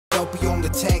dope, be on the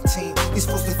tag team. These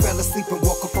fools that fell asleep and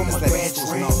woke up from a bad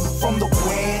dream. From the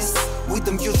west, we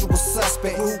them usual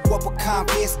suspects. Grew up with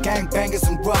convicts, gangbangers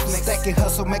and roughnecks. That can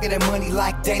hustle, making that money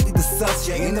like daily the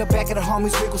subject. In the back of the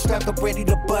homies, wiggle strapped up, ready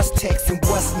to bust text. And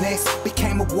what's next?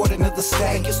 Became a warden of the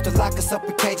state. Used to lock us up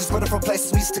in cages, running from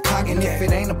places we used to cog. And if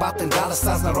it ain't about them dollar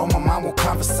signs, not on my mind, we'll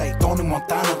conversate. Tony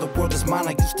Montana, the world is mine,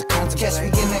 I used to contemplate. Catch me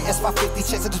in the S550,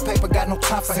 chasing this paper, got no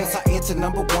time for since I entered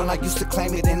 #1, I used to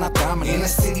claim it and I dominate. In a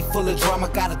city full of drama,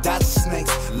 gotta dodge the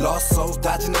snakes. Lost souls,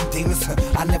 dodging them demons,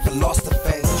 I never lost the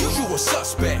faith. Usual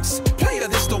suspects, player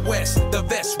this the west. The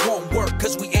vest won't work,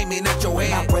 cause we aiming at your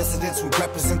head. Our residents, we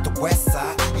represent the west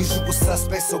side. Usual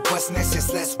suspects, so what's next,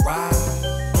 just let's ride.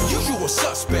 Usual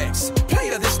suspects,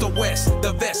 player this the west.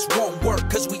 The vest won't work,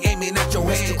 cause we aiming at your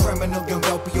head. Mr. Criminal, young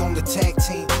dope, be on the tag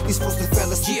team. These fools that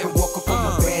fell asleep and woke up from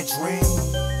a bad dream.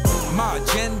 My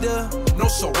agenda, no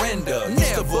surrender.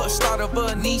 Used to bust out of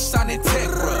a Nissan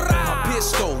Integra. My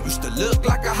pistol used to look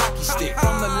like a hockey stick.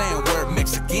 From the land where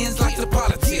Mexicans like to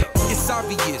politic. It's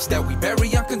obvious that we very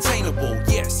uncontainable.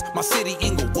 Yes, my city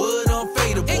Inglewood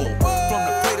unfadable. From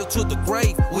the cradle to the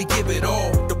grave, we give it all.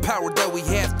 The power that we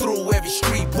have through every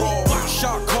street brawl.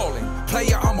 Shot calling,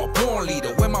 player, I'm a born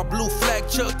leader. With my blue flag,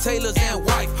 Chuck Taylors and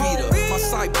wife beater. My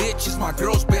side bitch is my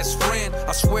girl's best friend.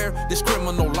 I swear, this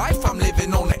criminal life I'm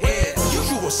living on the edge.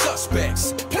 Usual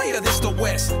suspects, player this the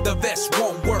west. The vest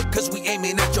won't work, cause we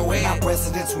aiming at your head. Our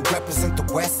residents, we represent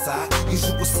the west side.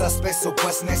 Usual suspects, so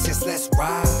what's next, just let's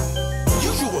ride.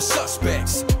 Usual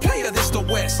suspects, player this the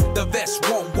west. The vest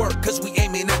won't work, cause we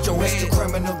aiming at your head. Mr.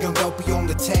 Criminal, young dope, be on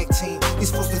the tag team.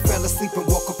 These fools that fell asleep and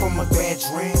woke up from a bad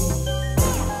dream.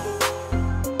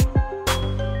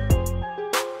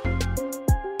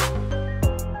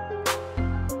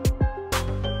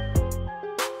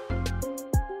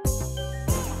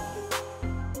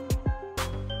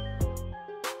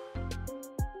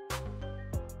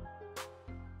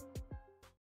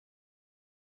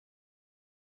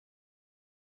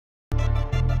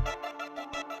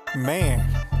 Man,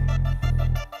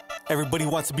 everybody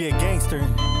wants to be a gangster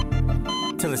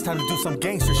till it's time to do some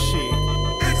gangster shit.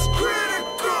 It's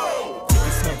critical! You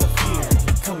can smell the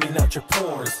fear coming out your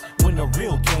pores when a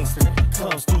real gangster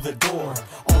comes through the door.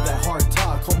 All that hard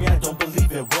talk, homie, I don't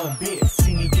believe it one bit.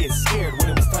 Seen you get scared when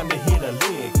it was time to hit a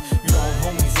lick. Your own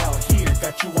homies out here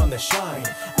got you on the shine.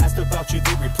 Asked about you,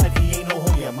 they replied, he ain't no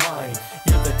homie of mine.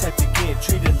 You're the type to get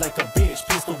treated like a bitch.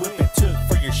 Pistol whipping took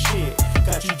for your shit.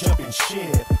 Got you jumping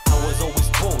shit. I was always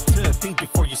told to think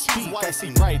before you speak. I see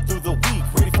right through the week,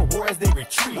 ready for war as they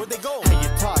retreat. Where'd they go? How you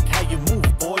talk, how you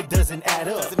move, boy, doesn't add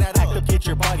up. Act up, get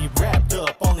your body wrapped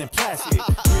up, all in plastic.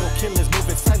 Real killers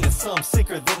moving silent, some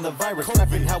sicker than the virus.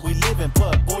 Rapping how we living,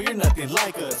 but boy, you're nothing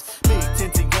like us. Big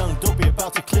tinted young dopey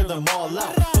about to clear them all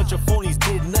out. Bunch of phonies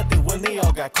did nothing when they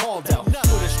all got called out. Put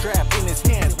a strap in his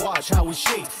hands, watch how he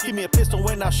shakes. Give me a pistol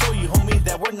and I'll show you, homie,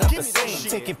 that we're not the same.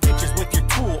 Taking pictures with your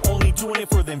tool, only doing it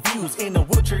for them views. In a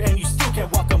wheelchair and you still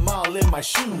can't walk a mile in my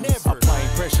shoes. Never. Applying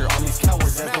pressure on these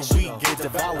cowards as the weak get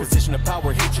devoured. Position of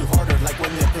power hit you harder like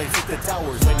when the planes hit the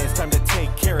towers. When it's time to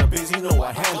take care of biz, you know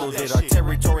I handled it. Our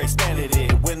territory expanded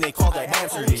it. When they called, I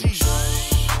answered it.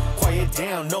 Quiet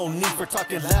down, no need for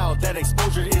talking loud. That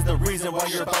exposure is the reason why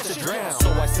you're about to drown.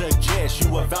 So I suggest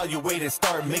you evaluate and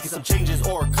start making some changes,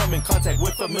 or come in contact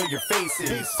with familiar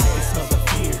faces. I can smell the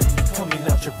fear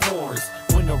coming out your pores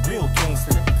when a real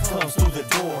gangster comes through the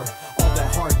door. All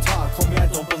that hard talk, homie, I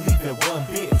don't believe it one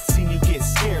bit. Seen you get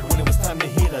scared when it was time to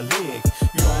hit a lick.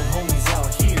 Your own homies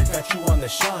out here got you on the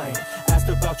shine. Asked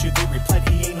about you, they replied,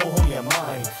 he ain't no homie of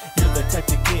mine. You're the type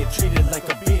to get treated like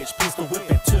a bitch. Pistol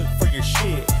whipping took for your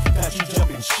shit. Got you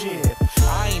jumping shit.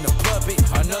 I ain't a puppet,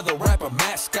 another rapper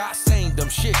mascot. Saying dumb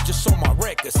shit just on my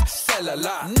records. Sell a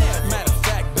lot. Matter of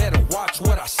fact, better watch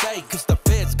what I say, cause the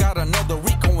feds got another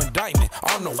RICO indictment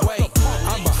on the way.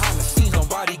 I'm behind the scenes,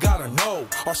 nobody gotta know.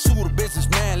 Or sue the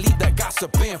businessman, leave that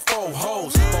gossip in 4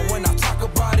 hoes. But when I talk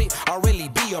about it, I really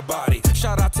be about it.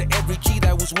 Shout out to every G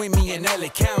that was with me in LA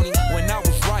County when I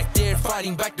was right there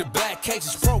fighting back-to-back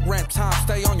cases. Program time,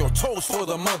 stay on your toes for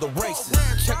the mother races.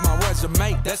 Check my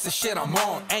resume, that's the shit I'm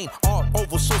on. Ain't all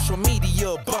over social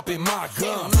media bumping my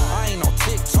gum. I ain't on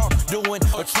TikTok doing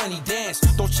a trendy dance.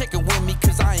 Don't check it with me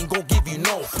cause I ain't gon' give you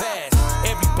no pass.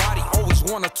 Everybody always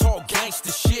wanna talk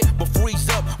gangster shit, but freeze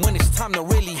up when it's time to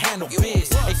really handle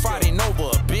biz. Ain't fighting over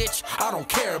a bitch, I don't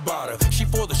care about her. She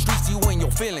for the streets, you in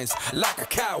your feelings like a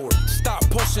coward. Stop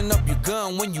pushing up your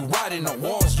gun when you riding on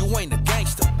walls. You ain't a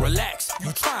gangster, relax,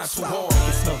 you trying too hard. I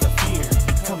can smell the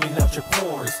fear coming out your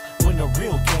pores when a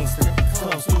real gangster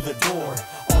comes through the door.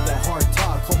 All that hard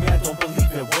talk, homie, I don't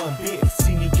believe it one bit.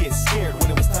 Seen you get scared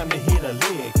when it was time to hit a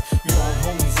lick. Your own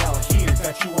homies out here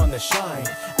got you on the shine.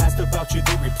 Asked about you,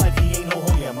 they replied he ain't no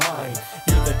homie of mine.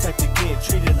 You're the type to get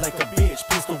treated like a bitch.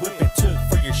 Pistol whip and took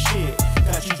for your shit.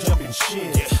 Got you jumping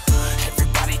shit. Yeah,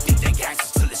 everybody think they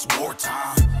gangsters till it's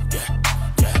wartime. Yeah.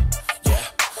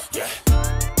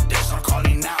 There's no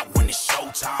calling out when it's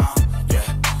showtime. Yeah.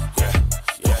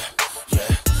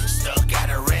 Stuck at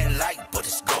a red light, but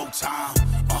it's go time.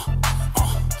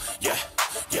 Yeah.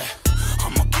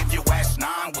 I'ma give your ass 9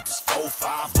 with this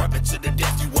 4-5. Rub it to the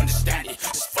death, you understand it.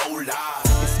 It's 4 live.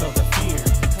 You smell the fear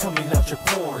coming out your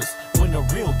pores when a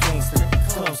real gangster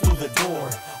comes through the door.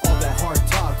 All that hard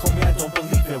talk, homie, I don't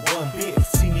believe it one bit.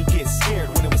 Seen you get scared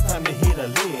when it was time to hit a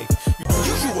lick.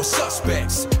 Usual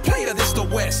suspects, player this the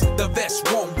West. The vest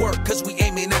won't work cause we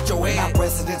aiming at your head. Not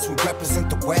residents, we represent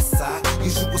the West Side.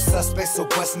 Usual suspects, so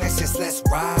what's next? Just let's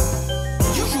ride.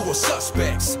 Usual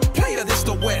suspects, player this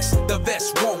the West. The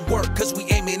vest won't work cause we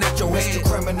aiming at your head. Mr.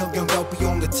 Criminal, young dopey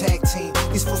on the tag team.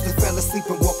 These fools that fell asleep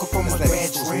and woke up from a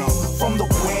bad dream. From the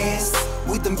West,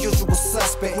 we them usual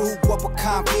suspects. Grew up with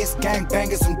convicts,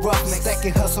 gangbangers and roughnecks.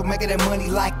 Stacking hustle, making that money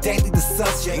like daily the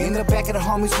subject. In the back of the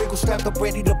homies, wiggle strapped up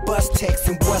ready to bust text.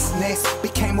 And what's next?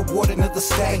 Became a warden of the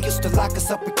state. Used to lock us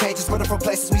up in cages, running from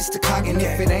places we used to congregate.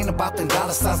 And if it ain't about them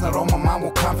dollar signs, not on my mind,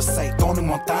 we'll conversate. Tony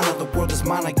Montana, the world is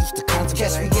mine, I used to contemplate.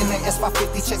 Catch me in the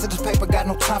S550, chasing this paper, got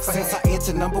no time for hands. I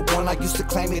entered #1, I used to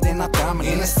claim it and I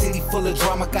dominate. In a city full of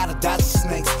drama, gotta dodge the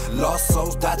snakes. Lost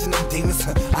souls, dodging them demons,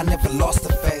 I never lost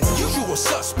the faith. Usual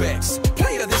suspects,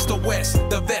 player this the West.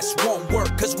 The vest won't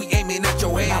work cause we aiming at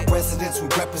your head. Not residents, we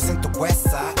represent the West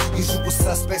Side. Usual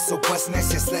suspects, so what's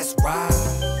next? Just let's ride.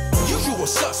 Usual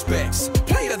suspects,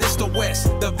 player this the West.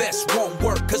 The vest won't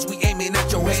work cause we aiming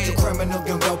at your head. Mr. Criminal,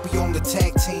 young dopey on the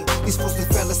tag team. These fools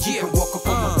that fell asleep and woke up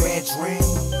from a bad dream.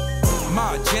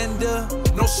 My agenda,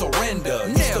 no surrender.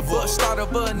 Used to bust out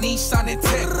of a Nissan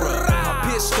Integra.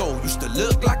 My pistol used to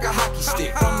look like a hockey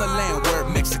stick. From the land where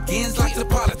Mexicans like to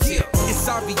politic. It's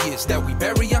obvious that we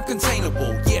very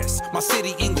uncontainable. Yes, my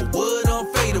city Inglewood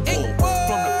unfadable.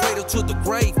 From the cradle to the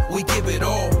grave, we give it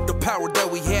all. The power that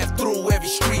we have through every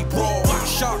street brawl.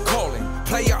 Shot calling,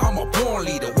 player, I'm a born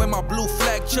leader. With my blue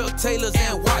flag, Chuck Taylors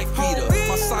and wife beater.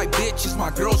 My side bitch is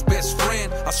my girl's best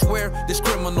friend. I swear, this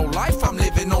criminal life I'm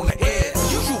living on the edge.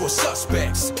 Usual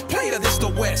suspects, player this the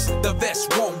West. The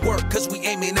vest won't work cause we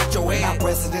aiming at your head. Not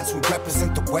residents, we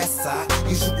represent the West Side.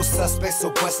 Usual suspects, so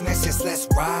what's next? Just let's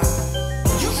ride.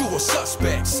 Usual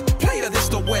suspects, player this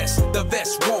the West. The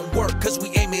vest won't work cause we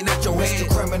aiming at your head. Mr.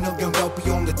 Criminal, young dopey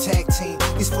on the tag team.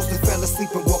 These fools that fell asleep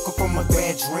and woke up from a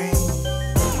bad dream.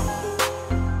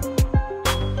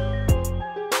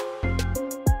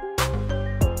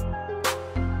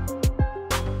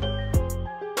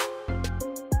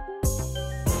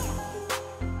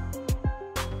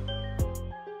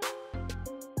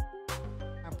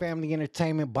 Family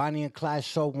Entertainment, Bonnie and Clyde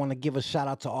Show. Want to give a shout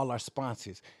out to all our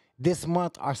sponsors. This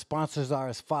month, our sponsors are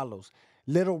as follows.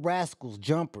 Little Rascals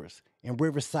Jumpers in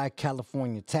Riverside,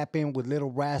 California. Tap in with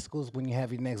Little Rascals when you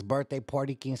have your next birthday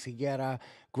party, quinceañera,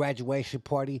 graduation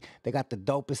party. They got the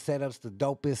dopest setups, the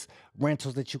dopest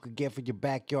rentals that you could get for your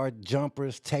backyard.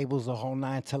 Jumpers, tables, a whole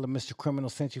nine. Tell them Mr. Criminal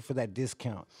sent you for that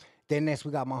discount. Then next,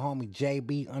 we got my homie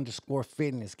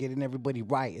JB_fitness, getting everybody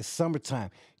right. It's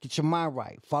summertime. Get your mind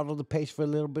right. Follow the page for a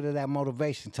little bit of that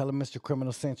motivation. Tell them Mr.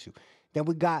 Criminal sent you. Then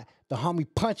we got the homie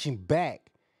Punching Back.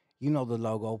 You know the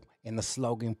logo and the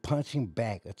slogan, Punching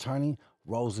Back. Attorney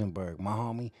Rosenberg, my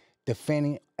homie,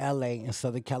 defending L.A. and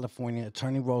Southern California.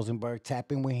 Attorney Rosenberg,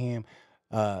 tap in with him.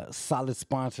 Solid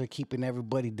sponsor, keeping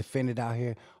everybody defended out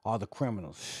here. All the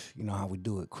criminals. You know how we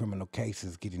do it. Criminal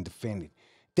cases getting defended.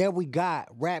 Then we got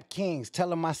Rap Kings. Tell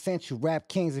them I sent you. Rap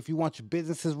Kings, if you want your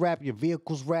businesses rap, your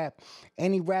vehicles rap,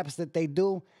 any raps that they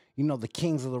do, you know the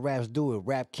kings of the raps do it.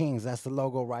 Rap Kings, that's the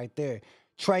logo right there.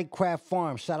 Tradecraft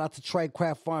Farms. Shout out to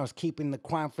Tradecraft Farms, keeping the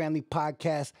Crime Family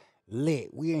podcast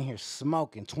lit. We in here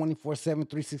smoking 24/7,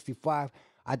 365.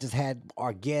 I just had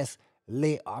our guests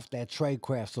lit off that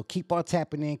Tradecraft. So keep on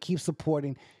tapping in, keep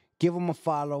supporting, give them a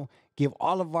follow, give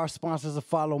all of our sponsors a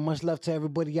follow. Much love to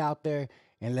everybody out there.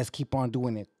 And let's keep on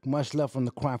doing it. Much love from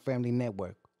the Crime Family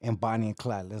Network and Bonnie and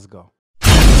Clyde. Let's go.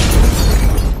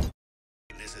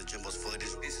 This is Jimbo's footage.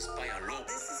 This is Payalo.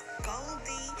 This is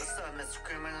Goldie. What's up, Mr.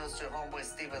 Criminal? It's your homeboy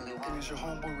Steven Lou. And it's your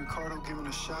homeboy Ricardo giving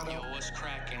a shout out. Yo, what's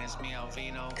cracking? It's me,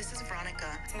 Alvino. This is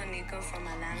Veronica. It's Monica from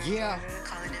Atlanta. Yeah.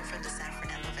 Calling in from the San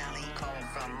Fernando Valley. Calling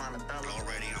from Montebello.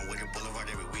 Already on Wicked Boulevard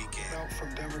every weekend. Out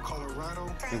from Denver, Colorado.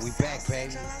 And we back,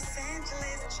 baby. Los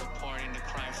Angeles. Supporting the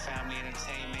Crime Family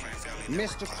Entertainment.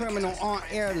 Mr. Criminal on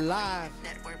air live.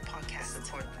 Network podcast.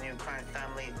 Support the new Crime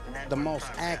Family Network. The most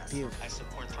podcast. active, I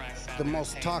support Crime Family the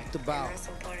most Entertainment. talked about, We're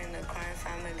supporting the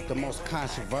the most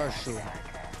controversial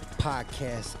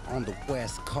podcast on the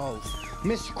West Coast.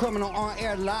 Mr. Criminal on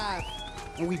air live,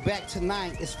 and we back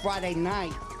tonight. It's Friday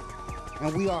night,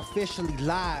 and we are officially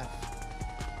live.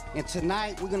 And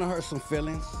tonight, we're gonna hurt some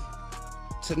feelings.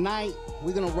 Tonight,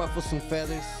 we're gonna ruffle some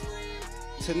feathers.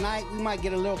 Tonight, we might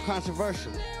get a little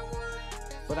controversial.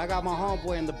 But I got my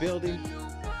homeboy in the building,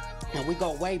 and we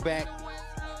go way back.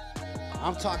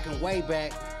 I'm talking way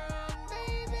back.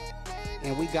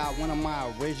 And we got one of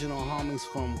my original homies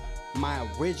from my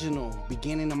original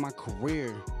beginning of my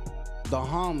career. The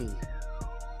homie,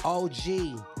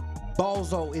 OG,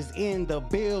 Bozo is in the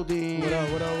building. What up,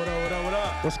 what up, what up, what up, what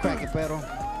up? What's cracking, Pedro?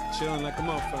 Chilling like a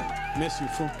motherfucker. Miss you,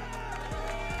 fool.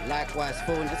 Likewise,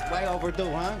 fool. It's way overdue,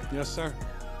 huh? Yes, sir.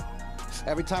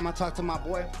 Every time I talk to my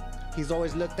boy, he's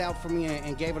always looked out for me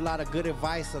and gave a lot of good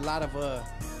advice, a lot of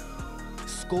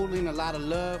schooling, a lot of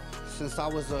love since I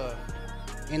was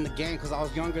in the game, because I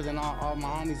was younger than all my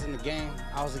homies in the game.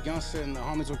 I was a youngster and the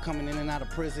homies were coming in and out of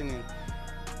prison, and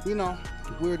you know,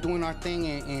 we were doing our thing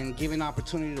and giving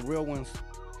opportunity to real ones,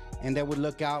 and they would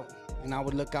look out, and I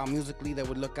would look out musically, they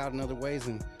would look out in other ways,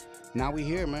 and now we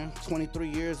here, man. 23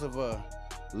 years of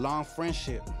long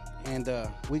friendship, and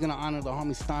we're gonna honor the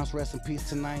homie Stomps, rest in peace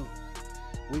tonight.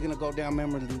 We're gonna go down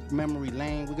memory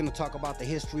lane. We're gonna talk about the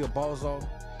history of Bozo.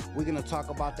 We're gonna talk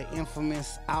about the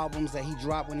infamous albums that he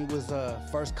dropped when he was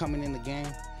first coming in the game.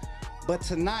 But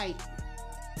tonight,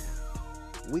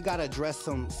 we gotta address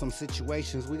some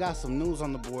situations. We got some news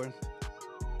on the board.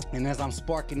 And as I'm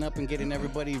sparking up and getting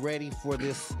everybody ready for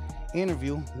this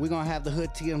interview, we're gonna have the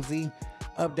Hood TMZ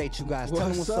update you guys. Tell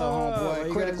them what's up,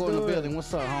 homeboy. Critical in the building.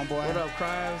 What's up, homeboy? What up,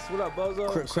 Crimes? What up,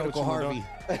 Bozo? Critical Harvey.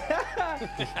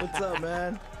 What's up,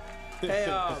 man? Hey,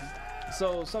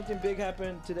 so something big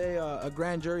happened today. A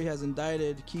grand jury has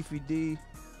indicted Keefe D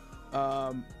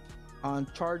on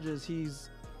charges.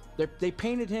 They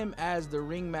painted him as the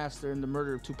ringmaster in the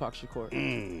murder of Tupac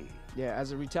Shakur. Yeah,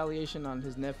 as a retaliation on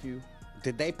his nephew.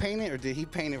 Did they paint it, or did he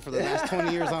paint it for the last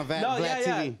 20 years on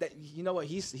Vlad TV? You know what?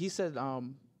 He said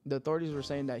the authorities were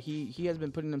saying that he has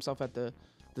been putting himself at the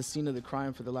scene of the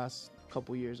crime for the last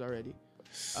couple years already.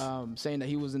 Saying that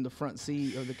he was in the front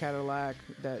seat of the Cadillac,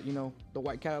 that, you know, the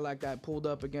white Cadillac that pulled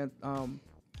up against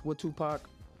with Tupac.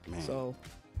 Man, so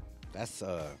that's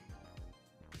I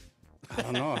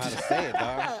don't know how to say it,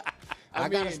 dog. I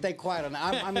gotta stay quiet on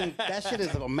that. I mean, that shit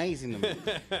is amazing to me.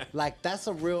 Like, that's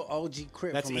a real OG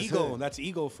Crip That's from his ego. hood. That's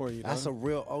ego for you. That's a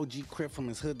real OG Crip from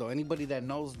his hood, though. Anybody that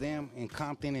knows them in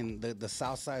Compton and the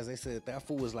South Side, they said that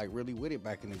fool was like really with it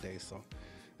back in the day. So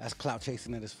that's clout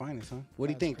chasing at its finest, huh? What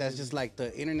do you think? Crazy. That's just like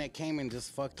the internet came and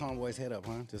just fucked Tomboy's head up,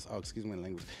 huh? Excuse me,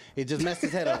 language. It just messed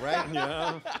his head up, right?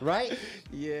 Yeah. Right?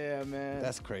 yeah, man.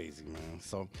 That's crazy, man.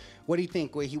 So what do you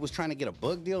think? Wait, he was trying to get a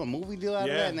book deal, a movie deal out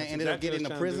of that, and they ended up getting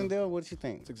a prison deal? What do you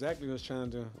think? That's exactly what I was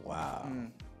trying to do. Wow.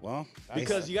 Well,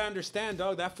 because you gotta understand,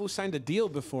 dog, that fool signed a deal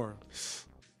before.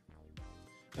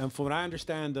 And from what I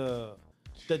understand, the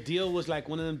deal was like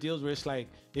one of them deals where it's like,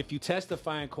 if you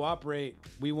testify and cooperate,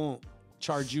 we won't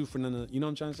charge you for none of, you know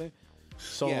what I'm trying to say?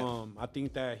 So Yeah. I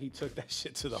think that he took that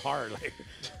shit to the heart, like,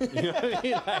 you know what I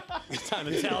mean? Like, it's time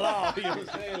to tell all, you know what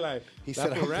I'm saying? Like, He said,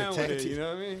 fuck "I'm around with it, protected." you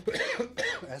know what I mean?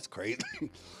 That's crazy.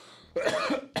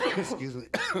 Excuse me.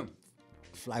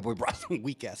 Flyboy brought some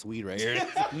weak ass weed right here.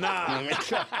 Nah,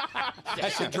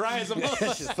 that shit dry as a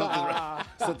motherfucker.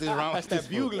 Something's wrong That's with that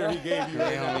this fool. bugler he gave you.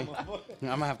 Yeah, homie. I'm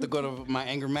gonna have to go to my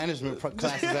anger management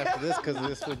classes after this, because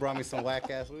this fool brought me some whack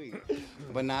ass weed.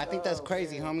 But nah, I think that's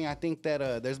crazy, homie. I think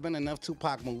that there's been enough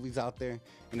Tupac movies out there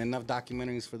and enough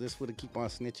documentaries for this fool to keep on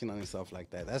snitching on himself like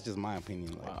that. That's just my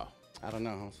opinion. Like, Wow. I don't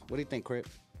know. What do you think, Crip?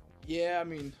 Yeah, I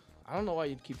mean, I don't know why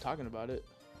you'd keep talking about it.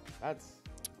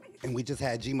 And we just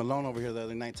had G Malone over here the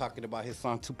other night talking about his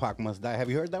song "Tupac Must Die."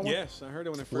 Have you heard that one? Yes, I heard it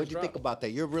when it first What do you think dropped. about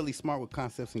that? You're really smart with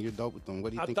concepts and you're dope with them.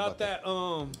 What do you think about that?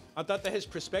 I thought that his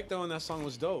perspective on that song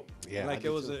was dope. Yeah, like I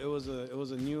did too. it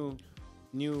was a new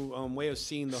way of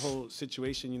seeing the whole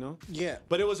situation, you know? Yeah.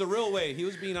 But it was a real way. He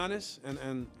was being honest,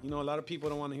 and you know, a lot of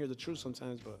people don't want to hear the truth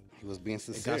sometimes, but He was being it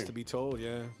sincere. has to be told,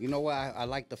 yeah. You know what? I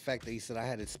like the fact that he said I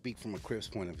had to speak from a Crip's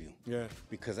point of view. Yeah.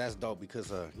 Because that's dope.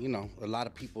 Because you know, a lot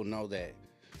of people know that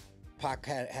Pac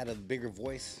had a bigger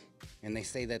voice, and they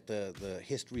say that the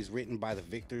history is written by the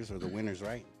victors or the winners,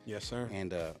 right? Yes, sir.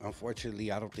 And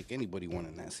unfortunately, I don't think anybody won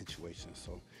in that situation.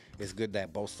 So it's good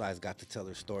that both sides got to tell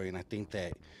their story, and I think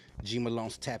that G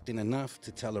Malone's tapped in enough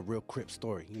to tell a real Crip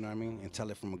story, you know what I mean? And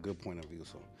tell it from a good point of view.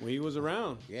 So Well, he was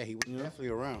around. yeah, he was definitely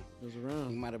around. He was He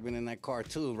around. might have been in that car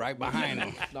too, right behind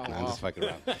him. No, Nah, I'm just fucking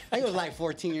around. He was like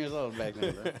 14 years old back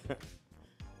then, bro.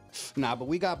 Nah, but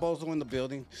we got Bozo in the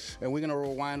building, and we're gonna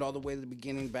rewind all the way to the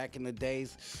beginning, back in the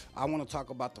days. I want to talk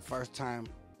about the first time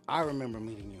I remember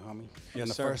meeting you, homie. Yes, and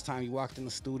the sir. first time you walked in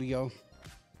the studio,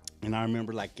 and I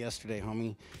remember like yesterday,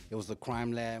 homie. It was the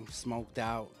crime lab, smoked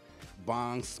out,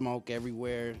 bong smoke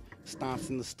everywhere. Stomps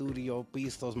in the studio.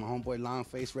 Beastos, my homeboy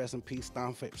Longface, rest in peace.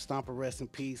 Stomper, rest in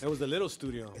peace. It was the little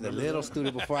studio. The little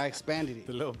studio before I expanded it.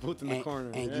 The little booth in the corner.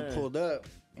 And you pulled up,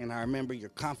 and I remember your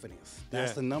confidence.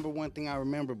 That's the number one thing I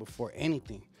remember before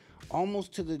anything.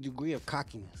 Almost to the degree of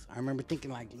cockiness. I remember thinking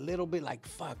like little bit like,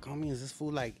 fuck, homie, is this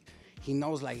fool like, he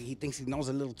knows, like he thinks he knows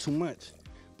a little too much.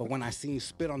 But when I seen you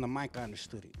spit on the mic, I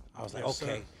understood it. I was like, Yes,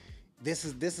 okay. sir. This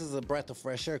is a breath of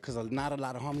fresh air, because not a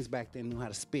lot of homies back then knew how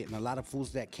to spit, and a lot of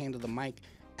fools that came to the mic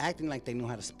acting like they knew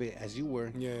how to spit, as you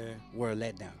were, were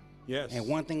let down. Yes. And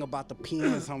one thing about the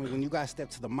PNs, homie, when you guys step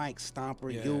to the mic,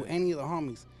 Stomper, you, any of the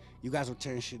homies, you guys were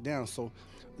tearing shit down. So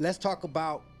let's talk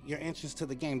about your entrance to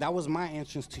the game. That was my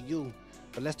entrance to you,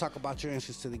 but let's talk about your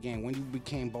entrance to the game. When you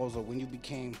became Bozo, when you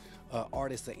became an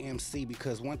artist, an MC,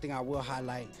 because one thing I will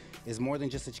highlight is more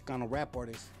than just a Chicano rap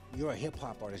artist. You're a hip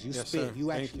hop artist. You Yes, spit. sir. You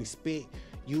Thank actually you. spit.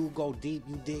 You go deep.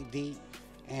 You dig deep.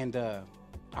 And I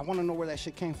want to know where that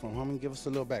shit came from. Homie, give us a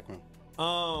little background.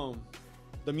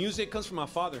 The music comes from my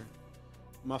father.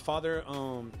 My father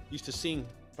used to sing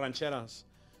rancheras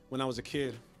when I was a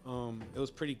kid. It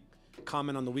was pretty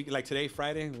common on the week. Like today,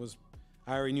 Friday,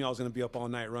 I already knew I was gonna be up all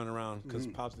night running around because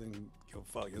Pops didn't give a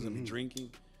fuck. He was gonna be drinking.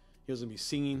 He was gonna be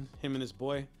singing. Him and his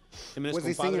boy. Him and his Was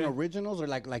he compadre. singing originals or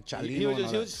like Chalino? He was and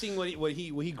just, all he was singing what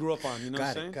he grew up on. You know what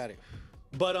I'm saying? Got it.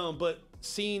 But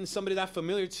seeing somebody that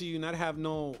familiar to you not have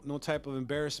no type of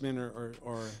embarrassment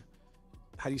or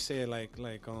how do you say it, like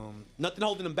nothing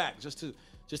holding them back, just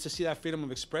to see that freedom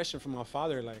of expression from my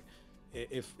father, like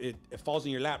if it falls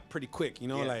in your lap pretty quick, you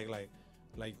know,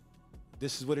 like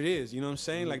this is what it is, you know what I'm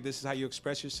saying? Like this is how you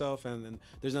express yourself, and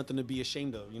there's nothing to be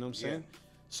ashamed of, you know what I'm saying?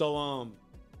 So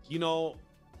you know,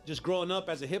 just growing up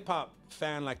as a hip hop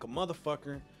fan like a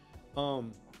motherfucker,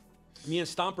 me and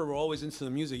Stomper were always into the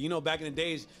music. You know, back in the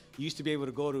days, you used to be able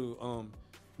to go to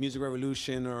Music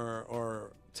Revolution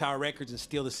or Tower Records and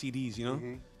steal the CDs, you know?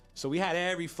 So we had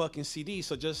every fucking CD.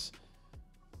 So just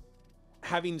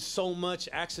having so much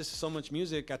access to so much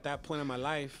music at that point in my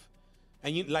life,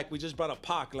 and you, like we just brought up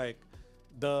Pac, like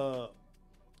the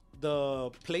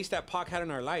place that Pac had in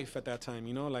our life at that time,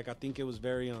 you know? Like I think it was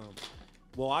very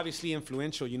well, obviously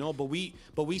influential, you know, but we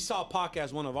saw Pac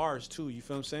as one of ours too. You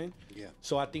feel what I'm saying? Yeah.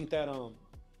 So I think that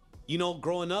you know,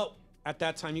 growing up at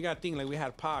that time, you got to think like we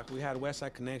had Pac, we had West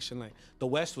Side Connection, like the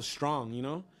West was strong, you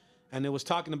know, and it was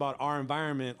talking about our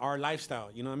environment, our lifestyle.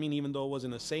 You know what I mean? Even though it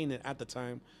wasn't a saying it at the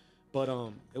time, but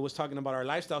it was talking about our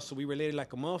lifestyle, so we related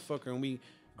like a motherfucker, and we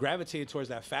gravitated towards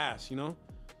that fast, you know.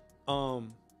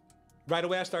 Right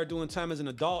away, I started doing time as an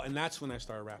adult, and that's when I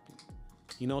started rapping.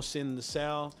 You know, sitting in the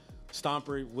cell.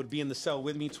 Stomper would be in the cell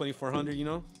with me, 2400, you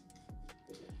know?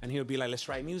 And he would be like, let's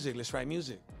write music.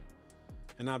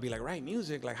 And I'd be like, write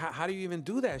music? Like, how do you even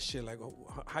do that shit? Like,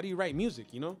 how do you write music,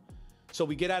 you know? So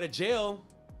we get out of jail,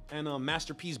 and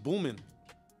Masterpiece booming.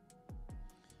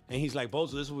 And he's like,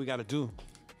 Bozo, this is what we gotta do.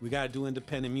 We gotta do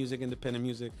independent music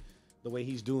the way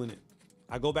he's doing it.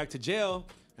 I go back to jail,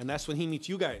 and that's when he meets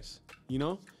you guys, you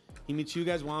know? He meets you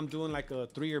guys while I'm doing like a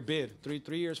 3-year bid, 3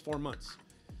 years, 4 months.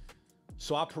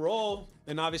 So I parole,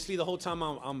 and obviously the whole time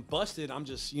I'm busted, I'm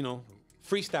just, you know,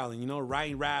 freestyling, you know,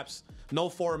 writing raps, no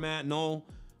format, no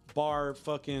bar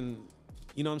fucking,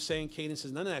 you know what I'm saying,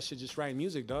 cadences, none of that shit, just writing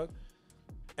music, dog.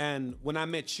 And when I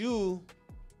met you,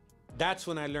 that's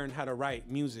when I learned how to write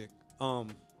music.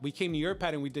 We came to your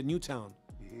pad and we did Newtown.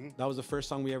 That was the first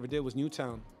song we ever did, was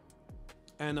Newtown.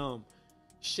 And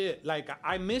shit, like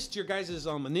I missed your guys'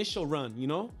 initial run, you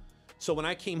know? So when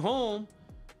I came home,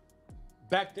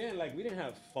 back then, like we didn't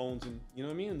have phones and, you know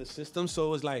what I mean, in the system. So it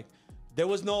was like, there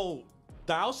was no,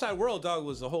 the outside world, dog,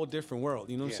 was a whole different world,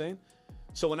 you know what I'm saying?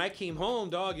 So when I came home,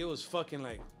 dog, it was fucking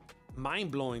like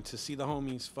mind blowing to see the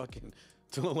homies fucking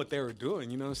doing what they were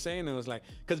doing, you know what I'm saying? It was like,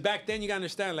 cause back then you gotta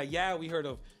understand, like, yeah, we heard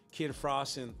of Kid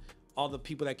Frost and all the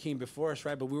people that came before us,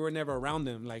 right? But we were never around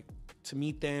them, like to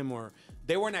meet them, or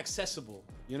they weren't accessible.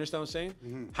 You understand what I'm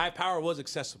saying? High Power was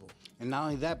accessible. And not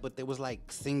only that, but it was like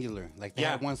singular. Like they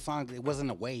had one song, it wasn't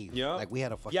a wave. Yeah. Like we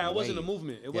had a fucking it wasn't wave. a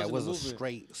movement. It yeah, wasn't it was a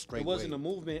movement. straight It wasn't wave. a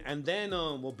movement. And then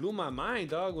what blew my mind,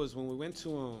 dog, was when we went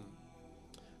to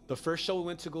the first show we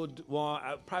went to go. It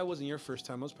probably wasn't your first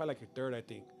time. It was probably like your third, I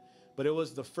think. But it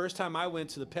was the first time I went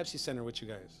to the Pepsi Center with you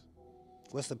guys.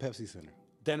 What's the Pepsi Center?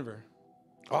 Denver.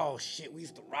 Oh shit, we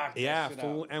used to rock that Yeah, shit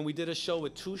fool. out. And we did a show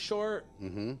with Too Short,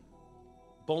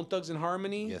 Bone Thugs and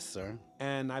Harmony. Yes, sir.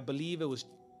 And I believe it was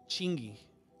Chingy.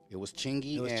 It was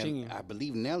Chingy It was and Chingy. I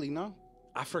believe Nelly, no?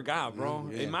 I forgot, bro.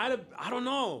 Yeah. It might have. I don't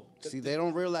know. See, they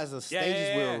don't realize the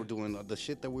stages we were doing, the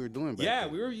shit that we were doing back Yeah,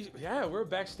 then. we were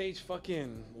backstage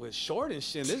fucking with Short and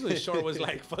shit. This was Short was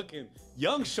like fucking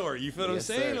young Short. You feel what I'm Yes,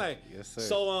 saying? sir. Like, Yes,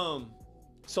 sir.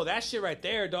 so that shit right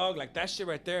there, dog. Like that shit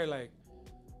right there, like,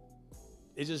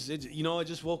 it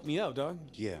just woke me up, dog.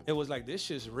 Yeah. It was like this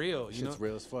shit's real. You Shit's know?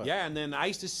 real as fuck. Yeah, and then I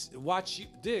used to watching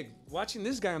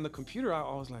this guy on the computer. I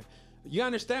was like, you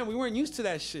understand? We weren't used to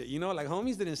that shit. You know, like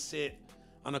homies didn't sit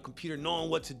on a computer knowing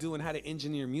what to do and how to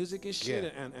engineer music and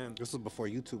shit. Yeah. And This was before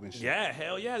YouTube and shit. yeah,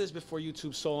 hell yeah, this is before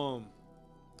YouTube. So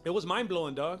it was mind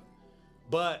blowing, dog.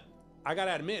 But I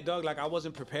gotta admit, dog, like I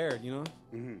wasn't prepared, you know?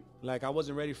 Mm-hmm. Like I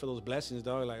wasn't ready for those blessings,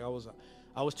 dog. Like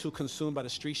I was too consumed by the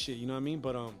street shit, you know what I mean?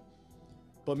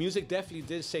 But music definitely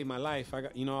did save my life.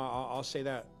 I'll say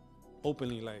that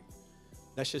openly, like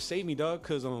that shit saved me, dog.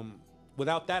 Cause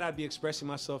without that, I'd be expressing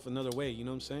myself another way. You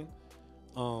know what I'm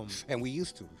saying? And we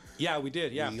used to. Yeah, we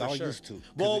did. Yeah, We for all sure. used to.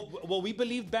 Well, we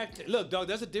believed back. Look, dog,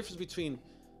 there's a difference between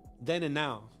then and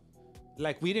now.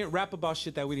 Like we didn't rap about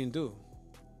shit that we didn't do.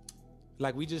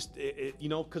 Like we just, you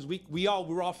know, because we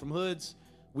were all from hoods.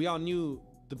 We all knew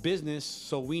the business,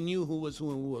 so we knew who was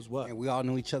who and who was what. And we all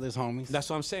knew each other's homies. That's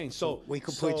what I'm saying. So we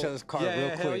could put each other's card real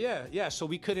hell quick. yeah. So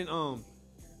we couldn't,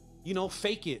 you know,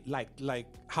 fake it like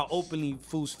how openly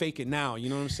fools fake it now. You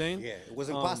know what I'm saying? Yeah, it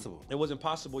wasn't possible. It wasn't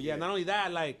possible. Yeah. Not only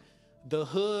that, like the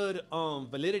hood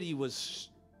validity was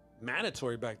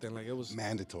mandatory back then. Like it was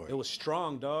mandatory. It was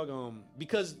strong, dog.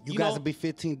 Because you guys would be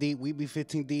 15 deep, we'd be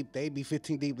 15 deep, they'd be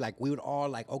 15 deep. Like we would all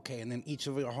like, okay, and then each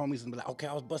of our homies would be like, okay,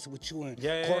 I was busting with you and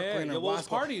Corcoran and It was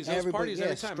Roscoe. parties. It was parties Yeah,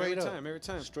 every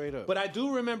time. Straight up. But I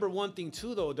do remember one thing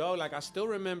too, though, dog. Like I still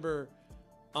remember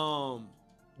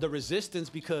the resistance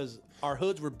because our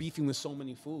hoods were beefing with so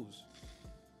many fools.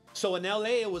 So in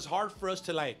LA, it was hard for us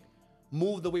to like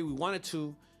move the way we wanted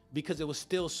to because it was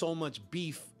still so much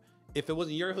beef. If it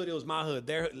wasn't your hood, it was my hood.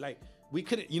 Their hood, like we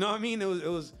couldn't, you know what I mean? It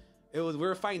was we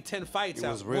were fighting 10 fights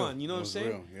at one. You know what I'm saying?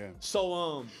 Real, yeah.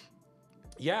 So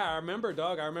yeah, I remember,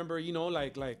 dog. I remember, you know,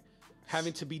 like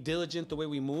having to be diligent the way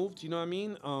we moved. You know what I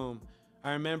mean?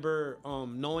 I remember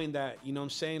knowing that, you know what I'm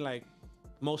saying, like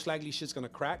most likely shit's gonna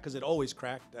crack because it always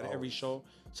cracked at every show.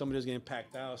 Somebody was getting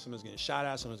packed out, somebody was getting shot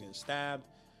at, somebody was getting stabbed.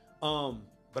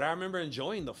 But I remember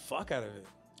enjoying the fuck out of it.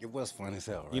 It was fun as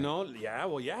hell, right? You know, yeah,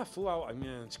 well, yeah, fool. I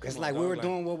mean, it's like we were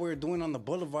doing what we were doing on the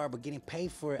boulevard, but getting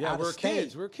paid for it out of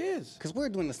state. We're kids. Because we were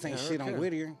doing the same shit on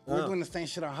Whittier. We were doing the same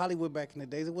shit on Hollywood back in the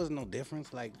days. It wasn't no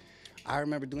difference. Like, I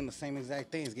remember doing the same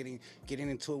exact things, getting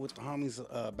into it with the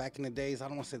homies back in the days. I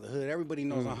don't want to say the hood. Everybody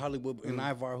knows on Hollywood and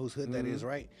Ivar whose hood that is,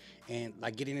 right? And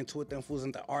like getting into it, them fools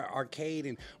in the arcade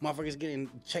and motherfuckers getting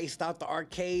chased out the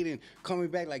arcade and coming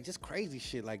back, like just crazy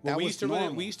shit. Like that we was used to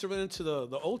normal. we used to run into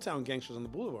the Old Town gangsters on the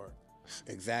boulevard.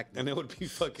 Exactly. And it would be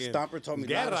fucking Stomper told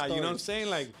me a lot of guerra, you know what I'm stories.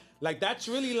 saying? Like that's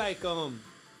really like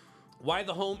why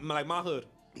like my hood.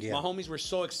 Yeah. My homies were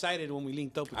so excited when we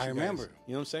linked up with you I remember. guys.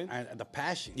 You know what I'm saying? The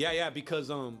passion. Yeah, because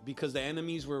the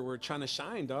enemies were trying to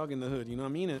shine, dog, in the hood. You know what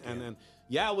I mean? And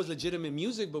yeah, it was legitimate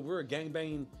music, but we were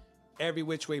gangbanging every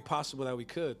which way possible that we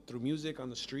could through music on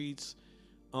the streets.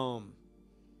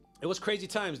 It was crazy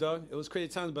times, dog. It was crazy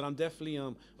times, but I'm definitely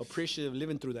appreciative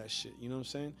living through that shit. You know what I'm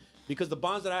saying? Because the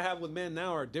bonds that I have with men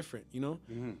now are different. You know,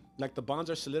 like the bonds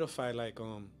are solidified. Like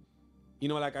you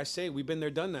know, like I say, we've been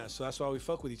there, done that. So that's why we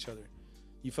fuck with each other.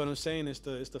 You feel what I'm saying? It's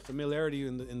the familiarity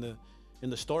in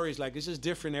the stories. Like it's just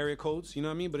different area codes. You know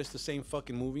what I mean? But it's the same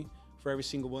fucking movie for every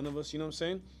single one of us. You know what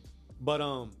I'm saying?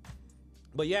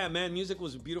 But yeah, man, music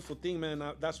was a beautiful thing, man.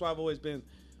 That's why I've always been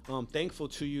thankful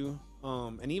to you.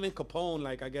 And even Capone,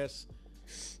 like I guess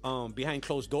behind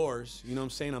closed doors, you know what I'm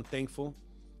saying? I'm thankful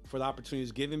for the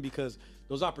opportunities given because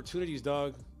those opportunities,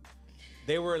 dog,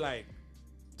 they were like,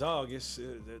 dog,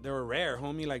 they were rare,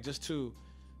 homie. Like just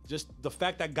the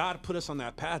fact that God put us on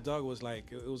that path, dog, was like,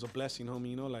 it was a blessing, homie.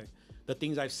 You know, like the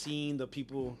things I've seen, the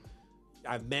people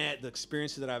I've met, the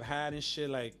experiences that I've had and shit.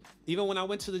 Like even when I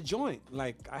went to the joint,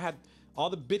 like I had all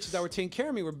the bitches that were taking care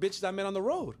of me were bitches I met on the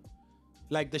road.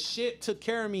 Like the shit took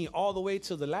care of me all the way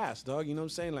to the last, dog. You know what I'm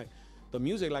saying? Like the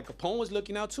music, like Capone was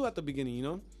looking out too at the beginning, you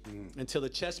know? Until the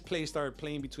chess play started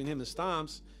playing between him and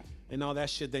Stomps and all that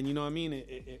shit. Then you know what I mean?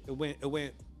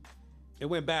 It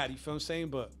went bad, you feel what I'm saying?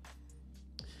 But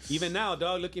even now,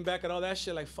 dog, looking back at all that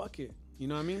shit, like fuck it. You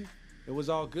know what I mean? It was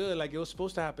all good. Like it was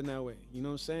supposed to happen that way. You know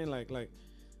what I'm saying? Like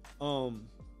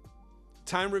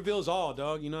time reveals all,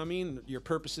 dog. You know what I mean? Your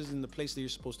purpose is in the place that you're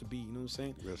supposed to be. You know what I'm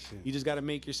saying? Real shit. You just got to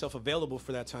make yourself available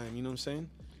for that time. You know what I'm saying?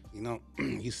 You know,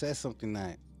 you said something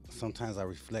that sometimes I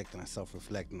reflect and I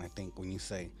self-reflect, and I think when you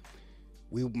say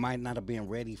we might not have been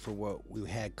ready for what we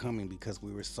had coming because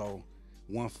we were so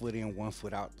 1 foot in, 1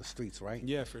 foot out the streets, right?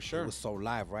 Yeah, for sure. It was so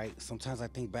live, right? Sometimes I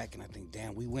think back and I think,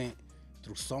 damn, we went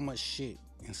through so much shit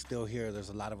and still here. There's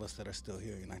a lot of us that are still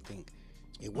here, and I think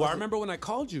it was. Well, I remember when I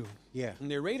called you. Yeah.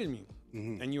 And they rated me,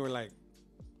 and you were like,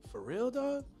 "For real,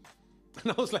 dog?"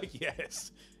 And I was like,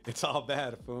 "Yes, it's all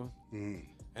bad, fool."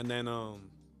 And then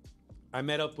I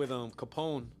met up with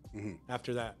Capone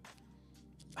after that.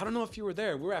 I don't know if you were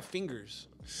there. We were at Fingers,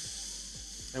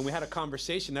 and we had a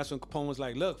conversation. That's when Capone was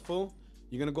like, "Look, fool,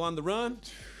 you're gonna go on the run?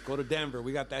 Go to Denver.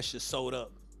 We got that shit sold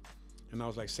up." And I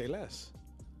was like, "Say less."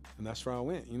 And that's where I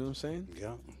went. You know what I'm saying?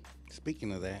 Yeah.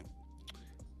 Speaking of that,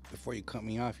 before you cut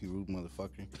me off, you rude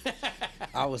motherfucker,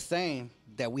 I was saying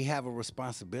that we have a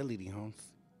responsibility, Holmes,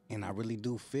 and I really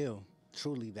do feel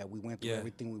truly that we went through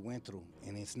everything we went through,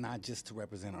 and it's not just to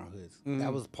represent our hoods.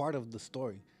 That was part of the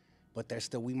story, but there's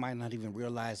still, we might not even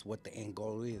realize what the end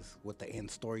goal is, what the end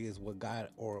story is, what God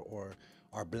or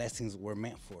our blessings were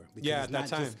meant for. Because Yeah, it's at not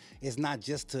that time. just, it's not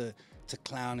just to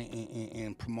clown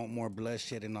and promote more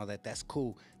bloodshed and all that. That's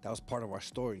cool. That was part of our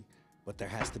story. But there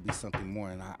has to be something more,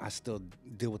 and I still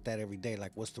deal with that every day.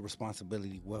 Like, what's the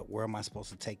responsibility? Where am I supposed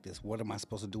to take this? What am I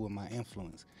supposed to do with my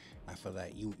influence? And I feel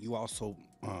like you also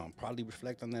probably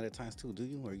reflect on that at times too, do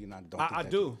you? Or you not? Don't think I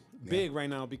that do. Yeah. Big right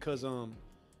now because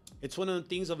it's one of the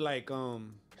things of like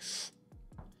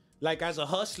as a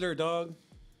hustler, dog,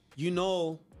 you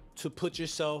know to put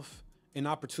yourself in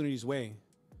opportunity's way,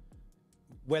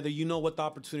 whether you know what the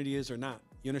opportunity is or not.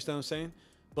 You understand what I'm saying?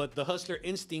 But the hustler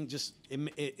instinct just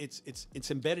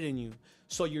it's embedded in you,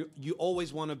 so you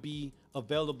always want to be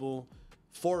available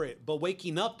for it. But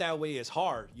waking up that way is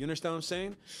hard. You understand what I'm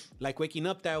saying? Like waking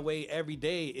up that way every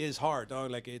day is hard,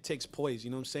 dog. Like it takes poise. You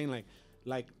know what I'm saying?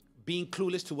 Like being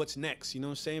clueless to what's next. You know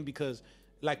what I'm saying? Because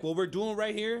like what we're doing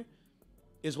right here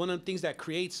is one of the things that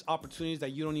creates opportunities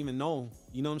that you don't even know.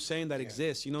 You know what I'm saying? That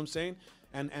exists. You know what I'm saying?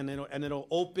 And it'll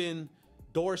open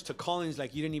doors to callings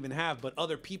like you didn't even have, but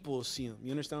other people will see them.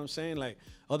 You understand what I'm saying? Like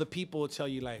other people will tell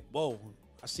you like, "Whoa,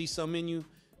 I see something in you.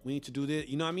 We need to do this."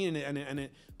 You know what I mean?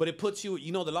 But it puts you,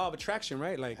 you know, the law of attraction,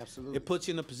 right? Like Absolutely. It puts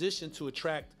you in a position to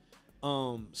attract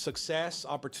success,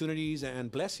 opportunities,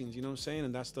 and blessings. You know what I'm saying?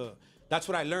 And that's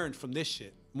what I learned from this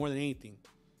shit more than anything,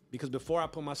 because before I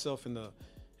put myself in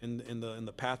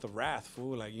the path of wrath,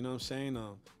 fool. Like, you know what I'm saying?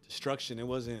 Destruction. It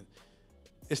wasn't.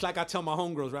 It's like I tell my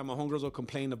homegirls, right? My homegirls will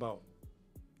complain about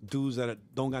dudes that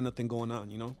don't got nothing going on,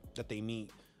 you know, that they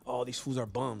meet. Oh, these fools are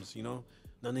bums, you know.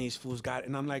 None of these fools got it.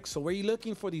 And I'm like, so where are you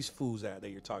looking for these fools at that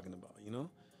you're talking about, you know?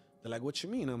 They're like, what you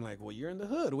mean? I'm like, well, you're in the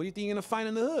hood. What do you think you're gonna find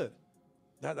in the hood?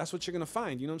 That's what you're gonna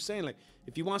find. You know what I'm saying? Like,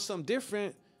 if you want something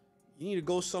different, you need to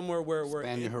go somewhere where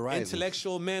Expand your horizons.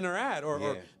 intellectual men are at,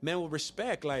 or men with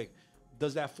respect. Like,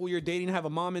 does that fool you're dating have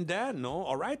a mom and dad? No.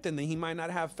 All right, then he might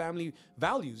not have family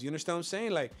values. You understand what I'm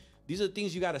saying? Like, these are the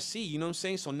things you gotta see. You know what I'm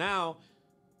saying? So now,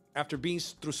 after being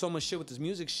through so much shit with this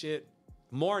music shit,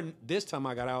 more this time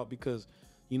I got out because,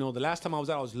 you know, the last time I was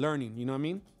out, I was learning, you know what I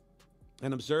mean?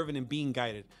 And observing and being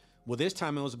guided. Well, this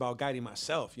time it was about guiding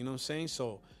myself, you know what I'm saying?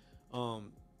 So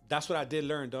that's what I did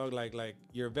learn, dog. Like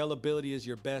your availability is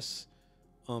your best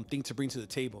thing to bring to the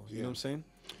table. You know what I'm saying?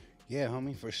 Yeah,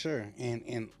 homie, for sure.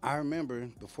 And I remember,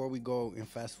 before we go and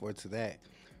fast forward to that,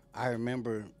 I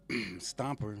remember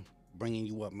Stomper bringing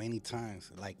you up many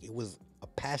times. Like, it was a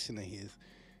passion of his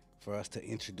for us to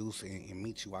introduce and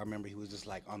meet you. I remember he was just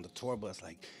like on the tour bus,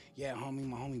 like, yeah, homie,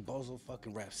 my homie Bozo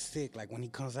fucking raps sick. Like, when he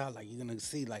comes out, like, you're gonna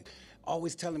see, like,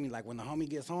 always telling me, like, when the homie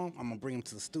gets home, I'm gonna bring him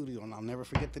to the studio, and I'll never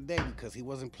forget the day because he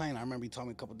wasn't playing. I remember he told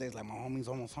me a couple days, like, my homie's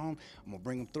almost home. I'm gonna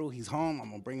bring him through. He's home. I'm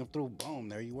gonna bring him through. Boom,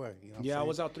 there you were. You know what I'm Yeah, I saying?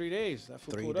 was out 3 days. That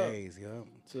fool 3 pulled up days, yeah.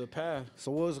 to the pad.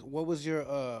 So what was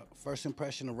your first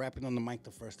impression of rapping on the mic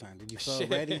the first time? Did you feel Shit.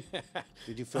 ready?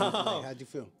 Did you feel like, how'd you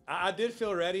feel? I did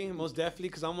feel ready, most definitely,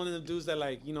 because I'm one of the dudes that,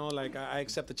 like, you know, like I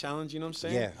accept the challenge. You know what I'm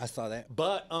saying? Yeah, I saw that.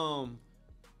 But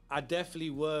I definitely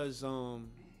was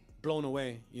blown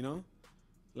away, you know?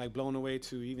 Like, blown away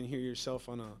to even hear yourself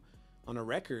on a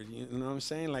record, you know what I'm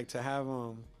saying? Like, to have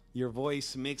your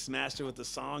voice mixed, master with the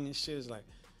song and shit is like,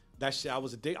 that shit, I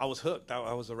was hooked.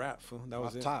 I was a rap, fool. That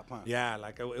was Off it. top, huh? Yeah,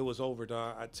 like, it was over,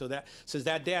 dog. Since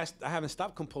that day, I haven't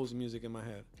stopped composing music in my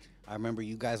head. I remember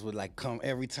you guys would like come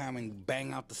every time and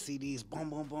bang out the CDs,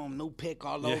 boom, boom, boom, new pick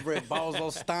all over it,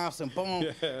 Bozo stomps and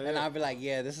boom. And I'd be like,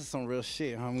 yeah, this is some real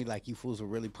shit, homie. Like, you fools were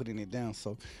really putting it down.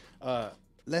 So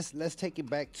let's take it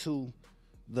back to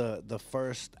the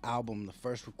first album, the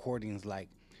first recordings. Like,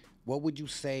 what would you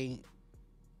say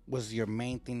was your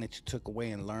main thing that you took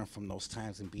away and learned from those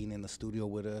times and being in the studio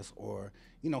with us? Or,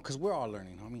 you know, because we're all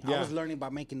learning, homie. I was learning by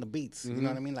making the beats. You know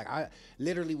what I mean? Like, I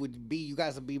literally would be, you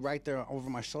guys would be right there over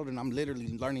my shoulder, and I'm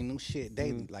literally learning new shit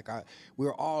daily. Like,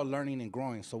 we're all learning and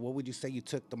growing. So what would you say you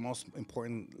took the most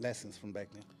important lessons from back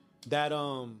then? That,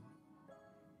 I'm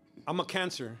a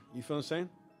Cancer. You feel what I'm saying?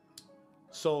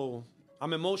 So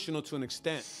I'm emotional to an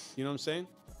extent. You know what I'm saying?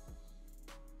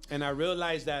 And I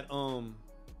realized that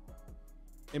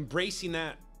embracing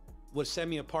that would set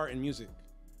me apart in music.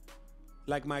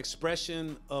 Like my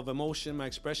expression of emotion, my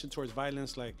expression towards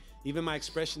violence, like even my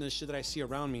expression of the shit that I see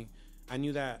around me, I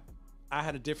knew that I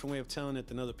had a different way of telling it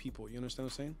than other people. You understand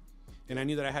what I'm saying? And I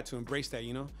knew that I had to embrace that,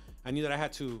 you know? I knew that I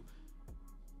had to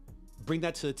bring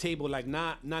that to the table, like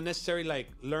not necessarily like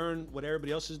learn what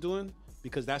everybody else is doing,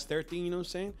 because that's their thing, you know what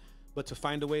I'm saying? But to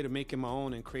find a way to make it my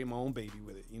own and create my own baby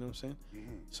with it, you know what I'm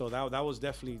saying? So that was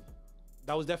definitely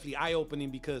eye-opening,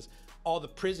 because all the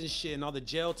prison shit and all the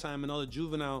jail time and all the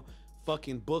juvenile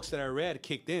fucking books that I read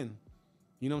kicked in.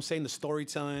 You know what I'm saying? The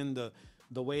storytelling,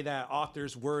 the way that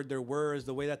authors word their words,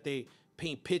 the way that they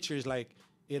paint pictures, like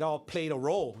it all played a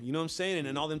role, you know what I'm saying? And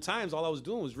in all them times, all I was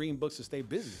doing was reading books to stay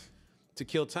busy, to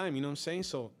kill time, you know what I'm saying?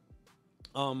 So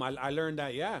I learned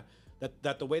that,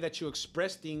 that the way that you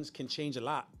express things can change a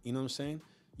lot, you know what I'm saying?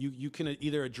 You can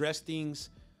either address things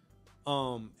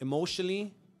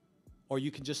emotionally, or you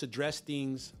can just address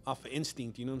things off of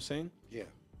instinct, you know what I'm saying? Yeah.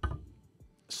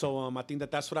 So I think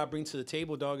that's what I bring to the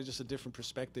table, dog, is just a different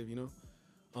perspective, you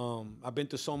know? I've been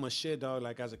through so much shit, dog,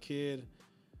 like as a kid,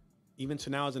 even to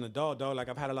now as an adult, dog, like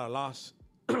I've had a lot of loss.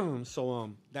 So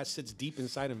that sits deep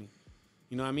inside of me.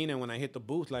 You know what I mean? And when I hit the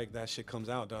booth, like that shit comes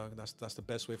out, dog. That's the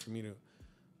best way for me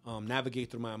to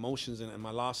navigate through my emotions and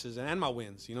my losses and my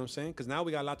wins, you know what I'm saying? Because now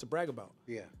we got a lot to brag about.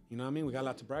 Yeah. You know what I mean? We got a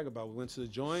lot to brag about. We went to the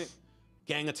joint,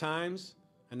 gang of times,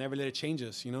 and never let it change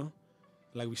us, you know?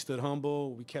 Like we stood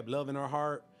humble, we kept love in our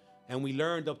heart, and we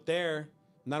learned up there,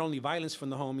 not only violence from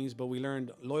the homies, but we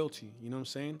learned loyalty, you know what I'm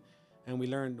saying? And we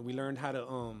learned how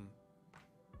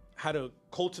to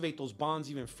cultivate those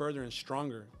bonds even further and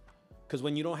stronger. Because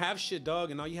when you don't have shit,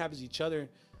 dog, and all you have is each other,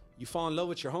 you fall in love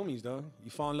with your homies, dog.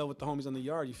 You fall in love with the homies on the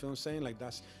yard, you feel what I'm saying? Like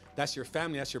that's your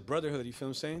family, that's your brotherhood, you feel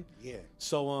what I'm saying? Yeah.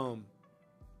 So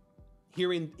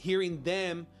hearing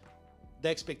them, the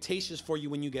expectations for you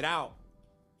when you get out,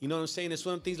 you know what I'm saying? It's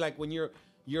one of the things like when you're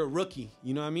a rookie,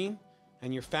 you know what I mean?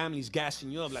 And your family's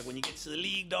gassing you up, like when you get to the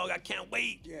league, dog, I can't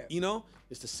wait. Yeah. You know?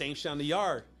 It's the same shit on the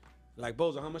yard. Like,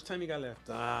 Bozo, how much time you got left?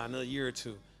 Another year or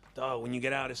two. Dog, when you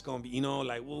get out, it's gonna be, you know,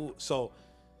 like, woo. So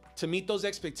to meet those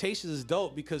expectations is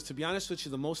dope, because to be honest with you,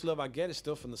 the most love I get is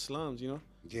still from the slums, you know?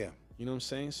 Yeah. You know what I'm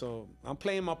saying? So I'm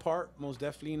playing my part, most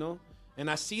definitely, you know? And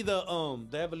I see the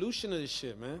evolution of this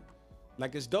shit, man.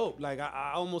 Like, it's dope. Like,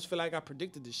 I almost feel like I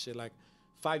predicted this shit. Like,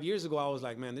 5 years ago, I was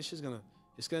like, man, this shit's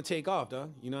it's gonna take off,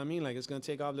 dog. You know what I mean? Like, it's gonna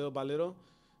take off little by little.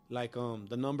 Like,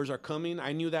 the numbers are coming.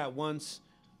 I knew that once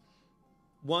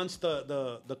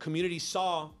the community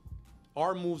saw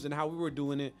our moves and how we were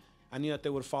doing it, I knew that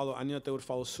they would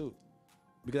follow suit.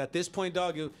 Because at this point,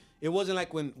 dog, it wasn't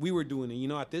like when we were doing it. You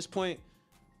know, at this point,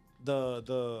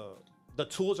 the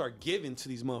tools are given to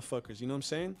these motherfuckers. You know what I'm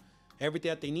saying? Everything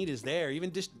that they need is there.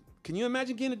 Even can you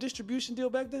imagine getting a distribution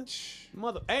deal back then?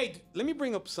 Hey, let me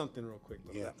bring up something real quick.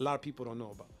 Yeah. A lot of people don't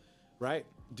know about, right?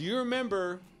 Do you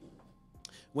remember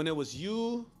when it was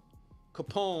you,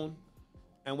 Capone,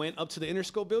 and went up to the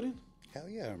Interscope building? Hell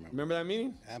yeah, I remember. Remember that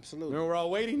meeting? Absolutely. Remember we're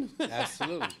all waiting?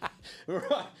 Absolutely.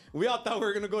 We all thought we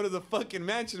were gonna go to the fucking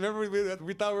mansion. Remember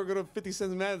we thought we were going to 50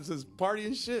 Cent's Madison's party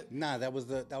and shit? Nah, that was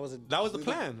the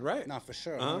plan, right? Nah, for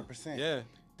sure, 100%. Yeah.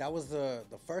 That was the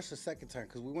first or second time,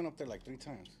 because we went up there like 3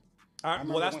 times.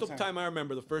 Well, that's the time I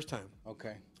remember, the first time.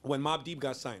 Okay. When Mobb Deep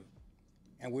got signed.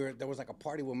 And there was like a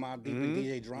party with Mobb Deep and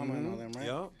DJ Drama and all them, right?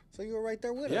 Yeah. So you were right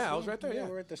there with us. Yeah, I was right there, You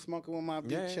were right there smoking with Mobb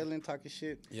Deep, chilling, talking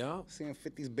shit. Yeah. Seeing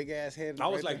 50's big ass head. I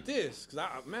was like this,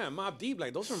 because Mobb Deep,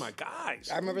 like, those are my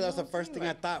guys. I remember that was the first thing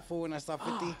I thought, fool, when I saw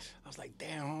 50. I was like,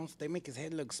 damn, Holmes, they make his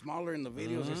head look smaller in the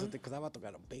videos or something, because Avato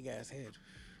got a big ass head.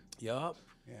 Yup.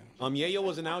 Yeah. Yayo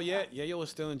wasn't out yet. Yayo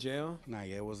was still in jail. Nah,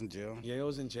 Yayo was in jail. Yayo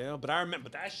was in jail. But I remember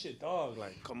that shit, dog.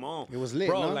 Like, come on. It was lit,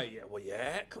 bro. No?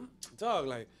 Like, come, dog.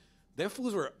 Like, them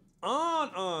fools were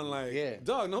on. Like,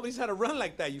 dog. Nobody's had a run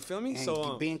like that. You feel me? And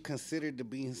so being considered to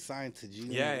be signed to G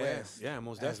West. Yeah,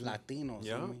 most as definitely. Latinos.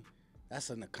 Yeah. You know what I mean? That's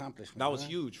an accomplishment. That was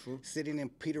huge, fool. Sitting in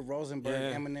Peter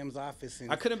Rosenberg, Eminem's office,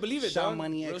 and I couldn't believe it, Shaw dog.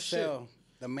 Money Real XL, shit.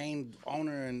 the main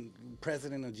owner and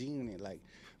president of G Unit. Like,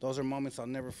 those are moments I'll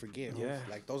never forget. Yeah.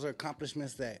 Like, those are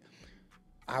accomplishments that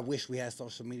I wish we had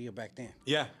social media back then.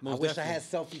 Yeah, I most wish definitely. I had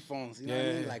selfie phones. You know what I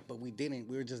Yeah, mean? yeah. Like, but we didn't.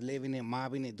 We were just living it,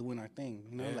 mobbing it, doing our thing.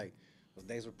 You know, Yeah. like those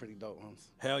days were pretty dope, homes.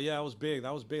 Hell yeah, that was big.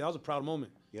 That was big. That was a proud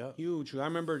moment. Yeah. Huge. I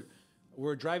remember we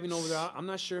were driving over there. I'm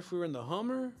not sure if we were in the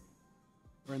Hummer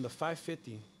or in the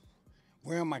 550.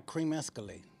 We're on my cream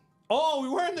Escalade. Oh, we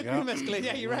were in the Yeah. cream Escalade.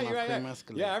 Yeah, you're We're right. on You're my right. cream Yeah.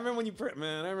 Escalade. Yeah, I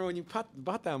remember when you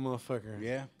bought that motherfucker.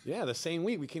 Yeah. Yeah, the same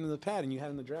week we came to the pad and you had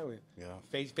it in the driveway. Yeah.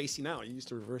 Facing out. You used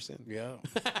to reverse in. Yeah.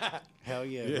 Hell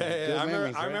yeah. Yeah, man. yeah. Good I remember.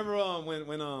 memories, I right? remember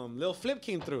when Lil Flip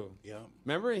came through. Yeah.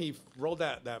 Remember he rolled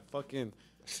that fucking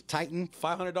Titan.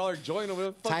 $500 joint or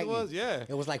whatever the fuck Titan. it was. Yeah.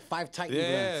 It was like 5 Titan. Yeah,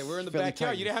 blends, we're in the Philly backyard.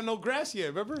 Titans. You didn't have no grass yet,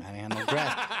 remember? I didn't have no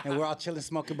grass. And we're all chilling,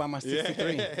 smoking by my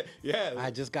 63. Yeah.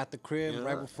 I just got the crib Yeah.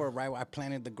 right I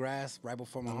planted the grass right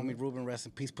before my homie Ruben, rest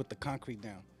in peace, put the concrete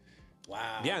down.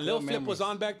 Wow. Yeah, and good Lil Flip was memories.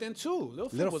 on back then too. Lil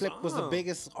Little Flip was the on.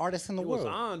 biggest artist in the He world.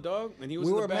 was on, dog, and he was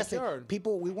we in were the backyard.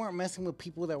 we weren't messing with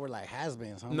people that were like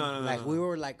has-beens, homie. No. Like we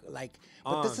were like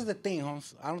but this On. is the thing,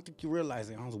 Holmes. I don't think you realize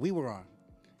it, Holmes. We were on.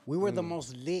 We were the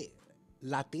most lit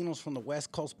Latinos from the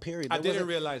West Coast, period. I There didn't wasn't-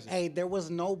 realize it. Hey, there was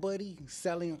nobody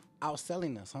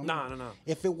outselling us, homie. No.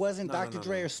 If it wasn't No, no, Dr. no,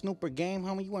 Dre no. or Snoop or Game,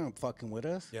 homie, you weren't fucking with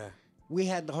us. Yeah. We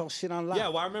had the whole shit on lock. Yeah,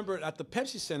 well, I remember at the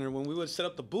Pepsi Center when we would set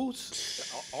up the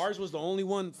booths, ours was the only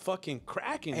one fucking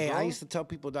cracking, Hey, bro. I used to tell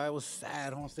people that it was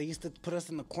sad, Holmes. They used to put us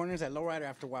in the corners at Lowrider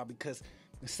after a while because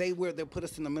say they'll put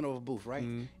us in the middle of a booth, right?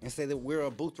 Mm-hmm. And say that we're a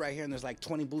booth right here and there's like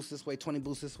 20 booths this way, 20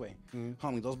 booths this way.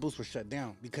 Homie, those booths were shut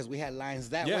down because we had lines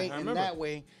that Yeah, way I and remember. that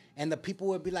way. And the people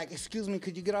would be like, excuse me,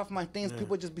 could you get off my things? People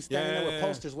would just be standing there with Yeah.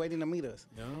 posters waiting to meet us.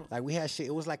 Yeah. Like we had shit.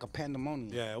 It was like a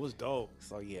pandemonium. Yeah, it was dope.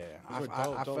 So yeah, Those were I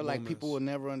dope feel like moments. people will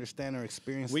never understand or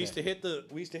experience We that. used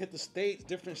to hit the states,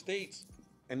 different states,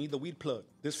 and need the weed plug.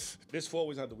 This fool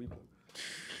always had the weed plug.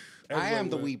 I Everywhere am we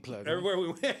the went. weed plug. Everywhere we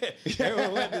went, everywhere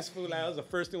we went, this fool, like, that was the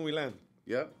first thing we landed.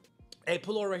 Yep. Hey,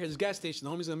 pull over right here. This gas station.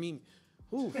 The homie's gonna meet me.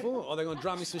 Ooh, fool. Oh, they're gonna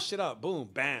drop me some shit up. Boom,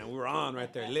 bam. We were on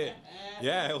right there, lit.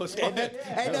 Yeah, it was.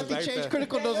 Hey, nothing changed.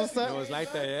 Critical knows what's up. It was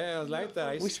like that. Yeah, it was like that.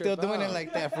 I used We to still trip doing it out.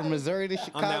 like that from Missouri to On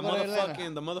Chicago that to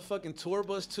Atlanta. the motherfucking tour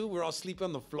bus too. We were all sleeping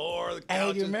on the floor. The Hey,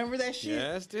 couches. you remember that shit?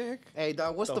 Yes, dick. Hey,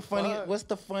 dog, what's The the funniest? fuck? What's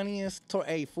the funniest tour?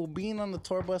 Hey, fool, being on the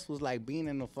tour bus was like being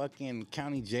in the fucking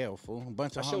county jail, fool. A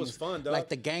bunch of That shit was homies. fun, dog. Like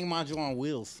the gang module on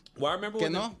wheels. Well, I remember Que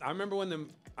when no? I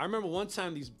remember one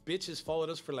time these bitches followed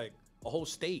us for like a whole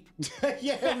state.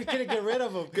 Yeah, we couldn't get rid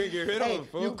of them. Couldn't get rid of Hey, 'em,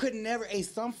 fool. you could never. Hey,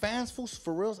 some fans, fools,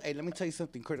 for reals. Hey, let me tell you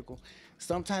something critical.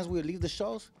 Sometimes we'll leave the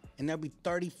shows and there'll be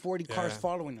 30, 40 cars Yeah.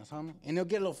 following us, homie. And they'll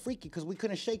get a little freaky because we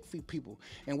couldn't shake feed people.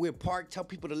 And we'd park, tell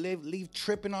people to leave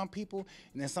tripping on people.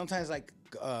 And then sometimes, like,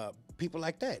 people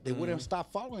like that, they wouldn't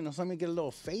stop following us. Somebody get a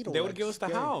little fatal. Mm-hmm. They would like, give us the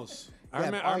scary. house. I Yeah,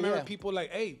 remember, oh, I remember yeah. people like,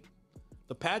 hey,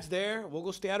 the pad's there. We'll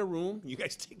go stay at a room. You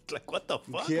guys take like, what the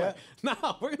fuck? Yeah. Like,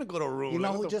 nah, we're gonna go to a room. You know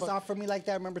Like, who what the just fuck? offered me like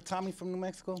that? Remember Tommy from New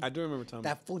Mexico? I do remember Tommy.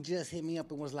 That fool just hit me up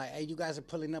and was like, hey, you guys are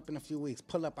pulling up in a few weeks.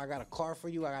 Pull up. I got a car for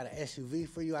you. I got an SUV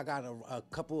for you. I got a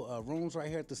couple rooms right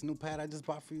here at this new pad I just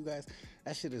bought for you guys.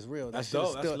 That shit is real. That That's shit is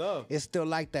dope. That's still, love. It's still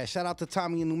like that. Shout out to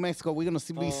Tommy in New Mexico. We're going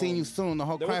to be seeing you soon. The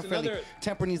whole there crime was family. another-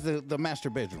 Temper needs the master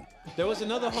bedroom. There was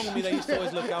another homie that used to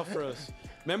always look out for us.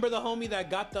 Remember the homie that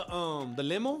got the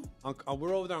limo?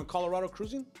 We're over there on Colorado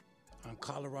cruising. On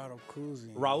Colorado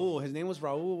cruising. Raul, his name was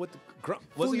Raul. What the grump?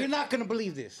 Fool, you're not gonna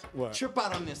believe this. What? Trip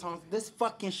out on this, huh? This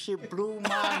fucking shit blew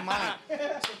my mind.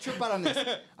 So trip out on this.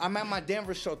 I'm at my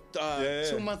Denver show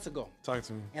 2 months ago. Talk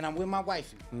to me. And I'm with my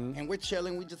wifey. And we're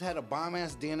chilling. We just had a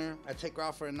bomb-ass dinner. I take her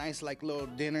out for a nice, like, little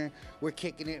dinner. We're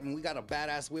kicking it, and we got a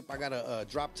badass whip. I got a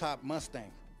drop-top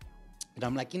Mustang. And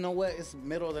I'm like, you know what? It's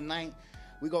middle of the night.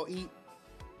 We go eat.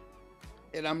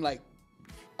 And I'm like,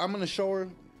 I'm going to show her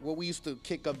what we used to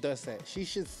kick up dust at. She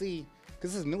should see,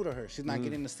 because this is new to her. She's not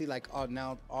getting to see, like, all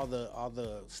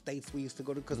the states we used to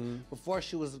go to. Because before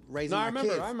she was raising No, my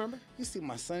kids. I remember. You see,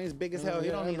 my son is big as hell. He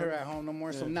yeah, don't I need her remember. at home no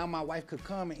more. So Yeah. now my wife could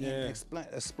come and Yeah.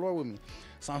 explore with me.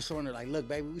 So I'm showing her, like, look,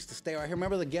 baby, we used to stay right here.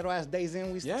 Remember the ghetto ass Days Inn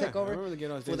we used Yeah, to take over? I remember the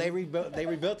ghetto ass Well, Days they Inn.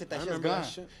 rebuilt it. That I shit's remember gone. that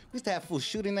shit. We used to have fools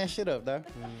shooting that shit up, dog.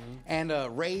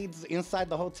 And raids inside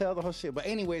the hotel, the whole shit. But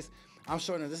anyways, I'm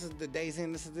showing her, this is the Days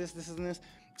Inn, this is this, this is this.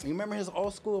 You remember his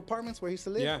old school apartments where he used to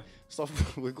live? Yeah. So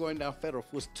we're going down Federal.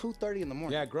 It was 2:30 in the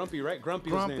morning. Yeah, Grumpy, right? Grumpy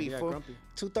was his Grumpy, name. Yeah, fool. Grumpy.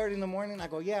 2:30 in the morning. I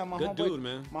go, yeah, my Good homeboy, dude,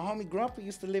 man. my homie Grumpy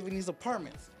used to live in these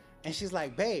apartments. And she's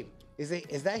like, babe, is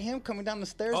that him coming down the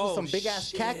stairs Oh, with some big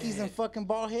ass khakis and shit. fucking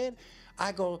bald head?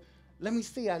 I go, Let me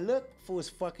see. I look, fool is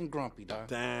fucking grumpy, dog.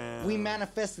 Damn. We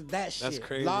manifested that shit. That's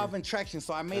crazy. Law of attraction.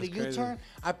 So I made That's a U-turn. crazy.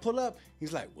 I pull up.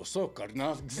 He's like, what's up,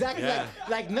 Cardinal? Exactly Yeah.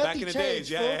 like Back nothing in the changed,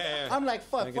 days, yeah, fool. yeah, yeah. I'm like,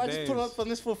 fuck, Back why in just put days. up on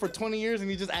this fool for 20 years and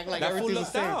you just act like That fool everything's the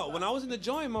looked same? out. When I was in the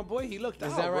joint, my boy, he looked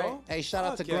out, Is that right? bro. Hey, shout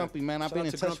out to Fuck yeah. Grumpy, man. I've Shout been out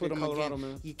in to touch Grumpy with him Colorado,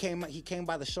 again. man. He came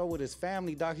by the show with his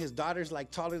family, dog. His daughter's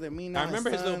like taller than me now. I remember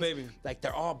his little sons, baby. Like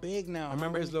they're all big now. I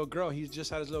remember his little girl. He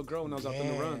just had his little girl when I was out on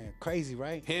the run. Crazy,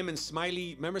 right? Him and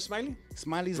Smiley. Remember Smiley?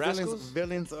 Smiley's Rascals?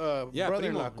 villains Yeah,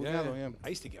 brother-in-law. Primo. Cuñado, yeah. I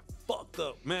used to get fucked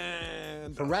up,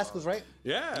 man. From Rascals, right?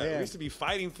 Yeah. Yeah. We used to be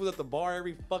fighting food at the bar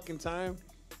every fucking time.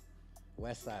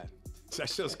 West Side. That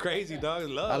shit was crazy, dog.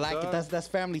 Love, I like dog. it. That's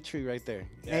family tree right there.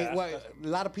 Yeah, Hey, what? A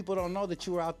lot of people don't know that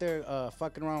you were out there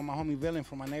fucking around with my homie Villain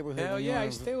from my neighborhood. Hell when you yeah, were- I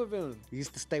used to stay with Villain. You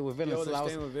used to stay with Villain. Yo, So they're I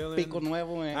was staying with Villain. Pico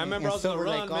Nuevo and I remember and I was on the Silver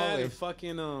run, Lake man, always. and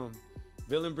fucking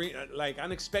Villain bring like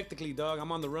unexpectedly, dog.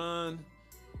 I'm on the run.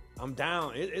 I'm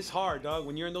down. It's hard, dog.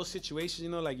 When you're in those situations, you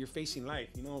know, like you're facing life,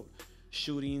 you know,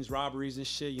 shootings, robberies, and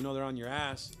shit. You know, they're on your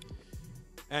ass.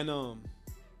 And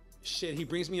shit, he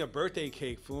brings me a birthday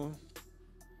cake, fool.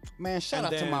 Man, shout And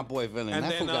out to then- my boy Villain. And That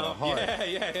then, fool got a heart.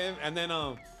 yeah,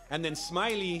 him. And then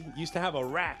Smiley used to have a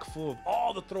rack full of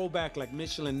all the throwback, like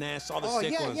Michelin Ness, all the Oh,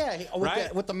 sick yeah, ones. yeah. With right?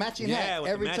 the- with the matching yeah, hat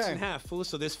with every the matching time. hat, fool.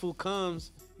 So this fool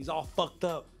comes, he's all fucked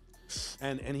up,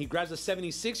 and he grabs a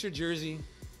 76er jersey,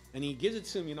 and he gives it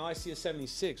to me. You know, I see a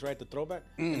 76, right, the throwback,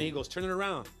 and he goes, turn it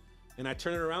around, and I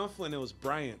turn it around, fool, and it was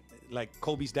Bryant, like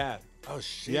Kobe's dad. Oh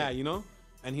shit. Yeah, you know.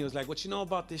 And he was like, "What you know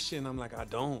about this shit?" And I'm like, "I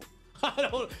don't.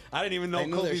 I didn't even know They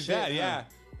knew their Kobe's shit, dad." huh? Yeah.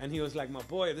 And he was like, "My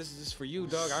boy, this is for you,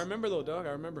 dog." I remember though, dog.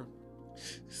 I remember.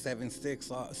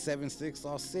 7-6,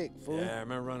 all sick, fool. Yeah, I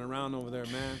remember running around over there,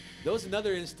 man. There was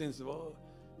another instance. Of, oh,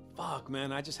 fuck,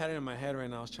 man. I just had it in my head right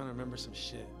now. I was trying to remember some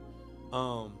shit.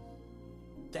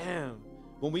 Damn.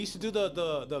 When we used to do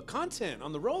the content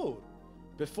on the road,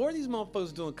 before these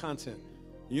motherfuckers doing content.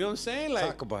 You know what I'm saying? Like,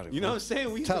 Talk about it, You know fool. what I'm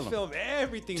saying? We used Tell to 'em. film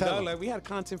everything, Tell dog. 'em. Like we had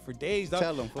content for days, dog.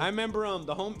 Tell 'em, fool. I remember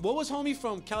what was homie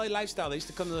from Cali Lifestyle? They used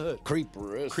to come to the hood.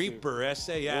 Creeper. Creeper,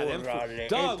 SA, yeah. Them fools. Hey,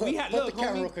 Dog, put, we had put look, the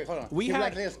camera homie, real quick. Hold on. We Keep had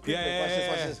like this. Creeper. yeah,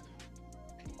 Watch this.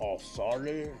 Oh,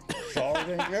 sorry.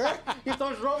 Yeah. He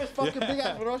throws rolling fucking big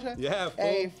ass Rocha. Yeah, fool.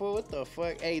 Hey, fool, what the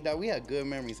fuck? Hey, dog, we had good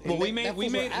memories. But Hey, we that made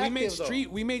fools were active, though.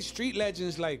 we made street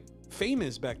legends like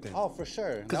famous back then. Oh, for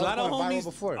sure. Because a lot of homies,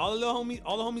 all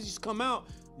the homies used to come out.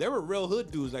 They were real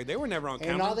hood dudes. Like they were never on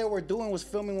camera. And all they were doing was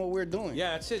filming what we were doing.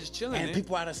 Yeah, that's it. Just chilling. And man.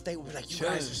 people out of state would be like, you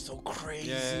Chilling. guys are so crazy.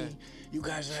 Yeah. You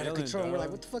guys are out of Chilling, control. And we're dog.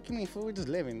 like, what the fuck you mean, fool? We're just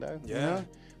living, dog. You Yeah. know?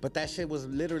 But that shit was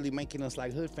literally making us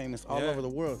like hood famous all Yeah. over the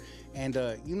world. And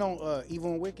you know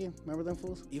Evil and Wicked? Remember them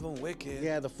fools? Even Wicked.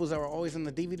 Yeah, the fools that were always in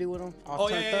the DVD with them. All Oh,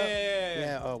 turned yeah, up.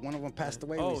 yeah. One of them passed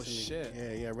away Oh, recently.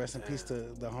 shit. Yeah. Rest in peace to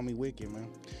the homie Wicked, man.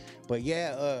 But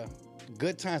yeah,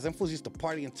 good times. Them fools used to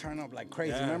party and turn up like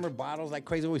crazy. Yeah. Remember bottles like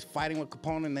crazy, always fighting with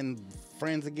Capone and then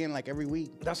friends again like every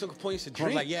week. That's what Capone used to I drink.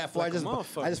 was like, yeah, fool, like a I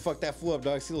motherfucker. just fucked that fool up,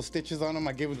 dog. See those stitches on him?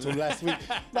 I gave him to him last week.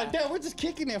 Like, damn, we're just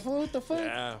kicking it, fool. What the fuck?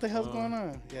 Yeah, what the hell's fool. going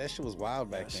on? Yeah, that shit was wild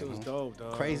back That then. shit was huh? dope,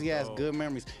 dog. Crazy ass, Dope. good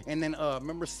memories. And then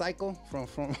remember Psycho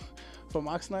from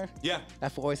Oxnard? Yeah.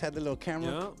 That fool always had the little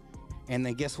camera. Yeah. And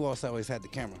then guess who else always had the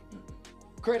camera?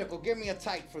 Critical, give me a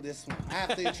type for this one. I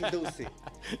have to introduce it.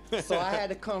 So I had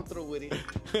to come through with it.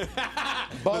 The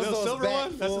Bozo's silver back, one?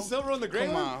 That's the fool. silver one, the gray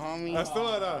Come one? on, homie. That's the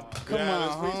one. Come yeah,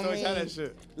 on, that's always had homie. that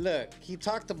shit. Look, he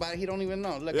talked about it. He don't even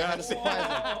know. Look, I Yeah. had to surprise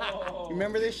him. You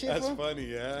remember this shit, That's fool? funny,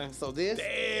 yeah. So this,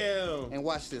 Damn. and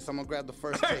watch this. I'm gonna grab the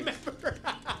first tape.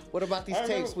 What about these I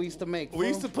remember- tapes we used to make? We fool?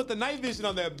 used to put the night vision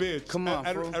on that bitch. Come on,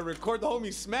 and fool. record the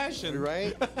homie smashing.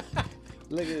 Right?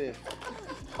 Look at this.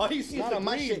 All you see is Not the on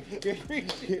my green.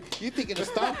 shit. You thinking of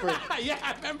Stomper? Yeah,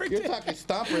 I remember. You're that. talking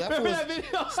Stomper. That fool Remember was, that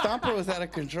video? Stomper was out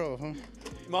of control, huh?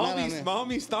 My Not on homie, this. my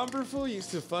homie Stomper fool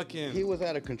used to fucking He was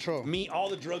out of control. meet all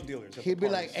the drug dealers. at He'd the be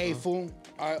like, parties, "Hey, huh? fool,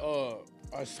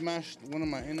 I smashed one of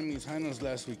my enemies' hyenas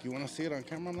last week. You want to see it on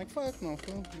camera?" I'm like, "Fuck no,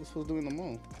 fool. This fool's doing the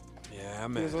moon. Yeah, He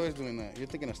man. was always doing that. You're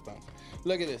thinking of Stomper.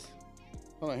 Look at this.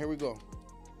 Hold on, here we go.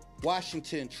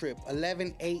 Washington trip,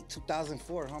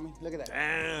 11/8/2004, homie. Look at that.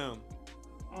 Damn.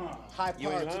 High You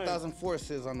power ain't lying. 2004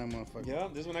 says on that motherfucker. Yeah,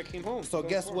 this is when I came home. So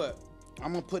guess what?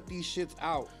 I'm gonna put these shits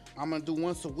out. I'm gonna do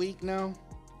once a week now.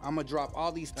 I'm gonna drop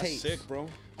all these That's tapes. sick, bro.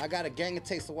 I got a gang of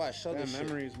tapes to watch. Show Damn this shit.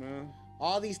 memories, man.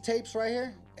 All these tapes right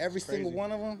here, every Crazy. single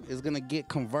one of them is gonna get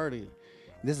converted.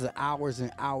 This is hours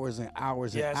and hours and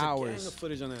hours Yeah, and it's a gang hours of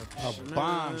footage on that. of bitch,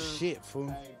 bomb man. shit,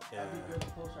 fool. Yeah.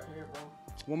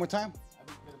 One more time.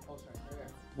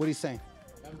 What are you saying?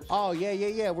 Oh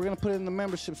yeah. We're gonna put it in the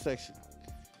membership section.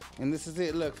 And this is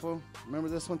it. Look, fool. Remember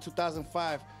this one?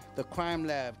 2005, the Crime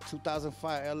Lab.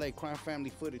 2005, LA crime family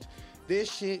footage.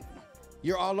 This shit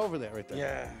You're all over that right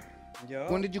there. Yeah.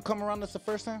 When did you come around us the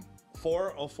first time?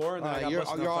 4:04, and then I got you're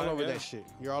busted all up 5, over yeah. that shit.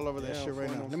 You're all over that Yeah, shit right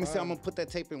 04 now. and Let me see. 05. I'm gonna put that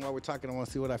tape in while we're talking. I want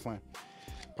to see what I find.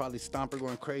 Probably Stomper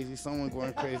going crazy. Someone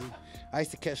going crazy. I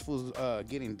used to catch fools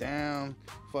getting down,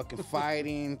 fucking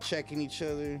fighting, checking each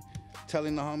other,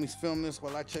 telling the homies film this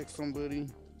while I check somebody.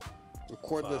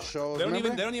 Record the shows. They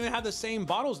don't even have the same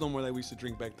bottles no more that we used to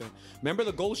drink back then. Remember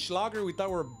the Gold Schlager? We thought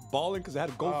we were balling because it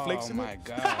had gold flakes in it. Oh my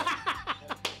god.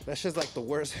 That shit's like the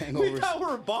worst We hangovers. thought we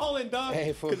were balling, dog.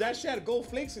 Hey, fool. Because that shit had gold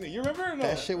flakes in it. You remember or no?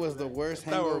 That shit was the worst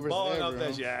Thought we were hangovers balling ever. out that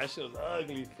huh? shit. Yeah, that shit was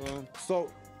ugly, fool.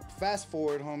 So, fast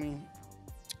forward, homie.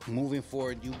 Moving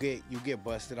forward, you get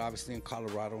busted, obviously in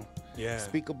Colorado. Yeah.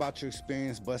 Speak about your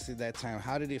experience busted that time.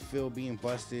 How did it feel being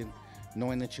busted,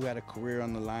 knowing that you had a career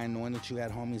on the line, knowing that you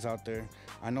had homies out there?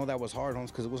 I know that was hard, homies,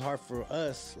 because it was hard for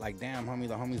us. Like, damn, homie,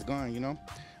 the homie's gone, you know?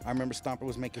 I remember Stomper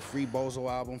was making free Bozo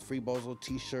album, free Bozo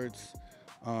t-shirts.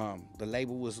 The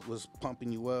label was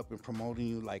pumping you up and promoting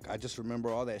you. Like, I just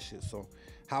remember all that shit. So,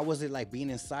 how was it like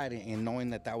being inside it and knowing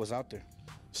that was out there?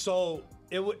 So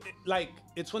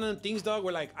it's one of them things, dog,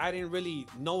 where like I didn't really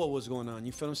know what was going on.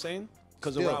 You feel what I'm saying?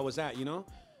 Because of where I was at, you know?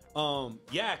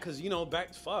 Yeah, because, you know,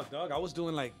 dog, I was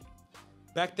doing like,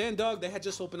 back then, dog, they had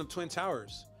just opened up Twin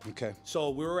Towers. Okay.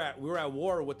 So we were at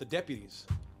war with the deputies.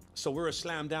 So we were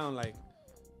slammed down, like,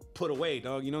 put away,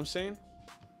 dog, you know what I'm saying?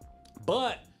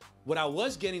 But what I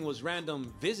was getting was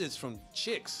random visits from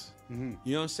chicks. You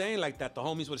know what I'm saying? Like that the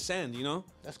homies would send, you know?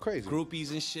 That's crazy.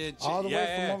 Groupies and shit. All the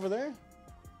way from over there?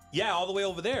 Yeah, all the way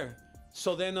over there.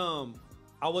 So then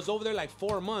I was over there like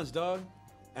 4 months, dog.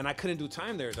 And I couldn't do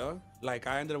time there, dog. Like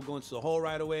I ended up going to the hole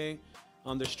right away.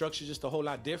 Their structure's just a whole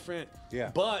lot different.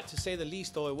 Yeah. But to say the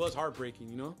least, though, it was heartbreaking,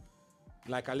 you know?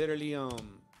 Like I literally,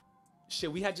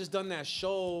 we had just done that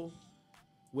show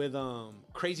with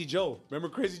Crazy Joe. Remember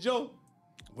Crazy Joe?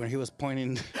 When he was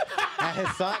pointing at his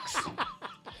socks?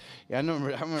 Yeah, I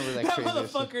remember that That crazy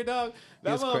motherfucker, shit. dog.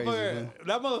 He was crazy, man.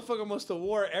 That motherfucker must have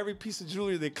wore every piece of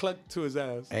jewelry they clucked to his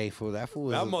ass. Hey, fool, that fool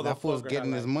That was motherfucker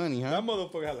getting had, his like, money, huh? That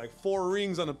motherfucker had like 4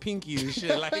 rings on a pinky and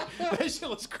shit. Like that shit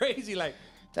was crazy. Like,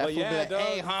 That but fool yeah, be like, dog.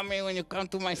 hey, homie, when you come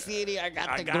to my city, I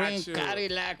got the got green you.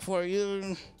 Cadillac for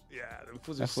you. Yeah, them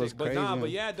fools That are fool's sick. But crazy, nah, man. but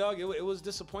yeah, dog, it was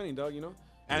disappointing, dog. You know,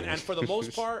 and for the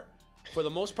most part,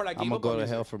 I gave I'm gonna up go on to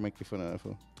music. hell for making fun of that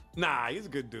fool. Nah, he's a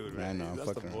good dude, I man. know, That's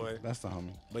the fucking boy. That's the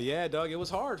homie. But yeah, dog, it was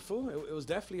hard, fool. It was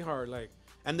definitely hard. Like,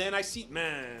 and then I see,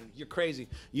 man, you're crazy.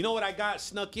 You know what I got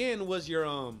snuck in was your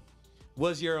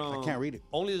I can't read it.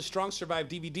 Only the Strong Survive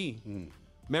DVD.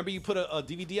 Remember you put a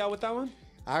DVD out with that one?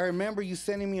 I remember you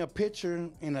sending me a picture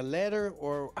in a letter,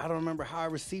 or I don't remember how I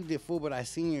received it, fool, but I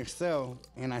seen your cell,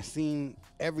 and I seen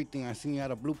everything. I seen you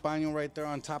had a blue paño right there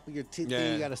on top of your thing.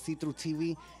 You got a see-through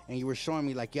TV, and you were showing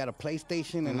me, like, you had a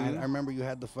PlayStation, and I remember you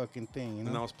had the fucking thing, you know?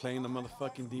 And I was playing the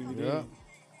motherfucking DVD. Yeah.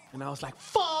 And I was like,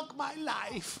 fuck my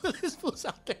life. This fool's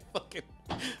out there fucking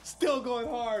still going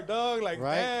hard, dog. Like,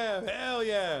 Right? damn, hell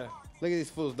yeah. Look at these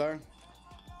fools, dog.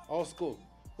 Old school.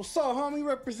 What's up, homie?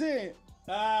 Represent.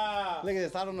 Ah. Look at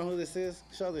this. I don't know who this is.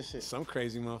 Show this shit. Some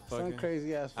crazy motherfucker. Some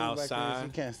crazy ass fool back there. Outside. You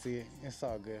can't see it. It's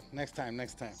all good. Next time.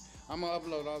 I'm gonna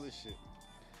upload all this shit.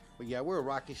 But yeah, we're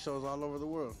rocking shows all over the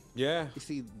world. Yeah. You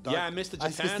see, Yeah, I missed the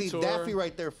Japan see tour. Daffy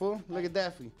right there, fool. Look at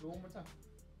Daffy. One more time.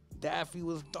 Daffy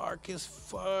was dark as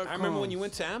fuck. I remember when you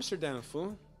went to Amsterdam,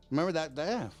 fool. Remember that?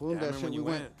 Yeah, fool. Yeah, I that remember shit. when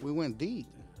you We went deep.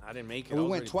 I didn't make it. We I was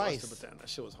went already twice. busted, but damn, that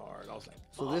shit was hard. I was like,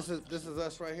 So this is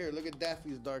us right here. Look at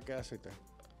Daffy's dark ass right there.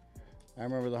 I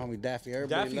remember the homie Daffy.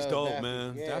 Everybody Daffy's loves dope, Daffy.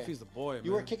 man. Yeah. Daffy's the boy, man.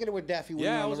 You were kicking it with Daffy when you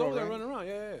Yeah, were I on was the road, over there right? running around.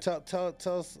 Yeah.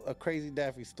 Tell us a crazy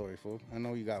Daffy story, fool. I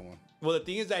know you got one. Well, the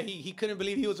thing is that he couldn't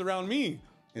believe he was around me.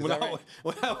 Is when that I, right?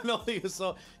 when I no, he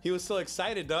was so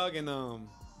excited, dog. And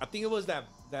I think it was that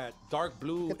dark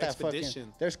blue Look at that expedition.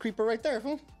 fucking. There's Creeper right there,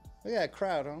 fool. Look at that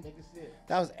crowd, huh?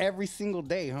 That was every single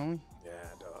day, homie. Yeah,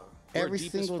 dog. Every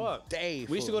deep single as fuck. day,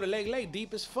 We used to fool. go to Lake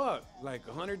deep as fuck, like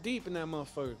 100 deep in that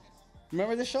motherfucker.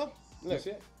 Remember this show? Look. That's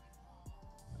it.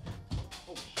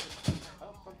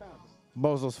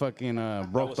 Bozo's fucking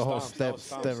broke was the whole Stomps. That step was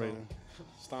Stomps, right son.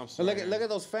 there. Stomps. But look at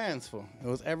those fans, fool. It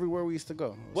was everywhere we used to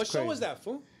go. It What show crazy. was that,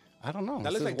 fool? I don't know. That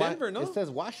It looks says like Denver, no? It says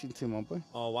Washington, my boy.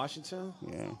 Oh, Washington.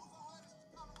 Yeah.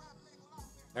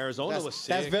 Arizona was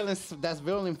sick. That's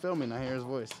villain filming. I hear his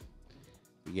voice.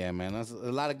 Yeah, man, that's a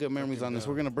lot of good memories on this.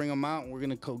 We're gonna bring them out. We're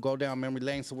gonna go down memory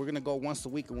lane. So we're gonna go once a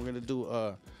week, and we're gonna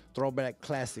do throwback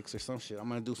classics or some shit. I'm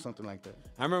gonna do something like that.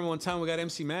 I remember one time we got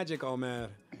MC Magic all mad.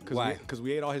 Why? Because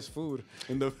we ate all his food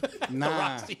in the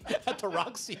Nah. at the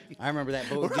Roxy. I remember that.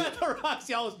 But We're at the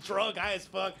Roxy. I was drunk, high as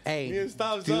fuck. hey, He didn't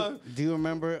stop, do son. you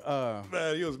remember?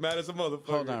 Man, he was mad as a motherfucker.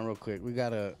 Hold on, real quick. We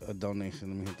got a donation.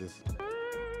 Let me hit this.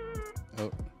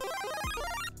 Oh.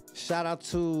 Shout out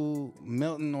to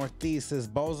Milton Ortiz. Says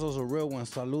Bozo's a real one.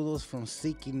 Saludos from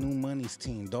Seeking New Money's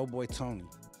team. Doughboy Tony.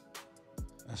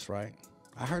 That's right.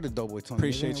 I heard of Doughboy Tony.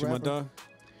 Appreciate you, my dog.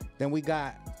 Then we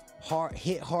got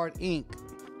Hit Hard Inc.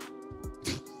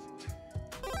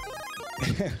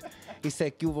 He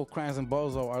said Cuvo Crimes and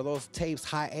Bozo. Are those tapes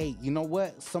high 8? You know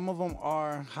what? Some of them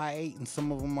are high 8 and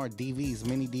some of them are DVs,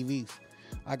 mini DVs.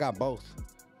 I got both.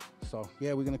 So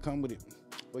yeah, we're gonna come with it.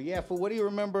 But yeah, what do you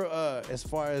remember as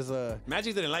far as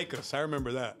Magic didn't like us. I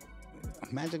remember that.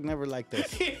 Magic never liked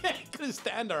us. He couldn't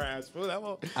stand our ass,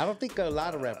 fool. I don't think a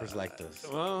lot of rappers liked us.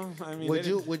 Well, I mean,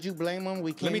 would you blame them?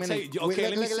 We came Let me tell you. Okay,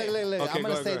 let me say. Okay, I'm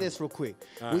gonna go say ahead. this real quick.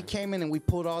 All We right. came in and we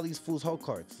pulled all these fools' whole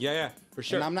cards. Yeah, for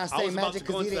sure. And I'm not I saying was about Magic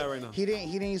to go because into that right now. he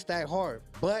didn't use that hard,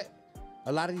 but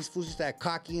a lot of these fools used to act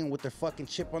cocky and with their fucking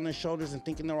chip on their shoulders and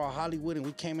thinking they're all Hollywood. And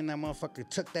we came in that motherfucker,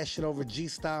 took that shit over G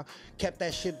style, kept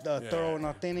that shit thorough and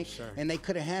authentic, and they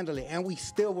couldn't handle it. And we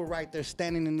still were right there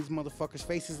standing in these motherfuckers'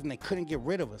 faces, and they couldn't get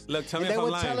rid of us. Look, tell me and if they I'm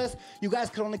would lying. tell us, you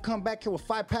guys could only come back here with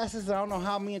 5 passes. And I don't know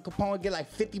how me and Capone would get like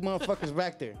 50 motherfuckers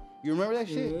back there. You remember that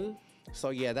shit?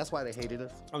 So yeah, that's why they hated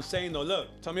us. I'm saying though,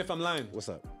 look, tell me if I'm lying. What's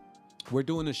up? We're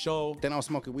doing a show Then I was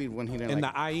smoking weed when he didn't in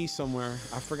like the IE somewhere.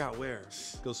 I forgot where.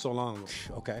 It was so long ago.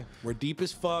 Okay. We're deep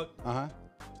as fuck. Uh-huh.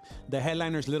 The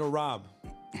headliner's Little Rob.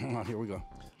 Oh, here we go.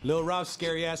 Little Rob's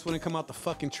scary ass wouldn't come out the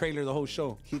fucking trailer the whole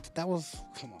show. That was,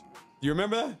 come on. You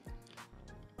remember that?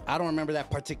 I don't remember that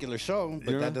particular show,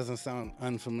 but Yeah. that doesn't sound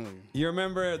unfamiliar. You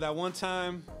remember that one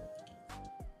time?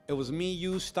 It was me,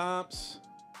 you, Stomps,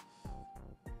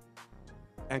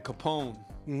 and Capone.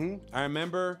 Mm-hmm. I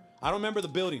don't remember the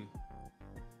building,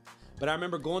 but I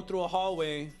remember going through a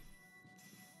hallway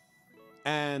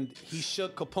and he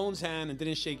shook Capone's hand and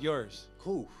didn't shake yours.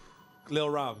 Who? Lil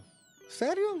Rob.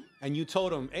 Serio? And you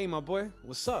told him, hey, my boy,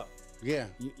 what's up? Yeah.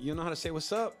 You know how to say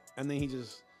what's up? And then he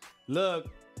just, look,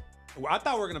 well, I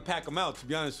thought we were going to pack him out, to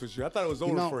be honest with you. I thought it was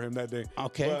over for him that day.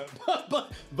 Okay.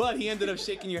 But he ended up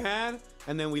shaking your hand,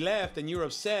 and then we left, and you were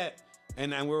upset.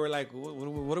 And we were like,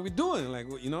 what are we doing? Like,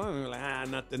 you know, and we were like,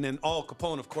 nothing. And then all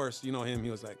Capone, of course, you know him. He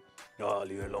was like, oh,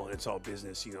 leave it alone. It's all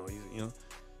business, you know.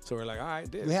 So we're like, all right,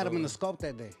 We had him in the scope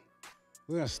that day.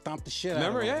 We were gonna stomp the shit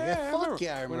Remember? out of him. Yeah, I fuck remember.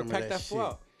 yeah, I We're gonna remember pack that shit. fool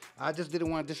out. I just didn't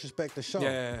want to disrespect the show.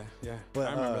 Yeah. But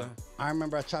I remember that. I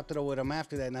remember I chopped it up with him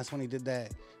after that, and that's when he did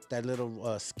that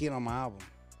little skit on my album.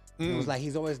 It was like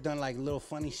he's always done like little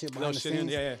funny shit behind the Little shit in-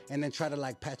 scenes, yeah. and then try to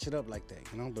like patch it up like that,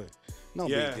 you know. But no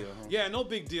Yeah. big deal. Huh? Yeah, no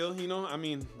big deal. You know, I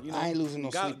mean, you know, I ain't losing no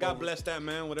sleep God over it. bless that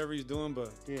man, whatever he's doing,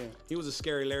 but Yeah. he was a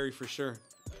scary Larry for sure.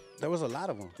 There was a lot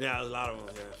of them. Yeah, a lot of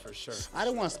them, yeah, for sure. I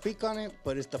don't want to speak on it,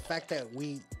 but it's the fact that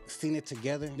we seen it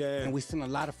together, and we seen a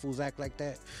lot of fools act like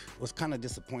that. Was kind of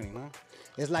disappointing, huh?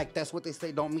 It's like that's what they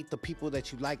say: don't meet the people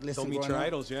that you like. Listen, Don't meet growing your up.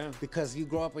 idols, yeah. Because you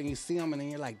grow up and you see them, and then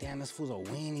you're like, damn, this fool's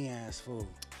a weenie ass fool.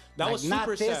 That Like, was not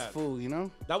super this sad. fool, you know?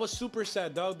 That was super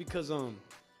sad, dog, because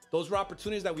those were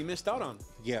opportunities that we missed out on.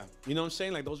 Yeah. You know what I'm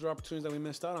saying? Like those were opportunities that we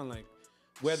missed out on. Like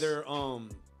whether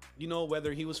you know,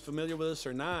 whether he was familiar with us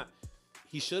or not,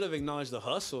 he should have acknowledged the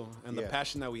hustle and the Yeah.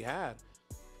 passion that we had.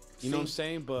 You know what I'm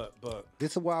saying? But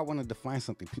This is why I want to define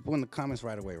something. People in the comments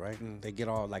right away, right? They get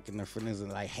all like in their feelings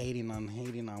and like hating on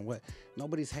what?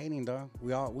 Nobody's hating, dog.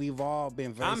 We've all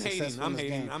been very successful in this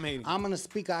game. I'm hating. I'm gonna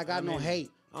speak. I got no hate.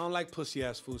 I don't like pussy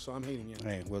ass food, so I'm hating you.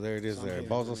 Hey, well there it is. So I'm There, hating,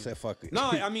 Bozo said, "Fuck it."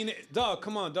 No, I mean, dog,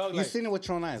 come on, dog. You Like, seen it with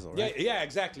your own eyes, though, right? yeah,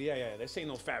 exactly. Yeah. This ain't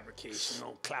no fabrication,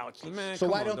 no clout. Man, So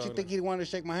come why on, don't dog. you think he wanted to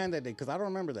shake my hand that day? Because I don't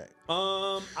remember that.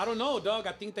 I don't know, dog.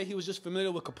 I think that he was just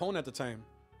familiar with Capone at the time.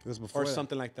 It was before or that.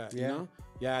 something like that. Yeah? You know?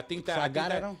 Yeah, I think that. So I think got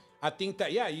that, at him? I think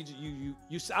that. Yeah, you.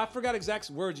 I forgot exact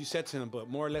words you said to him, but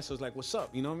more or less it was like, "What's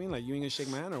up?" You know what I mean? Like, you ain't gonna shake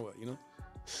my hand or what? You know?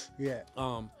 Yeah.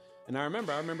 And I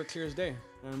remember clear as day.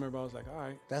 I remember I was like, all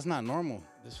right, That's not normal.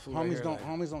 this fool right Homies here, don't like-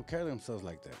 homies don't carry themselves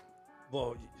like that.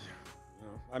 Well, you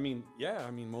know, I mean, yeah, I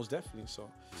mean, most definitely. So,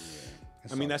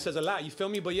 It's I mean, all that says a lot. You feel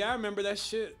me? But yeah, I remember that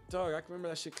shit, dog. I can remember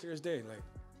that shit clear as day. Like,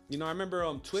 you know, I remember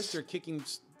Twister kicking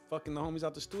fucking the homies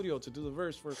out the studio to do the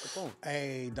verse for Capone.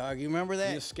 Hey, dog, you remember He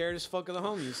that? was scared as fuck of the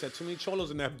homie. He said, too many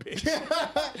cholos in that bitch.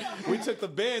 We took the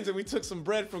bands and we took some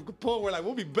bread from Capone. We're like,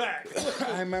 we'll be back.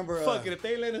 I remember. Fuck it. If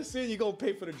they let us in, you gonna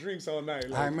pay for the drinks all night.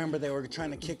 Like, I remember they were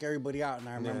trying to kick everybody out, and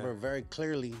I remember very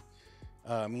clearly,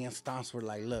 me and Stomps were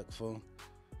like, "Look, fool,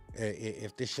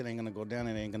 if this shit ain't gonna go down,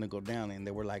 it ain't gonna go down." And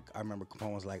they were like, I remember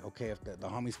Capone was like, "Okay, if the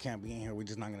homies can't be in here, we're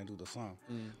just not gonna do the song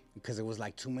because it was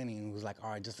like too many." And it was like,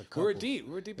 "All right, just a couple." we were deep.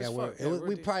 We were deep as fuck. Yeah,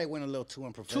 we deep. probably went a little too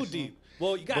unprofessional. Too deep.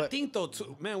 Well, you gotta But- think though,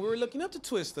 man. We were looking up to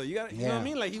Twister. You know what I Yeah.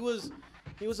 mean? Like he was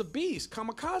He was a beast,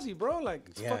 kamikaze, bro. Like,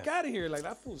 get the fuck out of here. Like,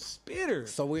 that fool's spitter.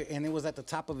 So and it was at the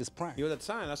top of his prime. He was at the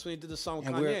time. That's when he did the song with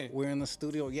And Kanye. we're in the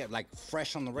studio, like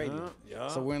fresh on the radio. Yeah.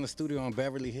 So we're in the studio in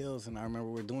Beverly Hills, and I remember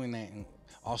we're doing that and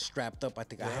all strapped up. I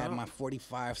think I had my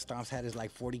 45. Stomps had his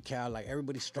like 40 cal. Like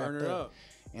everybody strapped Burn her up.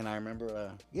 And I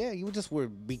remember, you just were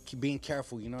being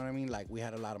careful. You know what I mean? Like we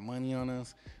had a lot of money on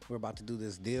us. We're about to do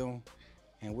this deal,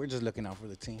 and we're just looking out for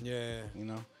the team. Yeah. You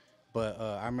know. But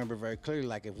I remember very clearly,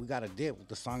 like, if we got a dip,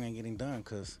 the song ain't getting done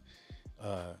because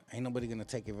ain't nobody going to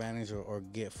take advantage or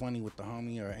get funny with the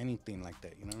homie or anything like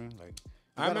that. You know what I mean?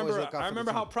 Like, I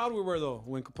remember how proud we were, though,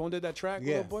 when Capone did that track,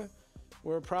 little boy.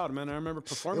 We were proud, man. I remember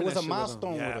performing It was that a shit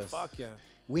milestone with with us. us. Fuck yeah.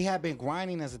 We had been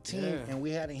grinding as a team, Yeah. and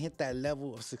we hadn't hit that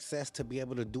level of success to be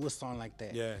able to do a song like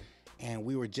that. Yeah. And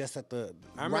we were just at the.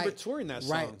 I remember touring that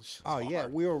song. Right. It's Oh, yeah.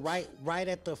 hard. We were right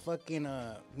at the fucking,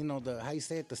 how you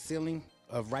say it, the ceiling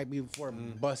of right before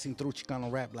busting through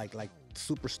Chicano rap, like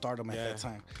superstardom at that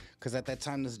time. Because at that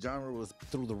time, this genre was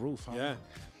through the roof. Huh? Yeah.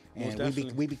 And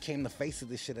Most we became the face of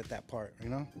this shit at that part, you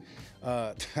know?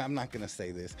 I'm not going to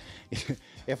say this.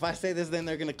 If I say this, then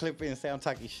they're going to clip it and say I'm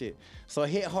talking shit. So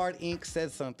Hit Hard Inc.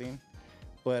 said something,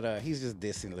 but he's just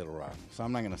dissing Little Rock. So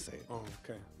I'm not going to say it. Oh,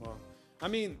 okay. Well, I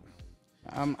mean...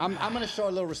 I'm going to show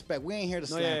a little respect. We ain't here to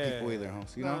slam people either,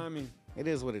 Holmes. You know? I mean... It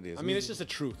is what it is. I mean, it's just the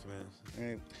truth,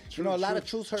 man. You know, a lot of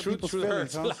truths hurt people's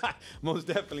feelings. Hurts. Huh? Most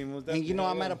definitely. And you know,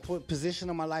 I'm at a position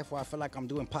in my life where I feel like I'm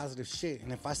doing positive shit.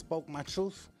 And if I spoke my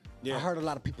truth, I hurt a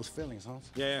lot of people's feelings, huh?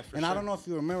 Yeah, for and sure. I don't know if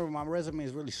you remember, my resume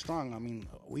is really strong. I mean,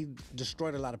 we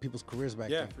destroyed a lot of people's careers back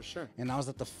then. Yeah, for sure. And I was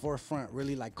at the forefront,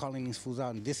 really like calling these fools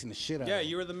out and dissing the shit out Yeah, of them.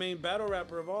 you were the main battle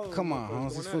rapper of all of them. Come on,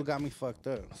 Hans. This fool got me fucked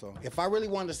up. So if I really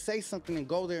wanted to say something and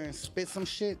go there and spit some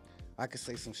shit, I could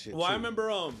say some shit. Well, too. I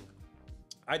remember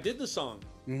I did the song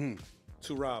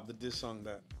to Rob, the diss song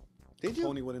that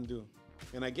Capone wouldn't do.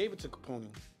 And I gave it to Capone.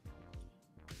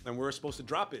 And we were supposed to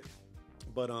drop it.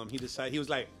 But he decided, he was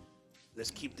like,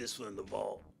 let's keep this one in the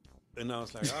vault. And I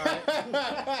was like, all right.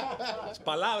 It's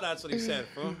palabra, that's what he said,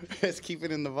 bro. Let's keep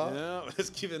it in the vault. Yeah,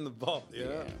 let's keep it in the vault.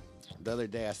 Yeah. The other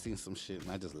day I seen some shit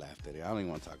and I just laughed at it. I don't even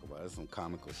want to talk about it. It's some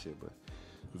comical shit, but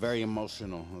very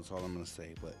emotional. That's all I'm gonna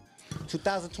say. But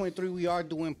 2023, we are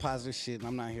doing positive shit, and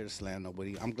I'm not here to slam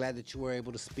nobody. I'm glad that you were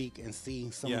able to speak and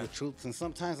see some of the truths. And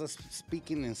sometimes us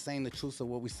speaking and saying the truth of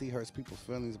what we see hurts people's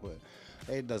feelings, but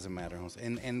it doesn't matter.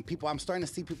 And people, I'm starting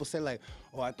to see people say like,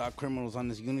 "Oh, I thought criminals on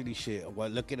this unity shit. Well,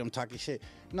 look at them talking shit."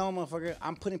 No, motherfucker.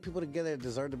 I'm putting people together that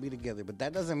deserve to be together, but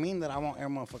that doesn't mean that I want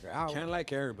every motherfucker out. Can't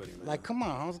like everybody, man. Like, come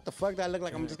on, what the fuck? Do I look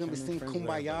like I'm just gonna be singing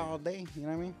Kumbaya all day? You know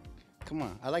what I mean? Come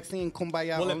on. I like singing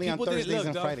Kumbaya only on Thursdays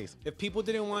and Fridays. If people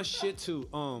didn't want shit to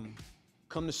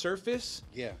come to surface,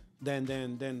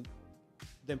 then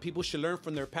people should learn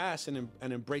from their past and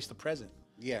embrace the present.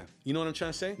 Yeah. You know what I'm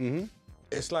trying to say? Mm-hmm.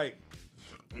 It's like,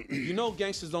 you know,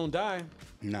 gangsters don't die.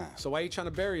 Nah. So why you trying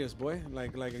to bury us, boy?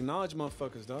 Like acknowledge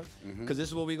motherfuckers, dog. Because this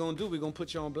is what we gonna do. We gonna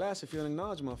put you on blast if you don't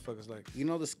acknowledge motherfuckers. Like, you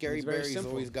know, the scary berries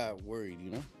simple. always got worried. You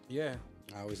know. Yeah.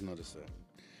 I always noticed that.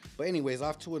 But anyways,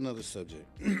 off to another subject.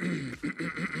 Let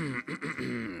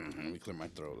me clear my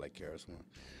throat like Karis one.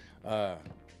 What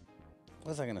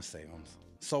was I gonna say, Holmes?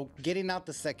 So getting out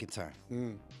the second time.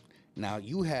 Now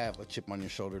you have a chip on your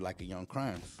shoulder like a young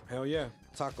crimes. Hell yeah.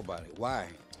 Talk about it. Why?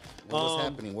 What was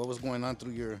happening? What was going on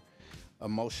through your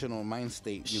emotional mind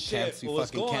state? You cancer.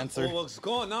 What's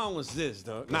going on was this,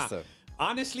 dog. What's up?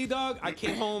 Honestly, dog, I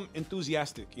came home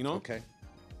enthusiastic, you know? Okay.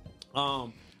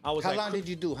 I was How long did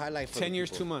you do? Highlight for 10 the years,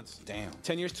 people. 2 months. Damn.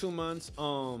 10 years, 2 months.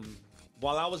 While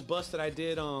I was busted, I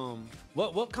did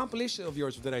what compilation of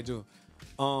yours did I do?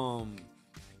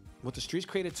 What the Streets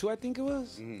Created 2, I think it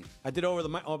was. I did it over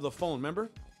the phone, remember?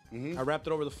 I rapped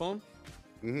it over the phone.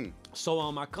 So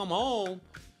I come home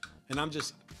and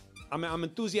I'm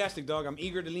enthusiastic, dog. I'm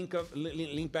eager to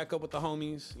link back up with the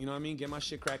homies, you know what I mean? Get my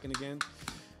shit cracking again.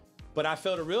 But I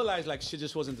failed to realize like shit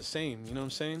just wasn't the same, you know what I'm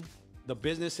saying? The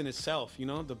business in itself, you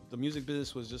know, the music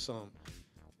business was just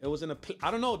it was in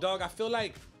I don't know, dog. I feel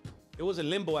like it was a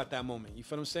limbo at that moment. You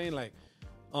feel what I'm saying? Like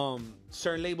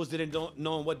certain labels didn't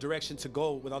know in what direction to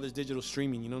go with all this digital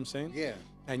streaming, you know what I'm saying? Yeah.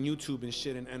 And YouTube and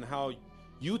shit, and how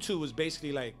YouTube was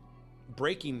basically like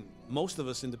breaking most of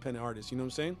us independent artists, you know what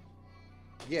I'm saying?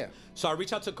 Yeah. So I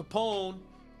reached out to Capone,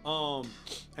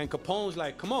 and Capone's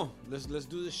like, come on, let's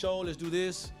do this show, let's do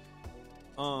this.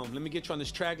 Let me get you on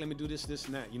this track, let me do this,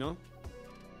 and that, you know?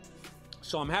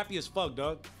 So I'm happy as fuck,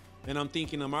 dog. And I'm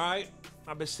thinking, I'm all right,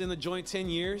 I've been sitting the joint 10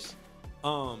 years.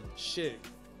 Shit,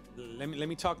 let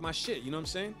me talk my shit, you know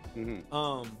what I'm saying?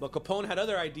 But Capone had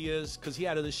other ideas, because he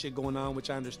had other shit going on, which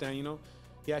I understand, you know?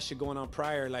 He had shit going on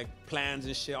prior, like plans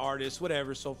and shit, artists,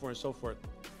 whatever, so forth and so forth.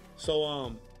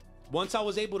 So once I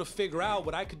was able to figure out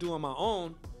what I could do on my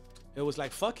own, it was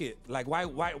like, fuck it. Like,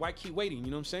 why keep waiting?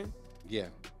 You know what I'm saying? Yeah.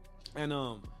 And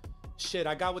shit,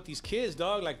 I got with these kids,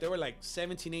 dog. Like, they were like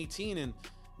 17, 18, and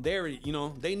they're, you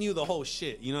know, they knew the whole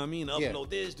shit. You know what I mean?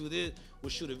 Upload this, do this, we'll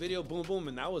shoot a video, boom, boom,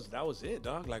 and that was it,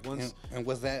 dog. Like, once. And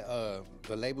was that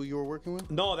the label you were working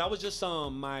with? No, that was just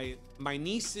my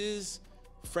niece's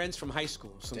friends from high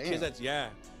school. Some kids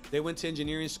they went to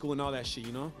engineering school and all that shit,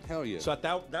 you know? Hell yeah. So at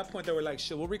that point, they were like,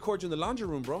 shit, we'll record you in the laundry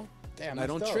room, bro. Damn, like, that's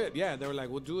don't dope. trip. Yeah, they were like,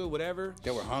 we'll do it, whatever.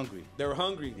 They were hungry.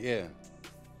 Yeah.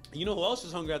 You know who else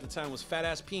was hungry at the time was fat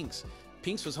ass Pinks.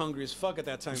 Pinks was hungry as fuck at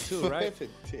that time too, right?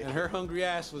 And her hungry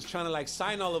ass was trying to like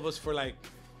sign all of us for like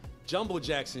jumbo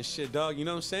jacks and shit, dog. You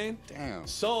know what I'm saying? Damn.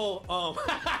 So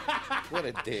what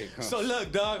a dick. Huh? So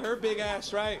look, dog, her big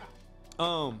ass, right?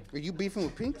 Are you beefing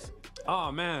with Pinks?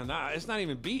 Oh man, nah, it's not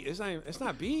even beef. It's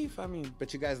not beef. I mean,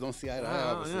 but you guys don't see eye to eye,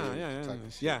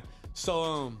 obviously. Yeah.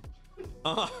 So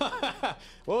what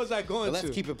was I going to? Let's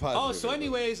keep it positive. Oh, so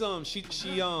anyways, she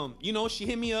you know, she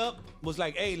hit me up, was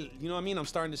like, hey, you know what I mean? I'm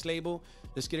starting this label.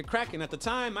 Let's get it cracking. At the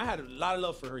time, I had a lot of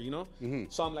love for her, you know?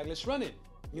 So I'm like, let's run it.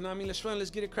 You know what I mean? Let's run it,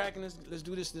 let's get it cracking, let's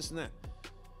do this, and that.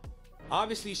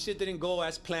 Obviously, shit didn't go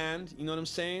as planned, you know what I'm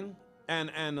saying? And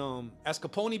as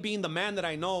Capone being the man that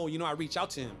I know, you know, I reach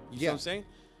out to him. You know what I'm saying?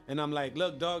 And I'm like,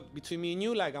 look, dog, between me and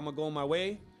you, like, I'm gonna go on my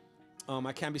way.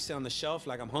 I can't be sitting on the shelf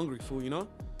like I'm hungry, fool, you know?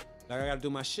 Like, I gotta do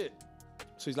my shit.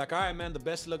 So he's like, all right, man, the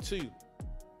best of luck to you.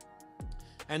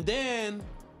 And then,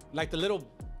 like, the little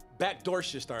backdoor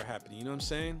shit started happening, you know what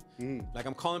I'm saying? Like,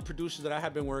 I'm calling producers that I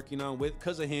had been working on with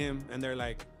because of him, and they're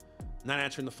like, not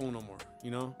answering the phone no more,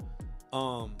 you know?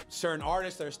 Certain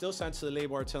artists that are still signed to the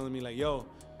label are telling me, like, yo,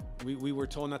 we were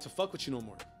told not to fuck with you no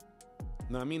more. You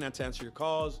know what I mean? Not to answer your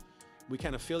calls. We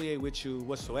can't affiliate with you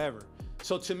whatsoever.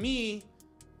 So to me,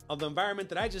 of the environment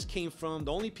that I just came from,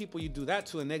 the only people you do that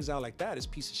to in exile like that is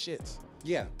piece of shits.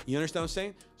 Yeah. You understand what I'm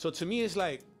saying? So to me, it's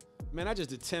like, man, I just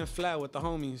did 10 flat with the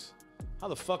homies. How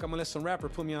the fuck I'm gonna let some rapper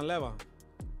put me on leva?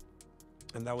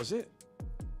 And that was it.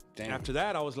 Damn. After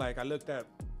that, I was like, I looked at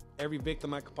every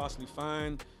victim I could possibly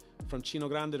find, from Chino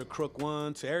Grande to Crook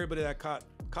One to everybody that caught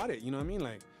it. You know what I mean?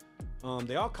 Like,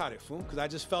 they all caught it, fool. Because I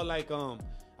just felt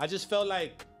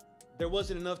like there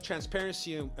wasn't enough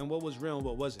transparency in what was real and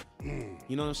what wasn't.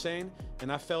 You know what I'm saying?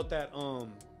 And I felt that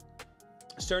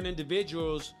certain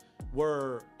individuals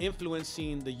were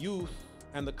influencing the youth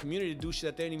and the community to do shit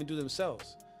that they didn't even do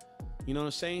themselves. You know what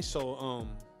I'm saying? So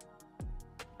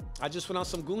I just went on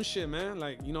some goon shit, man.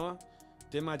 Like, you know,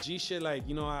 did my G shit. Like,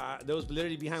 you know, there was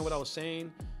validity behind what I was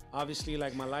saying. Obviously,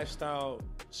 like, my lifestyle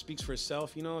speaks for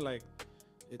itself, you know, like,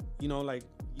 you know, like,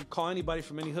 you call anybody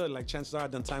from any hood, like, chances are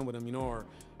I've done time with them, you know, or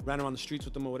ran around the streets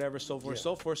with them or whatever, so forth and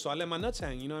so forth. So I let my nuts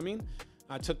hang, you know what I mean?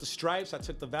 I took the stripes, I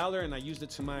took the valor, and I used it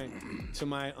to my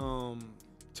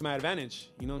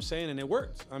advantage, you know what I'm saying? And it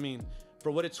worked. I mean,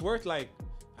 for what it's worth, like,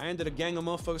 I ended a gang of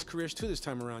motherfuckers' careers too this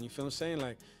time around, you feel what I'm saying?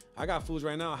 Like, I got fools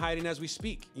right now hiding as we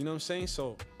speak, you know what I'm saying?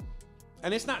 So,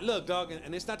 and it's not, look, dog,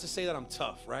 and it's not to say that I'm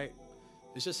tough, right?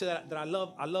 It's just to say that I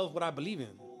love what I believe in.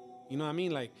 You know what I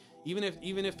mean? Like, even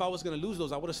if I was gonna lose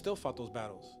those, I would have still fought those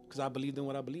battles because I believed in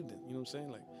what I believed in. You know what I'm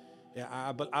saying? Like, yeah,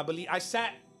 I believe. I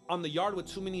sat on the yard with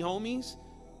too many homies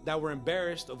that were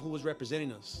embarrassed of who was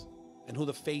representing us and who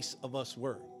the face of us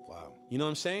were. Wow. You know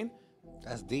what I'm saying?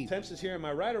 That's deep. Temps is here. Am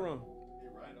I right or wrong?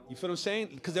 You're right. You feel what I'm saying?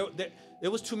 Because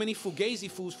there was too many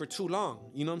fugazi fools for too long.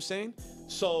 You know what I'm saying?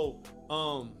 So,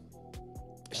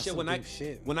 shit,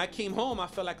 when I came home, I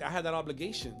felt like I had that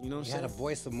obligation. You know what I'm saying? You had a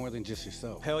voice of more than just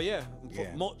yourself. Hell yeah.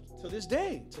 To this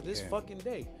day, to this fucking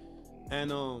day.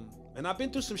 And I've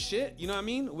been through some shit, you know what I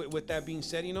mean? With that being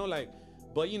said, you know, like,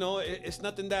 but you know, it's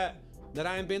nothing that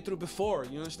I ain't been through before.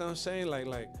 You understand what I'm saying?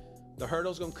 Like the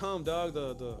hurdles gonna come, dog.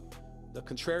 The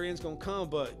contrarian's gonna come,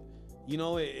 but you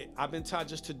know, I've been taught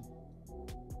just to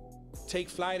take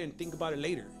flight and think about it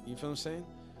later. You feel what I'm saying?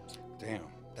 Damn,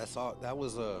 that's all. That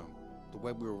was the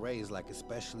way we were raised. Like,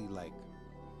 especially like,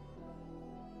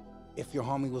 if your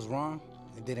homie was wrong,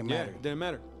 it didn't matter. Yeah, it didn't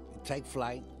matter. You take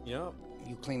flight. Yep.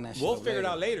 You clean that shit We'll up figure later. it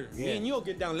out later. Yeah. Me and you'll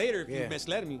get down later if you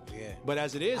misled me. Yeah. But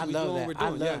as it is, we doing what we're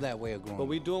doing. I love that way of growing. But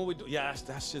we doing what we do. Yeah,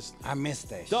 that's just. I miss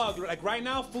that dog, shit. like right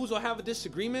now, fools will have a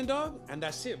disagreement, dog, and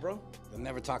that's it, bro. They'll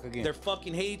never talk again. They're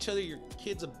fucking hate each other. Your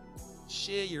kids are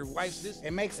shit. Your wife's this.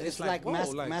 It makes it's like,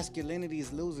 whoa, masculinity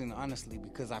is losing, honestly,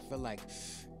 because I feel like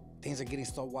things are getting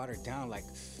so watered down. Like,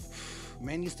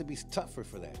 men used to be tougher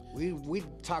for that. We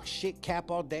talk shit, cap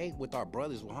all day with our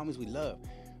brothers, with homies we love.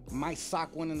 Might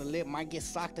sock one in the lip, might get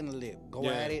socked in the lip. Go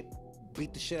at it,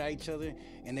 beat the shit out of each other,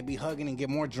 and then be hugging and get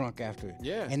more drunk after.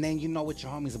 Yeah. And then you know what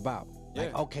your homie's about.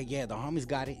 Like, Yeah. okay, yeah, the homies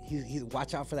got it. He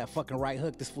watch out for that fucking right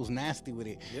hook. This fool's nasty with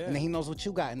it. Yeah. And then he knows what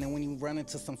you got. And then when you run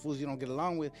into some fools you don't get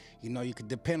along with, you know you could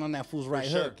depend on that fool's right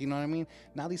sure. hook. You know what I mean?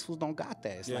 Now these fools don't got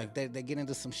that. It's Yeah. like they get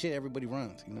into some shit, everybody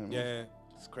runs. You know what I mean? Yeah.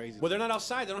 It's crazy. Well, they're not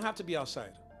outside. They don't have to be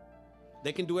outside.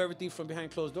 They can do everything from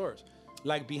behind closed doors.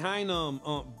 Like behind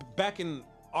back in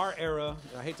our era,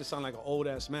 I hate to sound like an old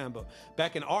ass man, but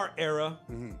back in our era,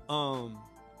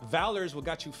 valor is what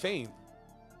got you fame.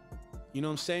 You know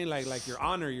what I'm saying? Like your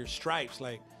honor, your stripes,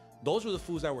 like those were the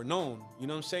fools that were known. You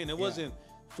know what I'm saying? It wasn't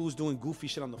fools doing goofy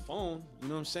shit on the phone. You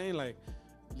know what I'm saying? Like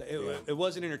it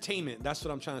wasn't entertainment. That's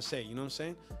what I'm trying to say. You know what I'm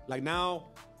saying? Like now,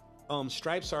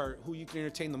 stripes are who you can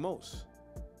entertain the most.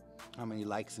 How many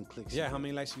likes and clicks? Yeah, how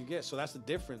many likes you get. So that's the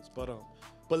difference. But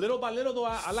little by little though,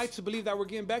 I like to believe that we're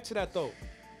getting back to that though.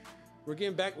 We're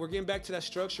getting back to that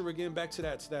structure. We're getting back to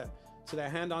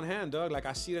that hand on hand, dog. Like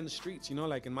I see it in the streets, you know,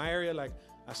 like in my area, like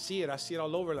I see it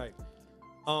all over. Like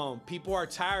people are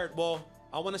tired. Well,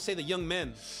 I want to say the young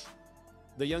men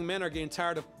are getting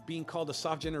tired of being called the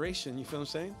soft generation. You feel what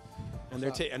I'm saying? And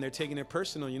they're taking it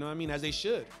personal. You know what I mean? As they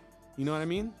should. You know what I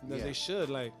mean? As they should.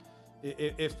 Like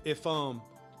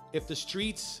if the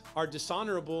streets are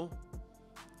dishonorable,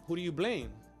 who do you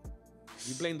blame?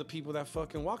 You blame the people that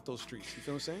fucking walk those streets. You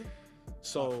feel what I'm saying?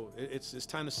 So it's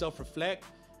time to self-reflect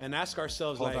and ask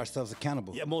ourselves, hold ourselves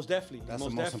accountable. Yeah, most definitely. That's most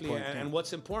the most definitely. important thing. And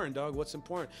what's important, dog? What's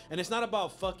important? And it's not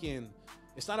about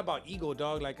it's not about ego,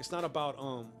 dog. Like it's not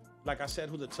about like I said,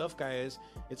 who the tough guy is.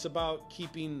 It's about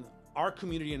keeping our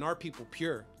community and our people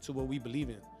pure to what we believe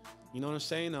in. You know what I'm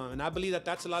saying? And I believe that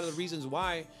that's a lot of the reasons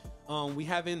why we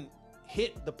haven't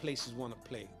hit the places we want to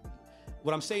play.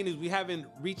 What I'm saying is we haven't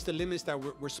reached the limits that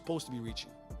we're supposed to be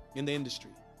reaching in the industry.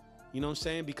 You know what I'm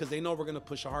saying? Because they know we're going to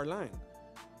push a hard line.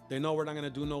 They know we're not going to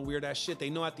do no weird ass shit. They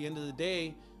know at the end of the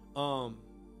day,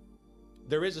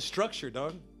 there is a structure,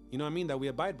 dog. You know what I mean? That we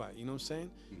abide by. You know what I'm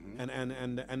saying?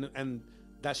 Mm-hmm. And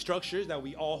that structure is that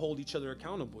we all hold each other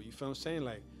accountable. You feel what I'm saying?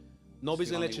 Like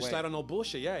nobody's going to let you slide on no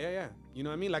bullshit. Yeah. You know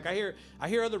what I mean? Like I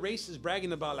hear other races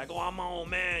bragging about like, oh, I'm my own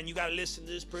man. You got to listen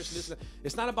to this person. Listen.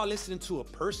 It's not about listening to a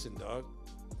person, dog.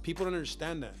 People don't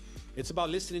understand that. It's about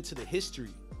listening to the history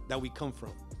that we come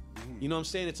from. You know what I'm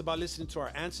saying? It's about listening to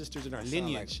our ancestors and our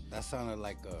lineage. That sounded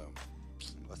like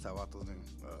what's that Vato's name?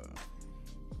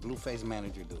 Blueface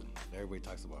manager dude. Everybody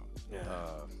talks about. Yeah.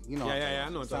 You know. Yeah. I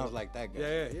know. Sounds like that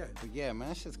guy. Yeah. But yeah, man,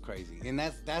 that shit's crazy, and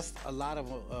that's a lot of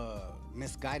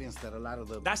misguidance that a lot of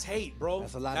the. That's hate, bro.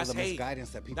 That's a lot of the misguidance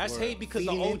that people. That's hate because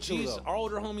the OGs, our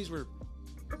older homies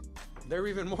they're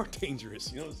even more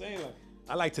dangerous. You know what I'm saying? Like,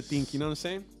 I like to think. You know what I'm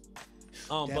saying?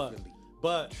 Definitely.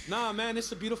 But nah, man,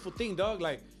 it's a beautiful thing, dog.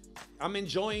 Like, I'm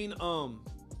enjoying,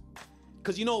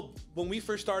 cause you know, when we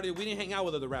first started, we didn't hang out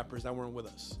with other rappers that weren't with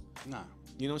us. Nah.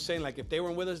 You know what I'm saying? Like, if they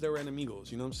weren't with us, they were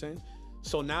enemigos. You know what I'm saying?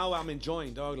 So now I'm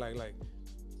enjoying, dog. Like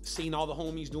seeing all the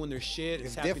homies doing their shit.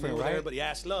 It's happening different, over right? there, but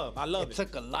yeah, it's love. I love it. It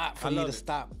took a lot for me to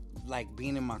stop like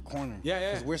being in my corner.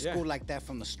 Yeah. Cause we're schooled like that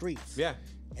from the streets. Yeah.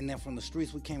 And then from the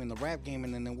streets, we came in the rap game,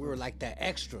 and then we were like that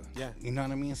extra. Yeah. You know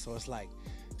what I mean? So it's like,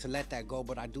 to let that go,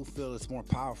 but I do feel it's more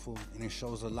powerful and it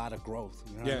shows a lot of growth.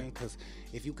 You know what I mean? Because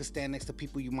if you could stand next to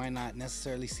people you might not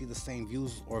necessarily see the same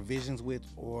views or visions with,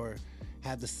 or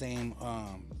have the same,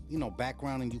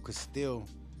 background, and you could still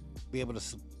be able to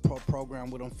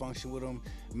program with them, function with them,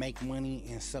 make money,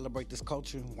 and celebrate this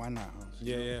culture. Why not? Huh?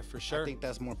 Yeah, for sure. I think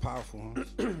that's more powerful, huh?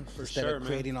 For Instead sure, of man.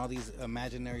 creating all these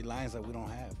imaginary lines that we don't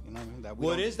have. You know what I mean? That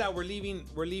Well, it is that we're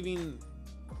leaving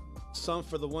some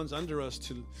for the ones under us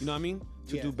to, you know what I mean?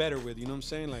 To do better with, you know what I'm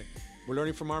saying? Like, we're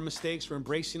learning from our mistakes, we're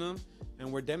embracing them,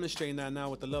 and we're demonstrating that now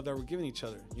with the love that we're giving each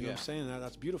other. You know what I'm saying?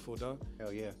 That's beautiful, dog.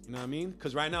 Hell yeah. You know what I mean?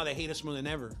 Because right now they hate us more than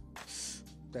ever.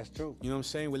 That's true. You know what I'm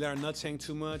saying? We let our nuts hang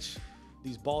too much.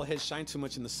 These bald heads shine too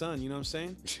much in the sun, you know what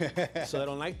I'm saying? So they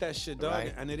don't like that shit, dog.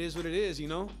 Right. And it is what it is, you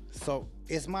know? So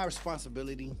it's my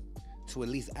responsibility to at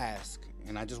least ask,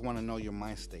 and I just want to know your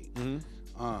mind state.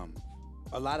 Mm-hmm.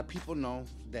 A lot of people know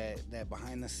that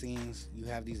behind the scenes you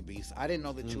have these beefs. I didn't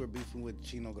know that you were beefing with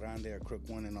Chino Grande or Crook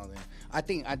One and all that. I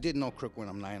think I did know Crook One.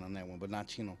 I'm lying on that one, but not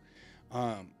Chino.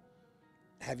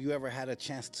 Have you ever had a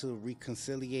chance to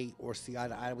reconciliate or see eye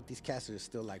to eye with these cats, or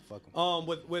still like fuck them?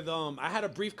 I had a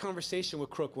brief conversation with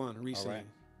Crook One recently, right.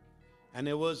 and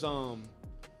it was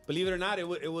believe it or not,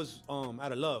 it was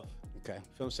out of love. Okay.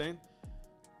 Feel what I'm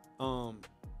saying?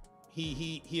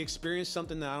 He experienced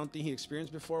something that I don't think he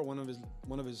experienced before. One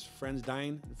of his friends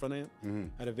dying in front of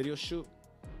him at a video shoot.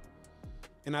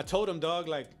 And I told him, dog,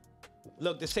 like,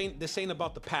 look, this ain't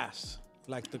about the past.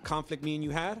 Like the conflict me and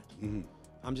you had.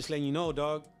 I'm just letting you know,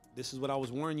 dog, this is what I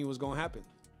was warning you was gonna happen.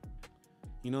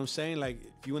 You know what I'm saying? Like,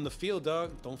 if you in the field,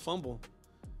 dog, don't fumble.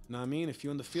 know what I mean? If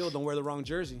you're in the field, don't wear the wrong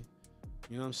jersey.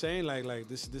 You know what I'm saying? Like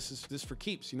this is for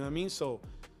keeps. You know what I mean? So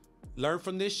learn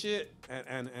from this shit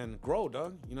and grow,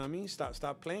 dog. You know what I mean?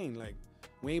 Stop playing. Like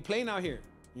we ain't playing out here.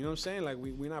 You know what I'm saying? Like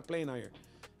we're not playing out here.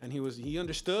 And he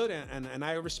understood, and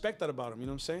I respect that about him. You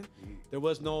know what I'm saying? There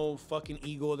was no fucking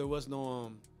ego. There was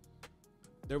no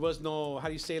how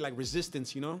do you say, like,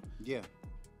 resistance. You know? Yeah.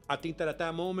 I think that at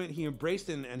that moment he embraced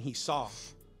it and he saw,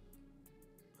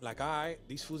 like, all right,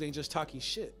 these fools ain't just talking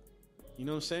shit. You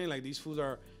know what I'm saying? Like, these fools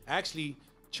are actually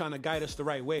trying to guide us the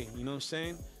right way. You know what I'm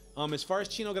saying? As far as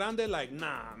Chino Grande, like,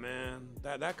 nah, man,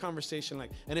 that conversation,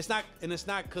 like, and it's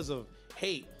not because of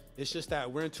hate. It's just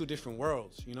that we're in two different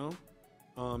worlds. You know?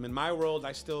 In my world,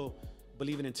 I still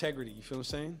believe in integrity. You feel what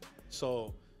I'm saying?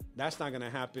 So that's not gonna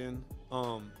happen.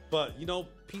 But you know,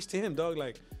 peace to him, dog.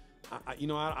 Like,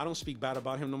 I don't speak bad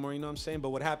about him no more. You know what I'm saying? But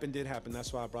what happened did happen.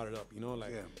 That's why I brought it up. You know,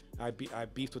 like I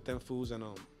beefed with them fools, and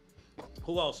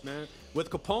who else, man? With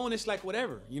Capone, it's like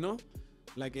whatever. You know,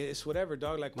 like it's whatever,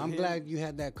 dog. Like I'm glad you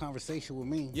had that conversation with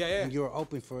me. Yeah. And you were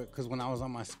open for it, because when I was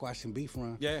on my squash and beef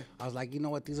run, I was like, you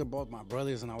know what? These are both my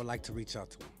brothers, and I would like to reach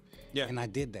out to them. Yeah. And I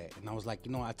did that. And I was like,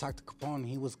 you know, I talked to Capone,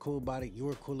 he was cool about it, you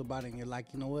were cool about it, and you're like,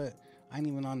 you know what? I ain't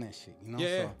even on that shit, you know?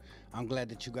 Yeah. So I'm glad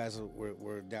that you guys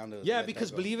were down to Yeah,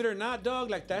 because believe it or not, dog,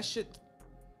 like that shit,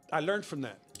 I learned from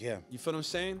that. Yeah. You feel what I'm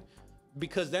saying?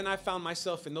 Because then I found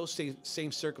myself in those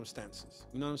same circumstances.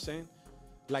 You know what I'm saying?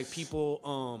 Like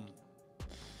people,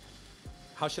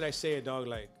 how should I say it, dog?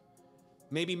 Like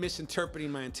maybe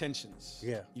misinterpreting my intentions.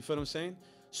 Yeah. You feel what I'm saying?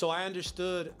 So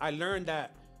I learned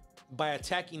that by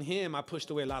attacking him, I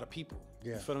pushed away a lot of people.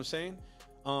 Yeah. You feel what I'm saying?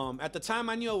 At the time,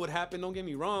 I knew it would happen. Don't get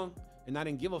me wrong, and I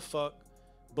didn't give a fuck.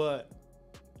 But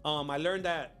I learned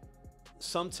that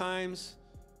sometimes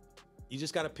you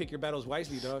just gotta pick your battles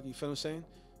wisely, dog. You feel what I'm saying?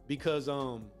 Because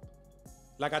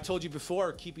like I told you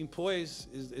before, keeping poise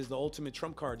is the ultimate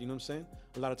trump card. You know what I'm saying?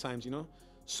 A lot of times, you know.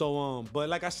 So but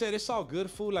like I said, it's all good,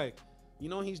 fool. Like, you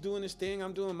know, he's doing his thing,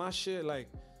 I'm doing my shit. Like,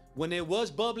 when it was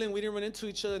bubbling, we didn't run into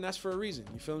each other, and that's for a reason.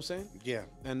 You feel what I'm saying? Yeah.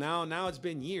 And now it's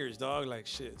been years, dog. Like,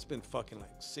 shit, it's been fucking like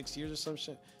 6 years or some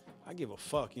shit. I give a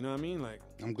fuck, you know what I mean? Like,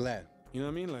 I'm glad. You know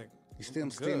what I mean? Like, you still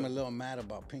seem a little mad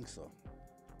about Pinks, though.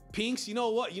 Pinks, you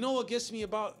know what? You know what gets me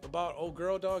about old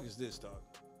girl, dog, is this, dog.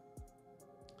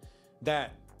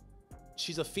 That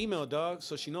she's a female, dog,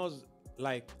 so she knows,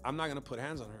 like, I'm not gonna put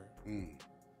hands on her. You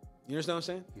understand what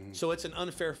I'm saying? So it's an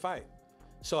unfair fight.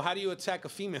 So how do you attack a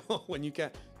female when you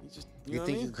can't? You know think what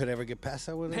I mean? you could ever get past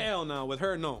that with her? Hell no, with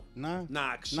her no. Nah.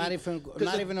 Nah. Not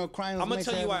even a crime. I'm gonna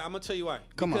tell you why. I'm gonna tell you why.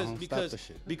 Come on, stop this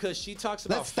shit. Because she talks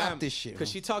about Let's stop this shit. Because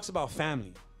she talks about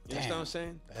family. You understand Damn, what I'm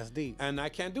saying? That's deep. And I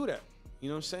can't do that. You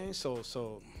know what I'm saying?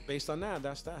 So based on that,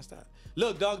 that's that.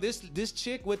 Look, dog, this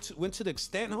chick went to the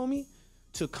extent, homie,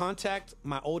 to contact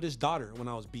my oldest daughter when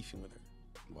I was beefing with her.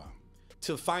 Wow.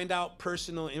 To find out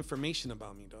personal information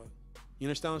about me, dog. You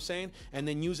understand what I'm saying? And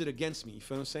then use it against me. You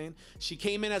feel what I'm saying? She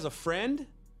came in as a friend.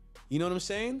 You know what I'm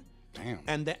saying? Damn.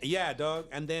 And then, yeah, dog.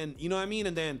 And then, you know what I mean?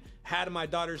 And then had my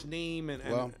daughter's name and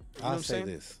Well, you know I'll what I'm say saying?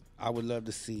 this. I would love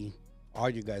to see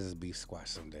all you guys' beef squash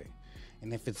someday.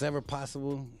 And if it's ever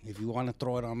possible, if you want to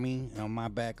throw it on me and on my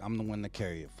back, I'm the one to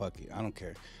carry it. Fuck it. I don't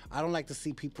care. I don't like to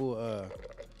see people...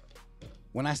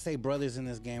 when I say brothers in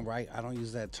this game, right, I don't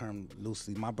use that term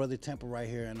loosely. My brother Temple right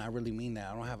here, and I really mean that.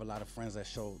 I don't have a lot of friends that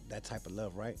show that type of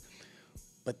love, right?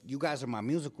 But you guys are my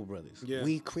musical brothers. Yeah.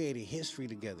 We created history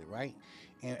together, right?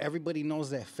 And everybody knows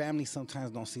that family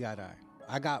sometimes don't see eye to eye.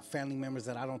 I got family members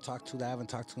that I don't talk to, that I haven't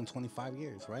talked to in 25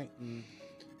 years, right?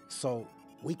 So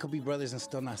we could be brothers and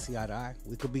still not see eye to eye.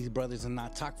 We could be brothers and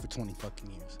not talk for 20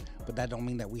 fucking years. But that don't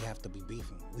mean that we have to be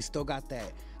beefing. We still got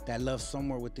that love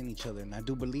somewhere within each other. And I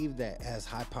do believe that as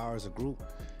high power as a group,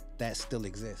 that still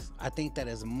exists. I think that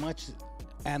as much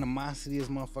animosity as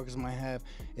motherfuckers might have,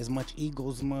 as much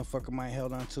egos motherfucker might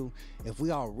held on to, if we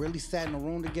all really sat in a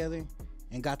room together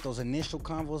and got those initial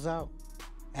convos out,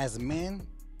 as men,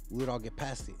 we would all get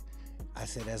past it. I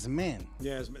said as men.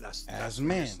 Yeah, as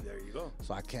men. There you go.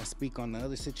 So I can't speak on the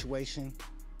other situation.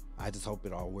 I just hope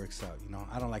it all works out, you know?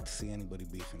 I don't like to see anybody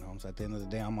beefing, you know? So at the end of the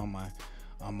day, I'm on my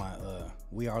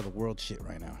we are the world shit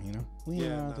right now, you know?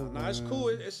 It's cool.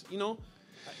 It's you know,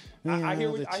 I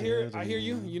hear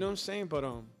you. You know what I'm saying? But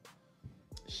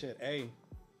shit, hey,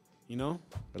 you know.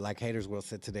 But like Haters World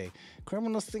said today,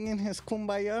 criminal singing his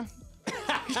kumbaya.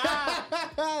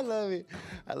 I love it.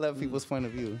 I love people's point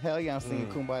of view. Hell yeah, I'm singing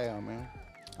kumbaya, man.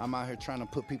 I'm out here trying to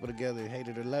put people together, hate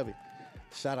it or love it.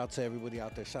 Shout out to everybody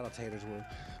out there. Shout out to Haters World.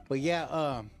 But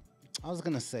yeah, I was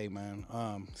gonna say, man,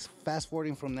 fast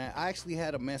forwarding from that, I actually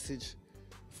had a message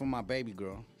from my baby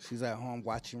girl. She's at home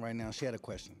watching right now. She had a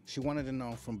question. She wanted to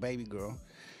know from baby girl,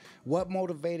 What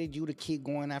motivated you to keep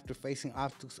going after facing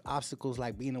obstacles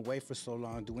like being away for so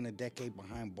long? Doing a decade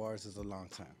behind bars is a long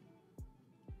time.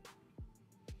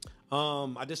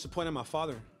 I disappointed my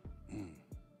father.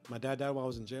 My dad died while I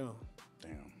was in jail.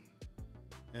 Damn.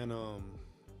 And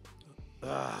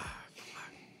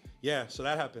yeah, so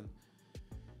that happened.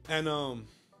 And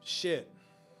shit,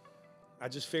 I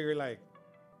just figured like,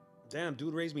 damn,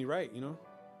 dude raised me right, you know?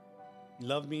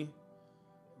 Loved me,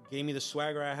 gave me the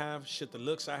swagger I have, shit, the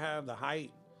looks I have, the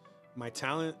height, my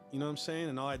talent, you know what I'm saying?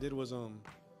 And all I did was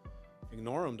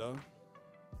ignore him, dog.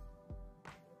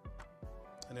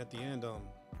 And at the end,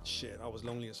 shit, I was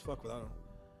lonely as fuck without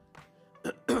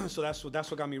him. So that's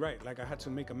what got me right. Like I had to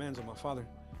make amends with my father.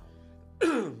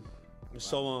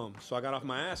 So I got off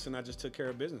my ass and I just took care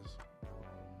of business.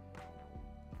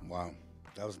 Wow,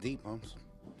 that was deep, Holmes.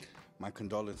 My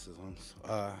condolences, Holmes.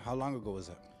 How long ago was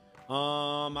that?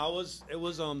 It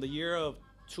was the year of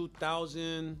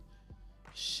 2000,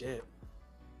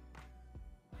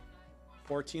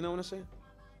 14, I want to say.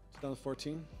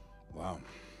 2014. Wow.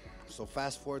 So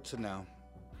fast forward to now.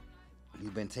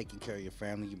 You've been taking care of your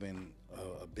family. You've been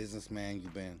a businessman.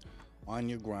 You've been on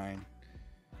your grind.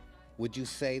 Would you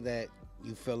say that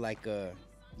you feel like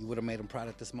you would have made him proud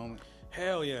at this moment?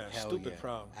 Hell yeah. Hell Stupid yeah.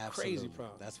 proud. Absolutely. Crazy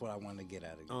proud. That's what I wanted to get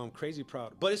out of you. Crazy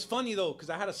proud. But it's funny though, because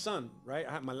I had a son, right?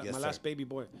 I had my Yes, last sir. baby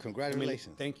boy.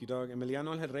 Congratulations. Thank you, dog.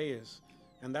 Emiliano Angel Reyes.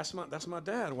 And that's my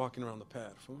dad walking around the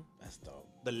pad, fool. That's dope.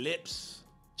 The lips,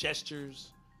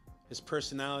 gestures, his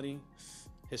personality,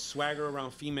 his swagger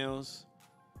around females.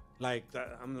 Like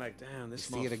that, I'm like, damn,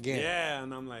 this You see it again. Yeah,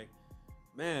 and I'm like,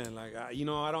 man, like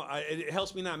it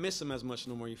helps me not miss him as much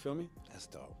no more. You feel me? That's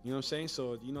dope. You know what I'm saying?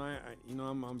 So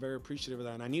I'm very appreciative of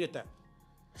that, and I needed that.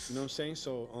 You know what I'm saying?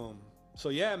 So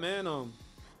yeah, man.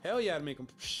 Hell yeah, I'd make him,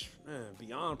 man,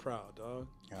 beyond proud, dog.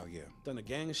 Hell yeah. Done a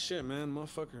gang of shit, man,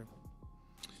 motherfucker.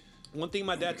 One thing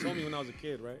my dad told me when I was a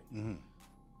kid, right? Mm-hmm.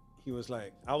 He was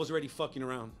like, I was already fucking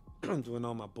around, doing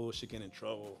all my bullshit, getting in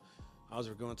trouble. I was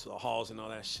going to the halls and all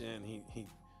that shit, and he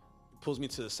pulls me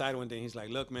to the side one day, and he's like,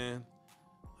 look, man,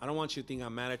 I don't want you to think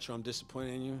I'm mad at you, I'm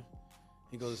disappointed in you.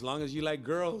 He goes, as long as you like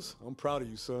girls, I'm proud of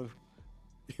you, son.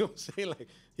 You know what I'm saying? Like,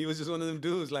 he was just one of them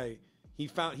dudes, like, he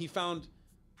found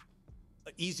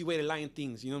an easy way to lie in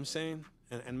things, you know what I'm saying?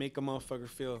 And make a motherfucker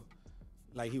feel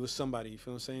like he was somebody, you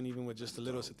feel what I'm saying? Even with just the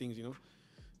littlest of things, you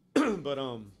know?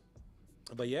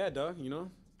 But yeah, dog, you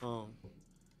know?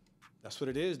 That's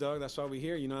what it is, dog. That's why we're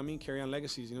here, you know what I mean? Carry on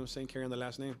legacies, you know what I'm saying? Carry on the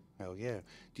last name. Hell yeah.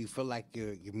 Do you feel like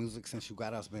your music since you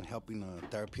got out has been helping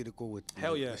therapeutical with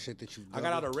Hell yeah. the shit that you've done? I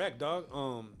got out of wreck, dog.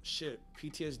 Shit,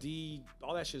 PTSD,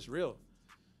 all that shit's real.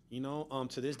 You know,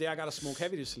 to this day, I gotta smoke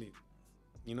heavy to sleep.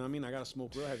 You know what I mean? I gotta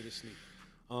smoke real heavy to sleep.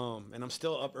 And I'm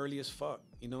still up early as fuck.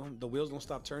 You know, the wheels don't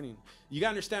stop turning. You gotta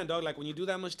understand, dog. Like when you do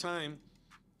that much time,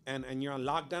 and you're on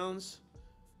lockdowns,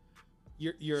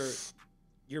 you're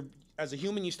as a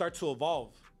human, you start to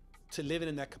evolve to living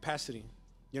in that capacity.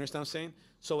 You understand what I'm saying?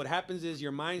 So what happens is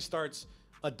your mind starts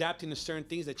adapting to certain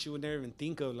things that you would never even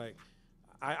think of. Like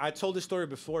I told this story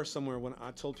before somewhere when I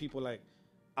told people like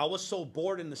I was so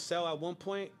bored in the cell at one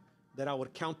point that I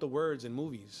would count the words in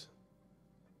movies.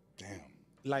 Damn.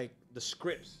 Like the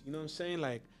scripts, you know what I'm saying?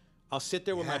 Like I'll sit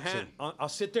there with my hand, I'll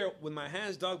sit there with my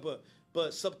hands, dog,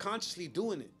 but subconsciously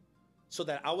doing it so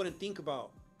that I wouldn't think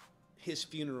about his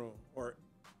funeral or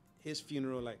his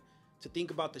funeral, like to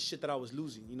think about the shit that I was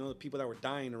losing, you know, the people that were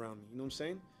dying around me, you know what I'm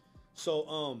saying?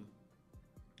 So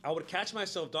I would catch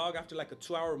myself, dog, after like a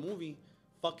 2-hour movie,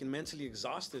 fucking mentally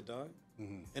exhausted, dog.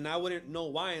 Mm-hmm. And I wouldn't know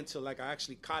why until like I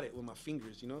actually caught it with my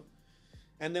fingers, you know?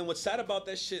 And then what's sad about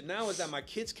that shit now is that my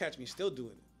kids catch me still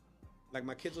doing it. Like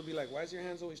my kids will be like, why is your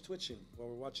hands always twitching while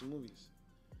we're watching movies?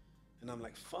 And I'm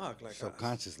like, fuck, like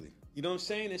subconsciously. You know what I'm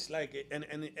saying? It's like,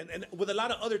 and with a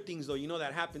lot of other things though, you know,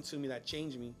 that happened to me that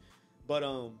changed me.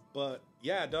 But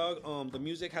yeah, dog, the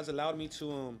music has allowed me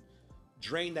to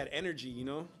drain that energy, you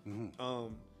know?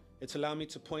 Mm-hmm. It's allowed me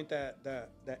to point that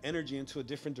energy into a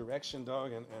different direction,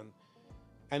 dog,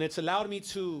 and it's allowed me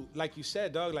to, like you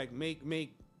said, dog, like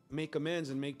make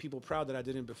amends and make people proud that I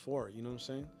didn't before, you know what I'm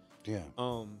saying?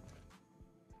 Yeah.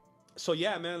 So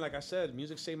yeah, man, like I said,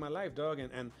 music saved my life, dog,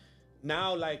 and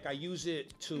now like I use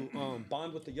it to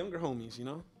bond with the younger homies, you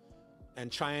know,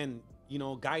 and try and, you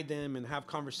know, guide them and have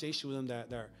conversation with them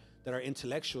that are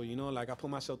intellectual, you know, like I put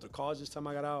myself through college this time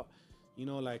I got out, you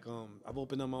know, like I've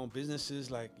opened up my own businesses,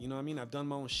 like, you know what I mean, I've done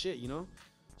my own shit, you know,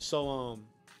 so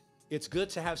it's good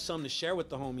to have something to share with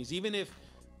the homies, even if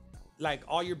like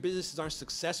all your businesses aren't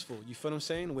successful, you feel what I'm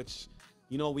saying, which,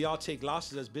 you know, we all take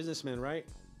losses as businessmen, right,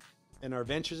 and our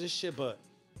ventures and shit, but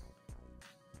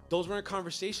those weren't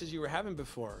conversations you were having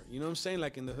before, you know what I'm saying,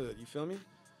 like in the hood, you feel me?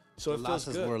 So The it feels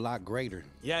losses good. were a lot greater.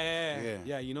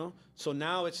 Yeah, you know. So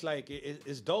now it's like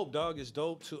it's dope, dog. It's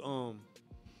dope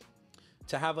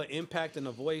to have an impact and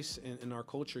a voice in our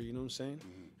culture. You know what I'm saying?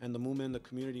 And the movement, the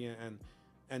community,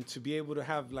 and to be able to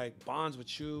have like bonds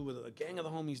with you, with a gang of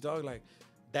the homies, dog, like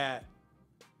that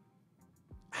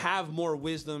have more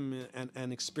wisdom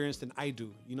and experience than I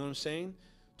do. You know what I'm saying?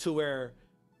 To where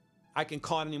I can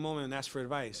call at any moment and ask for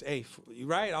advice. Hey, you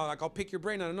right? I'll pick your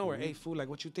brain out of nowhere. Hey, fool, like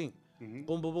what you think?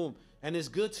 Boom, boom, boom. And it's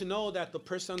good to know that the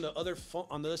person on the other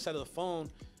side of the phone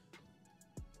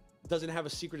doesn't have a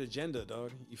secret agenda,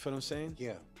 dog. You feel what I'm saying?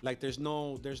 Yeah. Like there's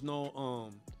no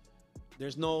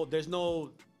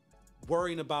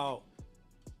worrying about,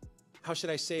 how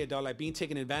should I say it, dog? Like being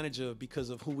taken advantage of because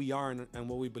of who we are and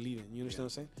what we believe in. You understand what I'm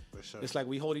saying? For sure. It's like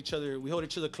we hold each other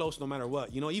close no matter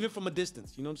what. You know, even from a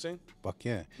distance. You know what I'm saying? Fuck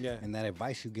yeah. Yeah. And that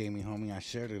advice you gave me, homie, I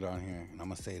shared it on here, and I'm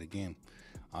gonna say it again.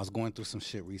 I was going through some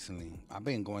shit recently. I've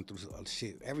been going through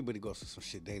shit. Everybody goes through some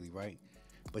shit daily, right?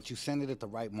 But you send it at the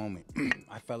right moment.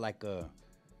 I felt like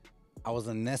I was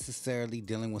unnecessarily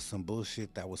dealing with some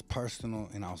bullshit that was personal,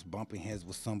 and I was bumping heads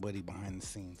with somebody behind the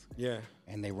scenes. Yeah.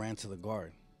 And they ran to the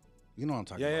guard. You know what I'm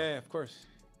talking about? Yeah, of course.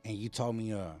 And you told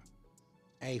me,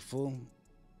 hey, fool,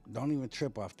 don't even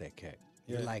trip off that cat.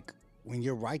 Yeah. You're like, when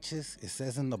you're righteous, it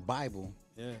says in the Bible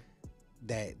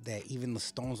that even the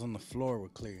stones on the floor will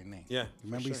clear your name. Yeah.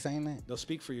 Remember you saying that? They'll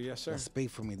speak for you, yes, sir. They'll speak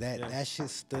for me. That shit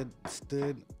stood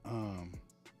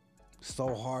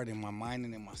so hard in my mind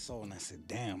and in my soul. And I said,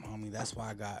 damn, homie, that's why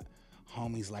I got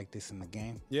homies like this in the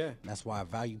game. Yeah. And that's why I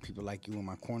value people like you in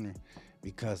my corner.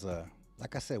 Because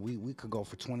like I said, we could go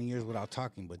for 20 years without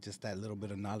talking, but just that little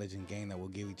bit of knowledge and gain that we'll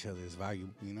give each other is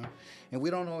valuable, you know? And we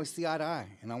don't always see eye to eye.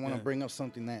 And I want to bring up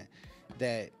something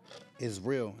that is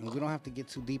real. And we don't have to get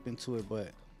too deep into it, but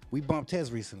we bumped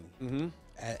heads recently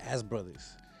as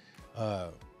brothers.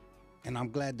 And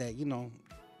I'm glad that, you know,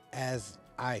 as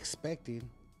I expected,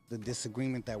 the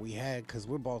disagreement that we had, because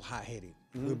we're both hot-headed.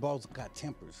 We both got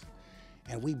tempers.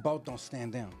 And we both don't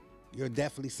stand down. You're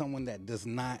definitely someone that does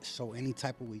not show any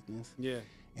type of weakness. Yeah.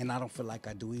 And I don't feel like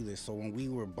I do either. So when we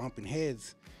were bumping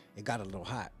heads, it got a little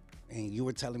hot. And you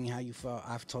were telling me how you felt.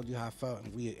 I've told you how I felt.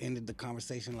 And we ended the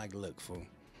conversation like, look, fool.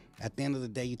 At the end of the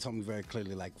day, you told me very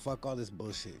clearly, like, fuck all this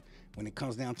bullshit. When it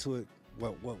comes down to it,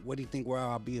 what do you think where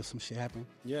I'll be if some shit happened?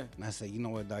 Yeah. And I said, you know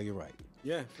what, dog, you're right.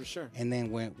 Yeah, for sure. And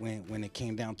then when it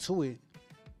came down to it,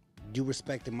 you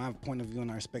respected my point of view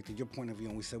and I respected your point of view,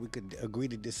 and we said we could agree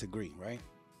to disagree, right?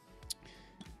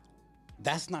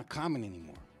 That's not common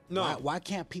anymore. No. Why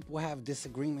can't people have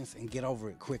disagreements and get over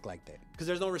it quick like that? Because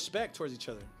there's no respect towards each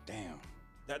other. Damn.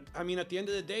 I mean, at the end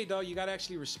of the day, dog, you gotta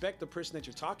actually respect the person that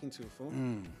you're talking to, fool. You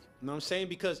know what I'm saying?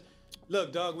 Because,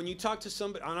 look, dog, when you talk to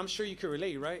somebody, and I'm sure you can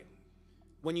relate, right?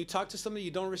 When you talk to somebody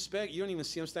you don't respect, you don't even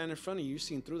see them standing in front of you. You're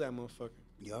seeing through that motherfucker.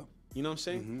 Yup. You know what I'm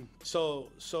saying? So,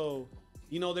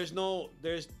 you know, there is no,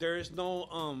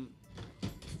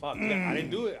 fuck, yeah, I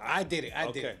didn't do it. I did it. I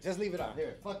did Okay. it. Just leave it out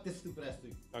here. Fuck this stupid ass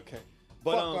thing. Okay.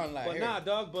 But online, but here. nah,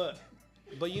 dog,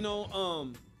 but you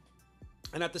know,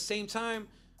 and at the same time,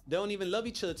 they don't even love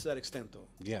each other to that extent though.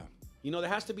 Yeah. You know, there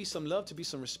has to be some love to be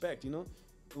some respect, you know?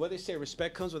 What they say,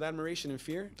 respect comes with admiration and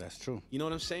fear. That's true. You know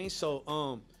what I'm saying?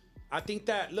 So I think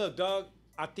that, look, dog,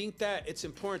 I think that it's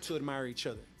important to admire each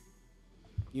other.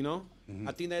 You know?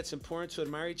 I think that it's important to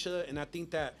admire each other, and I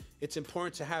think that it's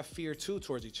important to have fear too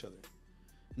towards each other.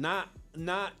 Not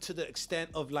to the extent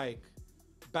of like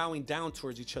bowing down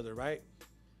towards each other, right?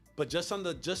 But just on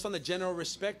the general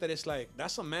respect that it's like,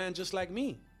 that's a man just like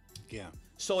me. Yeah.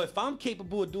 So if I'm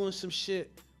capable of doing some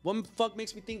shit, what the fuck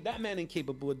makes me think that man ain't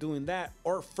capable of doing that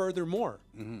or furthermore?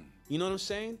 You know what I'm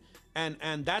saying?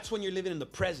 And that's when you're living in the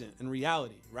present, in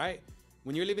reality, right?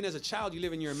 When you're living as a child, you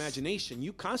live in your imagination.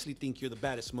 You constantly think you're the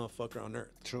baddest motherfucker on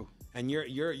earth. True. And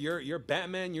you're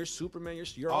Batman, you're Superman,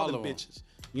 you're all the bitches.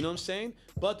 You know what I'm saying?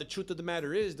 But the truth of the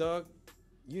matter is, dog,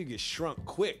 you get shrunk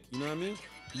quick. You know what I mean?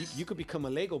 You could become a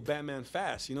Lego Batman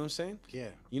fast. You know what I'm saying? Yeah.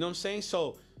 You know what I'm saying?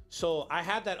 So I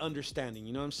have that understanding.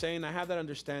 You know what I'm saying? I have that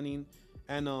understanding,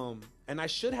 and I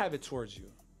should have it towards you.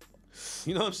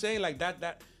 You know what I'm saying? Like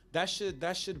that should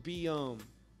be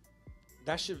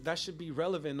that should be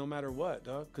relevant no matter what,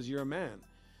 dog. Because you're a man.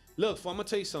 Look, I'm gonna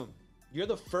tell you something. You're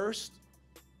the first.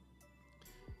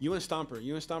 You and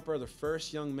Stomper are the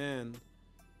first young man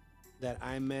that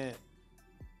I met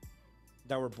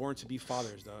that were born to be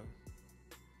fathers, dog.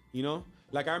 You know?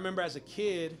 Like, I remember as a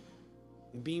kid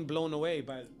being blown away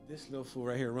by this little fool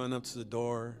right here running up to the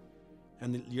door.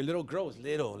 And your little girl was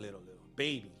little,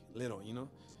 baby, you know?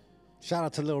 Shout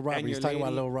out to Lil Robert. He's talking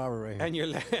about Lil Robert right here. And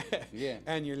your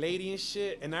and your lady and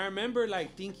shit. And I remember,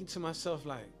 like, thinking to myself,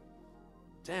 like,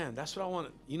 damn, that's what I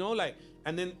want. You know, like,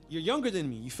 and then you're younger than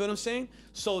me. You feel what I'm saying?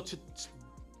 So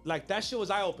like that shit was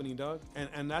eye opening, dog.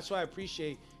 And that's why I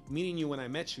appreciate meeting you when I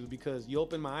met you, because you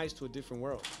opened my eyes to a different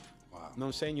world. Wow. You know what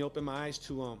I'm saying? You opened my eyes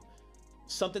to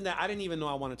something that I didn't even know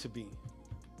I wanted to be.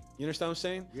 You understand what I'm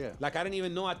saying? Yeah. Like I didn't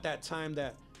even know at that time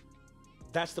that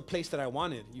that's the place that I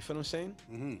wanted. You feel what I'm saying?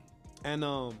 Mm-hmm.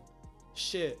 And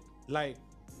shit, like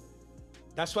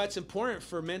that's why it's important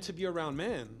for men to be around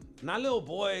men, not little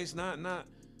boys, not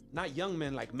young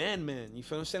men, like men. You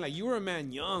feel what I'm saying? Like you were a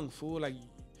man young, fool. Like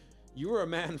you were a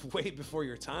man way before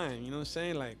your time. You know what I'm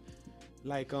saying? Like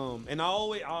and I've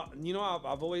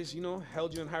always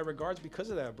held you in high regards because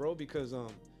of that, bro. Because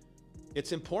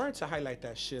it's important to highlight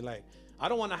that shit. Like I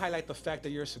don't want to highlight the fact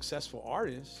that you're a successful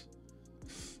artist.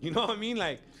 You know what I mean?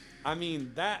 Like, I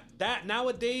mean that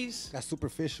nowadays. That's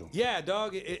superficial. Yeah,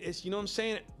 dog. It's, you know what I'm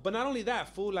saying? But not only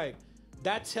that, fool. Like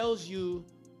that tells you.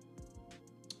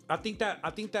 I think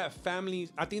that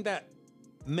families. I think that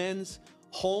men's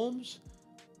homes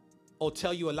will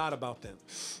tell you a lot about them.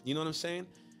 You know what I'm saying?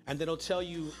 And then it'll tell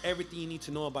you everything you need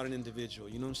to know about an individual.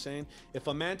 You know what I'm saying? If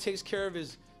a man takes care of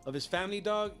his family,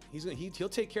 dog, he'll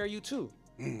take care of you too.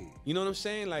 You know what I'm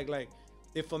saying? Like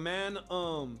if a man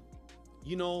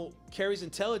carries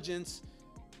intelligence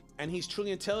and he's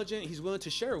truly intelligent, he's willing to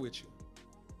share it with you.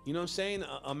 You know what I'm saying?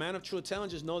 A man of true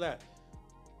intelligence know that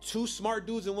 2 smart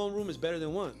dudes in one room is better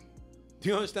than 1. Do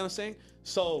you understand what I'm saying?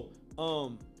 So,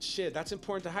 shit, that's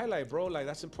important to highlight, bro. Like,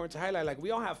 that's important to highlight. Like, we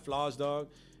all have flaws, dog.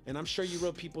 And I'm sure you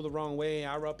rub people the wrong way.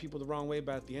 I rub people the wrong way.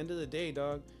 But at the end of the day,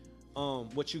 dog,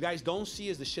 what you guys don't see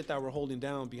is the shit that we're holding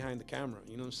down behind the camera.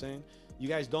 You know what I'm saying? You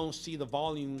guys don't see the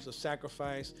volumes of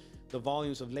sacrifice, the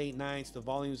volumes of late nights, the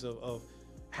volumes of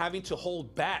having to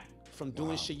hold back from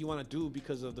doing shit you want to do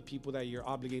because of the people that you're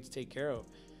obligated to take care of.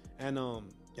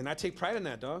 And I take pride in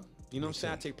that, dog. You know what I'm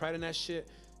saying? I take pride in that shit.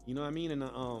 You know what I mean? And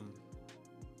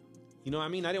you know what I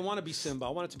mean? I didn't want to be Simba. I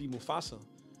wanted to be Mufasa.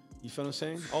 You feel what I'm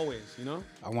saying? Always, you know?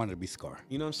 I wanted to be Scar.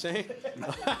 You know what I'm saying?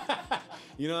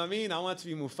 You know what I mean? I want to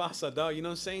be Mufasa, dog. You know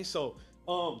what I'm saying? So,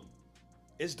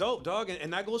 it's dope, dog.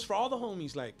 And that goes for all the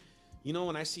homies. Like, you know,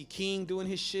 when I see King doing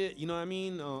his shit, you know what I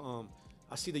mean?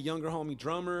 I see the younger homie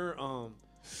Drummer,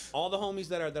 all the homies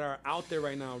that are out there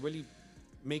right now really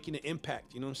making an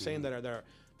impact, you know what I'm saying?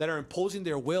 That are imposing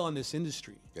their will on this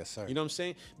industry. Yes, sir. You know what I'm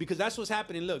saying? Because that's what's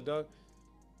happening. Look, dog.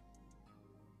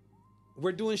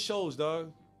 We're doing shows,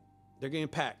 dog. They're getting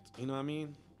packed. You know what I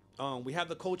mean? We have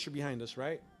the culture behind us,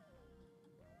 right?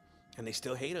 And they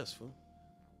still hate us, fool.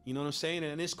 You know what I'm saying?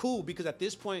 And it's cool because at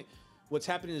this point, what's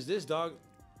happening is this, dog.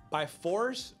 By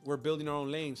force, we're building our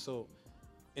own lane. So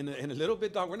in a little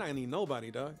bit, dog, we're not gonna need nobody,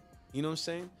 dog. You know what I'm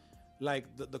saying? Like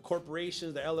the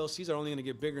corporations, the LLCs are only gonna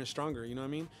get bigger and stronger. You know what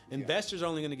I mean? Yeah. Investors are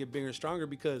only gonna get bigger and stronger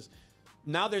because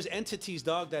now there's entities,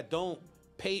 dog, that don't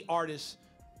pay artists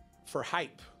for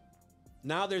hype.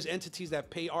 Now there's entities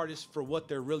that pay artists for what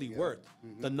they're really worth.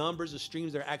 The numbers, the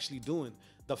streams they're actually doing,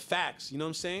 the facts. You know what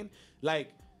I'm saying?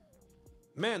 Like,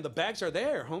 man, the bags are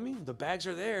there, homie. The bags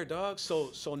are there, dog.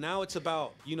 So now it's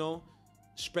about, you know,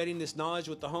 spreading this knowledge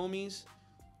with the homies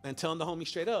and telling the homies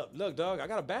straight up, look, dog, I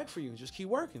got a bag for you. Just keep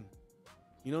working.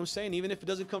 You know what I'm saying? Even if it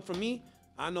doesn't come from me,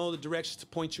 I know the directions to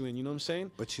point you in. You know what I'm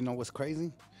saying? But you know what's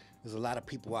crazy? There's a lot of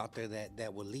people out there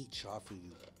that will leech off of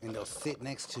you, and they'll sit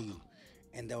next to you,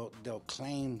 and they'll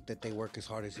claim that they work as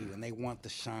hard as you, and they want the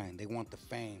shine, they want the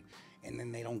fame, and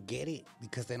then they don't get it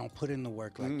because they don't put in the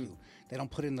work like you. They don't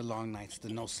put in the long nights, the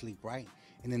no sleep, right?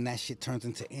 And then that shit turns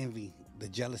into envy, the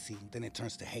jealousy, then it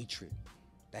turns to hatred.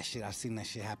 That shit, I've seen that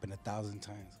shit happen 1,000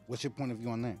 times. What's your point of view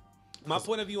on that? My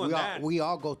point of view on that... We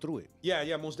all go through it.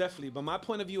 Yeah, most definitely. But my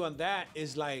point of view on that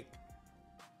is like,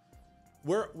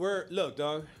 look,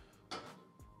 dog,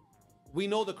 we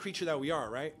know the creature that we are,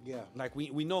 right? Yeah. Like,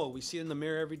 we know it. We see it in the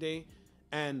mirror every day.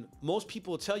 And most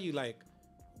people will tell you, like,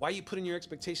 why are you putting your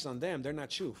expectations on them? They're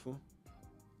not you, fool.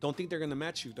 Don't think they're going to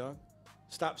match you, dog.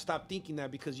 Stop thinking that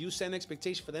because you set an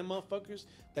expectation for them motherfuckers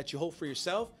that you hope for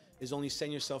yourself is only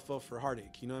setting yourself up for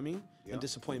heartache. You know what I mean? Yeah. And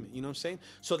disappointment. You know what I'm saying?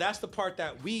 So that's the part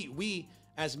that we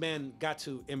as men got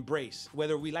to embrace,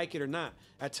 whether we like it or not.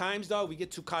 At times, dog, we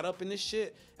get too caught up in this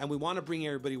shit and we want to bring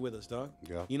everybody with us, dog.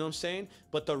 Yeah. You know what I'm saying?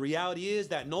 But the reality is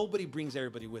that nobody brings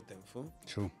everybody with them, fool.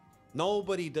 True.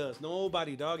 Nobody does.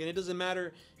 Nobody, dog. And it doesn't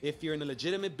matter if you're in a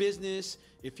legitimate business,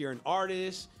 if you're an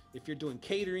artist, if you're doing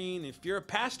catering, if you're a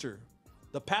pastor.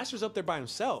 The pastor's up there by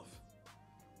himself.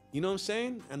 You know what I'm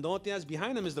saying? And the only thing that's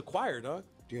behind him is the choir, dog.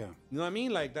 Yeah. You know what I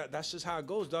mean? Like, that's just how it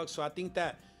goes, dog. So I think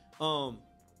that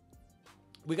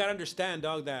we got to understand,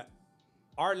 dog, that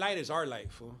our light is our light,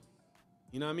 fool.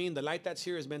 You know what I mean? The light that's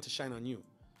here is meant to shine on you.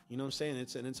 You know what I'm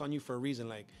saying? It's on you for a reason.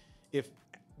 Like,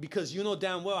 because you know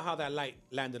damn well how that light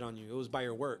landed on you. It was by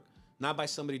your work, not by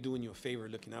somebody doing you a favor,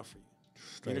 looking out for you.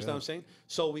 You understand what I'm saying?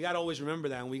 So we gotta always remember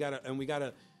that, and we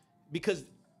gotta, because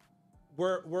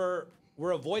we're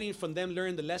avoiding from them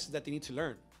learning the lessons that they need to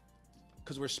learn,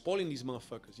 because we're spoiling these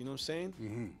motherfuckers. You know what I'm saying?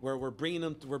 Mm-hmm. We're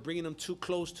bringing them too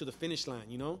close to the finish line.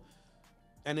 You know,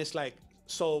 and it's like,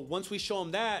 so once we show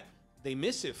them that, they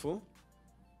miss it, fool.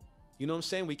 You know what I'm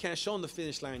saying? We can't show them the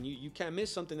finish line. You can't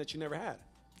miss something that you never had.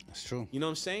 That's true. You know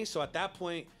what I'm saying? So at that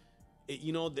point,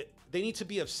 they need to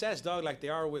be obsessed, dog, like they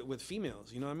are with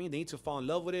females. You know what I mean? They need to fall in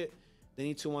love with it. They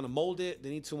need to want to mold it. They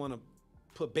need to want to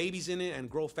put babies in it and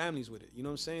grow families with it. You know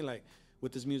what I'm saying? Like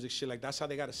with this music shit, like that's how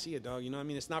they got to see it, dog. You know what I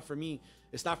mean? It's not for me.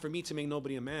 It's not for me to make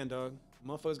nobody a man, dog.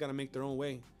 Motherfuckers got to make their own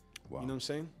way. Wow. You know what I'm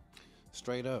saying?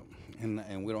 Straight up.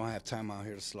 And we don't have time out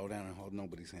here to slow down and hold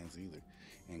nobody's hands either.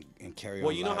 And carry on.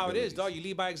 Well, you know how it is, dog. You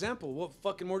lead by example. What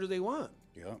fucking more do they want?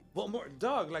 Yeah. What more?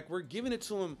 Dog, like we're giving it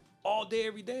to them all day,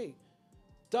 every day.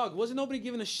 Dog, wasn't nobody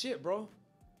giving a shit, bro.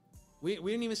 We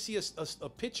didn't even see a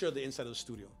picture of the inside of the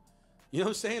studio. You know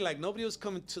what I'm saying? Like, nobody was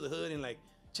coming to the hood and like,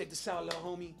 check this out, little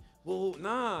homie. Whoa,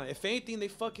 nah. If anything, they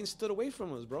fucking stood away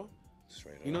from us, bro.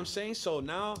 Straight up. You know what I'm saying? So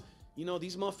now, you know,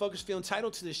 these motherfuckers feel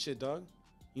entitled to this shit, dog.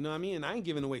 You know what I mean? And I ain't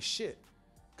giving away shit.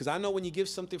 Because I know when you give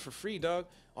something for free, dog,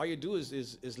 all you do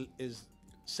is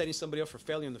setting somebody up for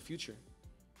failure in the future.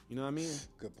 You know what I mean?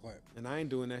 Good point. And I ain't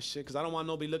doing that shit because I don't want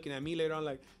nobody looking at me later on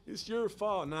like, it's your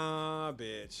fault. Nah,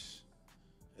 bitch.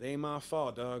 It ain't my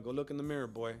fault, dog. Go look in the mirror,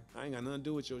 boy. I ain't got nothing to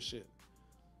do with your shit.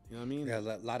 You know what I mean? Yeah,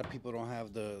 a lot of people don't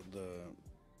have the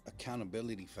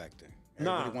accountability factor.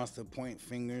 Everybody wants to point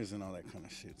fingers and all that kind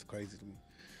of shit. It's crazy to me.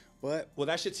 But well,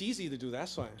 that shit's easy to do.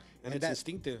 That's why. And it's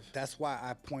instinctive. That's why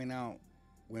I point out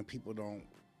when people don't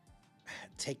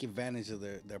take advantage of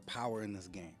their power in this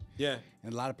game. Yeah.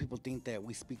 And a lot of people think that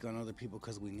we speak on other people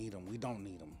because we need them. We don't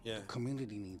need them. Yeah. The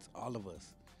community needs all of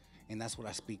us. And that's what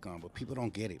I speak on. But people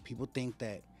don't get it. People think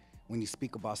that when you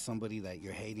speak about somebody that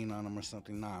you're hating on them or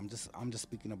something. Nah, I'm just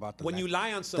speaking about the when you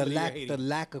lie on somebody, the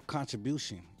lack of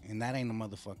contribution. And that ain't a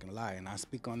motherfucking lie. And I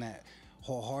speak on that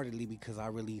wholeheartedly because I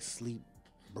really sleep,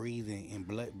 breathe, and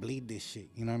bleed this shit.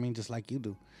 You know what I mean? Just like you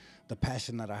do. The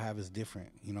passion that I have is different.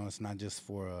 You know, it's not just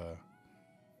for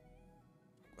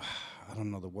I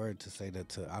don't know the word to say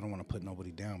that I don't want to put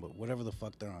nobody down, but whatever the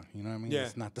fuck they're on, you know what I mean? Yeah.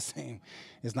 It's not the same.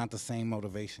 It's not the same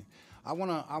motivation. I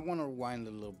wanna rewind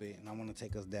a little bit, and I wanna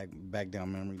take us back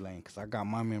down memory lane because I got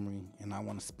my memory and I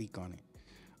wanna speak on it.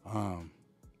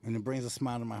 And it brings a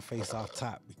smile to my face off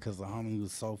top because the homie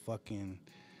was so fucking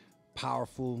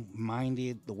powerful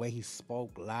minded. The way he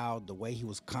spoke loud, the way he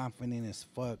was confident as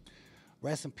fuck.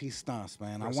 Rest in peace, Stomps,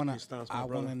 man. I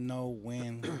wanna know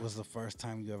when was the first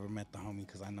time you ever met the homie,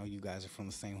 because I know you guys are from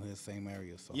the same hood, same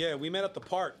area. So yeah, we met at the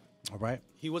park. All right.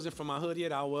 He wasn't from my hood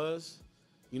yet. I was.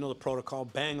 You know the protocol.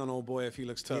 Bang on old boy if he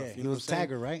looks tough. Yeah, you he know was what I'm saying?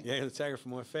 Tagger, right? Yeah, he was Tagger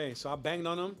from OFA. So I banged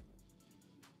on him.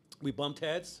 We bumped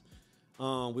heads.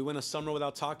 We went a summer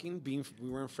without talking. We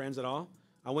weren't friends at all.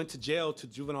 I went to jail, to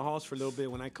juvenile halls for a little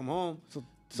bit. When I come home.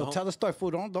 So tell the story,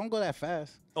 fool. Don't go that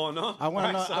fast. Oh no! I want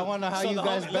to know. I want to know how you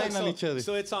guys banged on each other.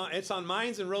 So it's on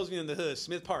Mines and Rosemead in the hood,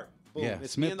 Smith Park. Boom. Yeah,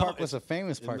 it's Smith Park was a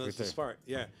famous park right there. Park,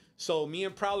 yeah. So me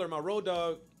and Prowler, my road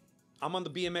dog, I'm on the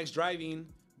BMX driving.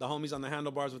 The homies on the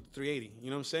handlebars with the 380. You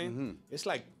know what I'm saying? Mm-hmm. It's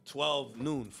like 12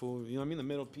 noon, fool. You know what I mean? The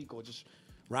middle of Pico, just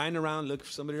riding around looking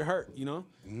for somebody to hurt. You know?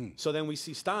 Mm-hmm. So then we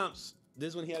see Stomps. This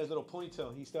is when he had his little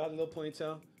ponytail. He still had a little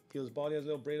ponytail. He was bald. He has a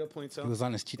little braided ponytail. He was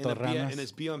on his Chito Ranas. And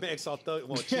his BMX all thug.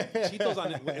 Well, Chito's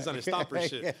is on his stomper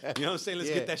shit. Yeah. You know what I'm saying? Let's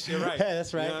get that shit right.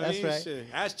 That's right. You know what that's I mean? right. Shit.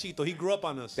 Ask Chito. He grew up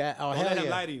on us. Don't hell let him yeah.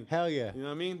 lie to you. Hell yeah. You know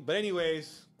what I mean? But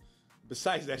anyways,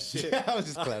 besides that shit. I was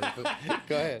just glad.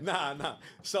 Go ahead. Nah.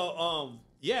 So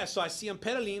so I see him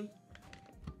pedaling,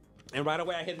 and right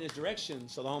away I head in his direction.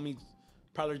 So the homie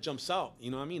probably jumps out.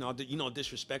 You know what I mean? All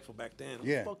disrespectful back then.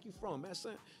 Where the fuck you from, man?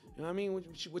 Son? You know what I mean?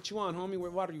 What you want, homie?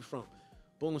 What are you from?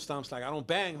 Boom, Stomp's like, I don't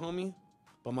bang, homie,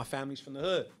 but my family's from the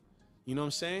hood. You know what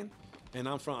I'm saying? And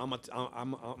I'm a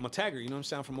tagger. You know what I'm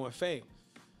saying? I'm from OFA.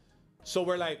 So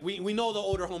we're like, we know the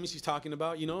older homies he's talking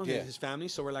about. You know, his family.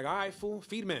 So we're like, all right, fool,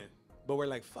 feed man. But we're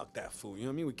like, fuck that fool. You know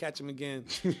what I mean? We catch him again,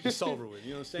 it's over with. You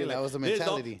know what I'm saying? Yeah, like, that was the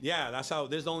mentality. That's how.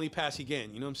 There's the only pass he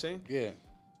getting. You know what I'm saying? Yeah.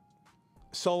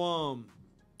 So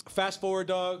fast forward,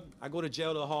 dog. I go to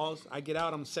jail to the halls. I get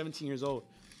out. I'm 17 years old,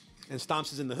 and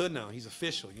Stomps is in the hood now. He's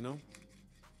official. You know.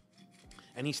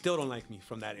 And he still don't like me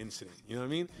from that incident. You know what I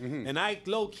mean? Mm-hmm. And I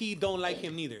low key don't like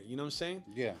him neither. You know what I'm saying?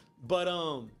 Yeah. But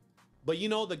you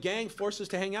know, the gang forced us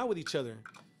to hang out with each other,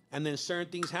 and then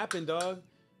certain things happened, dog,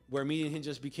 where me and him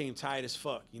just became tight as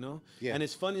fuck. You know? Yeah. And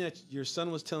it's funny that your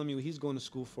son was telling me what he's going to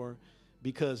school for,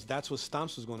 because that's what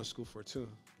Stomps was going to school for too.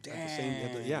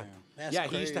 Damn. Yeah. That's Yeah,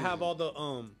 he used to have crazy.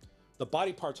 all the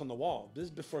body parts on the wall. This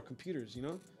is before computers, you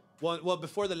know? Well,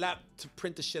 before the lap to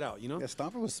print the shit out, you know? Yeah,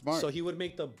 Stomper was smart. So he would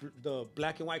make the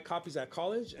black and white copies at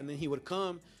college, and then he would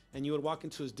come and you would walk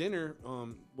into his dinner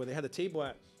where they had the table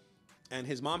at, and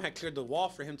his mom had cleared the wall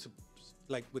for him to,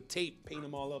 like with tape, paint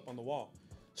them all up on the wall.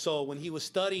 So when he was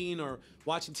studying or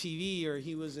watching TV or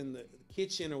he was in the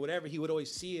kitchen or whatever, he would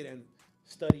always see it and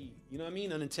study, you know what I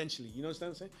mean? Unintentionally, you know what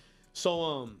I'm saying?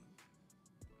 So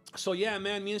yeah,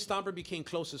 man, me and Stomper became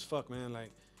close as fuck, man.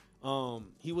 Like,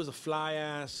 he was a fly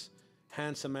ass,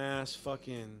 handsome ass,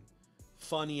 fucking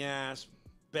funny ass,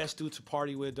 best dude to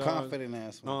party with, dog. Confident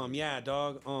ass. Yeah,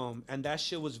 dog. And that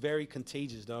shit was very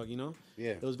contagious, dog. You know.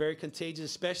 Yeah. It was very contagious,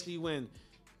 especially when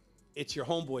it's your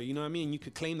homeboy. You know what I mean? You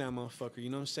could claim that motherfucker. You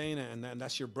know what I'm saying? And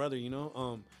that's your brother. You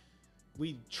know.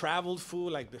 We traveled,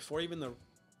 fool. Like before even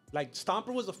like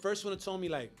Stomper was the first one to tell me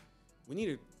like, we need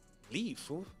to leave,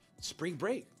 fool. Spring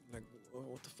break. Like,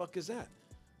 what the fuck is that?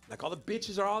 Like all the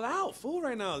bitches are all out, fool,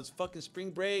 right now. It's fucking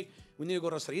spring break. We need to go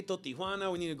to Rosarito, Tijuana.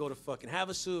 We need to go to fucking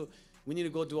Havasu. We need to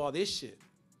go do all this shit.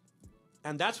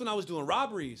 And that's when I was doing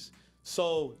robberies.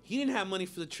 So he didn't have money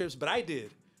for the trips, but I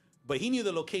did. But he knew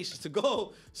the locations to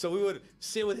go. So we would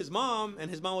sit with his mom, and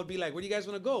his mom would be like, where do you guys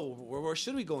want to go? Where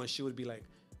should we go? And she would be like,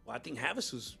 well, I think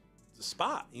Havasu's the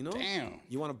spot, you know? Damn.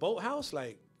 You want a boathouse?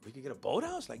 Like, we could get a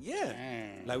boathouse? Like, yeah.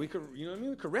 Damn. Like, we could, you know what I mean?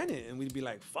 We could rent it. And we'd be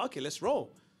like, fuck it, let's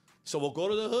roll. So we'll go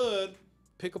to the hood,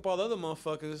 pick up all the other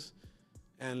motherfuckers,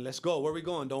 and let's go. Where we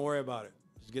going? Don't worry about it.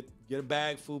 Just get a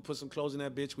bag, food, put some clothes in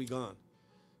that bitch, we gone.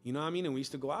 You know what I mean? And we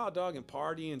used to go out, dog, and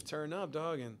party and turn up,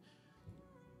 dog. And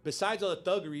besides all the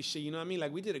thuggery shit, you know what I mean?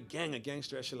 Like, we did a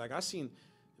gangster shit. Like,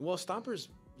 Stomper's,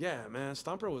 yeah, man.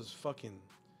 Stomper was fucking,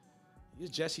 he was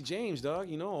Jesse James, dog.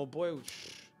 You know, old boy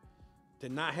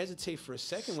did not hesitate for a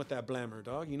second with that blammer,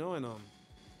 dog. You know,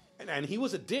 and he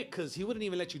was a dick because he wouldn't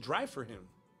even let you drive for him.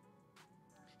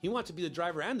 He wanted to be the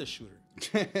driver and the shooter.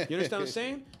 You understand what I'm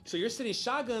saying? So you're sitting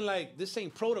shotgun like, this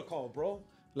ain't protocol, bro.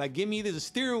 Like, give me either the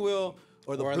steering wheel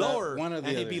or the blower. One or the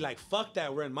and he'd other. be like, fuck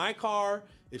that. We're in my car.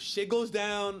 If shit goes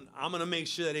down, I'm going to make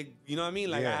sure that it, you know what I mean?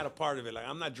 Like, I had a part of it. Like,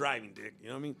 I'm not driving, dick. You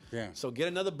know what I mean? Yeah. So get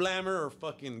another blammer or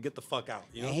fucking get the fuck out.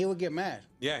 You know? And he would get mad.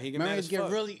 Yeah, he'd get Remember, mad as he'd get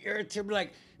fuck. really irritated,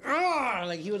 like, "Argh!"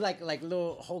 Like he was like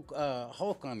little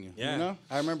Hulk on you. Yeah. You know?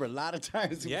 I remember a lot of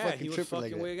times Yeah, fucking he would tripping fucking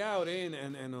like that. wig out in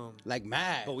and Like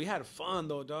mad. But we had fun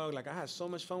though, dog. Like I had so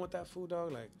much fun with that food,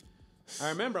 dog. Like I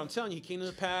remember, I'm telling you, he came to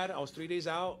the pad. I was 3 days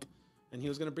out, and he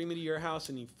was gonna bring me to your house,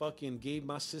 and he fucking gave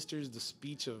my sisters the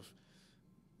speech of,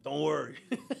 "Don't worry,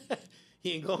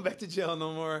 he ain't going back to jail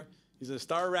no more. He's gonna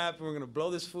start rapping. We're gonna blow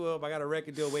this fool up. I got a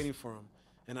record deal waiting for him."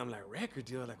 And I'm like, record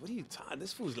deal? Like, what are you talking?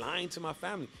 This fool's lying to my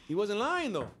family. He wasn't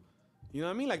lying though. You know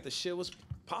what I mean? Like the shit was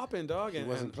popping, dog. And,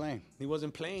 He wasn't playing. He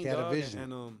wasn't playing, He had a dog.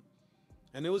 vision.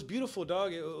 And it was beautiful,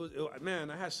 dog. Man,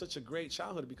 I had such a great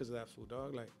childhood because of that fool,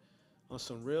 dog. Like on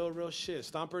some real shit.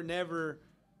 Stomper never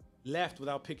left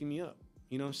without picking me up.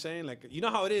 You know what I'm saying? Like, you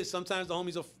know how it is. Sometimes the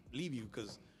homies will leave you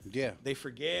because they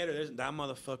forget, or that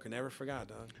motherfucker never forgot,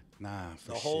 dog. Nah,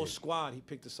 for The whole squad, he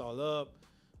picked us all up.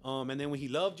 And then when he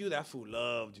loved you, that fool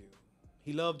loved you.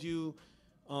 He loved you.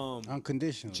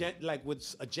 Unconditionally. Like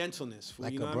with a gentleness, fool,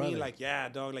 Like you a know what I mean? brother. Like, yeah,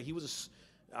 dog. Like he was,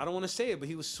 I don't want to say it, but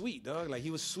he was sweet, dog. Like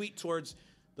he was sweet towards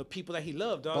the people that he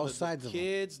loved, dog. Both the sides of 'em.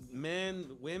 kids, men,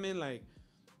 women, like,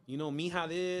 you know, mija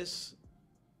this,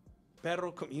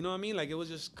 perro, you know what I mean? Like it was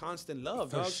just constant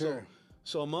love, For dog. sure.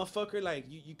 So a motherfucker, like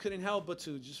you couldn't help but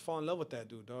to just fall in love with that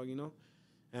dude, dog, you know?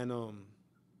 And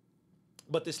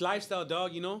but this lifestyle,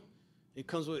 dog, you know, it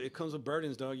comes with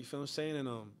burdens, dog. You feel what I'm saying? And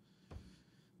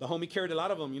the homie carried a lot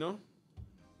of them, you know?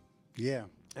 Yeah.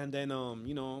 And then,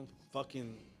 you know,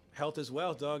 fucking health is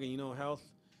wealth, dog. And, you know, health,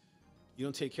 you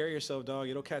don't take care of yourself, dog,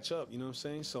 it'll catch up, you know what I'm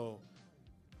saying? So,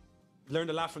 learned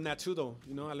a lot from that, too, though.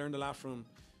 You know, I learned a lot from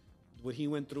what he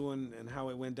went through and how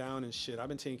it went down and shit. I've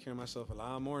been taking care of myself a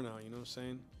lot more now, you know what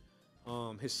I'm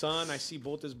saying? His son, I see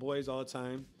both his boys all the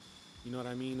time. You know what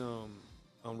I mean?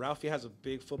 Ralphie has a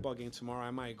big football game tomorrow.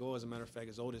 I might go, as a matter of fact,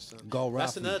 his oldest son. Go,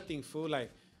 That's Ralphie. another thing, fool.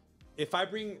 Like, if I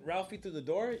bring Ralphie through the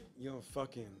door, yo,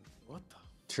 fucking, what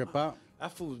the Trip out.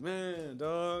 That fool's, man,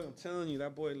 dog. I'm telling you,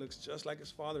 that boy looks just like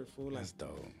his father, fool. Like, That's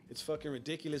dope. it's fucking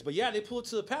ridiculous. But yeah, they pull it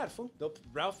to the pad, fool.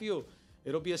 Ralphie,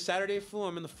 it'll be a Saturday, fool.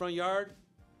 I'm in the front yard,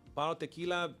 bottle of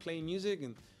tequila, playing music,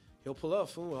 and he'll pull up,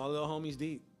 fool, with all the little homies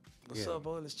deep. What's up,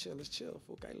 boy? Let's chill,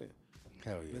 fool. Kyle.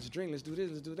 Hell yeah. Let's drink, let's do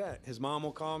this, let's do that. His mom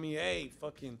will call me, hey,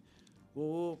 fucking,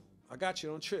 whoa, I got you,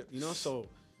 don't trip, you know? So,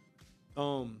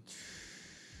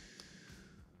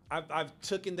 I've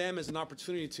taken them as an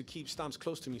opportunity to keep Stomps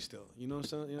close to me still. You know what I'm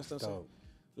saying? You know what I'm saying?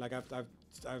 Like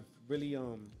I've really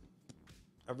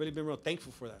been real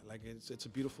thankful for that. Like it's a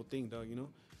beautiful thing, dog. You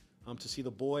know, to see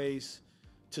the boys,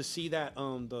 to see that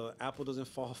the apple doesn't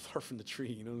fall far from the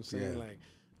tree. You know what I'm saying? Yeah.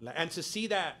 Like, and to see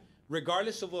that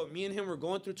regardless of what me and him were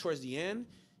going through towards the end,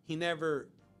 he never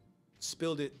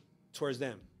spilled it towards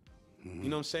them. You know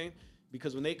what I'm saying?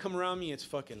 Because when they come around me, it's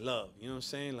fucking love. You know what I'm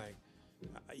saying? Like,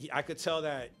 I could tell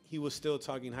that he was still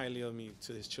talking highly of me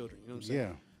to his children. You know what I'm saying?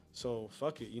 Yeah. So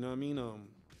fuck it. You know what I mean?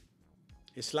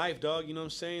 It's life, dog. You know what I'm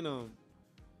saying?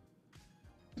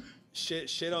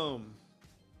 Shit.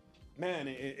 Man,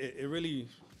 it really,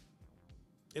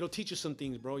 it'll teach you some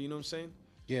things, bro. You know what I'm saying?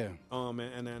 Yeah.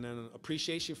 And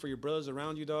appreciation for your brothers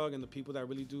around you, dog, and the people that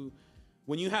really do.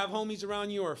 When you have homies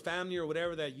around you or family or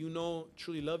whatever that you know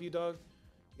truly love you, dog,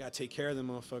 you gotta take care of them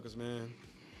motherfuckers, man.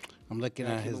 I'm looking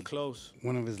at his close.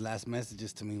 One of his last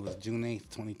messages to me was June 8th,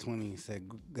 2020. He said,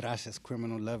 "Gracias,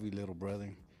 criminal. Love you, little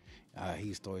brother." He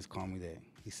used to always call me that.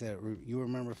 He said, "You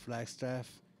remember Flagstaff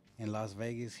in Las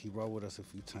Vegas? He rode with us a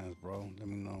few times, bro. Let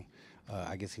me know."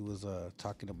 I guess he was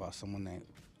talking about someone that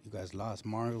you guys lost.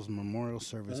 Mario's memorial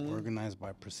service organized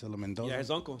by Priscilla Mendoza. Yeah,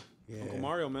 his uncle. Yeah. Uncle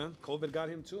Mario, man. COVID got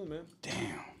him too, man.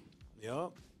 Damn.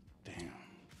 Yup. Damn.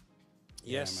 Yes,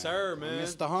 Yeah, sir, man. I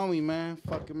miss the homie, man.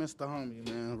 Fucking miss the homie,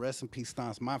 man. Rest in peace,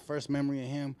 Stomps. My first memory of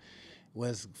him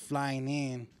was flying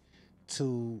in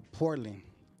to Portland.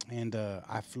 And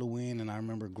I flew in, and I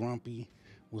remember Grumpy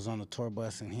was on the tour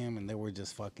bus and him, and they were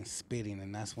just fucking spitting,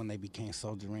 and that's when they became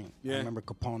Soldier Inc. Yeah. I remember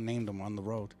Capone named them on the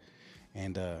road.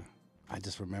 And I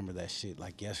just remember that shit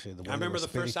like yesterday. The way I remember they were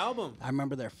the first spitting. album. I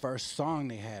remember their first song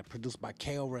they had, produced by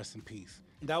KO, rest in peace.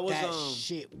 That was that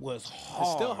shit was hard.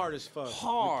 It's still hard as fuck.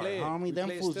 Hard, We play it. homie. We Them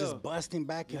play it fools still. just busting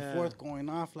back and forth, going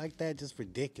off like that, just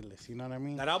ridiculous. You know what I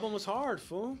mean? That album was hard,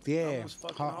 fool. That Yeah, album was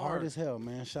fucking hard as hell,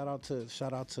 man. Shout out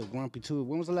to Grumpy too.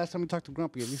 When was the last time you talked to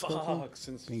Grumpy? Have you spoken to him? Fuck,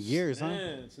 since Been years,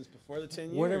 man, since before the 10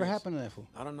 years. Whatever happened to that fool?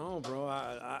 I don't know, bro.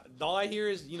 All I hear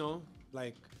is, you know,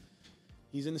 like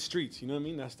he's in the streets. You know what I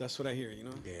mean? That's what I hear. You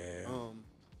know? Yeah.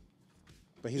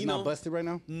 But you he's not know, busted right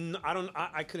now. No,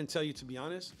 I couldn't tell you, to be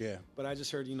honest. Yeah. But I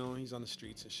just heard, you know, he's on the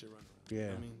streets and shit running. Yeah. You know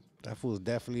what I mean, that fool's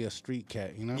definitely a street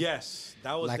cat. You know? yes,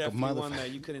 that was Like a definitely one motherfucker.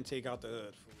 that you couldn't take out the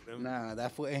hood. Fool. Them- Nah,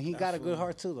 that fool, and he That got a fool. good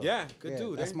heart too, though. Yeah, good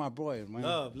dude, That's eh? my boy, man.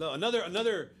 Love.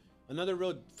 Another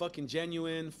real fucking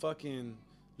genuine fucking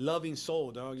loving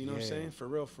soul, dog. You know what I'm Yeah. saying? For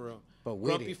real. But with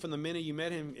Grumpy, it. from the minute you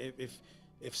met him,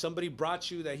 if somebody brought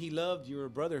you that he loved, you were a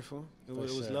brother, fool. It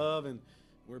was sure. love, and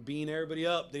we're beating everybody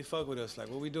up. They fuck with us. Like,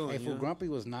 what we doing? Hey, you fool, know? Grumpy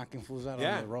was knocking fools out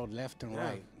Yeah. on the road left and Yeah.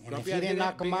 right. And Grumpy if had he didn't big-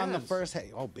 knock him big out on the hands. first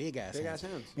hit, big ass hands.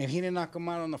 If he didn't knock him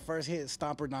out on the first hit,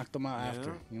 Stomper knocked him out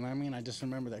after. You know what I mean? I just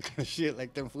remember that kind of shit.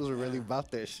 Like, them fools were really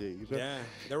about that shit. You know? Yeah,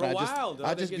 they were I just- wild. dog.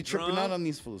 I They just get be tripping out drunk, on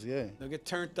these fools, yeah. They'll get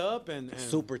turned up and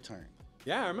Super turn.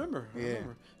 Yeah, I remember. I Yeah.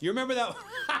 remember. You remember that?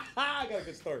 I got a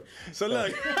good story. So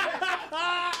look,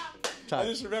 I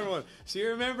just remember one. So you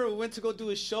remember we went to go do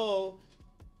a show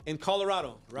in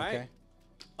Colorado, right?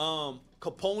 Okay.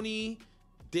 Capone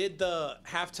did the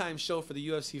halftime show for the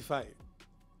UFC fight.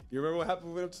 You remember what happened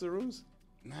when we went up to the rooms?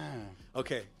 Nah.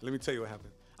 Okay, let me tell you what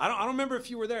happened. I don't remember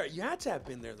if you were there. You had to have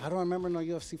been there, though. I don't remember no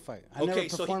UFC fight. I never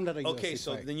performed at a UFC okay,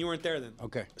 so fight. then you weren't there then.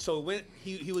 Okay. So when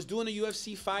he was doing a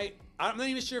UFC fight, I'm not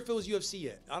even sure if it was UFC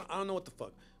yet. I don't know what the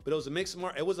fuck. But it was a mixed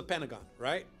martial. It was a Pentagon,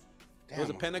 right? It was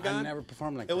a Damn, Pentagon. I never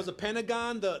performed like it that. It was a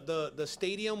Pentagon. The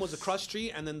stadium was across the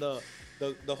street, and then the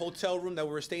hotel room that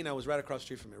we were staying at was right across the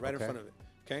street from it, right in front of it.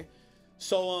 Okay.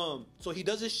 So he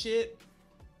does his shit,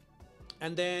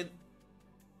 and then,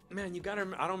 man, you gotta.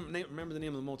 I don't remember the name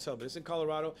of the motel, but it's in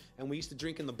Colorado, and we used to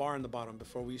drink in the bar in the bottom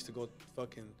before we used to go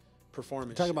fucking perform.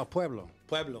 And Talking shit. about Pueblo.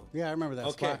 Pueblo. Yeah, I remember that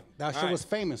Okay. spot. That shit All was right.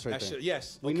 famous right That there. shit-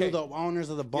 yes. We okay. knew the owners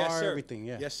of the bar, Yes, sir. everything.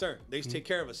 Yeah. Yes, sir. They used to take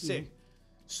care of us. Sick.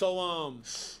 So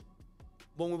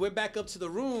when we went back up to the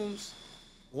rooms,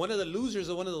 one of the losers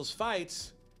of one of those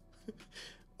fights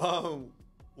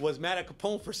was mad at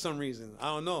Capone for some reason. I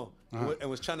don't know. And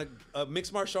was trying to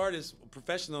mixed martial artist,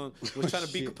 professional, was trying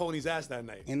to beat Shit. Capone's ass that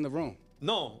night. In the room.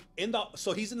 No,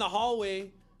 so he's in the hallway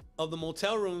of the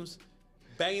motel rooms,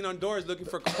 banging on doors looking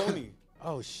for Capone.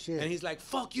 Oh shit. And he's like,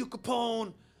 "Fuck you, Capone.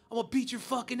 I'm gonna beat your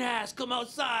fucking ass. Come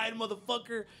outside,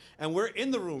 motherfucker." And we're in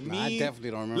the room. Nah, I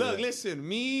definitely don't remember Look, that. listen.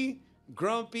 Me,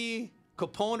 Grumpy,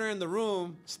 Capone are in the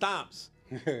room. Stomps.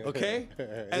 Okay?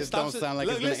 This don't sound like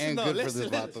it's gonna end good for this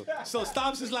vato. So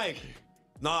Stomps is like,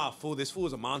 "Nah, fool. This fool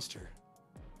is a monster.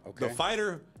 Okay. The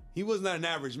fighter, he was not an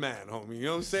average man, homie. You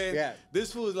know what I'm saying? Yeah.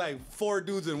 This fool was like 4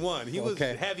 dudes in one. He was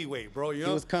Okay. heavyweight, bro. You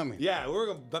know? was coming. Yeah, we were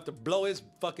gonna have to blow his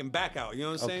fucking back out. You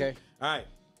know what I'm saying? Okay. All right.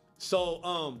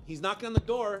 So he's knocking on the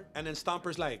door, and then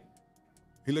Stomper's like,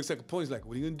 he looks at Capone. He's like,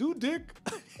 "What are you gonna do, Dick?"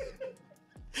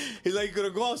 He's like, you gonna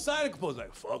go outside? And Capone's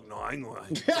like, fuck no, I ain't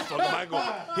going. Fuck am I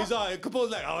going? He's all,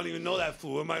 Capone's like, I don't even know that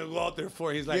fool. What am I gonna go out there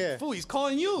for? He's like, fool, he's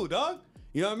calling you, dog.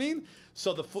 You know what I mean?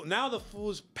 So the fool, now the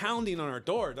fool's pounding on our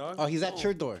door, dog. Oh, he's at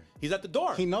your door. He's at the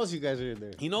door. He knows you guys are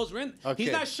there. He knows we're in. Okay.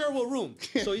 He's not sure what room.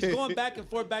 So he's going back and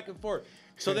forth, back and forth.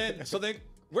 So then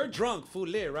we're drunk, fool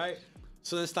lit, right?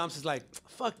 So then Stomps is like,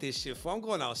 fuck this shit, fool. I'm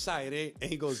going outside, eh?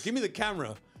 And he goes, give me the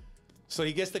camera. So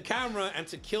he gets the camera, and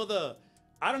to kill the,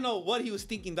 I don't know what he was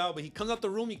thinking, dog, but he comes out the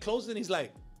room, he closes it, and he's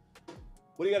like,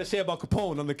 what do you got to say about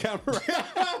Capone on the camera?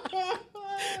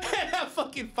 And that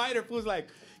fucking fighter fool's like,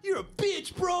 you're a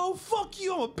bitch, bro. Fuck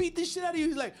you. I'm gonna beat this shit out of you.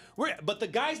 He's like, but the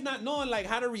guy's not knowing like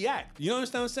how to react. You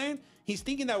understand what I'm saying? He's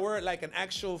thinking that we're like an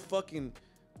actual fucking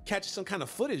catching some kind of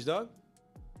footage, dog.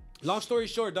 Long story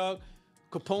short, dog,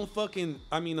 Capone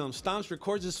Stomps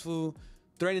records this fool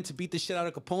threatening to beat the shit out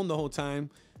of Capone the whole time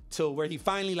till where he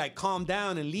finally like calmed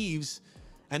down and leaves.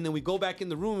 And then we go back in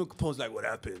the room and Capone's like, what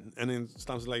happened? And then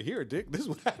Stomps is like, here, dick, this is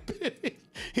what happened.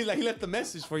 He's like, he left the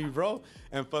message for you, bro.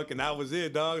 And fucking that was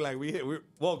it, dog. Like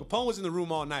well, Capone was in the room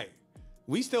all night.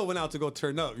 We still went out to go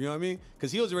turn up, you know what I mean?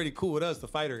 Because he was already cool with us, the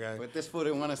fighter guy. But this fool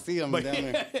didn't want to see him down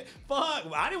there. Fuck,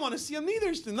 I didn't want to see him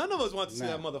neither. None of us want to see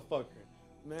that motherfucker.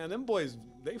 Man, them boys,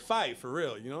 they fight for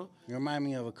real, you know? You remind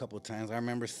me of a couple of times. I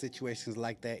remember situations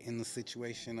like that in the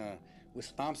situation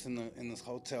with Stomps in this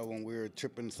hotel when we were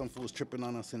tripping. Some fools tripping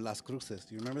on us in Las Cruces.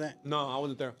 Do you remember that? No, I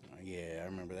wasn't there. Yeah, I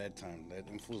remember that time.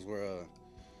 Them fools were,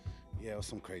 it was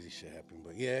some crazy shit happening.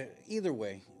 But yeah, either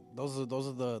way, those are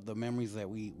the memories that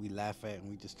we laugh at and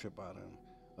we just trip out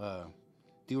on.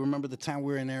 Do you remember the time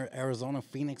we were in Arizona,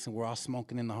 Phoenix, and we're all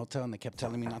smoking in the hotel, and they kept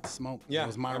telling me not to smoke? Yeah, it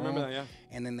was my I remember room. that, yeah.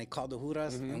 And then they called the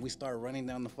Juras, and we started running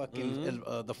down the fucking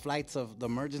the flights of the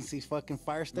emergency fucking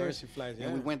fire stairs. Emergency flights, yeah.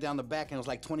 And we went down the back, and it was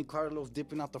like 20 carlos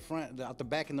dipping out the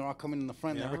back, and they're all coming in the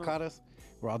front. Never caught us.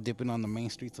 We're all dipping on the main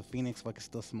streets of Phoenix, fucking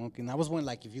still smoking. That was when,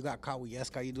 like, if you got caught with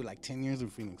Yesca, you do like 10 years in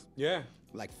Phoenix. Yeah.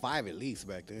 Like 5 at least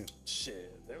back then.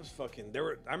 Shit, that was fucking. I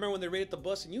remember when they raided the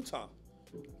bus in Utah.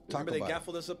 Remember they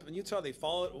gaffled us up in Utah? They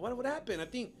followed. What happened? I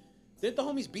think, didn't the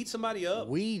homies beat somebody up?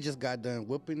 We just got done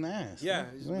whooping ass. Yeah,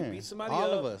 we beat somebody all up.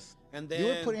 All of us. And then you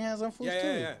were putting hands on fools too.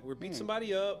 Yeah. We beat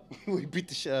somebody up. We beat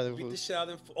the shit out of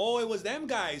them. Oh, it was them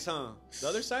guys, huh? The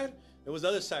other side? It was the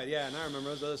other side. Yeah, and I remember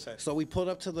it was the other side. So we pulled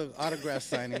up to the autograph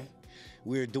signing.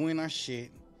 We were doing our shit.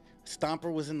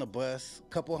 Stomper was in the bus. A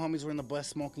couple of homies were in the bus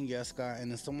smoking Yesca. And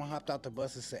then someone hopped out the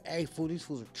bus and said, hey, fool, these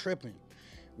fools are tripping.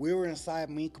 We were inside,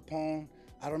 me, Capone.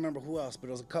 I don't remember who else, but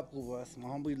it was a couple of us. My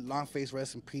homie, long face,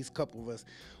 rest in peace, couple of us.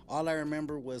 All I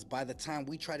remember was by the time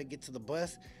we tried to get to the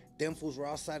bus, them fools were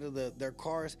outside of their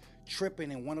cars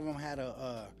tripping, and one of them had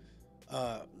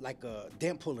like a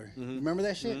dent puller. Remember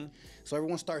that shit? So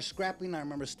everyone started scrapping. I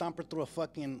remember Stomper threw a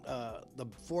fucking the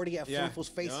 40 at one fool's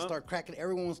face and started cracking.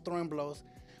 Everyone was throwing blows.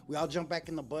 We all jumped back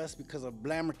in the bus because a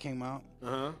blammer came out.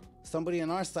 Somebody on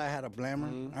our side had a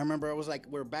blammer. I remember I was like,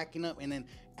 we're backing up, and then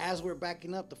as we're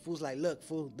backing up, the fool's like, look,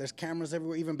 fool, there's cameras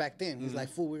everywhere, even back then. He's like,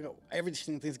 fool,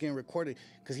 everything's getting recorded,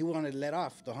 because he wanted to let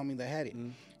off the homie that had it.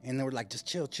 And they were like, just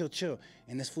chill.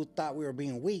 And this fool thought we were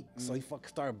being weak, so he fucking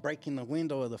started breaking the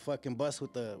window of the fucking bus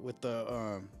with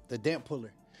the dent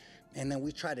puller. And then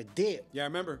we tried to dip. Yeah, I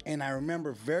remember. And I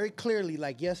remember very clearly,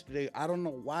 like yesterday, I don't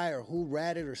know why or who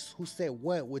ratted or who said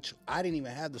what, which I didn't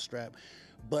even have the strap.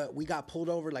 But we got pulled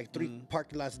over like 3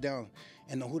 parking lots down,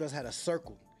 and the Judas had a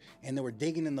circle. And they were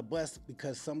digging in the bus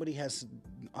because somebody has,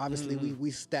 obviously,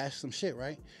 we stashed some shit,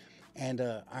 right? And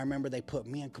I remember they put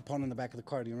me and Capone in the back of the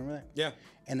car. Do you remember that? Yeah.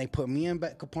 And they put me and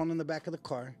Capone in the back of the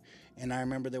car. And I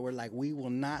remember they were like, we will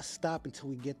not stop until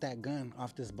we get that gun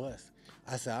off this bus.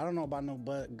 I said, I don't know about no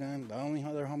gun. The only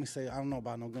other homie said, I don't know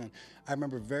about no gun. I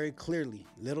remember very clearly,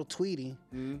 little Tweety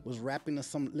was rapping to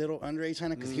some little underage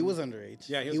China, because he was underage.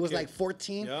 Yeah, he was like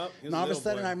 14. Yep, and all of a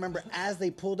sudden, I remember as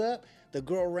they pulled up, the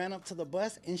girl ran up to the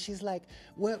bus, and she's like,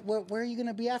 where are you going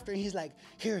to be after? And he's like,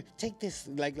 here, take this.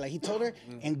 Like he told her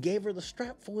and gave her the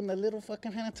strap, fool, and the little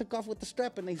fucking Hannah took off with the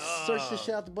strap, and they searched the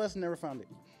shit out the bus and never found it.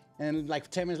 And like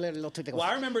 10 minutes later, little took the Well,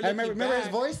 I remember his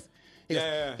voice? He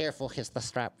goes, Careful, here's the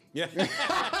strap. Yeah.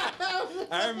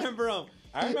 I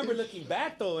remember looking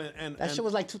back though, and that shit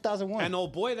was like 2001. And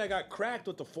old boy that got cracked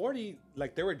with the 40,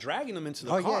 like they were dragging him into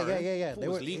the car. Yeah. They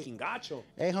was were leaking gacho.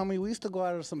 Hey, homie, we used to go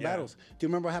out of some battles. Do you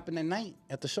remember what happened that night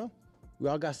at the show? We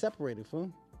all got separated,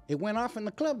 fool. It went off in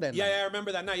the club that night. Yeah, I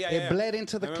remember that night. It bled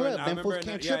into the club. Then fools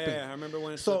came tripping. Yeah, I remember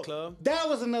when it's the club. That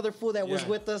was another fool that was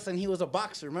with us, and he was a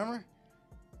boxer. Remember?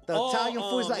 The Italian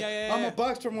fool was like, I'm a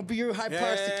boxer, I'm gonna be your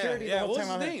high-powered security the whole What's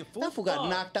time. His name? That fool got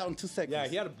knocked out in 2 seconds. Yeah,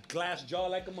 he had a glass jaw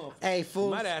like a motherfucker. Hey, fool.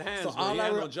 He might have had hands, so but he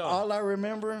had no jaw. all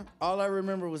I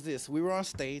remember was this. We were on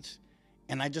stage,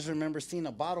 And I just remember seeing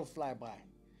a bottle fly by.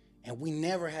 And we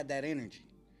never had that energy.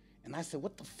 And I said,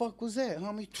 what the fuck was that,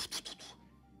 homie?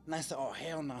 And I said, oh,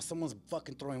 hell no, someone's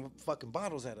fucking throwing fucking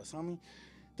bottles at us, homie.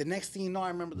 The next thing you know, I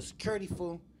remember the security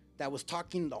fool that was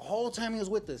talking the whole time he was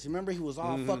with us. Remember, he was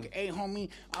all fucking, hey, homie,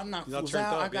 I'm not fools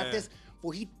out, I got this.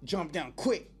 Well, he jumped down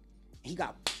quick. He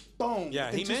got boom.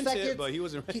 Yeah, he meant it, but he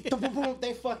wasn't ready.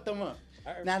 They fucked him up.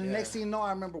 Now, the next thing you know,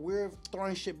 I remember we were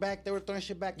throwing shit back. They were throwing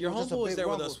shit back. Your homeboy was there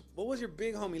with us. What was your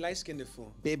big homie, light-skinned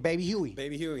fool? Baby Huey.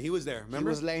 Baby Huey. He was there, remember?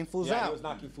 He was laying fools out. He was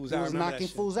knocking fools out. He was knocking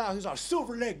fools out. He was our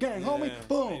Silver Leg Gang, homie.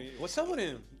 Boom. Baby. What's up with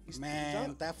him?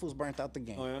 Man, that fool's burnt out the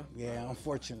game. Oh, yeah? Yeah,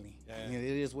 unfortunately. Yeah, it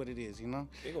is what it is, you know?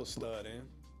 Big old stud, eh?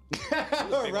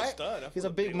 Right? He's a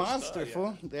big monster,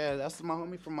 fool. Yeah, that's my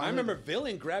homie from my I remember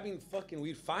Villain grabbing fucking,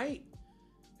 we'd fight.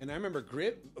 And I remember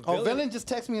Grip. Villain just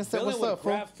texted me and said, what's up,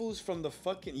 fool? Grab fools from the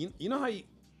fucking, you know how you,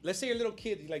 let's say you're a little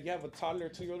kid, like you have a toddler,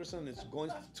 2-year-old or something that's going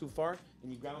too far,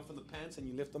 and you grab them from the pants and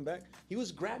you lift them back. He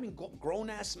was grabbing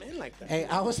grown-ass men like that. Hey,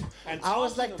 I was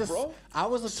like this. I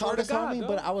was the tallest homie,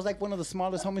 but I was like one of the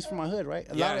smallest homies from my hood, right?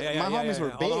 My homies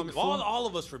were big. All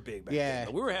of us were big back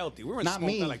then. We were healthy. We weren't Not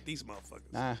me. like these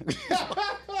motherfuckers. Nah.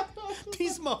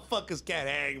 These motherfuckers can't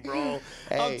hang, bro.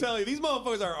 I'm telling you, these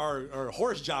motherfuckers are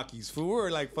horse jockeys, fool. We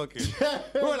were like fucking,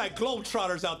 we were like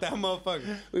globetrotters out that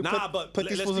motherfucker. But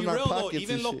let's be real though.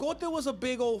 Even Locote was a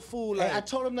big old fool. Like, hey, I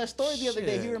told him that story the other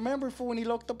day. He remembered, fool, when he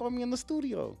locked up on me in the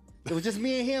studio. It was just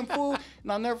me and him, fool.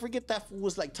 And I'll never forget that fool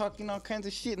was like talking all kinds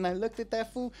of shit. And I looked at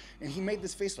that fool, and he made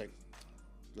this face like,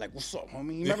 what's up,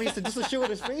 homie? You remember he used to do some shit with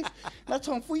his face? And I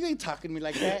told him, fool, you ain't talking to me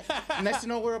like that. Next thing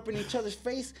you know, we're up in each other's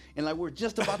face, and like we're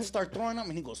just about to start throwing them,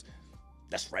 and he goes,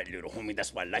 that's right, little homie.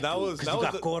 That's why I like you.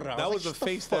 That was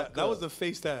the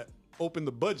face that opened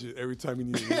the budget every time he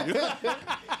needed it.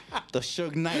 The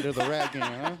Suge Knight of the rap game,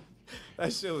 huh?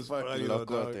 That shit was funny,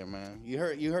 loco out there, man.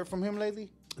 You heard from him lately?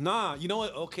 Nah, you know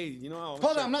what? Okay, you know how.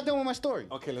 Hold on, I'm not done with my story.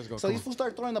 Okay, let's go. So these fools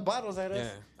start throwing the bottles at us.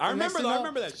 Yeah. I remember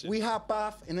that shit. We hop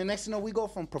off, and the next thing you know, we go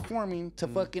from performing to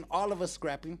fucking all of us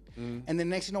scrapping. And the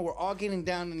next thing you know, we're all getting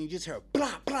down, and you just hear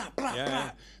blah, blah, blah,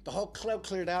 blah. The whole club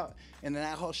cleared out, and then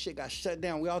that whole shit got shut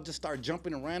down. We all just started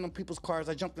jumping in random people's cars.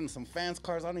 I jumped into some fans'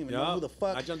 cars. I don't even know who the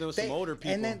fuck. I jumped into some older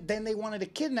people. And then they wanted to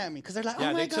kidnap me, because they're like,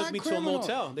 oh my God, they took me to a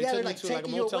motel. They took me to like a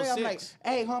Motel 6. I'm like,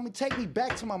 hey, homie, take me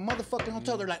back to my motherfucking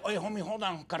hotel. They're like, hey, homie, hold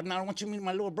on, carnal, I want you to meet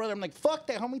my little brother. I'm like, fuck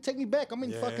that, homie, take me back. I'm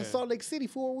in fucking Salt Lake City,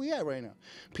 fool. Where we at right now?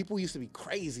 People used to be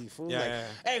crazy, fool. Like,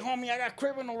 hey, homie, I got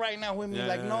criminal right now with me.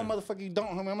 Like, no, motherfucker, you don't,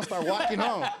 homie. I'm gonna start walking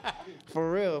home.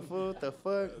 For real, fool. What the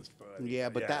fuck? Yeah,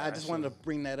 but I just wanted to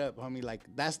bring that up, homie. Like,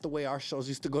 that's the way our shows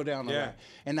used to go down a lot.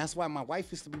 And that's why my wife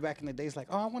used to be back in the days like,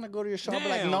 oh, I want to go to your show. I'm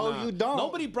like, no, you don't.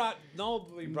 Nobody brought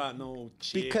no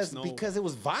chicks. Because it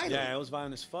was violent. Yeah, it was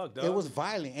violent as fuck, dog. It was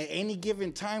violent. At any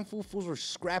given time, fools were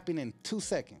scrapping in 2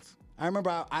 seconds. I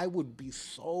remember I would be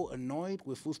so annoyed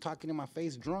with fools talking in my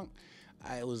face drunk.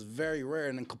 It was very rare,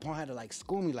 and then Capone had to like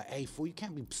school me like, hey, fool, you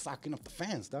can't be socking up the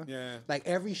fans, dog. Yeah. Like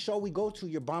every show we go to,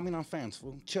 you're bombing on fans,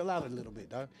 fool. Chill out a little bit,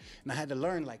 dog. And I had to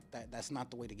learn like that's not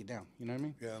the way to get down. You know what I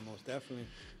mean? Yeah, most definitely.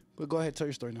 But go ahead, tell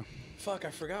your story now. Fuck, I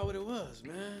forgot what it was,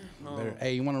 man. No.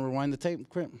 Hey, you want to rewind the tape,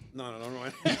 Crip? No, don't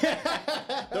rewind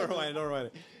it. Don't rewind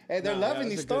it. Hey, they're loving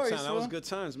these stories, That was good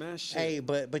times, man. Shit. Hey,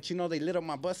 but you know, they lit up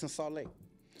my bus in Salt Lake.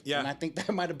 Yeah. And I think that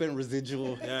might have been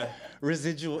residual I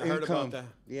heard income. about that.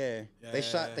 Yeah.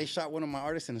 They shot one of my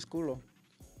artists in the school.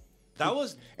 That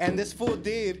was and this fool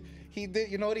did. He did,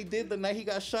 you know what he did the night he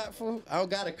got shot, fool? I don't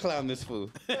gotta clown this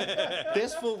fool.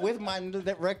 This fool with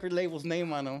that record label's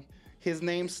name on him, his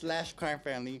name / crime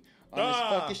family, on his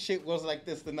fucking shit was like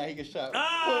this the night he got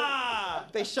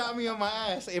shot. They shot me on my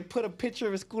ass and put a picture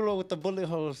of his culo with the bullet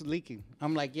holes leaking.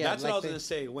 I'm like, yeah. That's like what I was gonna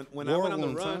say. When I went on the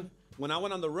run, when I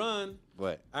went on the run,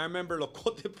 what? I remember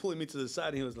Locote pulling me to the side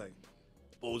and he was like,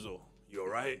 Bozo, you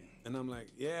alright? And I'm like,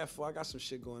 yeah, fool, I got some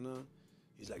shit going on.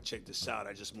 He's like, check this out.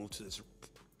 I just moved to this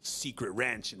secret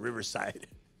ranch in Riverside.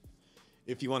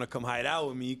 If you want to come hide out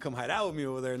with me, come hide out with me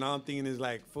over there. And all I'm thinking is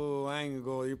like, fool, I ain't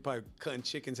gonna go. You're probably cutting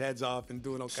chickens' heads off and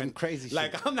doing all some kinds crazy shit.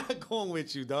 Like, I'm not going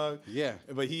with you, dog. Yeah.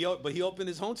 But he opened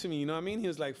his home to me, you know what I mean? He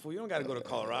was like, fool, you don't got to go to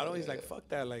Colorado. He's like, fuck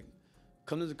that. Like,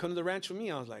 come to the ranch with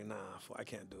me. I was like, nah, fool, I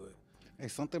can't do it. Hey,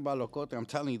 something about Locote, I'm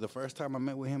telling you, the first time I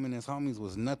met with him and his homies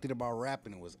was nothing about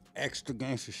rapping. It was extra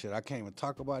gangster shit. I can't even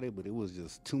talk about it, but it was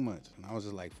just too much. And I was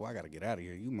just like, fool, I got to get out of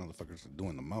here. You motherfuckers are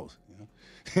doing the most, you know?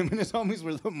 Him and his homies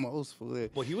were the most, fool.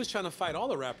 Well, he was trying to fight all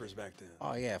the rappers back then.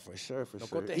 Oh, yeah, for sure.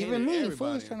 Locote Even me, everybody.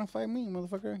 fool was trying to fight me,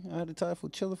 motherfucker. I had to tell that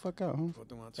fool, chill the fuck out, huh?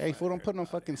 Hey, fool, don't put no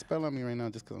fucking spell on me right now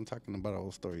just because I'm talking about a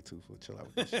whole story, too, fool. Chill out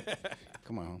with this shit.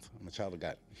 Come on, I'm a child of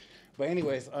God. But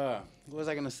anyways, what was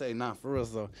I gonna say? Nah, for real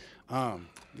though.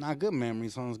 Nah, good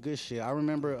memories, homes, good shit. I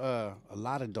remember a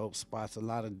lot of dope spots, a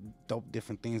lot of dope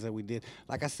different things that we did.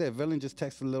 Like I said, Villain just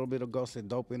texted a little bit ago, said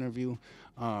dope interview.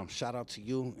 Shout out to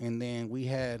you. And then we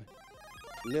had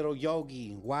Little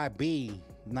Yogi YB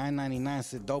 999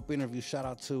 said dope interview. Shout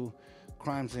out to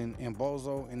Crimes and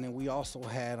Bozo. And then we also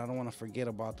had, I don't want to forget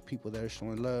about the people that are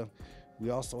showing love. We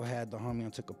also had the homie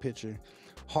and took a picture.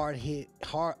 Hard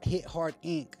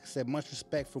Inc. said much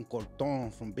respect from Corton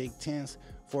from Big Tens.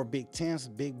 For Big Tens,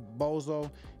 Big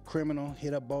Bozo, Criminal,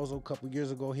 hit up Bozo a couple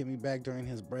years ago, hit me back during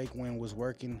his break when was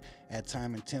working at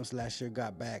Time and Temps last year,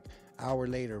 got back. Hour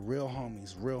later, real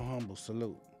homies, real humble,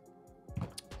 salute.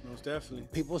 Most definitely.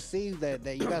 People see that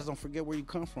you guys don't forget where you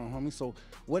come from, homie. So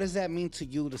what does that mean to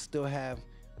you to still have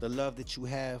the love that you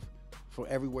have for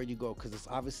everywhere you go? Because it's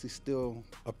obviously still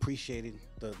appreciated,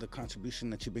 the contribution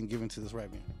that you've been giving to this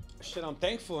rap game. Shit, I'm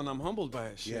thankful and I'm humbled by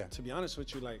it. Shit, Yeah. to be honest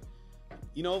with you, like,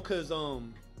 you know, cause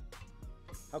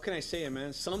how can I say it,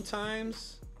 man?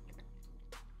 Sometimes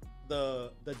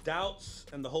the doubts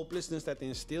and the hopelessness that they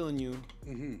instill in you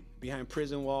behind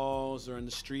prison walls or in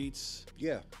the streets,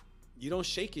 Yeah. you don't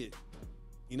shake it.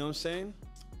 You know what I'm saying?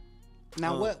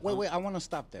 Now, wait, I want to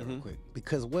stop that real quick,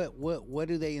 because what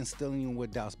do they instill in you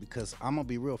with doubts? Because I'm gonna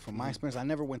be real, from my experience, I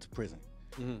never went to prison,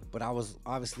 but I was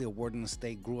obviously a ward in the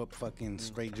state, grew up fucking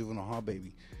straight juvenile hall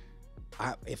baby.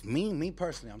 If me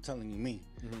personally, I'm telling you,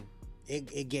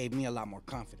 it gave me a lot more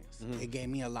confidence. It gave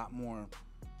me a lot more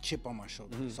chip on my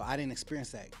shoulder. So I didn't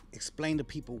experience that. Explain to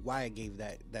people why it gave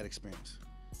that experience.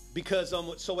 Because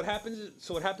so what happens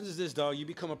is this, dog. You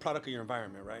become a product of your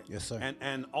environment, right? Yes, sir.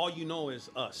 And all you know is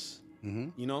us.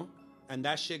 You know, and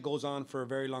that shit goes on for a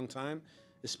very long time,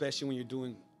 especially when you're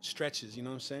doing stretches. You know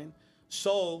what I'm saying?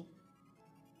 So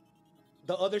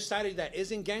the other side of that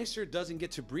isn't gangster doesn't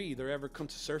get to breathe or ever come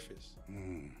to surface.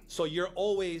 So you're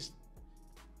always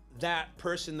that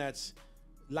person that's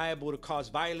liable to cause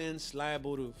violence,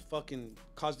 liable to fucking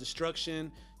cause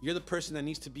destruction. You're the person that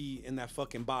needs to be in that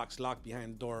fucking box locked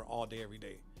behind the door all day, every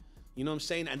day. You know what I'm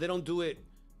saying? And they don't do it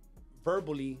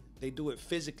verbally, they do it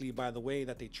physically by the way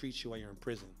that they treat you while you're in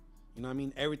prison. You know what I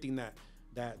mean? Everything that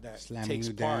Slamming takes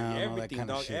you part, down, all that everything, kind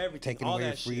of dog, shit. everything, Taking all away that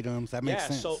your shit. freedoms. That makes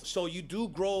sense. So you do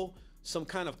grow some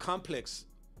kind of complex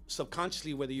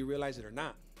subconsciously, whether you realize it or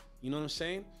not. You know what I'm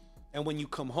saying? And when you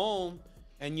come home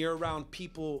and you're around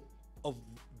people of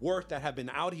worth that have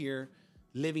been out here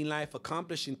living life,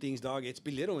 accomplishing things, dog, it's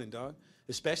belittling, dog.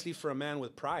 Especially for a man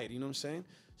with pride, you know what I'm saying?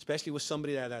 Especially with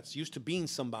somebody that's used to being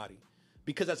somebody.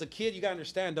 Because as a kid, you gotta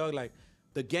understand, dog, like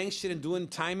the gang shit and doing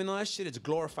time and all that shit, it's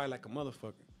glorified like a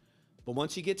motherfucker. But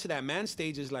once you get to that man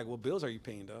stage, it's like, what bills are you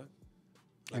paying, dog?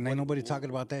 Like, And ain't nobody talking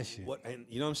about that shit. What, and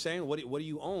you know what I'm saying? What do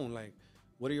you own? Like,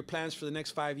 what are your plans for the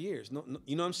next 5 years? No,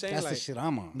 you know what I'm saying? That's like, the shit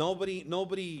I'm on.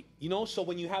 Nobody, you know. So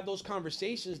when you have those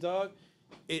conversations, dog,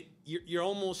 you're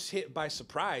almost hit by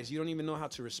surprise. You don't even know how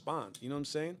to respond. You know what I'm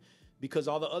saying? Because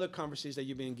all the other conversations that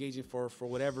you've been engaging for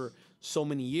whatever so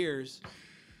many years,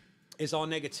 it's all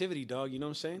negativity, dog. You know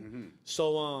what I'm saying?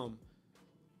 So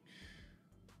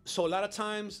so a lot of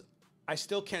times I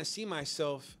still can't see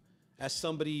myself as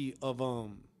somebody of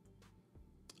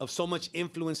so much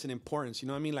influence and importance. You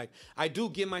know what I mean? Like, I do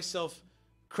give myself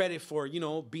credit for, you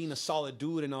know, being a solid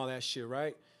dude and all that shit,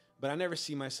 right? But I never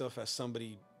see myself as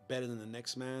somebody better than the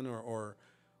next man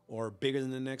or bigger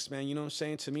than the next man. You know what I'm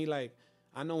saying? To me, like,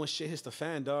 I know when shit hits the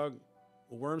fan, dog,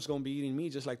 a worm's gonna be eating me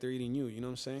just like they're eating you. You know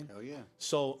what I'm saying? Hell yeah.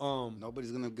 So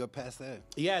Nobody's gonna go past that.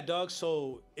 yeah, dog.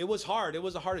 So it was hard. It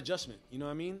was a hard adjustment. You know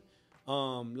what I mean?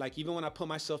 Like, even when I put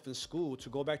myself in school, to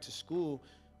go back to school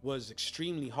was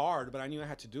extremely hard, but I knew I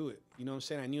had to do it. You know what I'm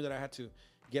saying? I knew that I had to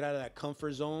get out of that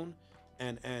comfort zone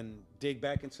and dig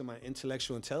back into my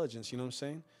intellectual intelligence. You know what I'm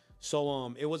saying?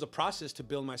 So it was a process to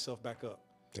build myself back up.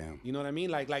 Damn. You know what I mean?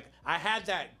 Like I had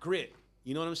that grit.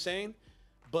 You know what I'm saying?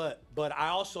 But I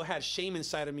also had shame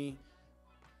inside of me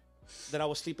that I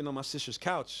was sleeping on my sister's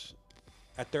couch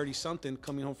at 30-something,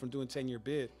 coming home from doing 10-year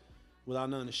bid without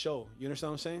nothing to show. You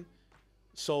understand what I'm saying?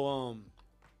 So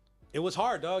it was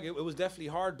hard, dog. It was definitely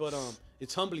hard, but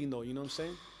it's humbling though. You know what I'm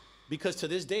saying? Because to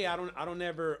this day, I don't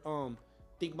ever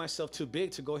think myself too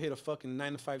big to go hit a fucking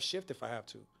 9-to-5 shift if I have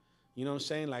to. You know what I'm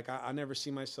saying? Like, I never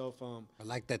see myself. I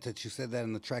like that you said that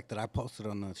in the track that I posted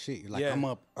on the shit. You're like, Yeah. I'm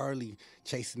up early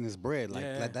chasing this bread. Like,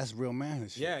 Yeah. that's real man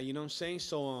shit. Yeah, you know what I'm saying?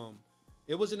 So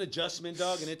it was an adjustment,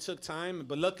 dog, and it took time.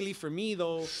 But luckily for me,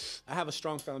 though, I have a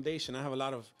strong foundation. I have a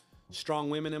lot of strong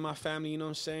women in my family, you know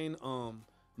what I'm saying?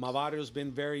 My barrio's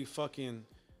been very fucking,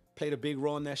 played a big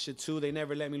role in that shit too. They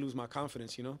never let me lose my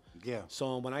confidence, you know? Yeah.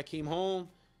 So when I came home,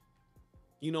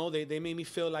 you know, they made me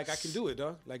feel like I can do it,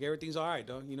 dog. Like everything's all right,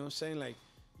 dog. You know what I'm saying? Like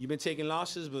you've been taking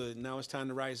losses, but now it's time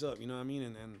to rise up. You know what I mean?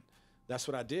 And that's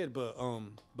what I did. But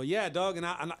yeah, dog. And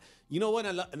I you know what?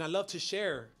 I love to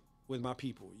share with my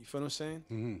people. You feel what I'm saying?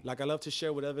 Mm-hmm. Like I love to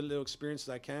share whatever little experiences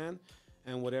I can,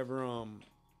 and whatever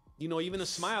you know, even a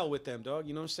smile with them, dog.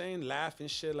 You know what I'm saying? Laugh and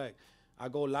shit. Like I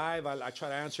go live. I try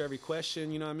to answer every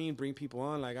question. You know what I mean? Bring people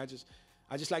on. Like I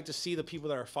just like to see the people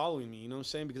that are following me. You know what I'm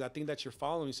saying? Because I think that you're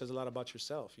following says a lot about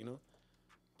yourself. You know?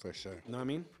 For sure. You know what I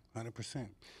mean? 100%.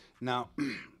 Now,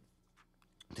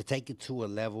 to take it to a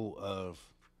level of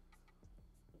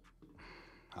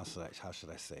how should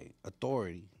I say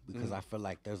authority, because I feel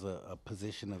like there's a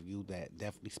position of you that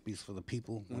definitely speaks for the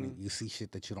people when you see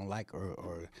shit that you don't like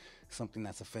or something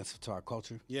that's offensive to our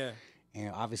culture. Yeah.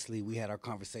 And obviously we had our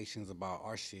conversations about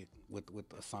our shit with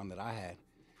a song that I had,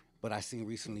 but I seen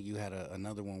recently you had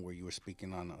another one where you were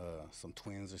speaking on some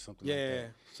twins or something like that. Yeah,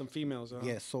 some females.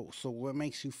 Yeah, so what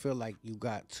makes you feel like you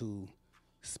got to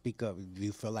speak up? Do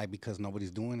you feel like because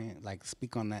nobody's doing it? Like,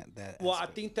 speak on that Well,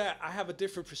 aspect. I think that I have a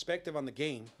different perspective on the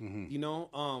game. You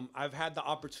know, I've had the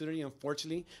opportunity,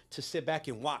 unfortunately, to sit back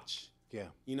and watch. Yeah.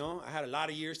 You know, I had a lot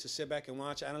of years to sit back and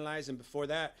watch, analyze, and before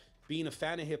that, being a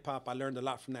fan of hip hop, I learned a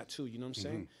lot from that too. You know what I'm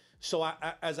saying? So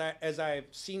as I've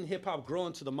seen hip hop grow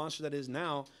into the monster that it is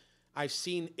now, I've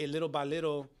seen it little by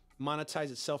little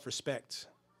monetize its self-respect.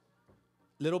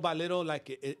 Little by little, like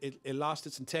it lost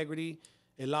its integrity.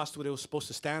 It lost what it was supposed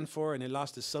to stand for, and it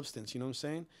lost its substance. You know what I'm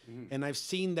saying? And I've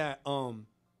seen that. I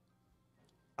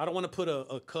don't want to put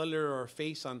a color or a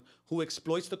face on who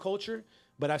exploits the culture,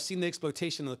 but I've seen the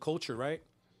exploitation of the culture, right?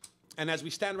 And as we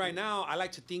stand right now, I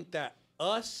like to think that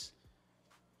us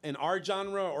in our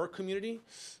genre or community,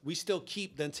 we still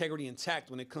keep the integrity intact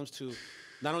when it comes to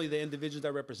not only the individuals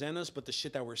that represent us, but the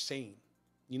shit that we're saying.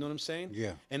 You know what I'm saying?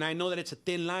 Yeah. And I know that it's a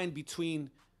thin line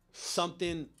between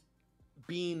something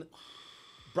being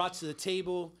brought to the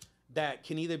table that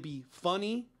can either be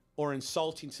funny or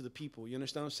insulting to the people. You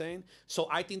understand what I'm saying? So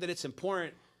I think that it's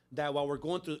important that while we're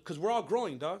going through, because we're all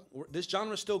growing, dog. This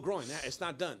genre is still growing. It's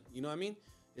not done. You know what I mean?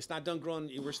 It's not done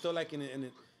growing. We're still like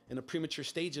in a premature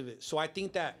stage of it. So I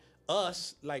think that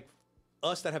us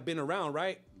that have been around,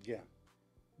 right? Yeah.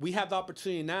 We have the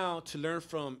opportunity now to learn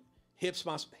from hip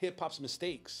hop's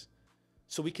mistakes.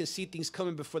 So we can see things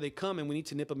coming before they come, and we need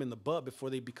to nip them in the bud before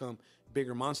they become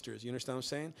bigger monsters. You understand what I'm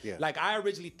saying? Yeah. Like, I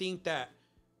originally think that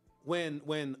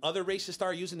when other races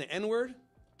started using the N-word,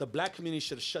 the black community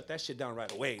should have shut that shit down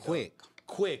right away. Quick. Dog.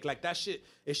 Quick. Like, that shit,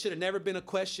 it should have never been a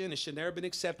question. It should have never been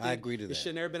accepted. I agree to that. It should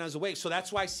have never been as a way. So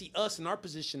that's why I see us in our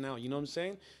position now. You know what I'm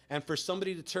saying? And for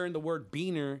somebody to turn the word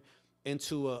beaner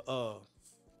into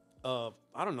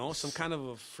I don't know, some kind of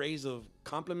a phrase of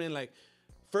compliment. Like,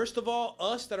 first of all,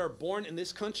 us that are born in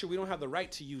this country, we don't have the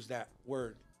right to use that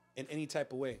word in any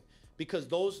type of way, because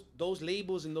those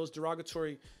labels and those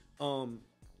derogatory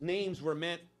names were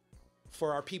meant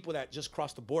for our people that just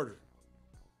crossed the border.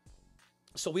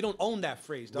 So we don't own that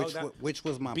phrase, dog. Which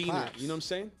was my beaner, pops. you know what I'm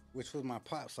saying? Which was my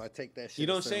pops, so I take that shit. You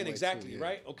know a what I'm saying? certain way Exactly, too, yeah.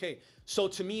 right? Okay. So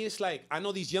to me, it's like, I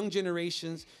know these young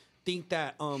generations think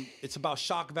that it's about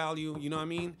shock value, you know what I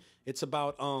mean? It's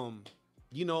about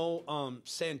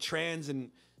saying trends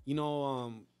and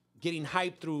getting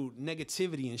hyped through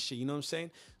negativity and shit, you know what I'm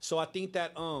saying? So I think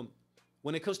that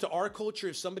when it comes to our culture,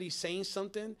 if somebody's saying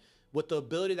something with the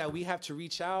ability that we have to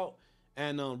reach out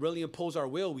and really impose our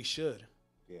will, we should.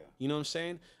 Yeah. You know what I'm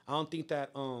saying? I don't think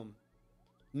that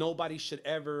nobody should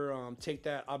ever take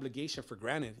that obligation for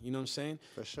granted. You know what I'm saying?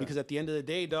 For sure. Because at the end of the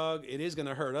day, dog, it is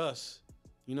gonna hurt us.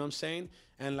 You know what I'm saying?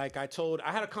 And like I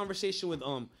had a conversation with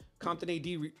Compton AD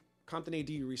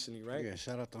recently, right? Yeah,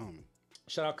 shout out to him.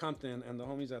 Shout out Compton and the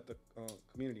homies at the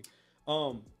community.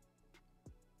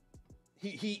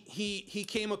 He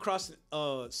came across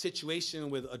a situation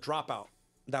with a dropout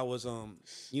that was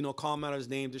call him out his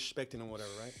name, disrespecting him, whatever,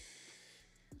 right?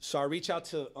 So I reached out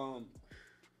to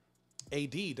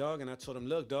AD, dog, and I told him,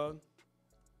 look, dog,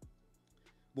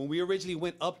 when we originally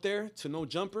went up there to No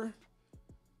Jumper,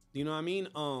 you know what I mean?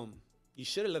 You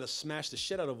should have let us smash the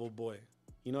shit out of old boy.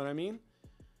 You know what I mean?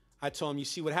 I told him, you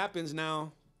see what happens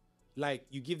now? Like,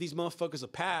 you give these motherfuckers a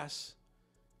pass,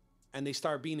 and they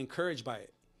start being encouraged by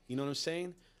it. You know what I'm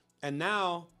saying? And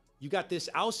now you got this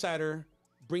outsider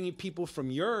bringing people from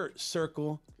your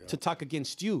circle to talk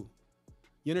against you.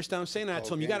 You understand what I'm saying? And I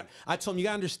told him, you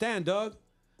gotta understand, dog.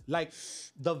 Like,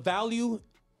 the value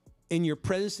in your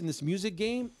presence in this music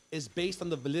game is based on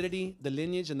the validity, the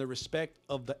lineage, and the respect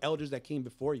of the elders that came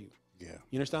before you. Yeah.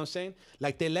 You understand what I'm saying?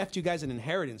 Like, they left you guys an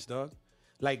inheritance, dog.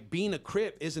 Like, being a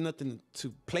Crip isn't nothing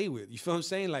to play with. You feel what I'm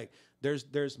saying? Like,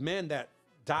 there's men that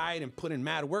died and put in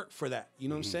mad work for that. You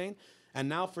know what I'm saying? And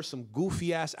now for some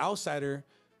goofy ass outsider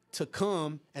to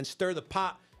come and stir the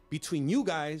pot between you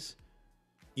guys,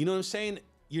 you know what I'm saying?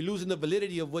 You're losing the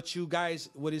validity of what you guys,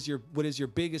 what is your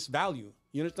biggest value?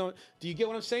 You understand? Do you get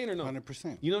what I'm saying or no?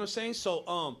 100%. You know what I'm saying?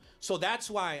 So that's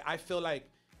why I feel like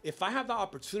if I have the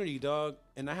opportunity, dog,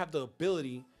 and I have the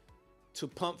ability to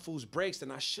pump fools' brakes,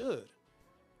 then I should.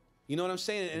 You know what I'm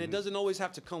saying? And it doesn't always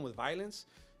have to come with violence.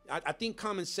 I think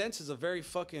common sense is a very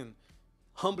fucking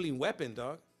humbling weapon,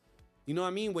 dog. You know what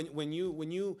I mean? When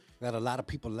you that a lot of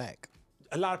people lack.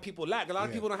 A lot of people lack. A lot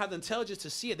of people don't have the intelligence to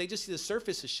see it. They just see the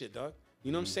surface of shit, dog.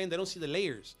 You know what I'm saying? They don't see the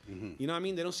layers. You know what I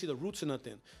mean? They don't see the roots of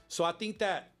nothing. So I think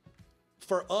that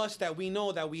for us, that we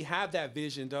know that we have that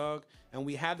vision, dog, and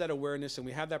we have that awareness and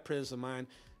we have that presence of mind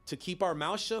to keep our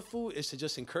mouth shut, fool, is to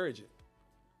just encourage it.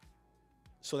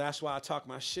 So that's why I talk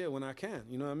my shit when I can.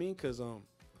 You know what I mean? Because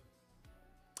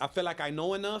I feel like I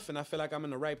know enough and I feel like I'm in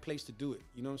the right place to do it.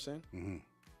 You know what I'm saying?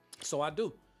 So I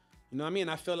do. You know what I mean?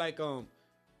 I feel like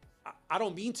I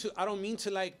don't mean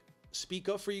to like speak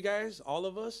up for you guys, all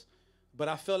of us, but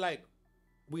I feel like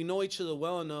we know each other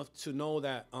well enough to know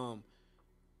that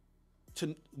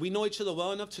we know each other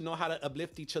well enough to know how to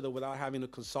uplift each other without having to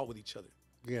consult with each other.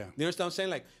 Yeah. You understand what I'm saying?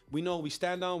 Like, we know what we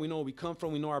stand on, we know where we come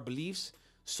from, we know our beliefs.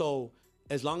 So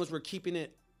as long as we're keeping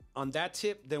it on that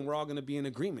tip, then we're all gonna be in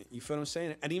agreement. You feel what I'm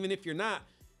saying? And even if you're not,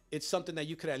 it's something that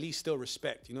you could at least still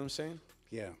respect. You know what I'm saying?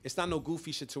 Yeah. It's not no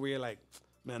goofy shit to where you're like,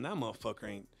 man, that motherfucker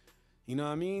ain't. You know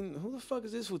what I mean? Who the fuck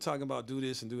is this who talking about do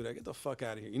this and do that? Get the fuck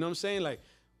out of here. You know what I'm saying? Like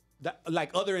that,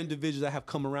 like other individuals that have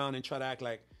come around and try to act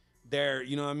like they're,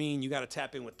 you know what I mean? You got to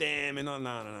tap in with them and no.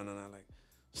 Like,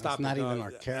 stop. That's not it, even dog.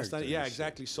 our character. Not, yeah,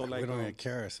 exactly. So like, we don't even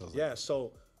care ourselves. Yeah.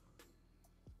 So,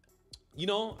 you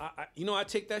know, I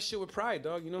take that shit with pride,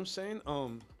 dog. You know what I'm saying?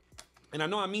 And I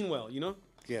know I mean well. You know.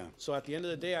 Yeah. So at the end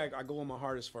of the day, I go with my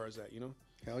heart as far as that. You know.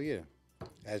 Hell yeah.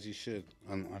 As you should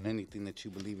on anything that you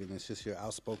believe in. It's just you're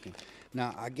outspoken.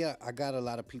 Now I got a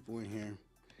lot of people in here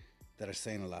that are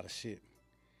saying a lot of shit,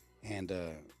 and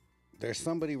there's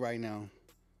somebody right now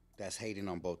that's hating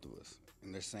on both of us,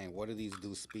 and they're saying, "What are these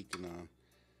dudes speaking on?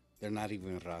 They're not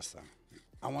even raza."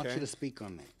 I want you to speak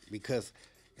on that because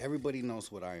everybody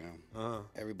knows what I am.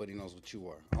 Everybody knows what you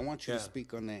are. I want you to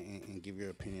speak on that and give your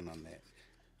opinion on that.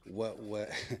 What?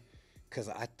 Because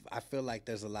I feel like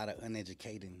there's a lot of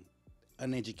uneducated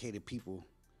people,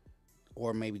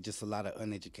 or maybe just a lot of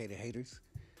uneducated haters.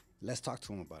 Let's talk to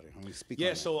them about it. Let me speak.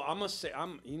 Yeah, so I'm gonna say,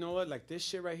 you know what, like this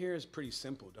shit right here is pretty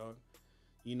simple, dog.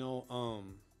 You know,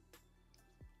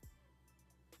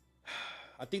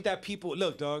 I think that people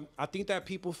look, dog. I think that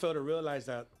people fail to realize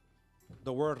that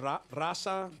the word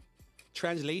raza,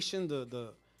 translation,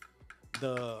 the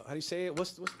how do you say it?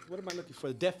 What am I looking for?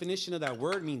 The definition of that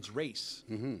word means race.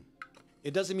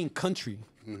 It doesn't mean country.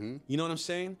 You know what I'm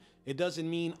saying? It doesn't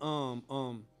mean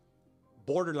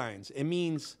borderlines. It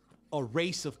means a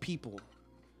race of people.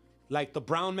 Like the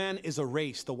brown man is a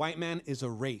race. The white man is a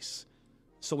race.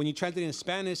 So when you translate it in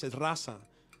Spanish, it's raza.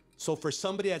 So for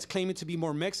somebody that's claiming to be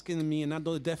more Mexican than me and not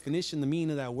know the definition, the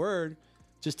meaning of that word,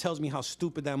 just tells me how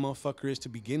stupid that motherfucker is to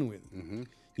begin with.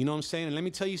 You know what I'm saying? And let me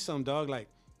tell you something, dog. Like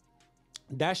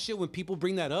that shit, when people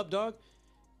bring that up, dog,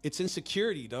 it's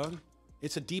insecurity, dog.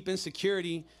 It's a deep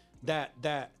insecurity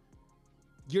that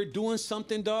you're doing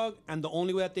something, dog, and the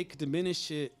only way that they could diminish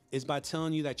it is by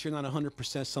telling you that you're not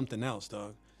 100% something else,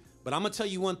 dog. But I'm gonna tell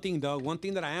you one thing, dog. One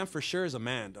thing that I am for sure is a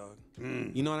man, dog.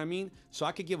 You know what I mean? So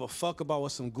I could give a fuck about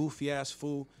what some goofy ass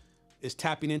fool is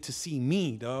tapping in to see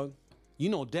me, dog. You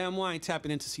know damn well I ain't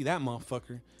tapping in to see that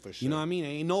motherfucker. For sure. You know what I mean?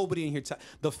 Ain't nobody in here.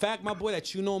 The fact, my boy,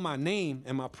 that you know my name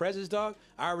and my presence, dog,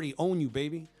 I already own you,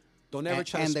 baby. Don't ever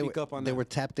try to speak up on that. They were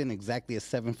tapped in exactly at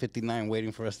 7:59,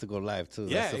 waiting for us to go live too.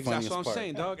 Yeah, that's exactly what I'm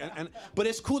saying, dog. But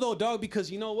it's cool though, dog, because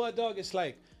you know what, dog? It's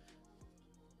like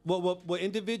what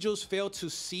individuals fail to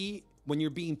see when you're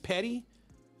being petty,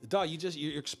 dog.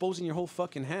 You're exposing your whole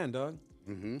fucking hand, dog.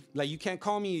 Like you can't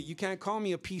call me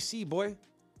a PC boy.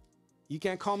 You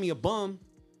can't call me a bum.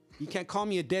 You can't call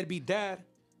me a deadbeat dad.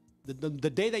 The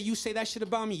day that you say that shit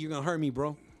about me, you're gonna hurt me,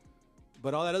 bro.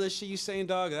 But all that other shit you saying,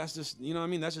 dog, that's just, you know what I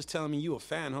mean? That's just telling me you a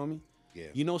fan, homie. Yeah.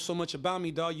 You know so much about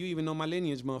me, dog. You even know my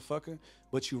lineage, motherfucker.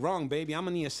 But you wrong, baby. I'm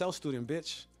an ESL student,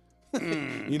 bitch.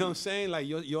 You know what I'm saying? Like,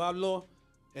 yo hablo,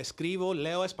 escribo,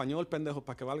 leo español, pendejo,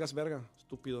 pa' que valgas verga.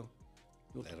 Estúpido.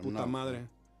 Puta madre.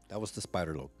 That was the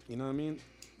Spider Lope. You know what I mean?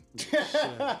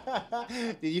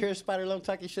 Did you hear Spider Lope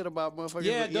talking shit about motherfuckers?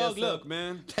 Yeah, dog, look,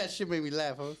 man. That shit made me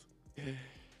laugh, hoes.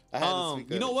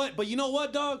 You know what? But you know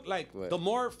what, dog? Like, the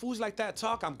more fools like that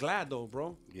talk, I'm glad, though,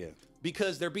 bro. Yeah.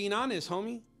 Because they're being honest,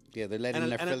 homie. Yeah, they're letting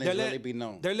their feelings really be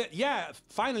known. Yeah,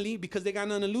 finally, because they got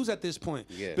nothing to lose at this point.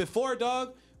 Yeah. Before,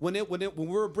 dog, when we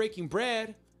were breaking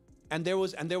bread, and there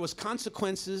was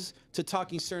consequences to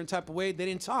talking certain type of way, they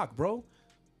didn't talk, bro.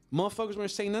 Motherfuckers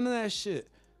weren't saying none of that shit.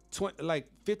 Like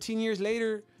 15 years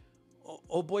later,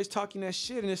 old boys talking that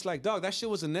shit, and it's like, dog, that shit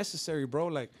was unnecessary, bro.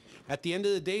 Like, at the end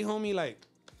of the day, homie, like,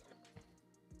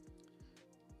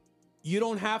 you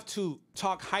don't have to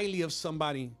talk highly of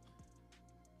somebody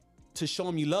to show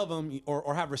them you love them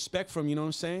or have respect for them, you know what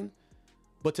I'm saying?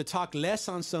 But to talk less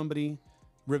on somebody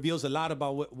reveals a lot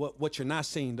about what you're not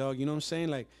saying, dog. You know what I'm saying?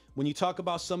 Like, when you talk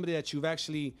about somebody that you've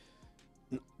actually,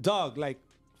 dog, like,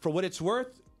 for what it's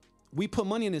worth, we put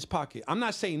money in his pocket. I'm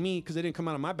not saying me, because it didn't come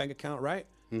out of my bank account, right?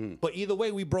 But either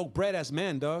way, we broke bread as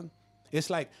men, dog. It's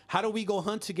like, how do we go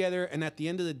hunt together, and at the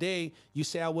end of the day, you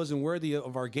say I wasn't worthy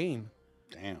of our game?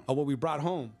 Damn. Of what we brought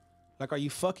home? Like, are you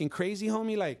fucking crazy,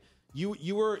 homie? Like,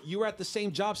 you were at the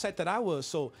same job site that I was,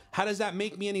 so how does that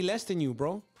make me any less than you,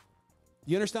 bro?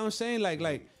 You understand what I'm saying?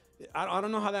 Like I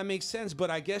don't know how that makes sense,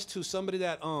 but I guess to somebody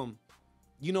that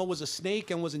was a snake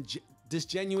and wasn't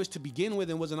disingenuous to begin with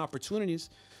and wasn't opportunities,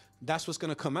 that's what's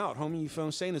gonna come out, homie. You feel what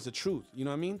I'm saying? It's the truth. You know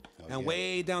what I mean? And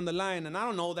way down the line, and I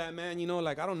don't know that man. You know,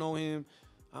 like I don't know him.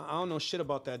 I don't know shit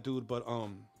about that dude. But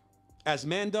as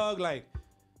man, dog, like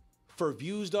for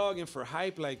views, dog, and for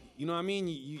hype, like you know what I mean?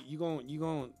 You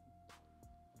gonna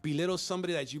belittle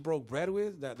somebody that you broke bread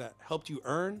with, that helped you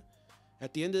earn.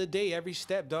 At the end of the day, every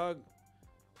step, dog,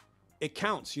 it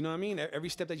counts. You know what I mean? Every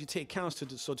step that you take counts. To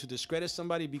discredit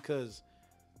somebody because,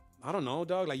 I don't know,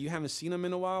 dog, like you haven't seen them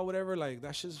in a while, whatever, like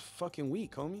that's just fucking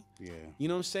weak, homie. Yeah. You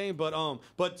know what I'm saying?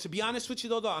 But to be honest with you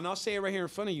though, dog, and I'll say it right here in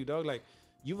front of you, dog, like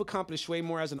you've accomplished way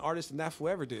more as an artist than that fool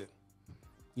ever did.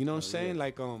 You know what I'm saying?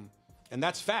 Like, and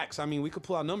that's facts. I mean, we could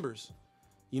pull out numbers.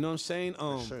 You know what I'm saying?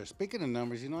 Sure. Speaking of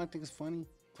numbers, you know what I think is funny?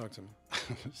 Talk to me.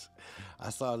 I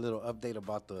saw a little update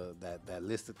about that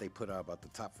list that they put out about the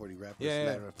top 40 rappers.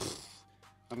 Yeah.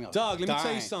 I mean, dog, let me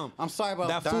tell you something. I'm sorry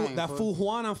about that fool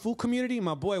Juan on Fool Community,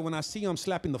 my boy. When I see him, I'm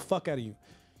slapping the fuck out of you.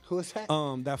 Who is that?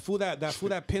 That fool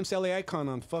that pimps LA Icon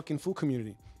on fucking Fool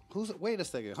Community. Wait a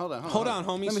second. Hold on,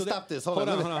 homie. Let me stop this. Hold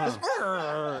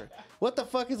on. What the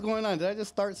fuck is going on? Did I just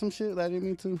start some shit that I didn't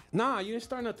mean to? Nah, you didn't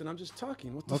start nothing. I'm just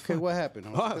talking. What the fuck? Okay, what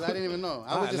happened? Because I didn't even know.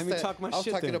 I was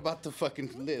talking about the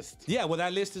fucking list. Yeah, well,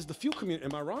 that list is the Fool Community.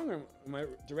 Am I wrong? Or am I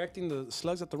directing the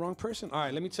slugs at the wrong person? All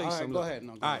right, let me tell you something. Go ahead.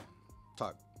 No, go ahead.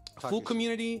 Talk. Fool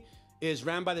Community is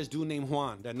ran by this dude named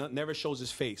Juan that never shows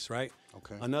his face, right?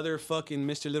 Okay. Another fucking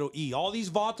Mr. Little E. All these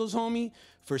vatos, homie,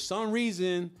 for some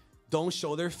reason, don't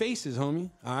show their faces, homie.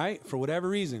 All right? For whatever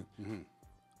reason.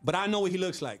 But I know what he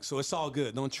looks like, so it's all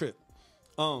good. Don't trip.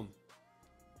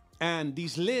 And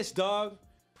these lists, dog,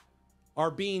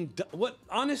 are being...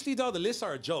 Honestly, dog, the lists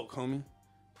are a joke, homie.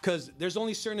 Because there's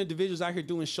only certain individuals out here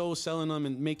doing shows, selling them,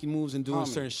 and making moves and doing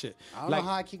certain shit. I don't know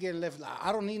how I keep getting left.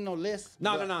 I don't need no list.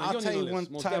 No. I'll tell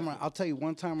you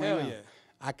one time right now. Yeah.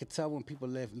 I could tell when people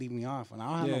leave me off, and I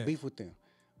don't have no beef with them.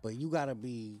 But you got to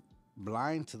be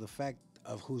blind to the fact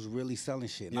of who's really selling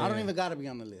shit. And I don't even got to be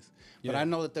on the list. But I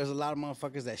know that there's a lot of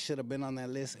motherfuckers that should have been on that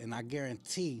list, and I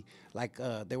guarantee, like,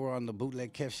 they were on the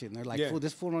bootleg Kev shit, and they're like, fool,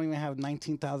 this fool don't even have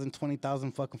 19,000,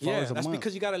 20,000 fucking followers a month. That's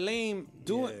because you got a lame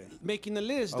making the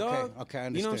list, dog. Okay, I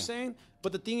understand. You know what I'm saying?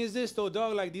 But the thing is this, though,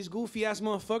 dog, like, these goofy-ass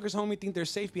motherfuckers, homie, think they're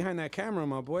safe behind that camera,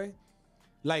 my boy.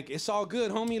 Like, it's all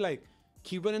good, homie. Like,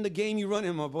 keep running the game you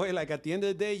running, my boy. Like, at the end of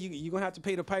the day, you're going to have to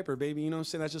pay the piper, baby. You know what I'm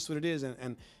saying? That's just what it is.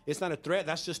 And it's not a threat.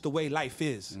 That's just the way life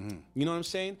is. You know what I'm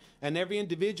saying? And every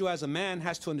individual as a man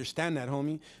has to understand that,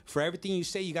 homie. For everything you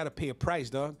say, you got to pay a price,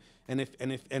 dog. And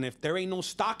if there ain't no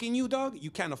stock in you, dog,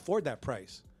 you can't afford that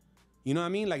price. You know what I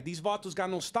mean? Like, these vatos got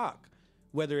no stock.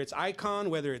 Whether it's Icon,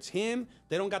 whether it's him,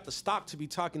 they don't got the stock to be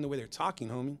talking the way they're talking,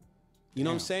 homie. You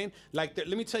know what I'm saying? Like, let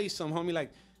me tell you something, homie.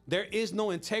 Like, there is no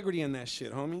integrity in that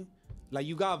shit, homie. Like,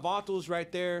 you got vatos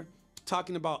right there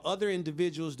talking about other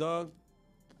individuals, dog,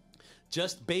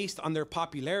 just based on their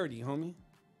popularity, homie.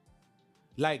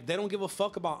 Like, they don't give a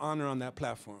fuck about honor on that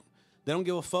platform. They don't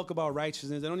give a fuck about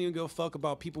righteousness. They don't even give a fuck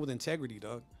about people with integrity,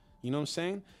 dog. You know what I'm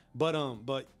saying? But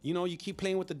you know, you keep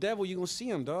playing with the devil, you're gonna see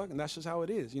him, dog. And that's just how it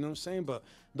is. You know what I'm saying? But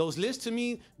those lists, to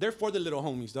me, they're for the little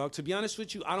homies, dog. To be honest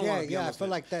with you, I don't want to be on I feel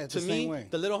like that. To me,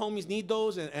 the little homies need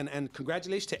those. And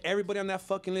congratulations to everybody on that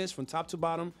fucking list from top to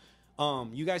bottom.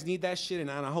 You guys need that shit, and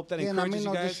I hope that encourages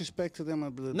you guys. No disrespect to them.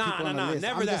 Nah,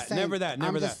 never that.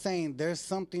 I'm just saying, there's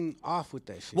something off with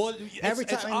that shit. Well, every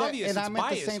time, it's obvious. And it's I meant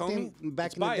biased, the same homie. thing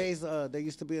back in the days. There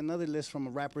used to be another list from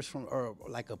rappers or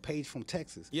like a page from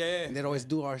Texas. Yeah. And they'd always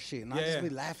do our shit, and I'd just be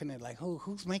laughing at like,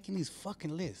 who's making these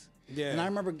fucking lists? Yeah. And I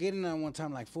remember getting on one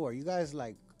time like, you guys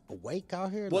like awake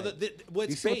out here? Well, Like, well,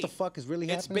 it's you see bait. what the fuck is really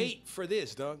It's happening? bait for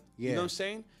this, dog. You Yeah. know what I'm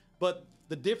saying? But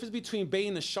the difference between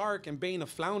baiting a shark and baiting a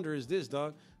flounder is this,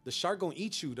 dog. The shark gonna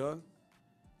eat you, dog.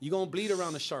 You gonna bleed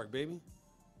around the shark, baby.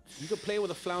 You can play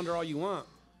with a flounder all you want.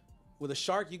 With a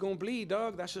shark, you gonna bleed,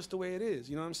 dog. That's just the way it is.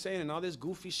 You know what I'm saying? And all this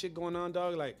goofy shit going on,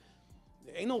 dog. Like,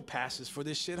 ain't no passes for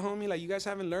this shit, homie. Like, you guys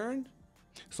haven't learned?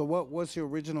 So what was your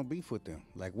original beef with them?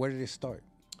 Like, where did it start?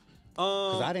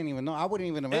 Because I didn't even know. I wouldn't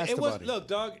even have asked about it. Look,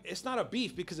 dog, it's not a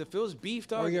beef because if it was beef,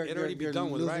 dog, you're- it'd already you're be done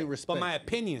with, losing right? respect. But my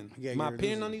opinion, Yeah, my you're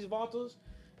opinion losing- on these vatos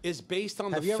is based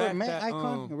on Have the you ever fact met that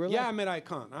Icon in real yeah, life? I met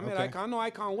Icon. Okay. I know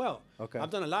Icon well. Okay. I've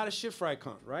done a lot of shit for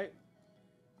Icon, right?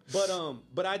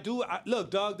 But I do. Look,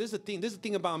 dog. This is the thing. This is the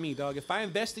thing about me, dog. If I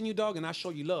invest in you, dog, and I show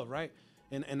you love, right,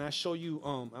 and I show you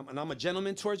and I'm a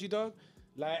gentleman towards you, dog,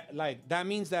 like that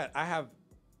means that I have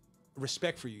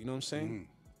respect for you. You know what I'm saying? Mm-hmm.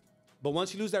 But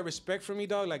once you lose that respect for me,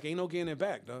 dog, like ain't no getting it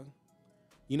back, dog.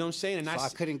 You know what I'm saying? And So I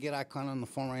couldn't get Icon on the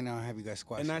phone right now and have you guys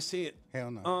squash. and it. I see it. Hell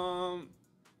no.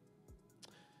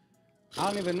 I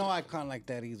don't even know Icon like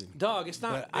that either. Dog, it's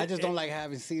not. But I just don't like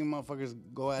having seen motherfuckers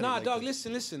go at it. Nah, like dog, this.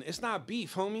 listen. It's not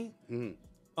beef, homie.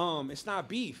 It's not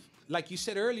beef. Like you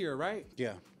said earlier, right?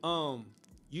 Yeah.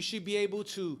 You should be able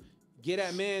to get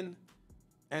at men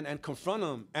and confront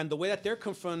them. And the way that they're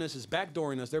confronting us is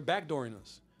backdooring us. They're backdooring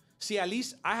us. See, at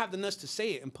least I have the nuts to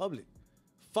say it in public.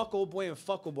 Fuck old boy and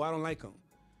fuck old boy. I don't like them.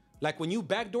 Like when you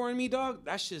backdooring me, dog,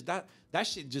 that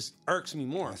shit just irks me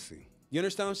more. I see. You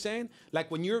understand what I'm saying?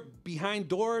 Like when you're behind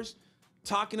doors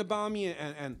talking about me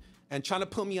and trying to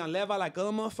put me on level like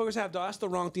other motherfuckers have, dog, that's the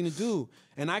wrong thing to do.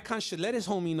 And Icon should let his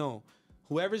homie know.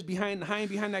 Whoever's behind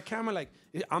that camera, like,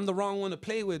 I'm the wrong one to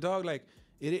play with, dog. Like,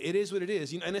 it is what it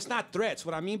is. You know, and it's not threats.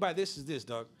 What I mean by this is this,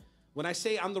 dog. When I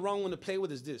say I'm the wrong one to play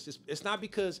with is this. It's not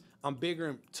because I'm bigger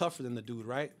and tougher than the dude,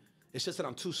 right? It's just that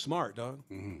I'm too smart, dog.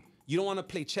 You don't want to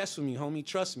play chess with me, homie.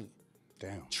 Trust me.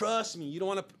 Damn. Trust me. You don't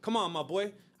want to. Come on, my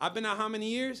boy. I've been out how many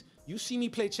years? You see me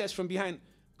play chess from behind.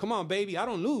 Come on, baby. I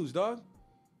don't lose, dog.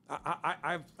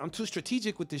 I'm too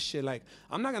strategic with this shit. Like,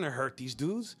 I'm not going to hurt these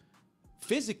dudes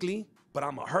physically, but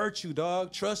I'm going to hurt you,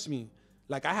 dog. Trust me.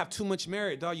 Like, I have too much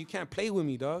merit, dog. You can't play with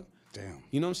me, dog. Damn.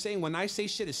 You know what I'm saying? When I say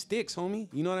shit, it sticks, homie.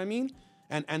 You know what I mean?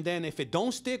 And then if it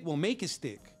don't stick, we'll make it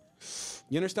stick.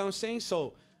 You understand what I'm saying?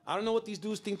 So, I don't know what these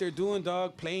dudes think they're doing,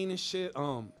 dog, playing and shit.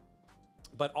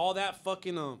 But all that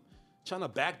fucking trying to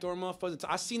backdoor motherfuckers.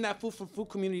 I seen that food from food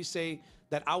community say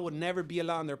that I would never be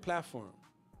allowed on their platform.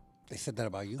 They said that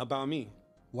about you? About me.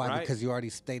 Why? Right? Because you already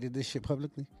stated this shit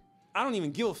publicly? I don't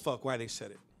even give a fuck why they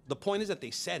said it. The point is that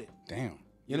they said it. Damn.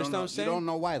 You understand what I'm saying? You don't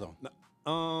know why though.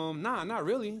 Nah, not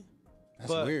really. That's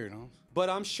but, weird, huh? But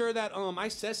I'm sure that I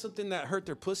said something that hurt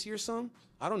their pussy or something.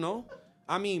 I don't know.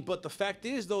 I mean, but the fact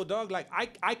is though, dog, like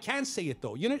I can say it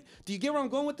though. You know, do you get where I'm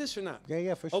going with this or not?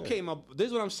 Yeah, for sure. Okay, this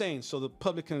is what I'm saying, so the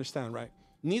public can understand, right?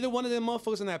 Neither one of them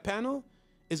motherfuckers on that panel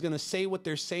is gonna say what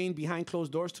they're saying behind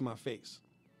closed doors to my face.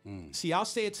 See, I'll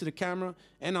say it to the camera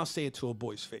and I'll say it to a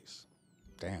boy's face.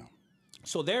 Damn.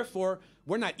 So therefore,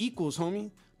 we're not equals,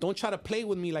 homie. Don't try to play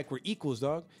with me like we're equals,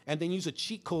 dog. And then use a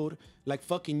cheat code like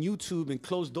fucking YouTube and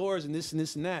closed doors and this and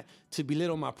this and that to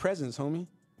belittle my presence, homie.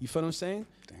 You feel what I'm saying?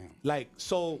 Damn. Like,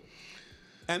 so,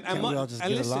 and Can't we all just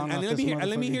get along off let me this hear, and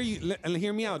let me hear motherfucker? you, and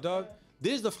hear me out, dog.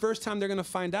 This is the first time they're gonna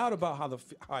find out about how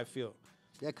I feel.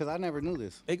 Yeah, because I never knew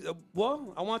this.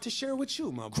 Well, I want to share with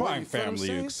you, my boy. Crime You feel what I'm Family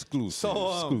saying? exclusive.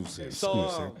 So,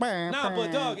 Exclusive. nah,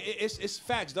 but dog, it's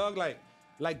facts, dog.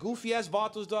 Like goofy ass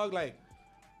vatos, dog. Like,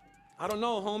 I don't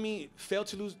know, homie.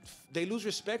 They lose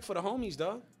respect for the homies,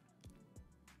 dog.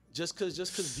 Just cause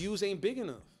views ain't big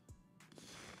enough.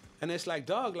 And it's like,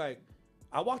 dog, like,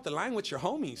 I walked the line with your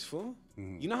homies, fool.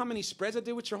 You know how many spreads I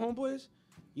did with your homeboys?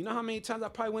 You know how many times I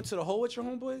probably went to the hole with your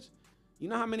homeboys? You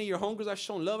know how many of your homegirls I've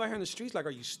shown love out here in the streets? Like,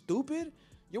 are you stupid?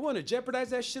 You want to jeopardize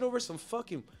that shit over some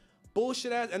fucking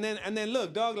bullshit ass? And then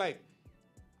look, dog, like,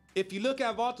 if you look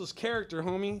at Vato's character,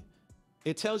 homie,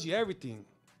 it tells you everything.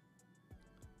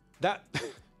 That,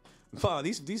 wow,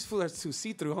 these fools are too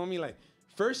see-through, homie. Like,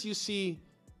 first you see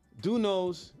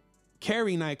Duno's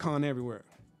carrying Icon everywhere.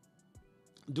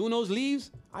 Duno's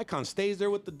leaves, Icon stays there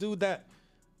with the dude that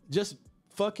just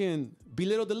fucking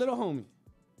belittled the little homie.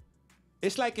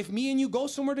 It's like if me and you go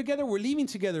somewhere together, we're leaving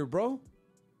together, bro.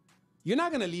 You're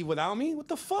not gonna leave without me. What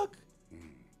the fuck?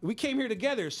 We came here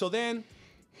together. So then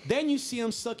you see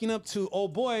him sucking up to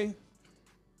old boy,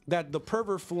 that the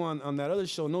pervert fool on that other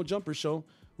show, No Jumper show,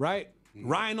 right?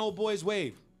 Ryan old boy's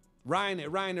wave. Ryan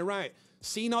it.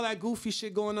 Seeing all that goofy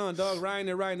shit going on, dog. Ryan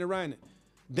it.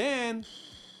 Then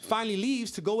finally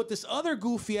leaves to go with this other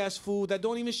goofy ass fool that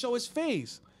don't even show his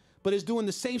face. but it's doing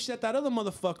the same shit that other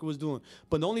motherfucker was doing.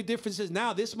 But the only difference is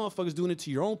now this motherfucker's doing it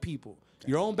to your own people,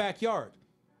 your own backyard.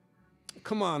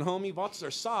 Come on, homie. Vultures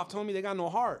are soft, homie. They got no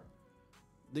heart.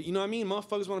 You know what I mean?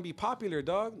 Motherfuckers want to be popular,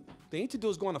 dog. They need to do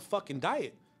is go on a fucking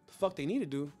diet. The fuck they need to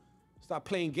do. Stop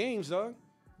playing games, dog.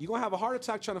 You gonna have a heart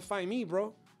attack trying to fight me,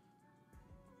 bro.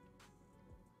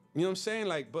 You know what I'm saying?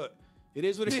 Like, but it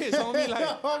is what it is, homie.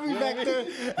 Like, homie back there. You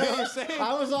know what I'm saying?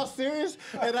 I was all serious,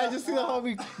 and I just see the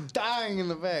homie dying in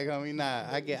the back. Homie, nah,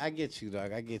 I get you,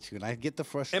 dog. I get you, and I get the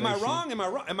frustration. Am I wrong? Am I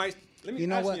wrong? Let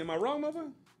me ask you, am I wrong,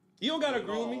 motherfucker? You don't gotta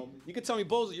agree with me. You can tell me,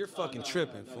 Bozo, you're fucking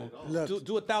tripping, fool. Look,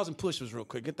 do 1,000 push-ups real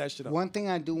quick. Get that shit up. One thing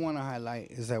I do want to highlight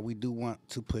is that we do want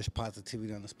to push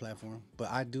positivity on this platform,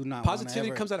 but I do not. Positivity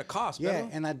comes at a cost, yeah,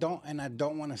 bro. and I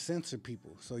don't want to censor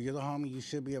people. So you're the homie. You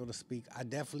should be able to speak. I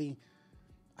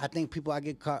think people, I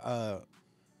get caught.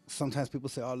 Sometimes people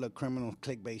say, "Oh, look, criminal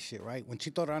clickbait shit," right? When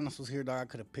Chito Ranas was here, dog, I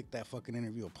could have picked that fucking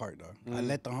interview apart, dog. I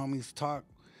let the homies talk.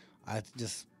 I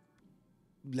just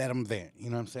let them vent. You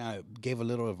know what I'm saying? I gave a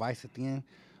little advice at the end.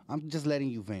 I'm just letting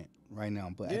you vent right now.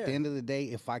 But at the end of the day,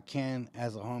 if I can,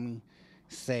 as a homie,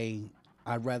 say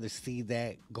I'd rather see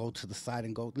that go to the side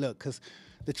and go look, because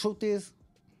the truth is,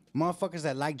 motherfuckers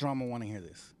that like drama want to hear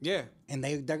this. Yeah. And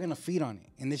they're gonna feed on it,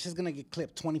 and it's just gonna get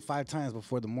clipped 25 times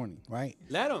before the morning, right?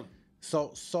 Let them.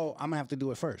 So I'm gonna have to do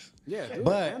it first. Yeah,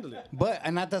 handle it. But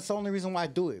that's the only reason why I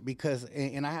do it, because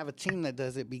and I have a team that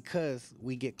does it because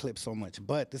we get clipped so much.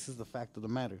 But this is the fact of the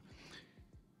matter: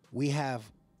 we have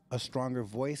a stronger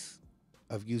voice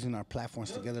of using our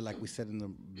platforms together, like we said in the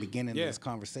beginning of this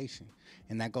conversation,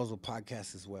 and that goes with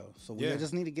podcasts as well. So we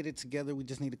just need to get it together. We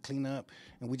just need to clean up,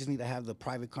 and we just need to have the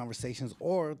private conversations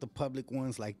or the public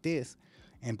ones like this,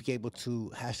 and be able to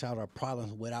hash out our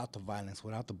problems without the violence,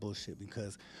 without the bullshit.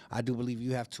 Because I do believe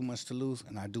you have too much to lose,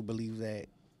 and I do believe that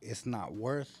it's not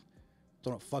worth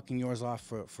fucking yours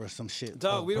off for some shit.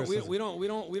 Dog, we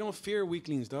don't fear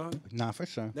weaklings, dog. Nah, for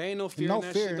sure. There ain't no fear in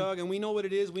that shit, dog. And we know what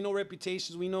it is. We know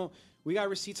reputations. We got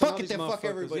receipts on all these motherfuckers. Fuck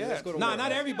everybody. Let's go to work,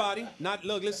 not everybody.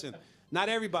 Look, listen. Not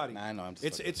everybody. Nah, I know.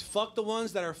 It's fuck the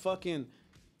ones that are fucking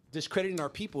discrediting our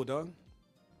people, dog.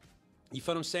 You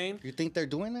feel what I'm saying? You think they're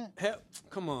doing that? Hell,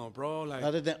 come on, bro. Like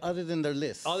other than their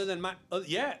list. Other than my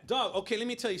yeah, dog. Okay, let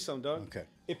me tell you something, dog. Okay.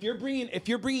 If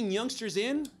you're bringing youngsters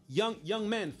in, young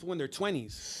men in their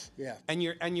 20s,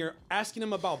 and you're asking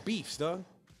them about beefs, dog,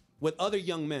 with other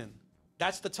young men,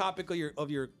 that's the topic of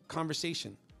your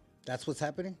conversation. That's what's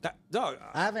happening? Dog,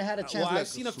 I haven't had a chance. Well, I've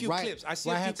seen a few clips. I've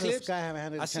seen a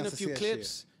few see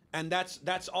clips, and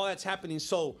that's all that's happening.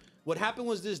 So what happened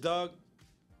was this, dog.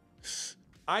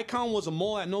 Icon was a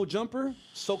mole at no jumper,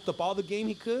 soaked up all the game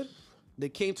he could. They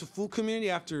came to food community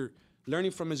after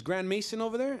learning from his Grand Mason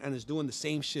over there, and is doing the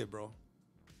same shit, bro.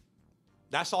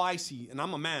 That's all I see, and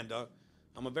I'm a man, dog.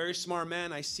 I'm a very smart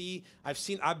man.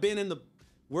 I've been in the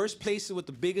worst places with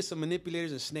the biggest of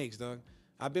manipulators and snakes, dog.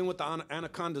 I've been with the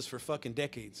anacondas for fucking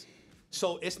decades.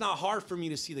 So it's not hard for me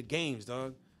to see the games,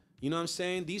 dog. You know what I'm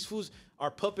saying? These fools are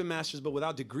puppet masters, but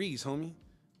without degrees, homie.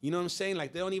 You know what I'm saying?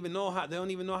 Like they don't even know how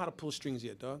to pull strings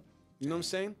yet, dog. You know what I'm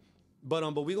saying?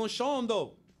 But we gonna show them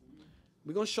though.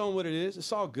 We gonna show them what it is.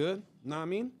 It's all good. Know what I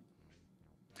mean?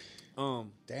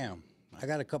 Damn. I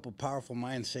got a couple powerful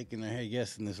minds shaking their head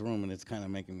yes in this room, and it's kind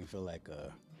of making me feel like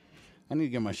I need to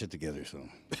get my shit together soon.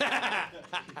 I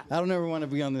don't ever want to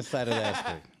be on this side of the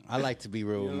aspect. I like to be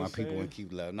real with my people and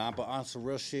keep love. Nah, but on some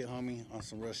real shit, homie, on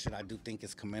some real shit, I do think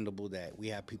it's commendable that we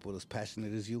have people as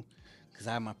passionate as you, because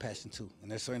I have my passion too.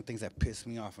 And there's certain things that piss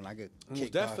me off and I get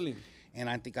kicked off. And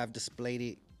I think I've displayed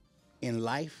it in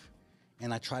life,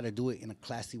 and I try to do it in a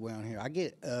classy way on here. I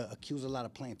get accused a lot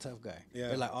of playing tough guy. Yeah.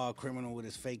 They're like, oh, criminal with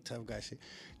his fake tough guy shit.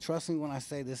 Trust me when I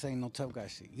say this ain't no tough guy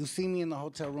shit. You see me in the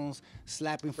hotel rooms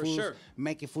slapping fools,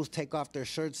 making fools take off their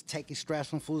shirts, taking straps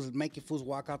from fools, making fools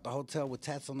walk out the hotel with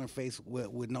tats on their face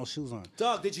with no shoes on.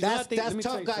 Dog, did you not think that's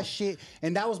tough guy shit,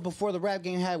 and that was before the rap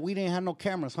game we didn't have no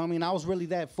cameras, homie, and I was really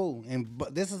that fool.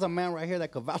 But this is a man right here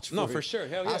that could vouch for it. No, for sure.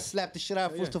 Hell yeah. I slapped the shit out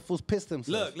of fools till fools pissed themselves.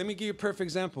 Look, let me give you a perfect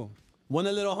example. One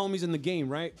of the little homies in the game,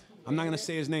 right? I'm not gonna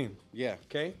say his name. Yeah.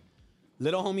 Okay?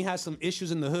 Little homie has some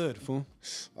issues in the hood, fool.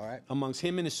 All right. Amongst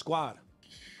him and his squad.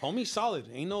 Homie solid.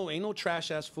 Ain't no trash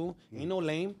ass fool. Ain't no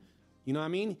lame. You know what I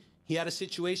mean? He had a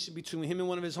situation between him and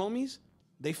one of his homies.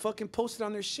 They fucking posted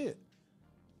on their shit.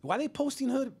 Why they posting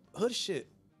hood shit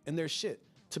and their shit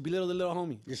to belittle the little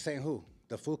homie? You're saying who?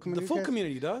 The fool community? The fool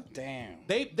community, dog. Damn.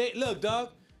 They look, dog.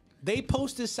 They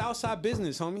posted Southside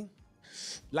business, homie.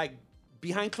 Like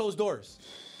behind closed doors.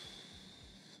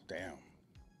 Damn.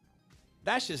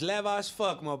 That's just level as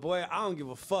fuck, my boy. I don't give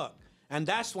a fuck. And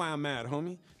that's why I'm mad,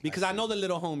 homie. Because I know the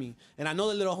little homie, and I know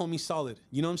the little homie's solid.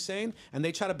 You know what I'm saying? And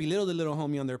they try to belittle the little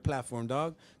homie on their platform,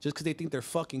 dog, just because they think they're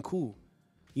fucking cool.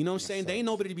 You know what I'm saying? They ain't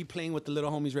nobody to be playing with the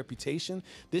little homie's reputation.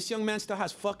 This young man still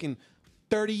has fucking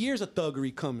 30 years of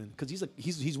thuggery coming, because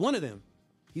he's one of them.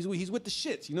 He's with the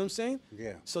shits, you know what I'm saying?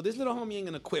 Yeah. So this little homie ain't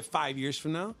gonna quit 5 years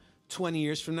from now, 20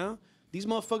 years from now. These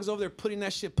motherfuckers over there putting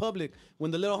that shit public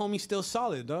when the little homie's still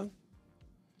solid, dog.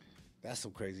 That's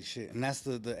some crazy shit. And that's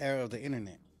the era of the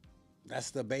internet.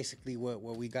 That's basically what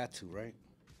we got to, right?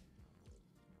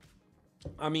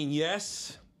 I mean,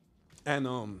 yes.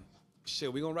 And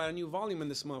shit, we gonna write a new volume in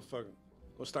this motherfucker.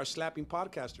 Go start slapping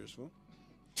podcasters, fool.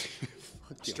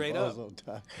 Straight up.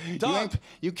 Dog.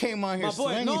 You came on here My boy,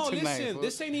 swinging no, tonight, listen, fool.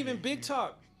 this ain't even big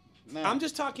talk. Nah. I'm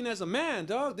just talking as a man,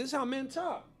 dog. This is how men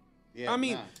talk. Yeah, I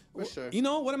mean, for sure. you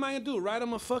know, what am I gonna do? Write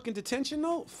him a fucking detention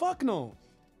note? Fuck no.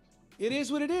 It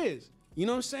is what it is. You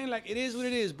know what I'm saying? Like, it is what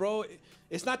it is, bro.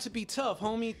 It's not to be tough,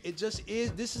 homie. It just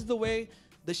is. This is the way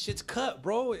the shit's cut,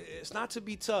 bro. It's not to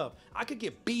be tough. I could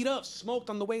get beat up, smoked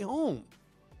on the way home.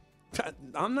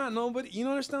 I'm not nobody. You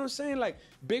know what I'm saying? Like,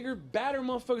 bigger, badder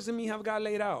motherfuckers than me have got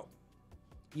laid out.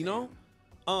 You know?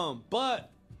 But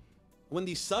when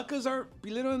these suckers are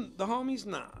belittling the homies,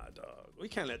 nah, dog. We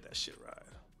can't let that shit ride.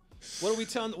 What are we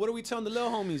telling the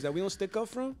little homies? That we don't stick up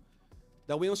for them?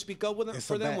 That we don't speak up with them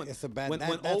for them?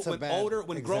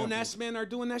 When grown ass men are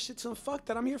doing that shit to them, fuck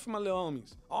that. I'm here for my little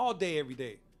homies. All day, every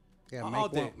day. Yeah, all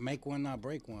day. Make one, not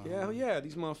break one. Yeah, hell yeah,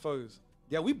 these motherfuckers.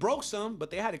 Yeah, we broke some,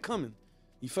 but they had it coming.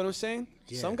 You feel what I'm saying?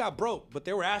 Yeah. Some got broke, but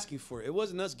they were asking for it. It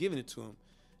wasn't us giving it to them.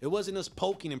 It wasn't us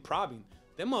poking and prodding.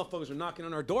 Them motherfuckers were knocking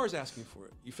on our doors asking for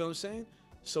it. You feel what I'm saying?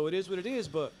 So it is what it is,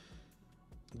 but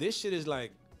this shit is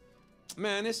like,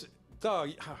 man, it's,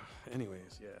 dog,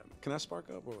 anyways, yeah. Can I spark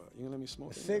up or what? You gonna let me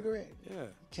smoke A cigarette? Yeah. You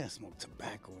can't smoke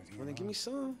tobacco in here. Well, then give me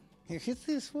some. Here, here's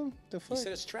this, fool. The You fuck?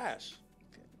 said it's trash.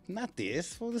 Not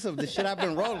this, fool. This is the shit I've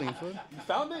been rolling, fool. You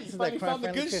found it? You This is finally Crime found the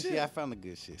Family good Kush. shit? Yeah, I found the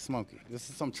good shit. Smoke it. This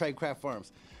is some Tradecraft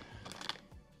Farms.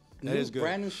 That is good.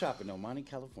 Brand new shop in El Monte,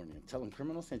 California. Tell them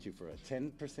Criminal sent you for a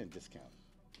 10% discount.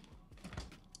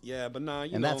 Yeah, but nah,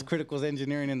 you And know. that's Critical's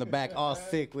Engineering in the back, all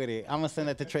sick with it. I'm going to send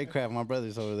that to Tradecraft. My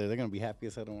brothers over there. They're going to be happy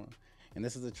as hell tomorrow. And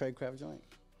this is a Tradecraft joint.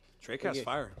 Tradecraft's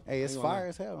fire. Hey, it's I ain't gonna fire lie.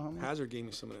 as hell, homie. Hazard gave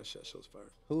me some of that shit. Show's fire.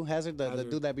 Who? Hazard? The Hazard.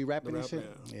 dude that be rapping The and shit?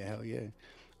 rapper, Yeah, hell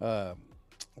yeah.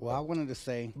 Well, I wanted to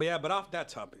say... But yeah, but off that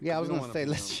topic. Yeah, I was we going don't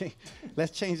to say, wanna-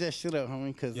 let's change that shit up,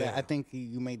 homie, because Yeah. I think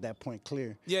you made that point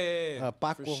clear. Yeah.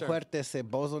 Paco for sure. Fuerte said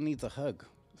Bozo needs a hug.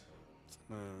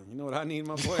 Man, you know what I need,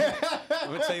 my boy?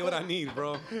 I'm gonna tell you what I need,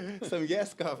 bro. Some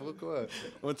yes, cough. Look what. I'm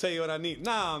gonna tell you what I need.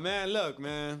 Nah, man, look,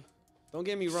 man. Don't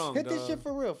get me wrong, Hit dog. this shit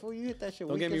for real, fool. You hit that shit.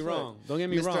 Don't weak get me as wrong. fuck. Don't get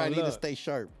me Mister, wrong. I need to Look. stay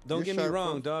sharp. Don't You're get me sharp,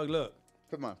 wrong, fool. dog. Look,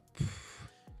 Come on.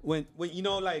 when you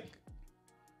know, like,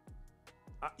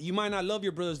 you might not love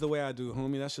your brothers the way I do,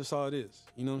 homie. That's just all it is.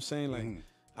 You know what I'm saying? Like,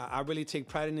 I really take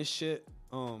pride in this shit.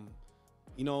 You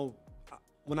know,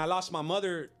 when I lost my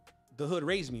mother, the hood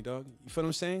raised me, dog. You feel what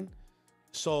I'm saying?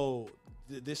 So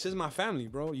this is my family,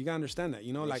 bro. You gotta understand that.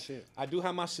 You know, like, shit. I do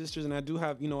have my sisters and I do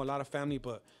have, you know, a lot of family,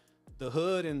 but the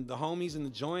hood and the homies and the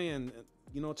joint and,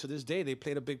 you know, to this day, they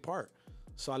played a big part.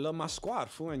 So I love my squad,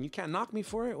 fool, and you can't knock me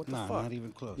for it. What the Nah, fuck? not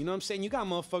even close. You know what I'm saying? You got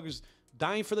motherfuckers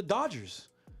dying for the Dodgers.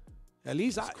 At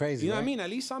least It's crazy, you know what I right? mean? At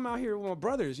least I'm out here with my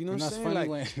brothers. You know what I'm that's saying? funny Like,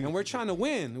 when- and we're trying to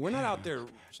win. We're not out there.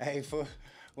 Hey, fool.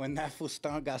 When that fool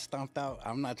got stomped out,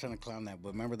 I'm not trying to clown that, but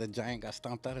remember the Giant got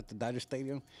stomped out at the Dodger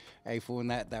Stadium? Hey, fool, when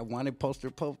that wanted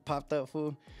poster popped up,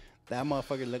 fool, that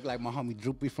motherfucker looked like my homie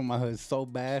Droopy from my hood so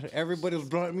bad. Everybody was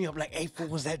blowing me up like, hey, fool,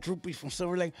 was that Droopy from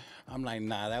Silver Lake? I'm like,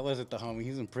 nah, that wasn't the homie.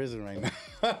 He's in prison right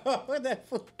now. What that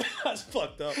fool? That's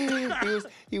fucked up. He was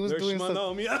There's doing my some,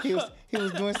 homie. he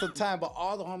was doing some time, but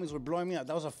all the homies were blowing me up.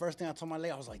 That was the first thing I told my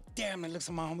lady. I was like, damn, that looks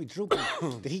like my homie Droopy.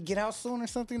 Did he get out soon or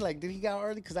something? Like, did he get out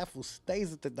early? Because that fool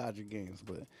stays at the Dodger games.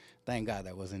 But thank God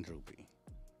that wasn't Droopy.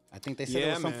 I think they said it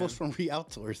Yeah, was some man. fools from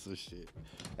Rialto or some shit.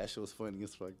 That shit was funny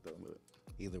as fuck though. But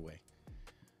either way.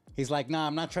 He's like, nah,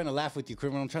 I'm not trying to laugh with you,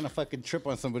 criminal. I'm trying to fucking trip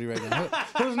on somebody right now.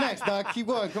 Who's next, dog? Keep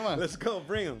going. Come on. Let's go.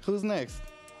 Bring him. Who's next?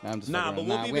 Nah, I'm just Nah, fucking but around.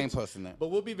 we'll Nah, be we ain't posting that. But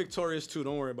we'll be victorious too.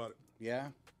 Don't worry about it. Yeah?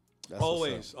 That's what's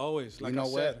Always, up. always. Like You know I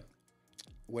said. what?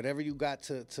 Whatever you got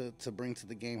to bring to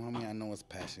the game, homie, I know it's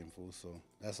passion, fool. So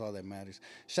that's all that matters.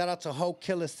 Shout out to Ho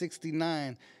Killer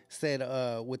 69 said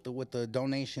with the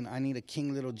donation, I need a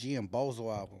King Little G and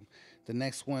Bozo album. The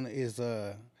next one is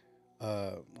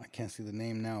I can't see the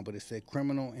name now, but it said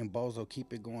Criminal and Bozo,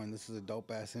 keep it going. This is a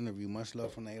dope ass interview. Much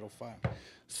love from the 805.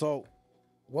 So,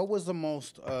 what was the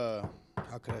most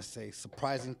how could I say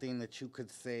surprising thing that you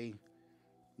could say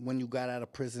when you got out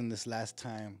of prison this last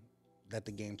time that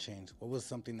the game changed? What was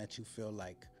something that you feel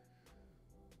like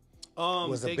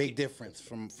was a big difference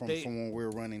from when we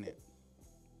were running it?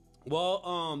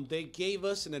 Well, they gave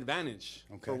us an advantage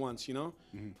for once, you know.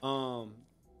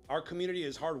 Our community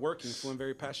is hardworking, and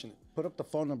very passionate. Put up the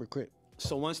phone number quick.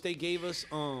 So once they gave us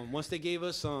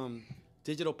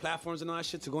digital platforms and all that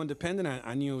shit to go independent,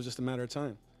 I knew it was just a matter of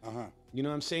time. You know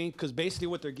what I'm saying? Because basically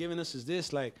what they're giving us is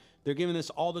this, like, they're giving us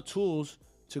all the tools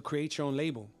to create your own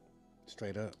label.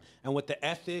 Straight up. And with the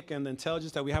ethic and the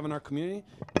intelligence that we have in our community,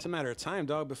 it's a matter of time,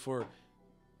 dog, before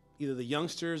either the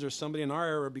youngsters or somebody in our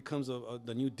era becomes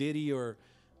the new Diddy or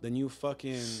the new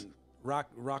fucking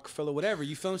Rockefeller, whatever.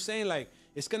 You feel what I'm saying? Like,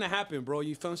 it's gonna happen, bro.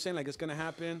 You feel what I'm saying? Like, it's gonna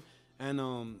happen. And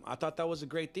I thought that was a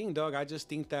great thing, dog. I just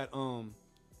think that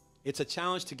it's a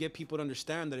challenge to get people to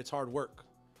understand that it's hard work.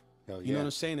 Hell yeah. You know what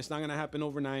I'm saying? It's not gonna happen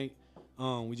overnight.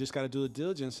 We just gotta do the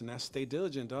diligence, and that's stay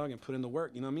diligent, dog, and put in the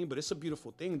work. You know what I mean? But it's a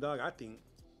beautiful thing, dog. I think,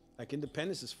 like,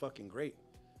 independence is fucking great.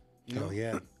 You know? Oh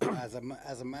yeah. As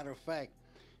a matter of fact,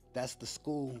 that's the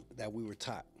school that we were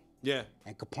taught. Yeah.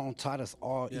 And Capone taught us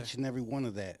all, each and every one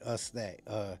of that.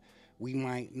 We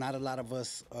might not, a lot of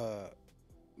us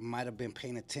might have been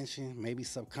paying attention, maybe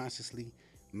subconsciously,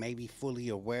 maybe fully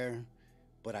aware,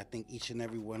 but I think each and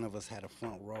every one of us had a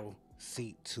front row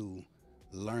seat to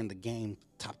learn the game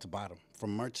top to bottom,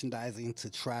 from merchandising to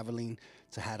traveling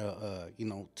to how to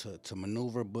to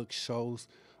maneuver, book shows.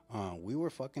 We were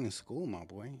fucking in school, my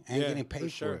boy, and getting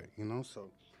paid for it, you know. So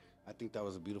I think that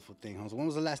was a beautiful thing. When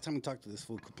was the last time you talked to this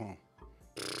fool Capone?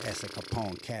 That's a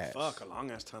Capone Cash. Fuck, a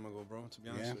long ass time ago, bro. To be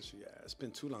honest with you, it's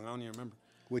been too long. I don't even remember.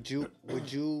 Would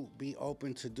you be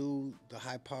open to do the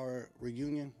High Power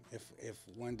reunion if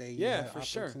one day you had for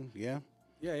sure. Yeah,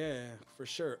 for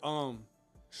sure.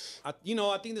 I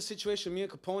think the situation with me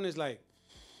and Capone is like,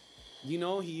 he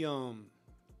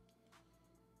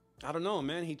I don't know,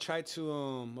 man. He tried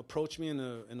to approach me in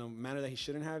a manner that he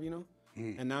shouldn't have,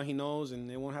 and now he knows,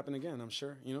 and it won't happen again. I'm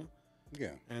sure,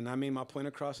 Yeah. And I made my point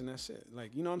across, and that's it.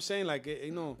 Like, you know what I'm saying? Like, it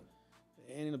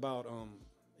ain't about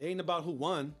who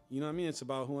won. You know what I mean? It's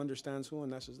about who understands who,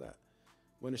 and that's just that.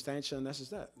 We understand each other, and that's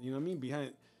just that. You know what I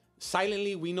mean?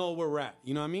 Silently, we know where we're at.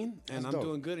 You know what I mean? And I'm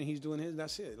doing good, and he's doing his.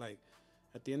 That's it. Like,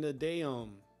 at the end of the day,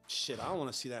 shit, I don't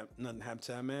want to see that nothing happen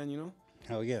to that man.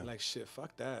 Hell yeah. Like, shit,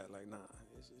 fuck that. Like, nah.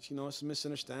 It's a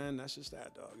misunderstanding. That's just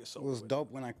that, dog. It was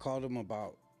dope when I called him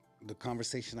about the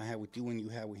conversation I had with you and you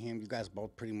had with him. You guys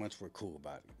both pretty much were cool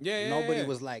about it. Yeah. Nobody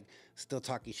was like still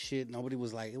talking shit. Nobody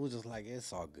was like, it was just like,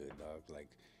 it's all good, dog. Like,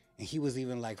 and he was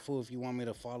even like, fool, if you want me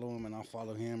to follow him and I'll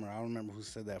follow him, or I don't remember who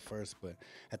said that first, but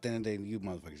at the end of the day, you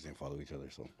motherfuckers didn't follow each other,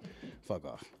 so fuck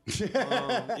off.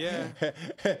 Yeah.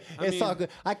 It's all good.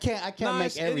 I can't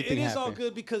make everything happen. It is all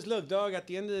good because look, dog, at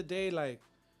the end of the day, like,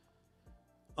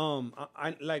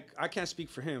 I can't speak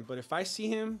for him, but if I see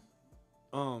him,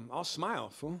 I'll smile,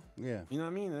 fool. Yeah. You know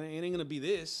what I mean? It ain't gonna be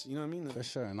this. You know what I mean? For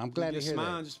sure. And I'm glad to hear smile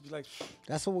that. And just be like,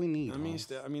 that's what we need.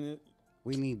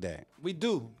 We need that. We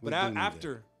do. But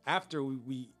after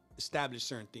we establish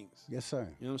certain things. Yes, sir.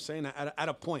 You know what I'm saying? At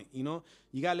a point, you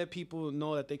gotta let people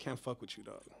know that they can't fuck with you,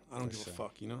 dog. I don't give a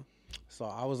fuck, So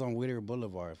I was on Whittier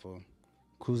Boulevard, fool,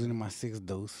 cruising in my 6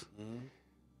 Deuce.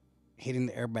 Hitting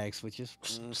the airbag switches.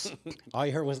 All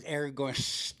you heard was air going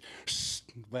shh, shh.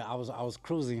 But I was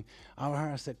cruising.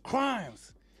 I said,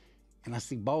 crimes. And I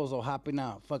see Bozo hopping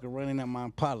out, fucking running at my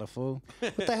Impala, fool.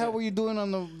 What the hell were you doing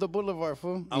on the boulevard,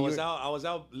 fool? I was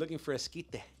out looking for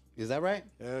esquite. Is that right?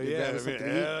 Hell yeah.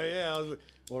 Hell yeah.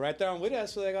 Right there on with that,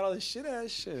 so I got all this shit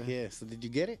ass shit. Yeah, so did you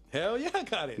get it? Hell yeah, I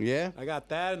got it. Yeah? I got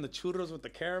that and the churros with the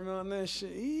caramel and that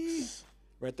shit.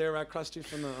 Right there, right across the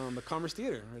street from the Commerce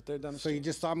Theater, right there down the street. So you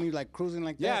just saw me like cruising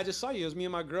like that? Yeah, I just saw you. It was me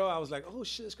and my girl. I was like, oh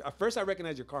shit. At first, I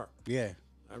recognized your car. Yeah.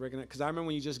 I recognize because I remember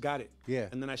when you just got it. Yeah.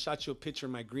 And then I shot you a picture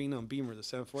of my green Beamer, the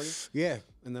 740. Yeah.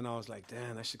 And then I was like,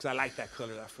 damn, that shit. Because I like that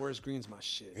color. That forest green's my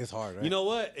shit. It's hard, right? You know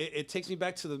what? It takes me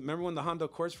back to remember when the Honda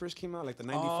Accords first came out, like the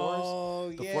 94s?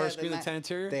 Oh, the forest green, the tan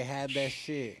interior? They had that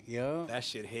shit, yo. That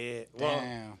shit hit.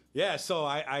 Damn. Well, yeah, so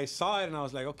I saw it and I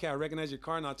was like, okay, I recognize your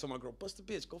car. And I told my girl, bust the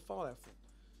bitch, go follow that fool.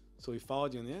 So we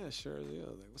followed you, and yeah, sure. Yeah,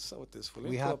 like, what's up with this fool?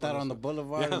 We hopped out on the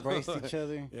boulevard, embraced each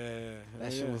other. Yeah.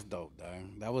 That shit was dope, dog.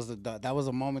 That was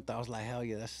a moment that I was like, hell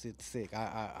yeah, that shit's sick.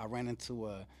 I ran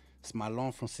into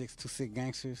Smalone from 626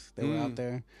 Gangsters. They were out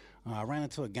there. I ran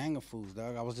into a gang of fools,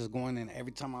 dog. I was just going in.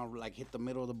 Every time I like hit the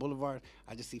middle of the boulevard,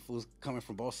 I just see fools coming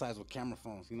from both sides with camera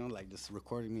phones, like just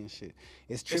recording me and shit.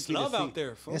 It's trippy to love see. out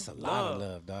there, fool. It's a lot of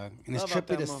love, dog. And it's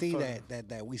trippy to see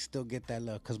that we still get that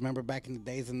love. Because remember back in the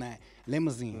days in that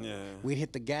limousine, we'd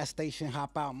hit the gas station,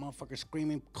 hop out, motherfuckers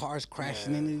screaming, cars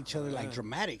crashing into each other, like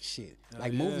dramatic shit,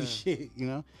 like movie shit,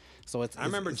 So it's. I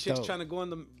remember it's chicks dope. trying to go in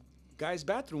the guy's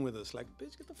bathroom with us. Like,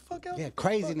 bitch, get the fuck out. Yeah, What the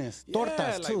craziness. fuck? Tortas,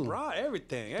 yeah, too. Like, bro,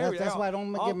 everything. That's why I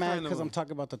don't all get mad kind of because I'm them.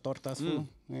 talking about the tortas, fool.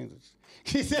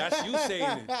 That's you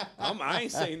saying it. I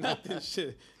ain't saying nothing.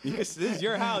 Shit. This is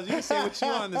your house. You can say what you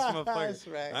want in this motherfucker. That's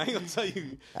right. I ain't gonna tell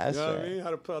you. That's you know what I right. mean?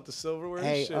 How to put out the silverware.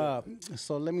 Hey, and shit.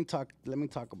 so let me talk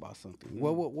about something.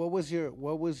 What was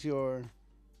your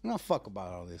no, fuck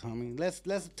about all this, homie.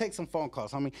 Let's take some phone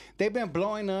calls, homie. They've been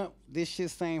blowing up this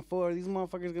shit saying for these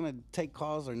motherfuckers gonna take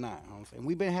calls or not. You know what I'm saying?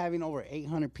 We've been having over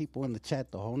 800 people in the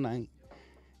chat the whole night.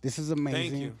 This is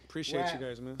amazing. Thank you. Appreciate you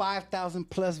guys, man. 5,000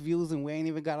 plus views and we ain't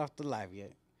even got off the live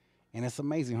yet. And it's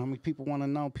amazing, homie. People want to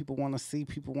know. People want to see.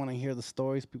 People want to hear the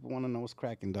stories. People want to know what's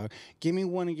cracking, dog. Give me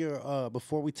one of your,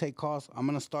 before we take calls, I'm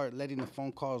going to start letting the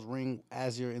phone calls ring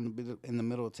as you're in the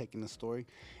middle of taking the story.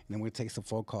 And then we'll take some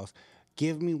phone calls.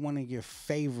 Give me one of your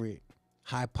favorite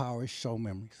high-power show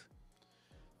memories.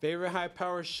 Favorite high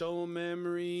power show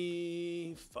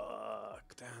memory?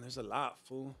 Fuck. Damn, there's a lot,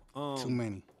 fool. Too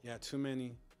many. Yeah, too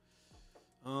many.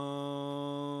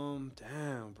 Damn,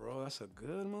 bro. That's a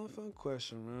good motherfucking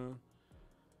question, man.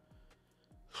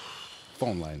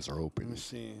 Phone lines are Let me open.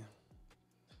 see.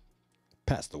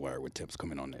 Pass the wire with Tips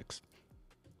coming on next.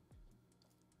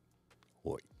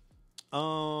 Oi.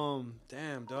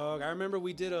 Damn, dog. I remember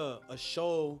we did a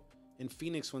show in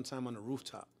Phoenix one time on the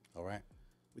rooftop. All right.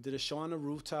 We did a show on the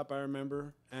rooftop, I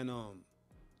remember. And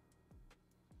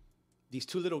these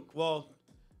two little, well,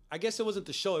 I guess it wasn't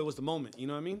the show, it was the moment, you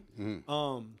know what I mean?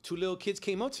 Mm-hmm. Two little kids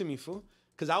came up to me, fool.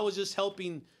 Because I was just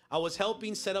helping,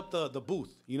 set up the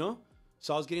booth, you know?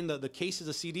 So I was getting the cases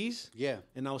of CDs. Yeah.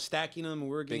 And I was stacking them and we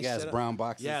were getting Big-ass set up. brown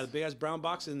boxes. Yeah, the big ass brown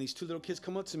boxes. And these two little kids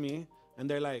come up to me and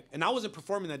they're like, and I wasn't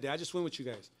performing that day, I just went with you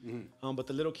guys. Mm-hmm. But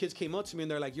the little kids came up to me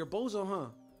and they're like, "You're Bozo, huh?"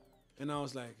 And I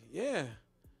was like, "Yeah."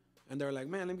 And they were like,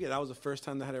 "Man, let me get." That was the first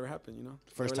time that had ever happened, you know.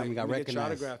 First They were time like, you got "Let me get your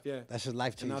recognized. autograph, yeah. That's just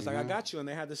life changing. And I was like, "I got you." And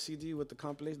they had the CD with the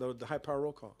compilation, the high power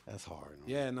roll call. That's hard.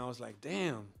 Yeah, and I was like,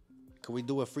 "Damn." Could we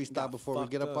do a freestyle before we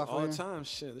get up off all of the here? time?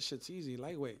 Shit, this shit's easy,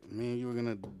 lightweight. Me and you were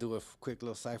gonna do a quick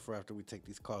little cipher after we take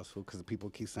these calls, fool, because the people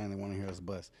keep saying they want to hear us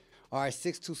bust. All right,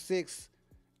 626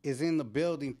 is in the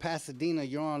building. Pasadena,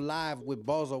 you're on live with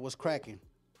Bozo. What's cracking?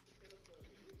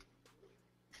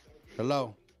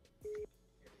 Hello.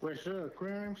 What's up,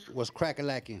 Crimes? What's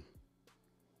crack-a-lacking?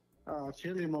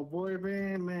 Chilling, my boy,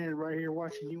 man. Man, right here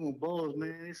watching you and Boz,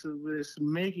 man. It's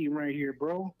making right here,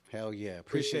 bro. Hell yeah.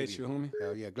 Appreciate you, homie.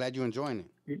 Hell yeah. Glad you're enjoying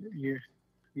it.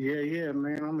 Yeah,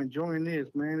 man. I'm enjoying this,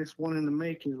 man. It's one in the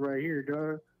makings right here,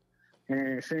 dog.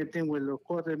 And same thing with Lil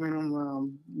Corte, man.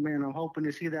 I'm hoping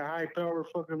to see that high power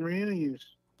fucking reunions.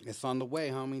 It's on the way,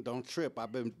 homie. Don't trip.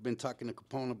 I've been talking to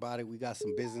Capone about it. We got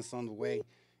some business on the way.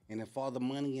 And if all the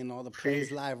money and all the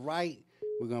plays live right,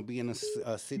 we're going to be in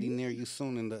a city near you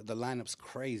soon. And the lineup's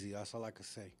crazy. That's all I can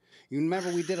say. You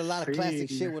remember we did a lot of classic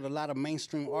shit with a lot of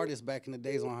mainstream artists back in the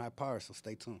days on High Power, so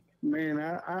stay tuned. Man,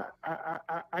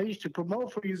 I used to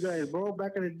promote for you guys, bro,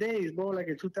 back in the days, bro, like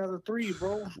in 2003,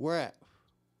 bro. Where at?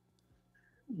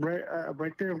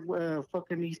 Right there,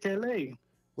 fucking East LA.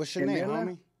 What's your name, LA?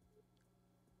 homie?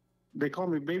 They call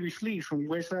me Baby Sleeves from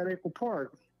Westside Echo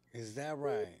Park. Is that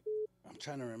right? I'm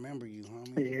trying to remember you,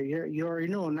 homie. Yeah, you already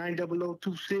know,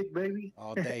 90026, baby.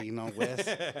 All day, you know,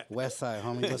 West Side,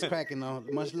 homie. What's cracking, though?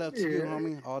 Much love to you,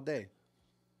 homie, all day.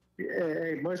 Yeah,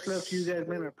 hey, much love to you guys,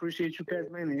 man. I appreciate you guys,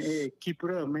 man. And, hey, keep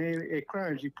it up, man. Hey,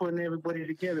 Crimes, you putting everybody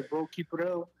together, bro. Keep it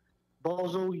up.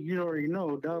 Bozo, you already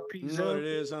know, dog. Peace You know up. what it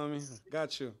is, homie.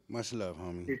 Got you. Much love,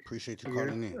 homie. Appreciate you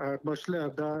calling in. Much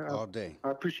love, dog. All day.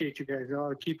 I appreciate you guys,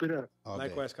 dog. Keep it up. All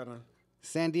Likewise, day. Carmen.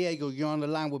 San Diego, you're on the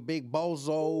line with Big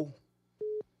Bozo.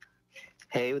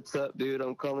 Hey, what's up, dude?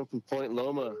 I'm calling from Point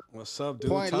Loma. What's up, dude?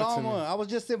 Point Talk to Loma. me. I was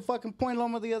just in fucking Point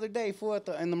Loma the other day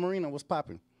in the marina. What's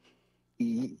popping?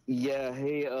 Yeah,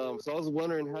 hey, so I was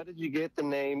wondering, how did you get the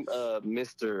name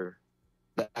Mr.,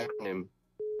 the acronym?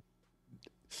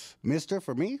 Mr.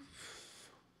 for me?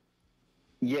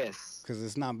 Yes. Because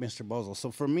it's not Mr. Bozo.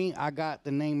 So for me, I got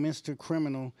the name Mr.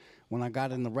 Criminal when I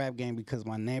got in the rap game because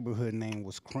my neighborhood name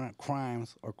was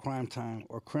Crimes or Crime Time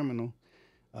or Criminal.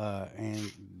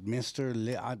 And Mr.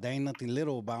 There ain't nothing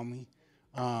little about me.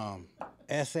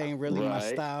 S ain't really my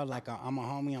style. Like I'm a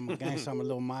homie, I'm a gangster, I'm a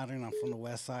little modern, I'm from the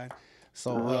West Side.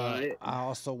 So I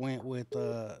also went with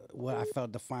what I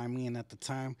felt defined me, and at the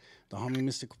time, the homie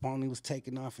Mr. Capone was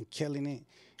taking off and killing it,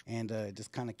 and it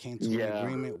just kind of came to an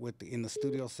agreement with in the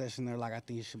studio session. They're like, I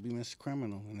think you should be Mr.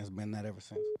 Criminal, and it's been that ever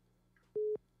since.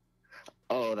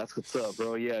 Oh, that's what's up,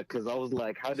 bro. Yeah, because I was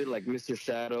like, how did like Mr.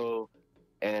 Shadow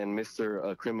and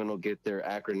Mr. Criminal get their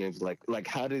acronyms? Like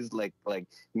how does like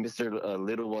Mr.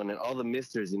 Little One and all the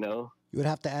Misters, you know? You would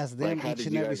have to ask them Like, how each did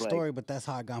and you every guys, story, but that's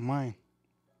how I got mine.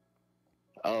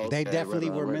 Oh, They okay, definitely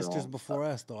right on, were right misters on. before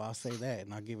us, though. I'll say that,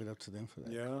 and I'll give it up to them for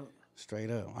that. Yeah. Straight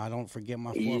up. I don't forget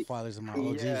my Ye- forefathers and my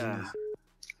OGs in Yeah. this.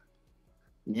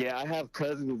 Yeah, I have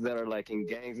cousins that are like in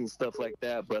gangs and stuff like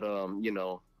that, but you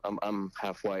know, I'm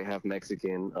half white, half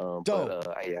Mexican. But Dope.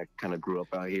 I kind of grew up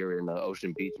out here in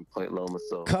Ocean Beach and Point Loma,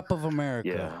 so Cup of America.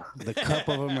 Yeah. The Cup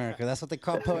of America. That's what they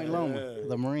call Point Loma, Yeah.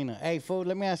 the marina. Hey, fool,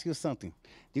 let me ask you something.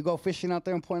 Do you go fishing out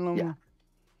there in Point Loma?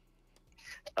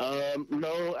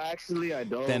 No, actually, I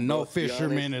don't. Then no bro, to be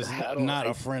fisherman honest. is I don't- not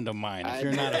a friend of mine. If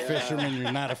you're not a fisherman,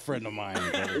 you're not a friend of mine,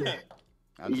 brother.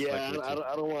 Yeah,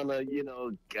 I don't want to, you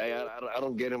know, I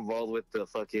don't get involved with the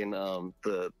fucking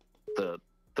the all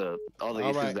the All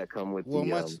issues right. that come with Well,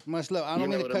 the much love. I you don't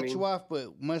know mean to what I cut mean? you off,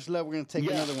 but much love. We're gonna take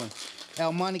Yeah. another one.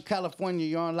 El Monte, California.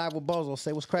 You're on live with Bozo.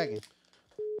 Say what's cracking.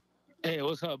 Hey,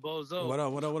 what's up, Bozo? What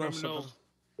up? What up? What up? Criminal. Sup?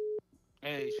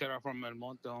 Hey, shout out from El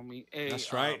Monte, homie. Hey,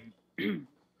 That's right.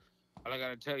 All I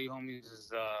gotta tell you, homies, is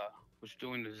what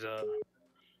you're doing is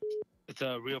it's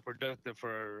real productive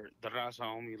for the raza,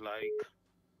 homie. Like,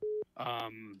 I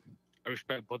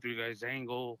respect both of you guys'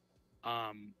 angle.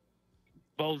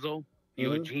 Bozo,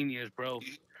 you a genius, bro.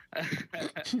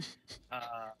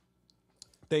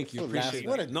 Thank you. Appreciate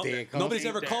What it. a dick, huh? Nobody's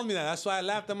ever called me that. That's why I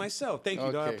laughed at myself. Thank you,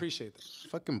 dog. I Okay. appreciate it.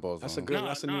 Fucking Bozo. That's a good.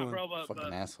 That's a new one. bro,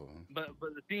 Fucking asshole. But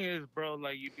the thing is, bro,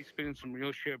 like you be spitting some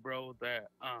real shit, bro. That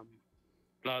a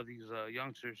lot of these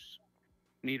youngsters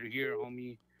need to hear,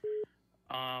 homie.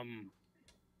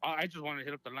 I just want to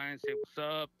hit up the line, say what's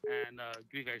up, and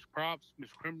give you guys props, Mr.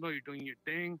 Criminal. You're doing your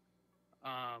thing.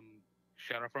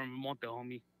 Shout out from Monte,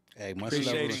 homie. Hey, much love and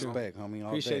Appreciate you. respect, homie. All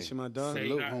Appreciate day. you, my dog. Hey,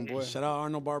 Salute, you got- homeboy. Shout out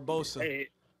Arnold Barbosa.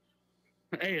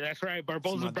 Hey, that's right. my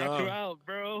Barbosa brought dog. you out,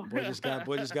 bro.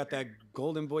 Boy just got that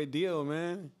golden boy deal,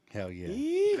 man. Hell yeah.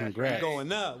 Yee. Congrats. We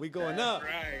going up. We going up.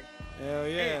 Right. Hell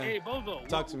yeah. Hey, Bozo.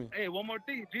 Talk to me. Hey, one more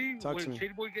thing, G. Talk when to me.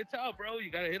 Shady Boy gets out, bro, you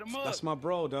gotta hit him up. That's my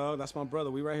bro, dog. That's my brother.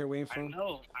 We right here waiting for I him.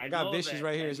 know. I got know Vicious that.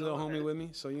 right here. I His little know homie that. with me.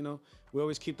 So, you know, we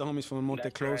always keep the homies from Monte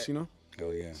That's close, right. you know?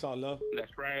 Hell yeah. It's all love.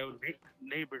 That's right.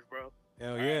 Neighbors, bro.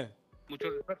 Hell All yeah. right. Mucho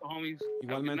respeto, homies.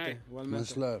 Have a good Igualmente. night. Much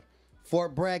Igualmente. love.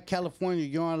 Fort Bragg, California.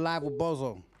 You're on live with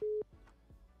Bozo.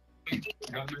 Hey,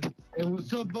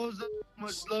 what's up, Bozo?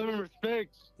 Much love and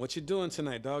respect. What you doing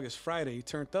tonight, dog? It's Friday. You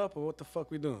turned up or what the fuck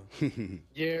we doing?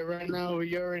 Yeah, right now,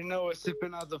 you already know we're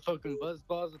sipping out the fucking buzz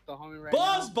balls with the homie right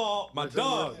Buzzball! My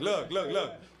dog. Look.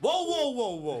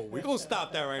 Whoa. We gonna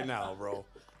stop that right now, bro.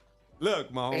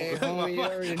 Look, my Hey, homie. homie, you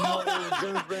already know it was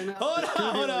guns right now.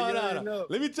 Hold You already on. know.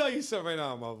 Let me tell you something right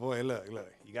now, my boy. Look.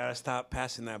 You gotta stop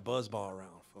passing that buzzball around,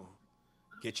 fool.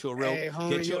 Get you a real. Hey, homie,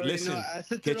 get you you already listen. know. I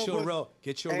set Get it you up a with- real.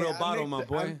 Get you a Hey, real I bottle, mixed my it-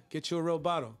 boy. I'm- Get you a real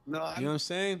bottle. No, You know what I'm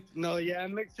saying? No, yeah, I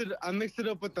mixed it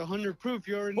up with the 100 proof.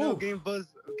 You already know. Ooh. Game fucked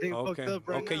Okay. up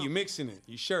right Okay, now. you mixing it.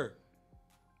 You sure?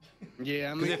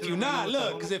 Yeah, I'm Because if you're not,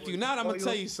 look. Because if you're not, I'm gonna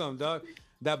tell you something, dog.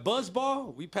 That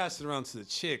buzzball, we pass it around to the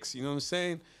chicks. You know what I'm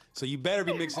saying? So you better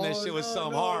be mixing that shit with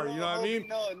something hard. You know what I mean?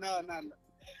 No.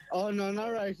 Oh, no,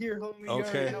 not right here, homie. You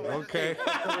Okay, already know. okay.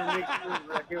 I'm mixing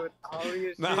right here with the homie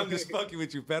and Nah, shit. I'm just fucking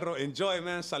with you, perro. Enjoy,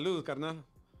 man. Salud, carnal.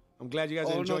 I'm glad you guys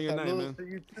Oh, are no, enjoying your night, saludos man. to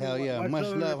you too. Hell yeah. Much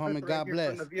and love, respect homie. God right here bless.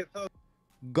 from the VFL.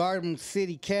 Garden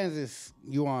City, Kansas.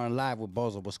 You are on live with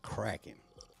Bozo. What's cracking?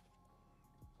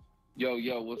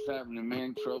 Yo, what's happening,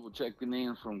 man? Trouble checking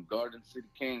in from Garden City,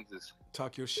 Kansas.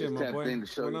 Talk your shit, Just my tapped boy. in to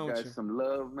show What's going on you with guys some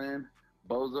love, man.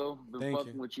 Bozo, been Thank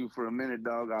fucking you. with you for a minute,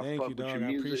 dog. I Thank fuck you, with dog. your I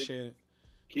music. appreciate it.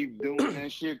 Keep doing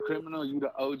that shit, Criminal. You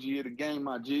the OG of the game,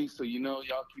 my G. So you know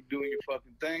y'all keep doing your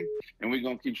fucking thing, and we're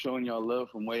gonna keep showing y'all love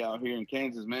from way out here in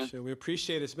Kansas, man. Shit, we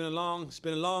appreciate it. It's been a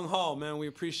long haul, man. We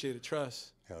appreciate it.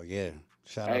 Trust. Hell yeah.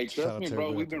 Shout Hey, out trust me, to bro.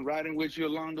 everybody. We've been riding with you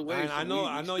along the way. I so know, we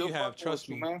I know still you have. fucking Trust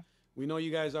with me. you, man. We know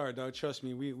you guys are, dog. Trust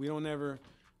me. We don't ever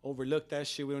overlook that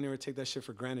shit. We don't ever take that shit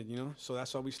for granted, you know. So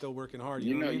that's why we still working hard.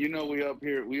 You know, what I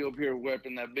mean? we up here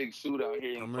wearing that big suit out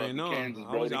here in I'm already fucking know. Kansas,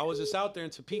 I bro. was just out there in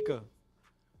Topeka.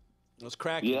 It was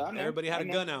cracking. Yeah, I know. Everybody had I a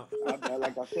know. gun out.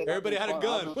 Like I said, Everybody had a I've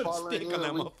gun. been Put a following stick you, on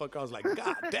that we- motherfucker. I was like,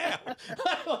 God damn.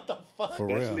 What the fuck? For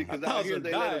real. Especially because I out was here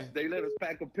gonna die. they let us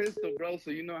pack a pistol, bro.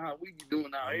 So you know how we be doing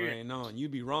out I here. already know. And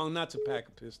you'd be wrong not to pack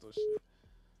a pistol. Shit.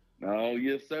 Oh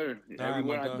yes, sir. All right,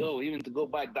 Everywhere my I dog. go, even to go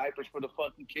buy diapers for the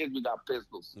fucking kids, we got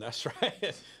pistols. That's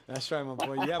right. That's right, my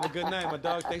boy. You have a good night, my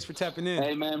dog. Thanks for tapping in.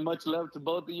 Hey man, much love to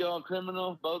both of y'all,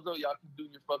 Criminal, Bozo. Y'all keep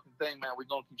doing your fucking thing, man. We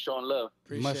gonna keep showing love.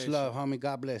 Much love, homie.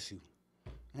 God bless you.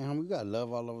 Man, we got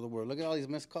love all over the world. Look at all these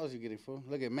missed calls you're getting, fool.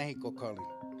 Look at Mexico calling.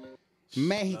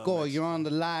 Mexico, you're on the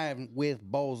live with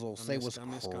Bozo. Say what's I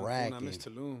miss cracking.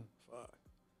 Tulum. Fuck.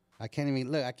 I can't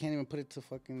even put it to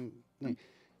fucking.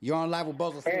 You're on live with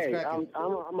Bozo. Hey,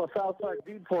 I'm a Southside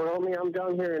deport, homie. I'm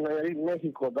down here in Nayarit,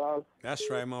 Mexico, dog. That's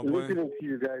right, my boy. Listening to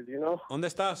you guys, you know? ¿Dónde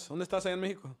estás? ¿Dónde estás allá en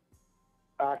México?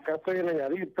 Acá estoy en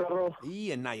Nayarit, perro. Y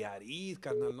en Nayarit,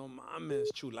 carnal, no mames.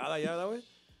 Chulada allá, that way?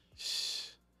 Shh.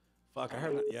 Fuck, I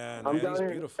heard. Yeah, Nayarit's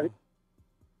beautiful.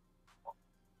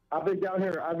 I've been down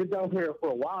here for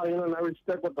a while, you know, and I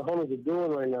respect what the homies are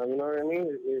doing right now, you know what I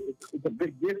mean? It's a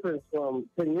big difference from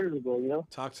 10 years ago, you know?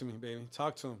 Talk to me, baby.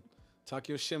 Talk to him. Talk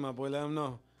your shit, my boy. Let him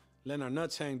know. Letting our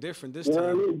nuts hang different this You know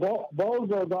time. what I mean?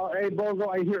 Bozo, dog. Hey, Bozo,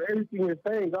 I hear everything you're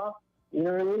saying, dog. You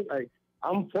know what I mean? Like,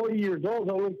 I'm 40 years old,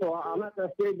 homie, so I'm at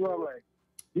that stage where I'm like,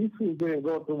 these people didn't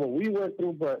go through what we went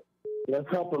through, but let's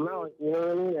help them out, you know what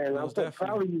I mean? And I'm so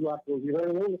proud of you out there, you know what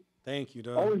I mean? Thank you,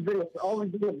 dog. Always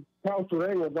been a proud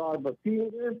surrender, dog, but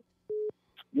seeing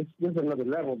this is another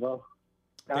level, dog.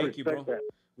 I Thank you, bro. respect that.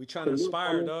 We trying to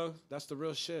inspire, dog. That's the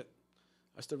real shit.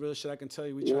 That's the real shit I can tell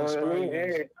you. We trying to inspire you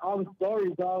guys. Hey, all the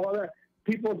stories, dog, all that.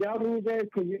 People doubting you guys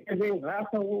because you guys ain't Raza.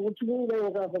 What you mean they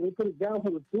ain't Raza? We put it down for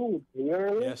the food, you know what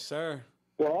I mean? Yes, sir.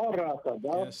 We're all Raza,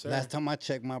 dog. Yes, sir. Last time I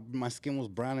checked, my skin was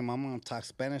brown and my mom talked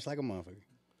Spanish like a motherfucker.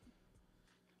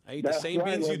 I eat the same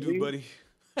beans you do, buddy.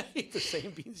 I eat the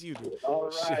same beans you do. All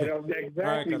right,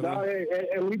 exactly, right, dog.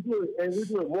 And we do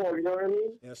it more, you know what I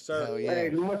mean? Yes, sir. Hell yeah. Hey,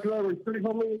 much love, respect,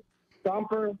 homie.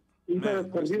 Stomper, he's a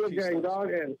Convido gang,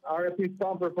 dog, and RFP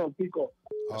Stomper from Pico.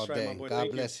 All right, day. my boy. God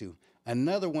Thank bless you.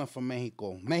 Another one from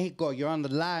Mexico. Mexico, you're on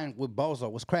the line with Bozo.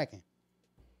 What's cracking?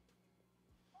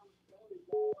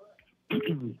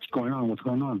 What's going on? What's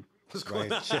going on? What's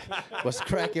going on? What's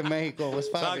cracking, Mexico? What's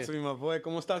Talk poppin'? to me, my boy.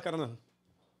 ¿Cómo estás, carnal?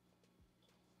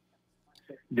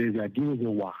 Desde aquí, desde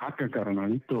Oaxaca,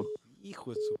 carnalito.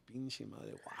 Hijo de su pinche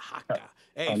madre, Oaxaca.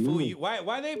 Hey, fool,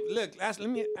 why they look?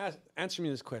 Answer me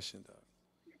this question, dog.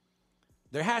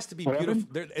 There has to be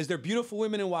beautiful. Is there beautiful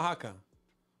women in Oaxaca?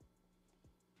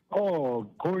 Oh,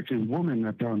 gorgeous woman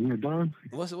that down here, dog.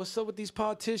 What's up with these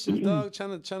politicians, dog?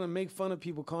 Trying to make fun of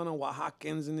people calling them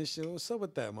Oaxacans and this shit. What's up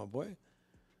with that, my boy?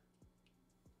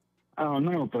 I don't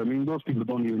know, but I mean, those people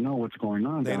don't even know what's going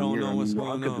on. They don't know what's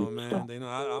going on, man. They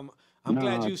know. I'm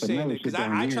glad you saying it because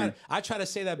I tried to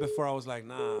say that before. I was like,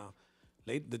 nah,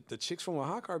 the chicks from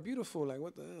Oaxaca are beautiful. Like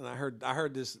what the? And I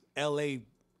heard this L.A.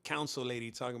 council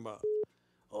lady talking about.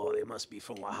 Oh, they must be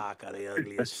from Oaxaca. They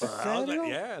ugly as fuck. I was like,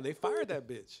 yeah, they fired that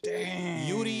bitch. Damn.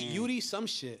 Yuri, some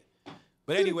shit.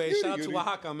 But anyway, shout out to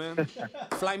Oaxaca, man.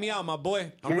 Fly me out, my boy.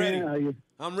 I'm ready.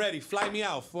 I'm ready. Fly me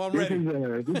out. I'm ready.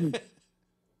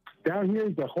 Down here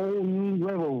is a whole new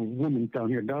level of women down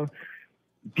here, dog.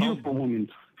 Beautiful women.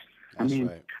 I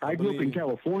mean, I grew up in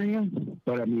California,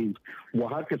 but I mean,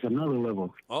 Oaxaca's another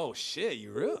level. Oh shit,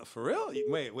 you real for real?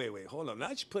 Wait, hold on. Now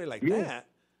that you put it like that,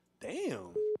 damn.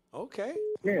 Okay.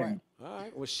 Yeah. All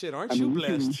right. Well, shit, aren't you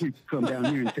blessed? You should come down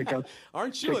here and check out.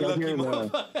 Aren't you a lucky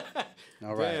motherfucker?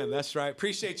 All right. Damn, that's right.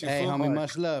 Appreciate you. Hey, fool. homie,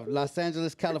 much love. Los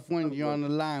Angeles, California, you're on the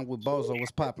line with Bozo.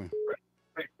 What's popping?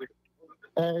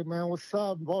 Hey, man, what's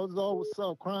up, Bozo? What's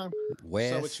up, Crime?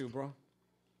 What's up with you, bro?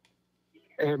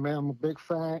 Hey, man, I'm a big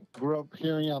fan. Grew up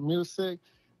hearing your music.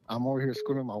 I'm over here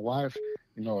schooling my wife.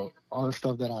 You know, all the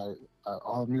stuff that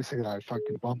all the music that I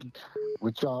fucking bumped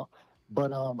with y'all.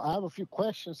 But I have a few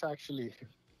questions, actually,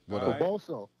 for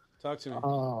Bozo. Talk to me.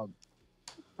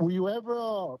 Will you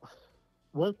ever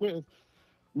work with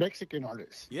Mexican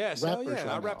artists? Yes, hell yeah.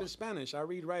 I rap in Spanish. I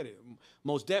write it.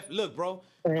 Most look, bro,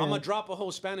 I'm going to drop a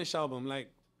whole Spanish album,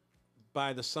 like,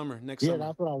 by the summer, next summer. Yeah,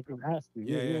 that's what I was going to ask you.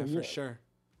 Yeah, for sure.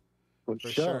 For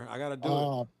sure. I got to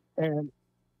do it.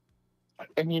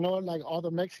 And you know, like, all the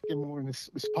Mexican movement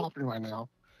is popping right now.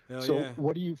 Hell so yeah.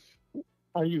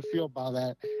 How do you feel about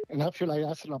that? And I feel like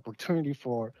that's an opportunity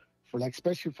for like,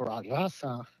 especially for our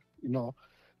raza, you know,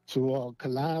 to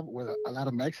collab with a lot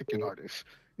of Mexican artists,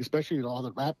 especially all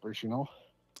the rappers, you know.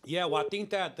 Yeah, well, I think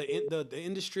that the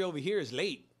industry over here is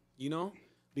late, you know,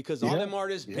 because all them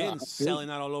artists been selling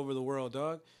out all over the world,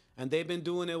 dog. And they've been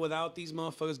doing it without these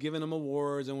motherfuckers giving them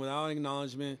awards and without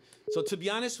acknowledgement. So to be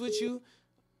honest with you,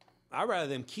 I'd rather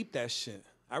them keep that shit.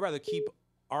 I'd rather keep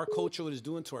our culture what it's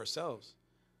doing to ourselves.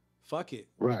 Fuck it.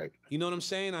 Right. You know what I'm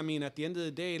saying? I mean, at the end of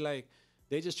the day, like,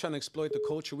 they just trying to exploit the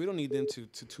culture. We don't need them to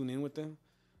tune in with them.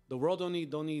 The world don't need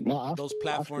those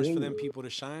platforms for them people to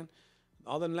shine.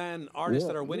 All the land artists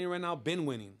that are winning right now been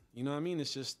winning. You know what I mean?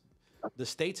 It's just the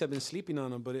states have been sleeping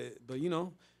on them. But you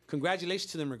know,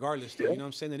 congratulations to them regardless. Though, you know what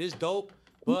I'm saying? It is dope,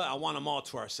 but I want them all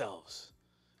to ourselves.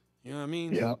 You know what I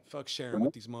mean? Yeah. Fuck sharing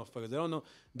with these motherfuckers. They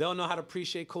don't know how to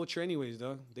appreciate culture anyways,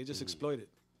 dog. They just exploit it.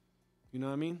 You know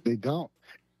what I mean? They don't.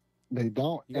 You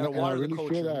gotta water the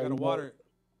culture. You gotta water it.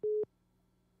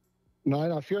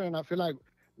 No, I feel like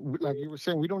you were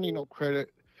saying, we don't need no credit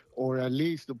or at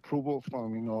least approval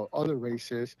from, you know, other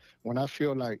races, when I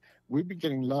feel like we've been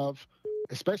getting love,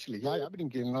 especially, I've been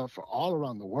getting love for all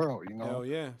around the world, you know, Hell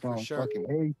yeah, for from sure.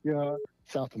 fucking Asia,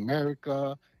 South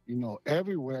America, you know,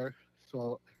 everywhere.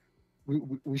 So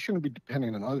we shouldn't be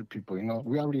depending on other people, you know.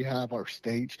 We already have our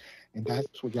stage, and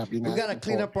that's what y'all been We gotta asking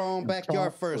clean for. up our own And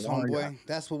backyard talk first, with all y'all. homeboy.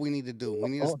 That's what we need to do. We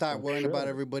need to Oh, start for worrying about sure,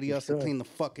 everybody for else and sure. clean the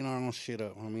fucking our own shit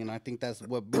up. I mean, I think that's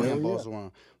what me Hell and yeah. Bozo are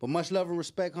on. But much love and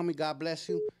respect, homie. God bless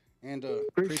you. And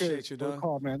Appreciate you, for the dog.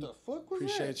 call, man. the fuck was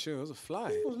Appreciate you. It was a fly.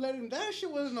 that? Was letting that shit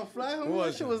wasn't no fly, homie. What was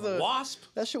that shit it? was the Wasp.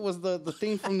 That shit was the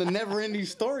thing from the never-ending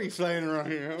story flying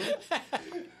around here,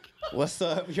 homie. What's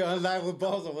up? You're on live with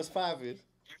Bozo. What's poppin'?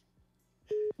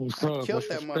 What's up? Killed Much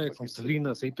that respect from motherfucker.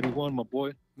 Salinas, 831, my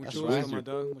boy. Mucho right. gusto, my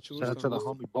dog. Mucho Shout out to the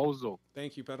gusto. homie Bozo.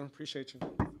 Thank you, Pedro. Appreciate you.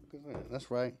 That's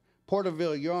right.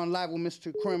 Porterville, you're on live with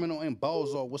Mr. Criminal and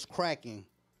Bozo. What's cracking?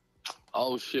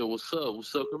 Oh shit, what's up?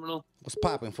 What's up, criminal? What's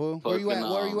popping, fool? Where you at?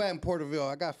 Fucking, Where you at in Porterville?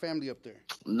 I got family up there.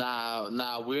 Nah,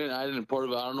 I didn't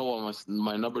Porterville. I don't know what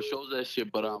my number shows that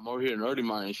shit, but I'm over here in Early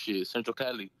Mine and shit, Central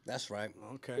Cali. That's right.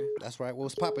 Okay. That's right.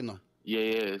 What's popping though? Yeah.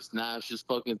 It's just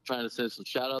fucking trying to send some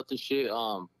shout outs and shit,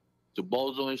 to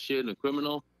Bozo and shit and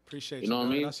criminal. Appreciate you. You know what I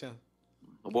dog. mean? Gracias.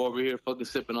 I'm over here fucking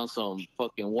sipping on some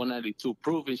fucking 192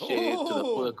 proof and shit to the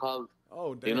full of college.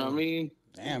 Oh, damn. You know what I mean?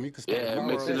 Damn, you can start. Yeah,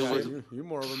 mixing it with You're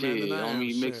more of a man shit. than I am.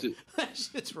 Homie, mix Shit. it, That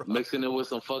shit's rough. mixing it with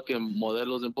some fucking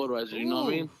modelos and Budweiser. You know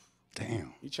what I mean?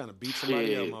 Damn. You trying to beat somebody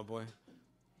Shit. up, my boy.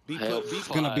 It's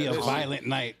gonna be a violent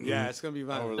night. Yeah, it's gonna be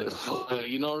violent.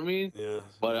 You know what I mean? Yeah.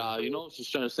 But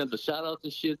just trying to send the shout outs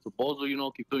and shit to Bozo, you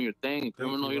know, keep doing your thing. And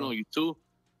criminal, you, you know, you too.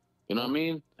 You know what I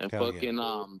mean? And Hell fucking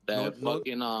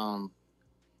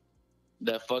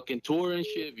that fucking tour and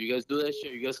shit. If you guys do that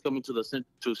shit, you guys coming to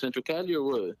to Central Cali or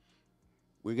what?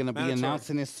 We're gonna be Mandatory.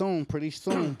 announcing it soon, pretty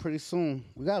soon.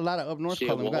 We got a lot of up north Shit,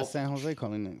 calling. We got well- San Jose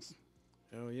calling next.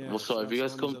 Hell yeah. Well, so if you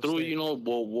guys come through, you know,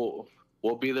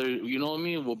 we'll be there. You know what I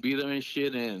mean? We'll be there and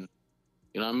shit, and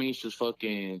you know what I mean. It's just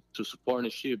fucking to support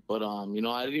and shit. But you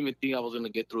know, I didn't even think I was gonna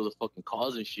get through the fucking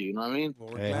calls and shit. You know what I mean?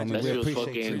 Well, we're Hey, glad homie, you That we shit was appreciate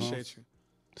fucking. you. appreciate you.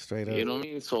 Straight up. You know what I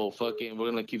mean? So fucking, we're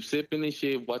gonna keep sipping and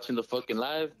shit, watching the fucking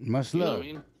live. Much You know love. what I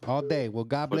mean? All day. Well,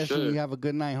 God For bless you. sure. You have a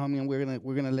good night, homie, and we're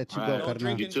gonna let you All go. right. Don't Carnal.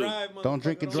 drink You and too. drive, Don't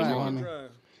drink and motherfucker. drive, Don't homie. drink and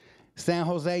drive. San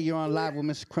Jose, you're on live with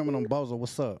Mr. Criminal and Bozo.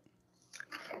 What's up?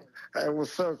 Hey,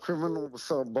 what's up, criminal? What's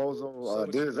up,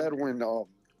 Bozo? This is Edwin.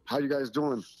 How you guys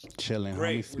doing? Chilling,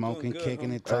 Great. homie. We're Smoking, doing good, kicking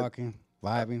homie. it, talking,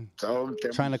 vibing. So,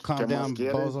 Trying to calm down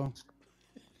Bozo.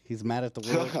 He's mad at the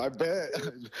world. I bet.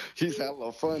 He's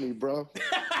hella funny, bro.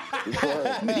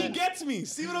 He gets me.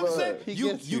 See what I'm saying? He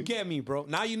You gets you you. get me, bro.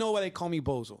 Now you know why they call me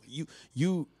Bozo.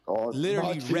 You Oh,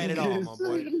 literally my read it all, my genius.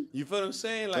 boy. You feel what I'm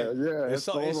saying? Like Yeah, it's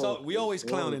all, we always it's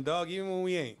clowning, dog, even when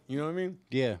we ain't. You know what I mean?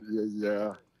 Yeah.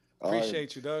 Yeah.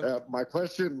 Appreciate you, dog. My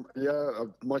question,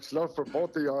 much love for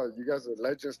both of y'all. You guys are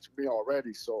legends to me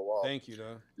already. So, Thank you,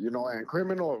 dog. you know, and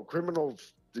criminal,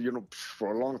 you know,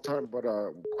 for a long time. But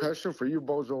question for you,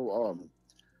 Bozo.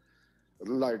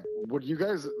 Like, would you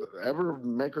guys ever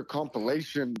make a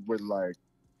compilation with like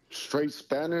straight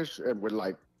Spanish and with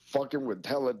like fucking with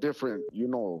hella different, you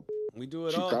know? We do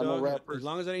it all, Chicano dog. rappers? As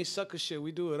long as it ain't sucker shit,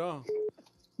 we do it all.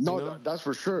 No, You know? that's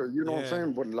for sure. You know what I'm Yeah.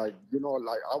 saying? But like, you know,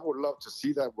 like I would love to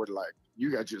see that with like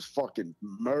you guys just fucking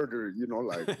murder, you know,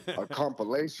 like a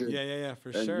compilation. Yeah, for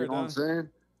And sure, you know what I'm dog.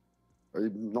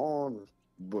 saying? No,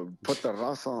 but put the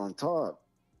raza on top.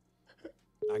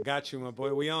 I got you, my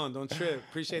boy. We on. Don't trip.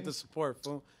 Appreciate the support,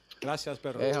 fool. Gracias,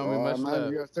 Pedro. Hey, homie, much man,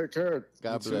 love. you guys take care.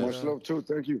 God too, bless. Much love too.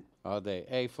 Thank you. All day.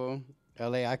 Hey, fool.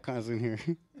 LA Icons in here.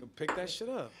 Pick that shit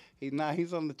up.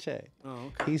 He's on the chat.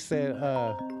 Oh, okay. He said,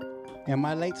 am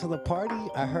I late to the party?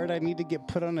 I heard I need to get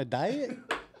put on a diet.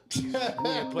 You need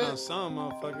to put on some,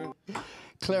 motherfucker.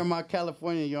 Claremont,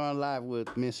 California, you're on live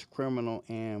with Miss Criminal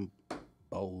and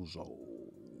Bozo.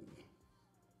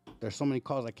 There's so many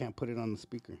calls I can't put it on the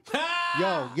speaker.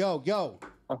 Yo.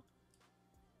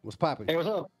 What's poppin'? Hey, what's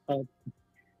up?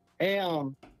 Hey,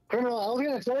 criminal. I was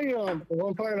gonna tell you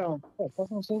one part.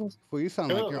 Well, you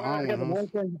sound like you're on one,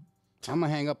 Holmes. one. I'm gonna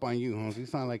hang up on you, Holmes. You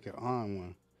sound like you're on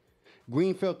one.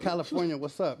 Greenfield, California,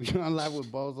 what's up? You're on live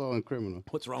with Bozo and Criminal.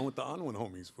 What's wrong with the on one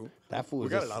homies, fool? That fool We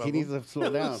is got a lot he of needs them. to slow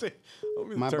down.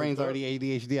 Homies My turned brain's up. already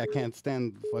ADHD. I can't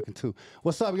stand fucking two.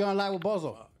 What's up? You're on live with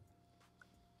Bozo.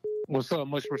 What's up?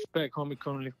 Much respect, homie.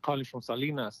 Calling from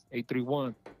Salinas,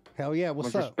 831. Hell yeah,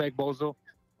 what's Much up? respect, Bozo.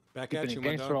 Back Keeping at it you, my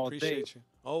gangster dog. all day. Appreciate you.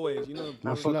 Always, you know. I'm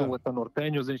Much fucking love. with the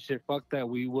norteños and shit. Fuck that.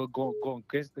 We will go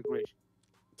against the grace.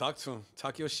 Talk to him.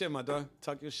 Talk your shit, my dog.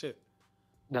 Talk your shit.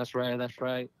 That's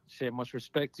right. Shit, much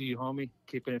respect to you, homie.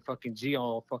 Keeping it fucking G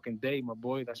all fucking day, my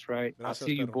boy. That's right. Gracias, I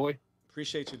see you, Pedro. boy.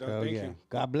 Appreciate you, dog. Hell Thank yeah. you.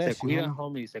 God bless Se you, cuida,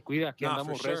 homie. homie. Se cuida. Aquí Nah,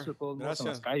 andamos for sure. recio todos modos en las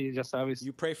Gracias. calles, ya sabes.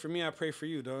 You pray for me, I pray for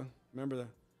you, dog. Remember that.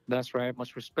 That's right.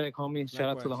 Much respect, homie. Shout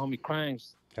out to the Likewise. homie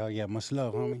Crimes. Hell yeah. Much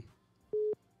love, homie.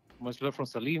 Much love from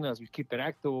Salinas. We keep it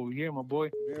active over here, my boy.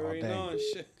 You All already day. know and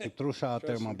shit. Keep through shot out there,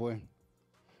 Trust my me. boy.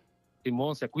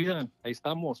 Simón, se cuidan. Ahí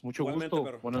estamos. Mucho Igualmente, gusto.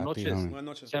 pero- Buenas A ti, noches. homie. Buenas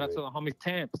noches. Shout out to the homie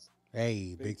Temps.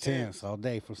 Hey, Big Temps all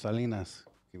day from Salinas.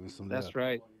 Give me some love. That's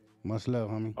right. Much love,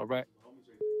 homie. All right.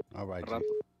 All right, G. Rato.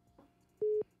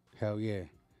 Hell yeah.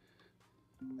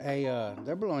 Hey,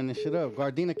 they're blowing this shit up.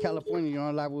 Gardena, California, you're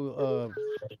on live with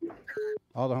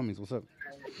all the homies. What's up?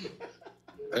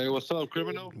 Hey, what's up,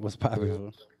 criminal? What's poppin',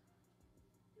 fool?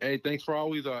 Hey, thanks for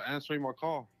always answering my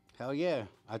call. Hell yeah.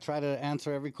 I try to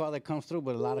answer every call that comes through,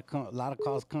 but a lot of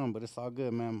calls come, but it's all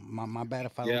good, man. My bad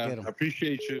if I don't Yeah, get them. I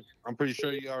appreciate you. I'm pretty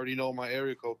sure you already know my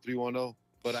area code 310.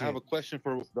 But I have a question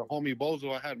for the homie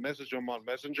Bozo. I had messaged him on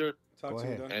Messenger, Talk to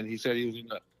me, dog. and he said he was in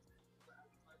the.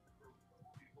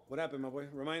 What happened, my boy?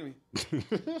 Remind me.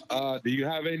 Do you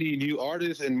have any new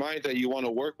artists in mind that you want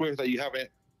to work with that you haven't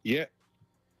yet?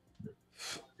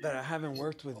 That I haven't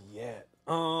worked with yet.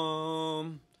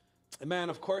 Man,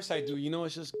 of course I do. You know,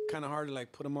 it's just kind of hard to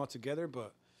like put them all together,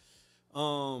 but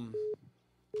well,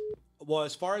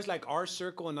 as far as like our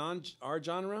circle and on our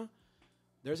genre,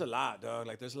 there's a lot, dog.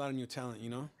 Like there's a lot of new talent, you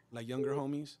know, like younger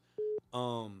homies.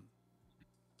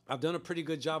 I've done a pretty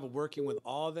good job of working with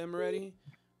all of them already,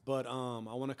 but I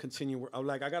want to continue.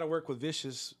 I got to work with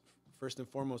Vicious first and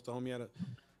foremost. The homie out of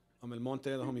El Monte,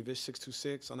 the homie Vish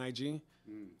 626 on IG.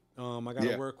 I got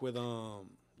to work with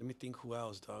let me think who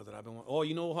else, dog, that I've been. Oh,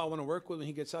 you know who I want to work with when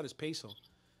he gets out is Peso.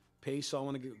 Peso, I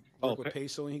want to work with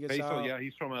Peso when he gets out. Yeah,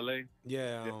 he's from LA.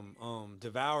 Yeah,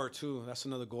 Devour too. That's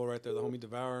another goal right there. The homie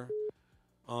Devour.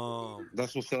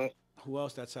 That's what's up. Who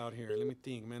else that's out here? Let me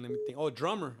think, man. Let me think. Oh,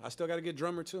 Drummer. I still got to get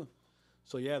Drummer too.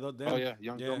 So yeah, them. Oh yeah,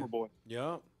 young drummer boy.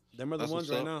 Yeah, them are the That's ones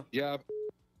what's right up. now.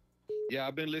 Yeah,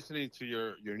 I've been listening to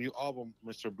your new album,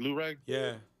 Mr. Blue Rag.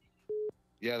 Yeah.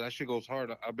 Yeah, that shit goes hard.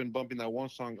 I've been bumping that one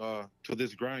song, To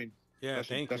This Grind. Yeah, that's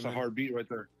thank that's you, a man. hard beat right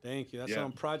there. Thank you. That's Yeah.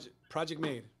 on Project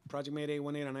Made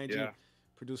 818 on IG. Yeah.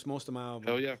 Produced most of my album.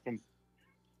 Hell yeah,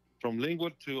 from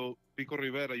Lingwood to Pico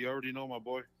Rivera, you already know, my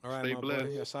boy. All right, Stay my blessed.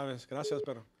 boy. Ya sabes. Gracias,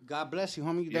 pero. God bless you,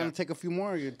 homie. You down to take a few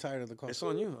more, or you're tired of the call? It's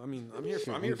on you. I mean, I'm here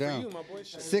for Shit, you, down. my boy.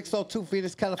 Shit. 602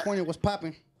 Phoenix, California. What's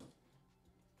popping?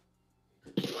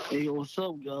 Hey, what's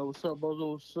up, guy? What's up,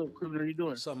 Bozo? What's up, criminal? How you doing?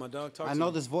 What's up, my dog? Talk I to know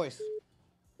me. this voice.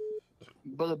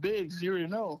 Brother Biggs, you already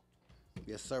know.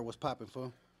 Yes, sir. What's popping,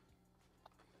 fool?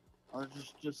 I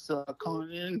was just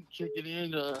calling in, checking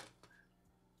in.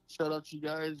 Shout out to you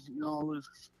guys. You know, I was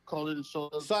calling and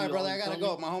shout out. Sorry, to brother. y'all. I gotta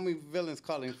go. My homie Villain's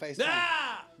calling FaceTime.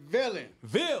 Ah! Villain.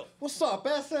 Vil. What's up,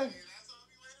 Bessa?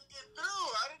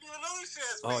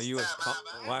 Oh, you was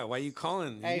why you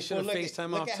calling? Hey, you should have look FaceTime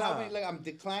look off at how top. many, look, I'm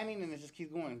declining and it just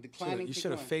keeps going. Declining. You keep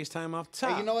should have going. FaceTime off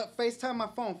top. Hey, you know what? FaceTime my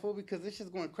phone, fool, because this shit's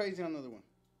going crazy on the other one.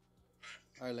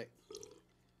 All right, like.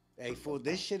 Hey, fool,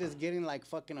 this shit is getting like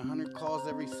fucking 100 calls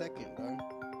every second, dog.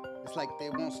 It's like they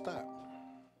won't stop.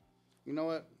 You know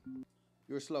what?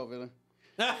 You were slow, Villain.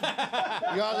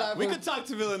 We could talk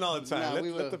to Villain all the time. Nah, let,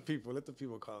 we let will. the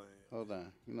people call in. Hold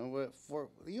on. You know what?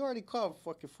 You already called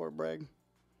fucking Fort Bragg.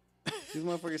 These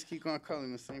motherfuckers keep on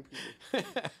calling the same people.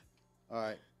 All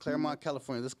right. Claremont,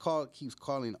 California. This call keeps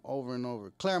calling over and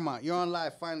over. Claremont, you're on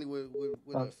live finally with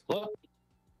us. What?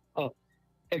 Oh.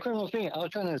 Hey, Criminal King, I was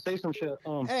trying to say some shit.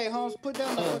 Hey, Holmes, put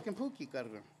down the fucking Pookie,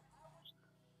 cargo.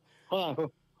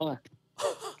 Hold on.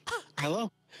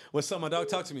 Hello? What's up, my dog?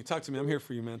 Talk to me. I'm here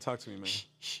for you, man. Talk to me, man.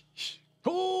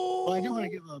 Well, I do want to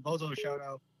give Bozo a shout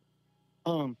out.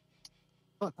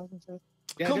 Fuck, I was gonna say.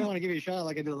 Yeah, I do want to give you a shout out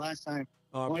like I did last time.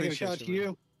 Oh, I I want to give a appreciate shout out to you,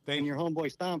 you and your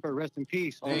homeboy Stomper. Rest in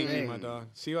peace. all Thank day. you, my dog.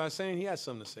 See what I was saying? He has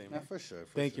something to say, man. Yeah, for sure.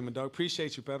 Thank you, my dog.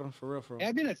 Appreciate you, Pedro. For real, for real. Yeah,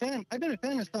 I've been a fan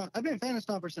of Stomper. I've been a fan of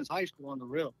Stomper since high school on the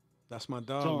real. That's my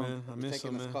dog, So, man. I miss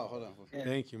him, man. Call. Hold on. Yeah.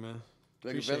 Thank you, man.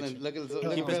 Look at Appreciate Villain. you. Look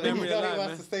at Keep his Villain. memory He alive, wants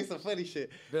man. to say some funny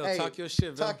shit. Bill, talk your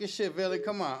shit, Bill. Talk your shit, Villain.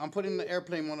 Come on. I'm putting the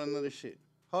airplane mode on another shit.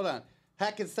 Hold on.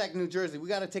 Hackensack, New Jersey. We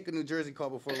got to take a New Jersey call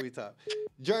before we talk.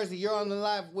 Jersey, you're on the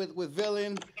live with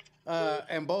Villain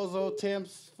and Bozo,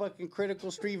 Temps, fucking Critical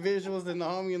Street Visuals, and the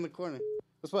homie in the corner.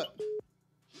 What's what?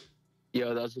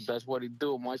 Yo, that's what he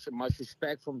do. Much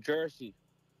respect from Jersey.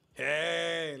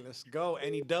 Hey, let's go.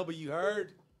 NEW, you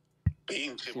heard?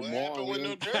 What happened with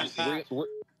New Jersey?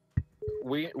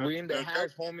 We in the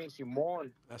house, homie.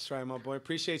 Simon. That's right, my boy.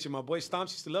 Appreciate you. My boy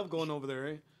Stomps used to love going over there,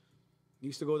 eh? He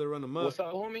used to go there run them up. What's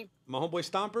up, homie? My homeboy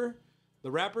Stomper,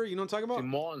 the rapper, you know what I'm talking about?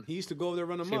 Simon. He used to go over there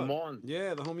run them up. Simon.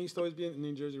 Yeah, the homie used to always be in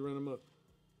New Jersey run them up.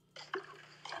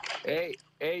 Hey,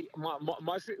 Hey,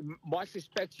 much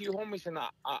respect to you, homies, and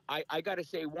I gotta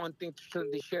say one thing to turn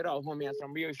this shit out, homie, on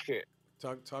some real shit.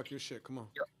 Talk your shit. Come on.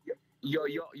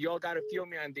 Y'all gotta feel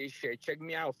me on this shit. Check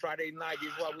me out. Friday night.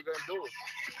 This is what we're gonna do.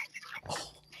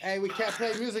 Hey, we can't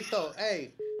play music though.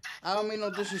 Hey, I don't mean no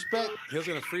disrespect. He was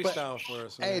gonna freestyle for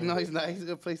us. Hey, man. no, he's not. He's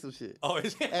gonna play some shit. Oh,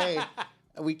 is he? Hey,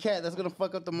 we can't. That's gonna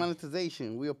fuck up the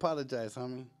monetization. We apologize,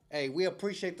 homie. Hey, we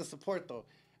appreciate the support though.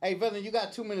 Hey, Villain, you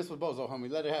got 2 minutes with Bozo, homie.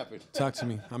 Let it happen. Talk to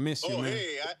me. I miss you, Oh, man.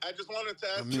 hey, I just wanted to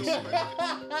ask miss you you.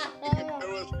 if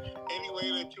there was any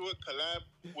way that you would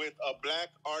collab with a black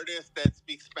artist that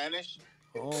speaks Spanish.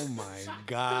 Oh my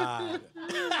God,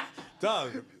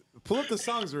 dog. Pull up the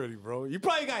songs already, bro. You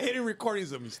probably got hidden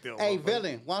recordings of me still. Hey, bro.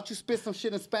 Villain, why don't you spit some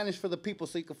shit in Spanish for the people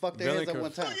so you can fuck their Villain heads at can-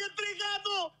 one time? Soy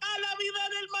entregado a la vida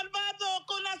del malvado,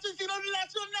 con asesino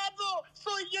relacionado.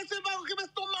 Soy ese vago que ves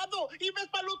tomado y ves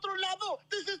para el otro lado.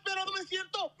 Desesperado me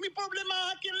siento, mi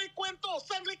problema a quien le cuento.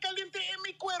 Sangre caliente en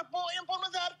mi cuerpo, en forma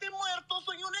de arte muerto.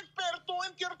 Soy un experto,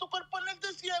 entierro tu cuerpo en el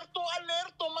desierto.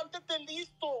 Alerto, mantente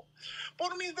listo.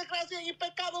 Por mis desgracias y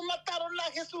pecados mataron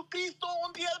a Jesucristo.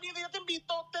 Un día mi día te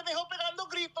invito, te dejo pegando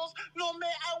gritos. No me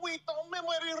agüito, me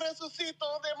muero y resucito.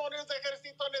 Demonios de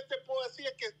ejército en esta poesía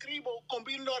que escribo.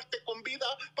 Combino arte con vida.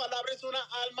 Palabra es una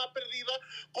alma perdida,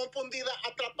 confundida,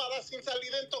 atrapada, sin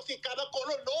salida, intoxicada con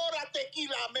olor a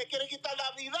tequila. Me quiere quitar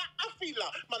la vida a fila.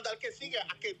 Mandar que siga,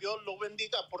 a que Dios lo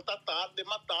bendiga por tratar de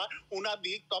matar un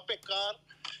adicto a pecar.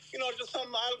 You know, just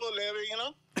something algo leve, you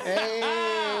know?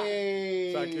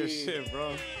 Hey. Talk your shit,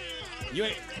 bro. You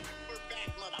ain't.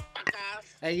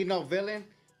 Hey, you know, Villain,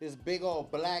 this big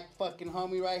old black fucking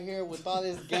homie right here with all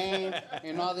this game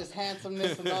and all this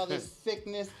handsomeness and all this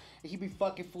sickness, he be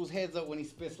fucking fools' heads up when he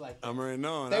spits like that. I'm already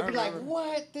knowing. They be like,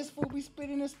 what? This fool be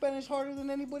spitting in Spanish harder than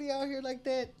anybody out here like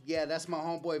that? Yeah, that's my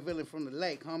homeboy Villain from the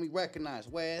lake, homie. Recognize,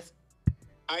 Wes.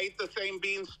 I eat the same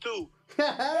beans too.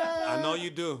 I know you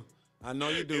do. I know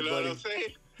you do, You know buddy. what I'm saying?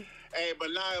 Hey, but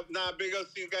nah, big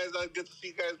ups to you guys. Good to see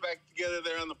you guys back together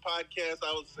there on the podcast.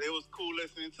 It was cool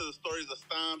listening to the stories of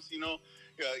Stomps, you know.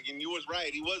 And you was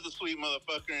right. He was a sweet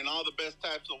motherfucker in all the best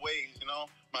types of ways, you know.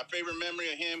 My favorite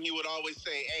memory of him, he would always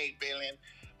say, hey, Billion,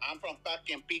 I'm from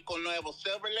fucking Pico Nuevo,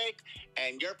 Silver Lake,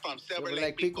 and you're from Silver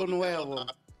Lake, Pico Nuevo.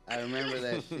 I remember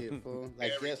that shit, fool.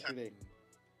 Like yesterday.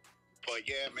 But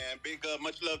yeah, man, big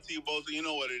much love to you, Bozo. You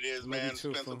know what it is, Love man. you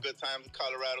too, Spent some good times in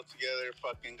Colorado together.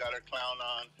 Fucking got our clown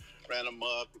on, ran them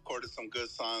up, recorded some good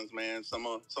songs, man. Some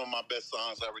of my best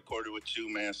songs I recorded with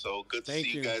you, man. So good to Thank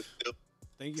see you you. guys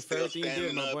Thank you for still everything you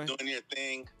standing did, my boy. up, doing your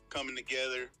thing, coming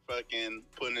together, fucking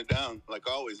putting it down like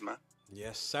always, man.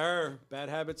 Yes, sir. Bad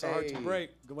habits are hard to Hey.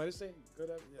 break. Good way to say it. Good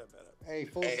habit. Yeah, bad habit. Hey,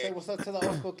 fool, say what's up to the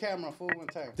old school camera, fool, one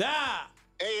time. Da!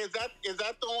 Hey, is that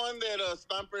the one that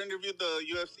Stomper interviewed the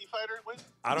UFC fighter with?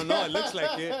 I don't know. It looks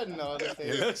like it. No, that's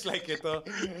It looks like it, though.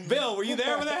 Bill, were you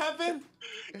there when that happened?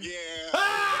 Yeah.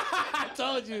 I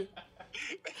told you.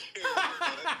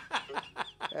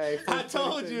 Hey, fool, I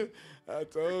told you. I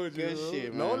told you. Good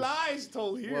shit, No man. lies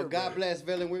told here. Well, God bro. bless,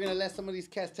 Villain. We're going to let some of these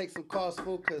cats take some calls,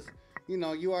 fool, because, you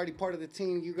know, you already part of the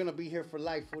team. You're going to be here for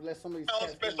life, fool. Let some of these I cats...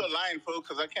 was special line, fool,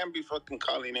 because I can't be fucking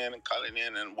calling in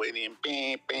and waiting,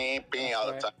 bing, bing, bing all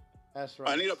the time. That's I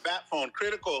right. need a bat phone.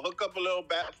 Critical. Hook up a little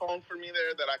bat phone for me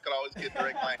there that I could always get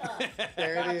direct line.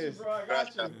 There it is. Bro, I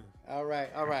got you. All right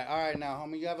now,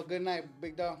 homie. You have a good night,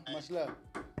 big dog. Much love.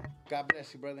 God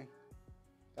bless you, brother.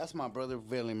 That's my brother,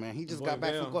 Villain, man. He just Boy, got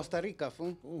back Bill. from Costa Rica,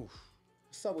 fool. Oof.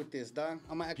 What's up with this, dog?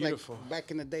 I'm gonna act Beautiful. like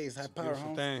back in the days, high power, Beautiful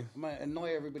home. thing. I'm gonna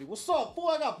annoy everybody. What's up, fool?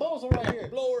 I got Bozo right here.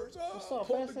 Blowers. What's up,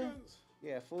 hold the Pastor? guns.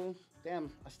 Yeah, fool. Damn,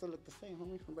 I still look the same,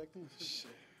 homie, from back then. Shit.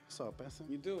 What's up, Pastor?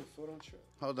 You do. Fool, don't trip.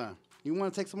 Hold on. You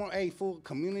want to take some more? Hey, full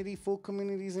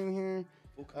communities in here.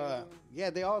 Yeah,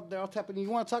 they're all tapping. You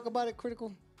want to talk about it,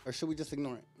 Critical, or should we just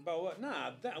ignore it? About what?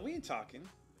 Nah, we ain't talking.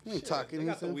 We ain't Shit, talking. They he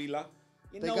got the said. wheeler.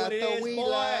 You They know got what it the is, wheeler.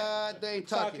 boy. They ain't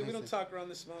Talking. talking. We he don't said. talk around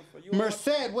this motherfucker. You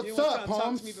Merced, what's you up, trying to talk to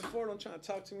Holmes? me before, don't try to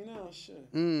talk to me now. Shit.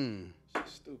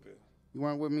 Shit's stupid. You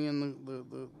weren't with me in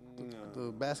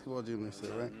the basketball gym, they said,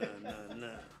 right? Nah.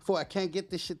 Fool, I can't get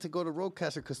this shit to go to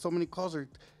Roadcaster because so many calls are.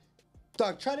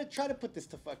 Dog, try to put this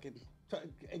to fucking.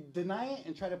 Deny it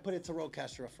and try to put it to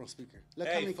Roadcaster up from speaker. Look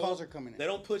how many fool, calls are coming in. They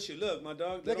don't put you. Look, my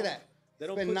dog. Look at that. They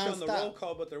don't It's put been you on the nonstop. roll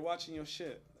call, but they're watching your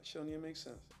shit. That shit don't even make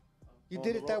sense. You On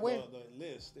did the it that roll- way? The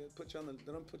list. They put you on the.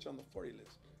 They don't put you on the 40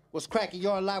 list. What's cracking?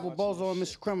 You're on live with Bozo and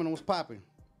Mr. Criminal. What's popping?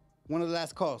 One of the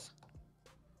last calls.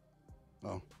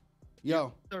 Oh.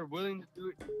 Yo. Are willing to do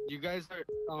it. You guys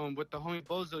are with the homie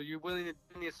Bozo. You're willing to do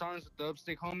any songs with the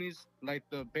Upstate homies, like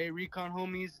the Bay Recon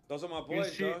homies. Those are my Good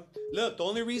boys, shit. dog. Look, the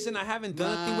only reason I haven't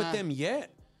done anything with them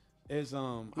yet is I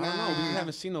don't know. We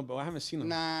haven't seen them, but I haven't seen them.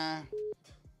 Nah.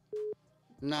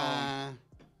 Nah.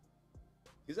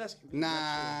 He's asking me.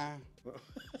 Nah.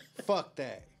 Fuck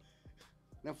that.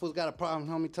 Them fools got a problem,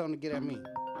 homie. Tell them to get at me.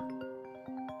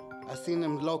 I seen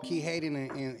them low-key hating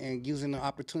and using the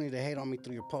opportunity to hate on me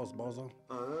through your post, Bozo.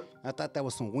 I thought that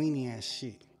was some weenie-ass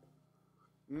shit.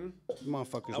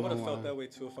 Motherfuckers I would have know felt why. that way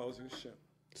too if I was your shit.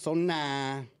 So,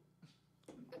 nah.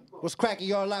 What's cracking?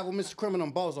 Y'all live with Mr. Criminal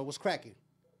and Bozo. What's cracking?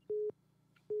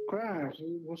 Crash,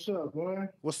 what's up, boy?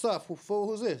 What's up, fool?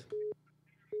 Who's this?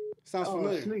 Sounds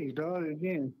familiar. Sleeves, dog,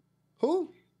 again. Who?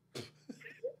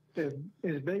 It's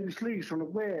Baby Sleeves from the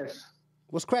West.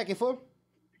 What's cracking, fool?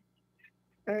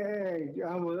 Hey,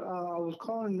 I was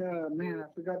calling, man,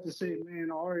 I forgot to say,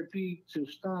 man, R.I.P. to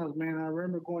Stomps, man. I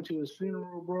remember going to his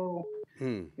funeral, bro.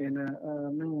 And,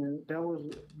 man,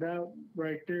 that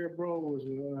right there, bro,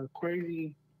 was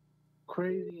crazy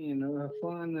and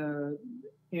fun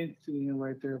incident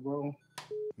right there, bro.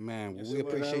 Man, we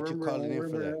appreciate you calling in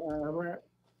for that.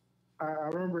 I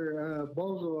remember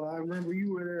Bozo. I remember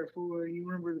you were there, fool. You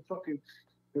remember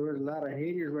there was a lot of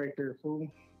haters right there, fool.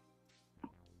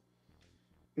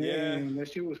 Yeah. And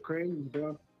that shit was crazy,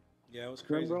 bro. Yeah, it was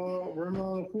crazy. Remember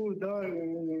all the food, dog.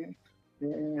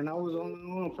 And I was the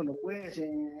only one from the West,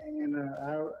 and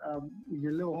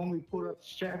your little homie put up the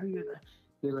strap.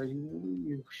 They're like,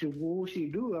 what would she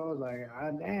do? I was like,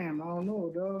 damn, I don't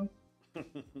know, dog.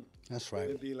 That's right.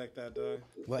 It'd be like that, dog.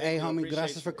 Well, hey, homie,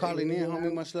 gracias for calling in,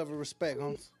 homie. Much love and respect,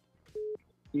 homies.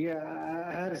 Yeah,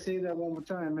 I had to say that one more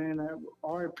time, man.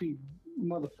 R.I.P.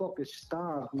 motherfucker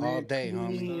Stomps, man. All day,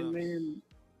 homie.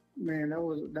 Man, that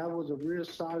was a real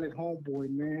solid homeboy,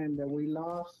 man, that we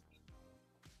lost.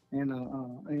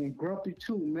 And Grumpy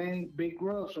too, man. Big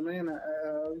Grubs, so man.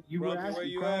 You Grumpy, were asking where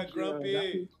you at,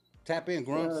 Grumpy? Tap in,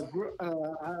 Grumps.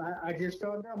 I just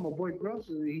found out my boy Grumps,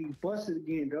 he busted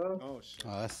again, dog. Oh shit.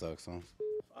 Oh, that sucks, huh?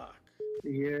 Fuck.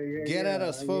 Yeah. Get at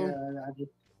us, fool. Yeah,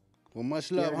 Well,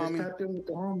 much love, I just homie. tapped in with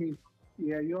the homie.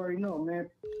 Yeah, you already know, man.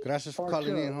 Gracias for Parked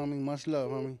calling in, up. homie. Much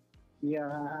love, homie. Yeah,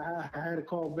 I had to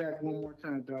call back one more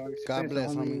time, dog. God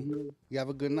bless, homie. You have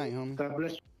a good night, homie. God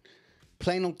bless you.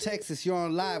 Plano, Texas, you're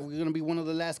on live. We're gonna be one of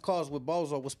the last calls with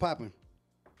Bozo. What's popping?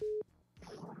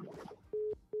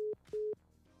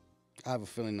 I have a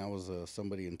feeling that was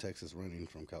somebody in Texas running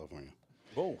from California.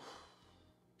 Whoa.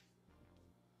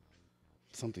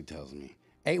 Something tells me.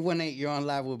 818, you're on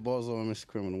live with Bozo and Mr.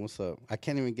 Criminal. What's up? I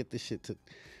can't even get this shit to...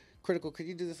 Critical, could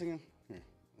you do this again? Here,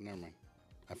 never mind.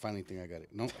 I finally think I got it.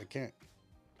 No, I can't.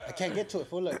 I can't get to it.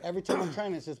 Fool, look, every time I'm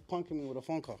trying, it's just punking me with a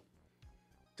phone call.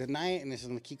 Deny it, and it's just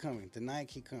gonna keep coming. Deny it,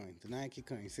 keep coming. Deny it, keep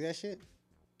coming. You see that shit?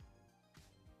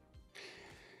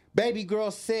 Baby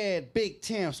girl said, Big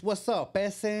Temps, what's up,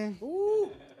 Bessin? Ooh.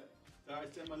 Sorry,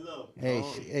 send my love.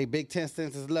 Hey, Big 10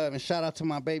 cents is love. And shout out to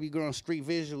my baby girl on Street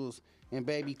Visuals and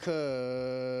baby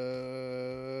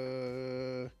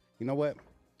You know what?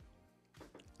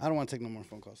 I don't want to take no more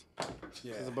phone calls.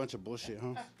 Yeah. It's a bunch of bullshit,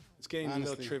 huh? It's getting a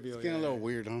little trivial. It's getting a little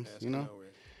weird, huh? Yeah, you know?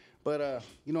 But,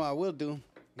 you know what I will do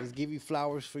is give you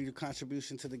flowers for your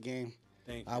contribution to the game.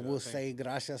 Thank you. I will say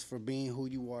gracias for being who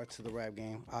you are to the rap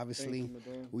game. Obviously,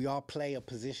 we all play a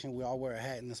position. We all wear a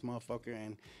hat in this motherfucker,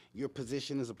 and your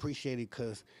position is appreciated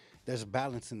because there's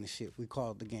balance in the shit. We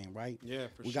call it the game, right? Yeah,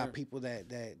 for we sure. got people that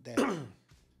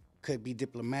could be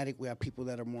diplomatic. We have people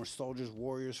that are more soldiers,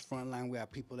 warriors, frontline. We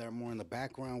have people that are more in the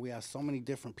background. We have so many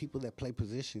different people that play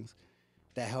positions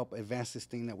that help advance this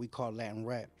thing that we call Latin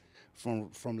rap.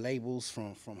 From labels,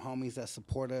 from homies that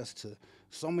support us to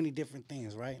so many different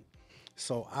things, right?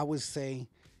 So I would say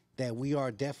that we are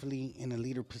definitely in a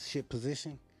leadership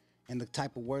position, and the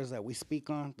type of words that we speak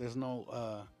on, there's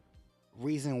no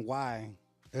reason why.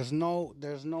 There's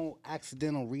no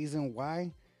accidental reason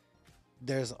why.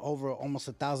 There's over almost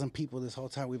 1,000 people this whole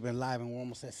time we've been live, and we're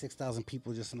almost at 6,000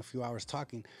 people just in a few hours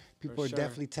talking. People are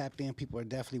definitely tapped in. People are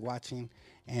definitely watching,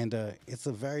 and it's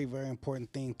a very, very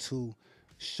important thing to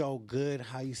show good,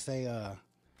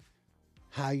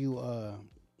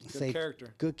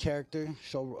 good character,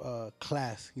 show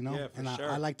class, you know. Yeah, for and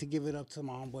sure. I like to give it up to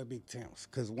my homeboy Big Temps,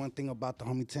 because one thing about the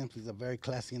homie Temps, he's a very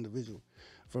classy individual.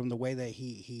 From the way that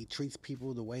he treats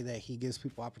people, the way that he gives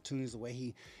people opportunities, the way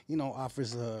he, you know,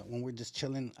 offers when we're just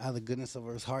chilling out of the goodness of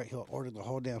his heart, he'll order the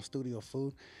whole damn studio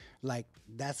food. Like,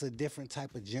 that's a different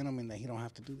type of gentleman that he don't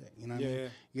have to do that. You know what I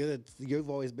mean? You've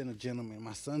always been a gentleman.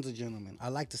 My son's a gentleman. I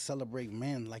like to celebrate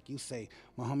men, like you say.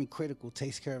 My homie Critical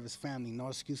takes care of his family. No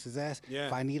excuses asked. Yeah.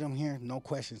 If I need him here, no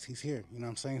questions. He's here. You know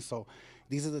what I'm saying? So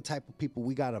these are the type of people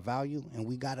we got to value, and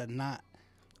we got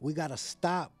to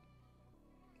stop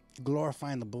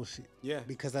glorifying the bullshit. Yeah.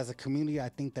 Because as a community, I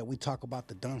think that we talk about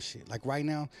the dumb shit. Like right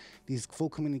now, these full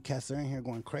community cats are in here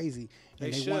going crazy.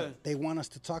 And they want us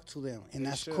to talk to them. And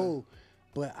that's cool.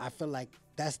 But I feel like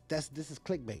this is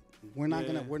clickbait. We're not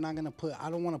gonna put. I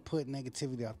don't want to put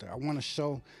negativity out there. I want to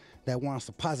show that we're on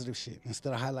some positive shit.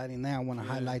 Instead of highlighting that, I want to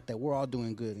highlight that we're all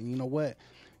doing good. And you know what?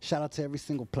 Shout out to every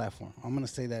single platform. I'm gonna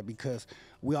say that because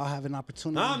we all have an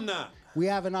opportunity. I'm not. We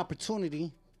have an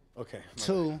opportunity. Okay.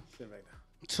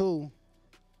 To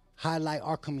highlight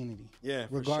our community. Yeah.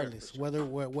 Regardless, for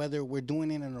sure. whether we're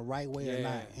doing it in the right way or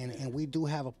not, and we do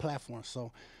have a platform.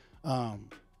 So,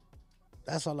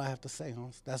 that's all I have to say,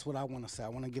 Holmes. That's what I want to say. I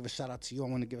want to give a shout out to you. I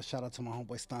want to give a shout out to my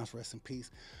homeboy Stance, rest in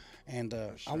peace. And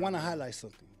I want to highlight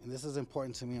something, and this is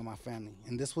important to me and my family.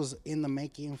 And this was in the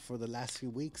making for the last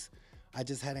few weeks. I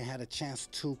just hadn't had a chance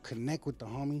to connect with the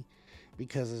homie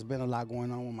because there's been a lot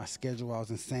going on with my schedule. I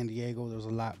was in San Diego. There was a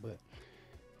lot, but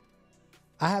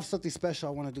I have something special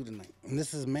I want to do tonight. And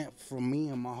this is meant for me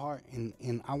and my heart.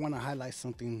 And I want to highlight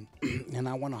something, and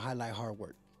I want to highlight hard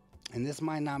work. And this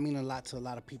might not mean a lot to a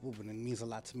lot of people, but it means a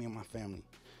lot to me and my family.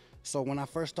 So when I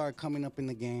first started coming up in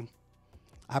the game,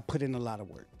 I put in a lot of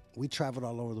work. We traveled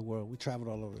all over the world. We traveled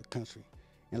all over the country.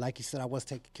 And like you said, I was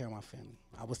taking care of my family.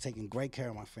 I was taking great care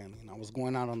of my family. And I was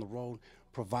going out on the road,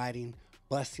 providing,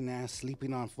 busting ass,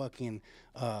 sleeping on fucking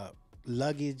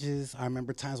luggages. I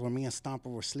remember times when me and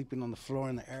Stomper were sleeping on the floor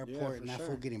in the airport, and that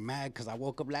fool getting mad because I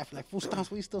woke up laughing like, "Fool,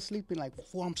 Stomps, we still sleeping?" Like,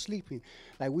 "Fool, I'm sleeping."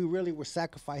 Like, we really were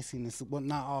sacrificing this, but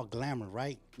not all glamour,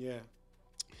 right? Yeah.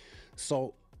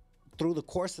 So through the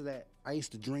course of that, I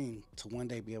used to dream to one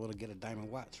day be able to get a diamond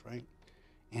watch, right?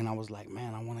 And I was like,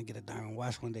 man, I want to get a diamond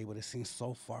watch one day, but it seems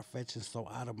so far-fetched and so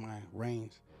out of my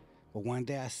range. But one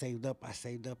day I saved up,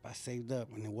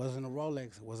 and it wasn't a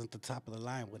Rolex, it wasn't the top of the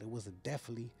line, but it was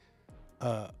definitely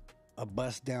a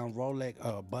bust-down Rolex,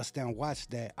 a bust-down watch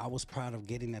that I was proud of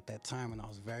getting at that time, and I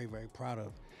was very, very proud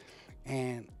of.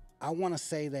 And I want to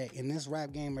say that in this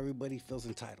rap game, everybody feels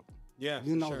entitled. Yeah,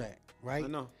 you know that, right? I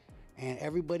know. And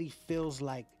everybody feels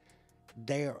like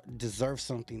they deserve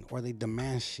something, or they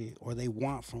demand shit, or they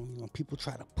want from you. And people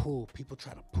try to pull, people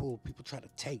try to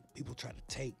take.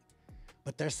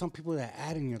 But there's some people that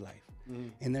add in your life,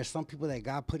 and there's some people that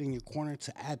God put in your corner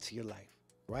to add to your life,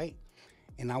 right?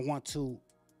 And I want to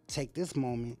take this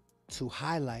moment to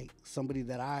highlight somebody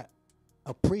that I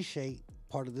appreciate,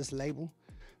 part of this label,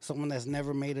 someone that's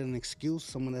never made an excuse,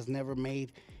 someone that's never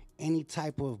made any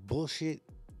type of bullshit,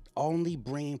 only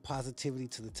bringing positivity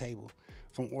to the table,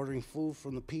 from ordering food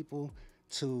from the people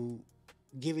to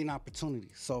giving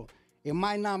opportunities. So it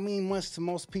might not mean much to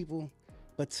most people,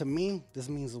 but to me, this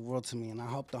means the world to me. And I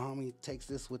hope the homie takes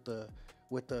this with the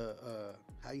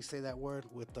how you say that word?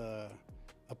 With the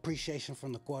appreciation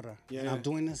from the quarter. Yeah. And I'm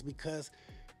doing this because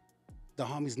the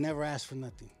homies never ask for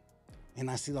nothing. And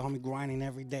I see the homie grinding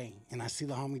every day. And I see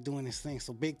the homie doing his thing.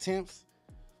 So Big Temps,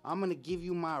 I'm gonna give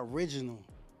you my original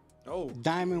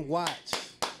diamond watch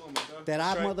that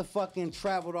I motherfucking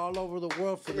traveled all over the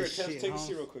world for this shit. Take a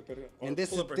seat real quick. And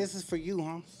this is for you,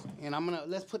 huh? And I'm gonna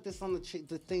let's put this on the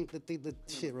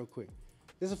shit real quick.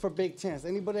 This is for Big Temps.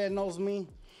 Anybody that knows me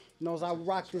knows I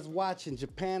rock this watch in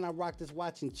Japan. I rock this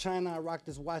watch in China. I rock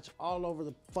this watch all over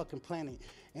the fucking planet.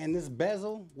 And this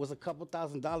bezel was a couple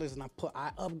 $1,000s, and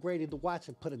I upgraded the watch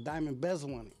and put a diamond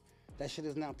bezel on it. That shit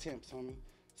is now Temps, homie.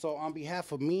 So on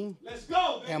behalf of me, let's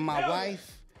go, and my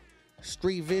wife,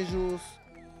 Street Visuals,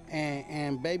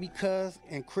 and Baby Cuz,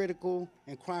 and Critical,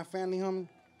 and Crime Family, homie,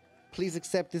 please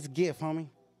accept this gift, homie.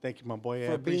 Thank you, my boy.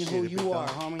 For being who you are,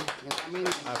 homie. I mean,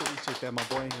 I appreciate that, my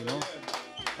boy.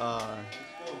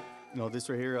 You know, this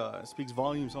right here speaks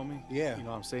volumes, homie. Yeah. You know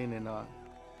what I'm saying? And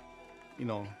you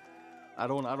know, I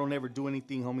don't ever do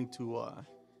anything, homie, to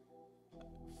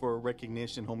for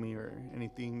recognition, homie, or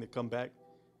anything to come back.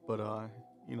 But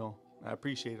you know, I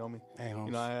appreciate it, homie. Hey, homie.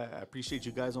 You know, I appreciate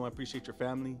you guys, homie. I appreciate your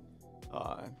family.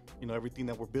 You know, everything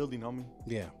that we're building, homie.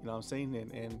 Yeah. You know what I'm saying?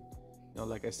 And you know,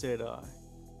 like I said,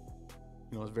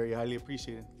 you know, it's very highly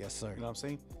appreciated. Yes, sir. You know what I'm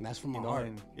saying? And that's from my heart.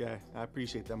 And yeah, I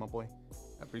appreciate that, my boy.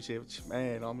 I appreciate it,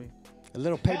 man, homie. A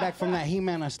little payback from that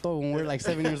He-Man I stole when we were like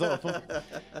 7 years old.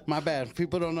 My bad.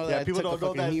 People don't know that I took a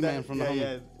fucking He-Man from the homie.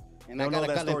 Yeah. And I got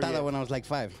a calentada when I was like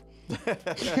 5. Yeah,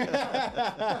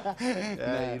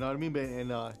 you know what I mean? And you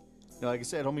know, like I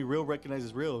said, homie, real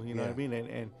recognizes real. You know what I mean?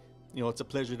 And you know, it's a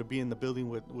pleasure to be in the building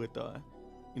with you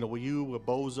know, with you, with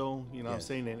Bozo. You know what I'm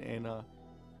saying? And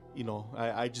you know,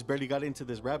 I just barely got into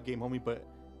this rap game, homie, but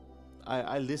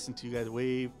I listened to you guys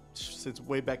since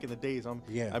way back in the days.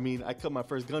 Yeah. I mean, I cut my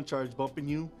first gun charge bumping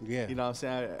you. Yeah. You know what I'm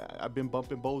saying? I've been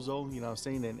bumping Bozo, you know what I'm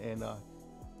saying? And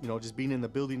you know, just being in the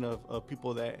building of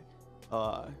people that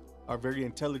are very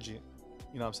intelligent,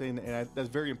 you know what I'm saying? And that's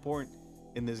very important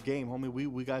in this game, homie.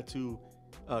 We got to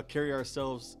carry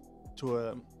ourselves to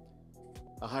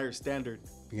a higher standard.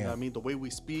 You know what I mean? The way we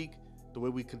speak, the way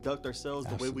we conduct ourselves,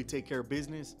 the way we take care of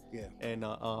business. Yeah. And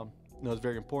it's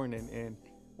very important. And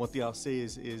one thing I'll say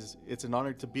is it's an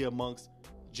honor to be amongst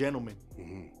gentlemen.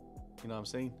 Mm-hmm. You know what I'm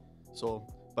saying? So,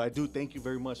 but I do thank you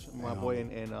very much, my boy,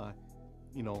 and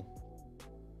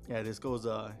this goes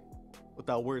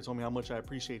without words, homie, how much I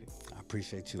appreciate it. I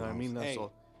appreciate you. You know what I mean? Hey,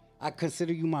 So, I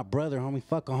consider you my brother, homie.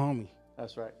 Fuck a homie.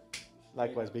 that's right.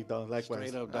 Likewise, big dog. Likewise.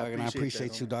 Straight up, dog. And I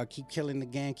appreciate you, dog. Keep killing the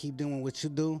game. Keep doing what you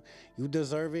do. You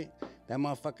deserve it. That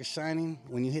motherfucker shining.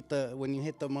 When you hit the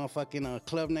motherfucking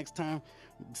club next time,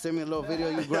 send me a little video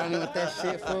you grinding with that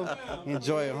shit, fool.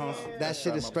 Enjoy it, huh? That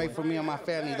shit is straight for me and my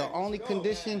family. The only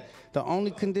condition,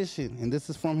 and this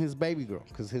is from his baby girl,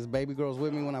 because his baby girl's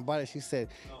with me when I bought it. She said,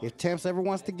 if Temps ever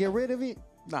wants to get rid of it,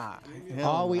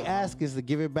 all we ask is to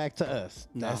give it back to us.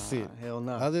 That's it. Hell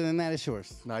no. Other than that, it's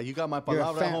yours. Nah, you got my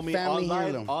palabra,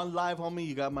 homie. On live, homie.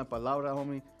 You got my palabra,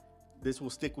 homie. This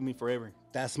will stick with me forever.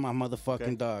 That's my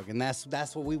motherfucking dog. And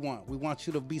that's what we want. We want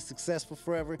you to be successful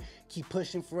forever. Keep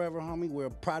pushing forever, homie. We're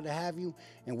proud to have you.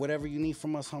 And whatever you need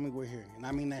from us, homie, we're here. And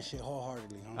I mean that shit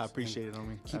wholeheartedly, homie. I appreciate it,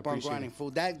 homie. Keep on grinding, fool.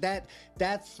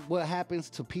 That's what happens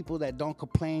to people that don't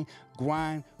complain,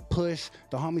 grind, push.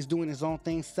 The homie's doing his own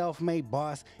thing. Self-made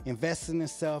boss. Investing in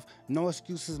himself. No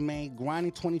excuses made.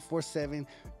 Grinding 24/7.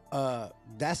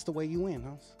 That's the way you win,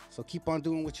 huh? So keep on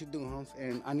doing what you're doing, Holmes.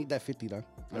 And I need that 50, dog.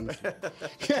 I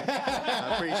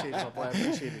appreciate it, my boy. I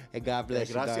appreciate it. Hey, God bless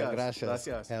you, gracias. dog. Gracias.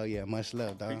 Gracias. Hell yeah. Much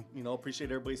love, dog.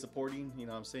 Appreciate everybody supporting. You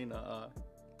know what I'm saying?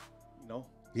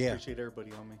 Yeah. Appreciate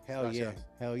everybody, homie. Hell Gracias.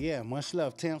 yeah. Hell yeah. Much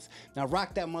love, Temps. Now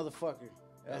rock that motherfucker.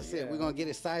 That's it. We're going to get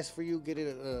it sized for you, get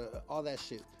it, all that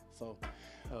shit. So,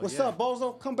 what's up,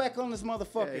 Bozo? Come back on this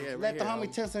motherfucker. Yeah, Let the homie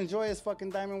Temps enjoy his fucking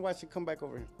diamond watch and come back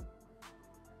over here.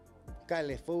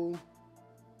 Kyle, fool.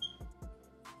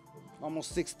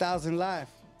 Almost 6,000 live.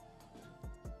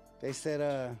 They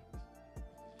said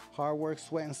hard work,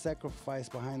 sweat, and sacrifice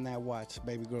behind that watch,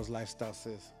 baby girl's lifestyle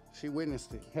says. She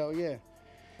witnessed it. Hell yeah.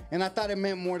 And I thought it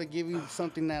meant more to give you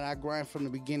something that I grind from the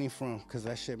beginning from, because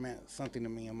that shit meant something to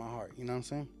me in my heart. You know what I'm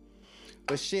saying?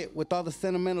 But shit, with all the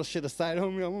sentimental shit aside,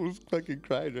 homie, I'm almost fucking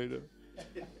crying right now.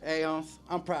 Hey,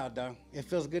 I'm proud, dog. It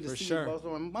feels good to see you,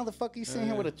 Bozo. And motherfucker, you sitting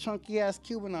here with a chunky ass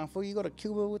Cuban on. Fool, you go to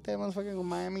Cuba with that motherfucker, go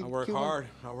Miami. I work Cuba? hard.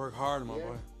 I work hard, my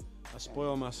boy. I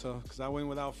spoil myself because I went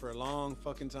without for a long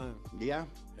fucking time. Yeah.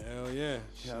 Hell yeah.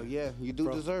 Hell yeah. You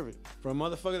do deserve it. For a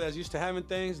motherfucker that's used to having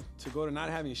things to go to not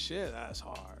having shit, that's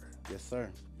hard. Yes, sir.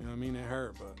 You know what I mean? It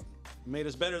hurt, but it made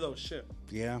us better though. Shit.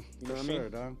 Yeah, you know for what sure, I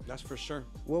mean? dog. That's for sure.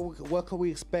 What could we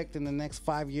expect in the next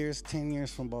 5 years, 10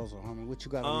 years from Bozo, homie? What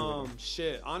you got?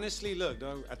 Shit. Honestly, look,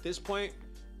 dog. At this point,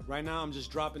 right now, I'm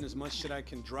just dropping as much shit I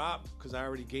can drop because I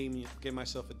already gave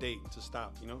myself a date to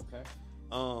stop. You know.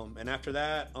 Okay. And after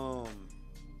that,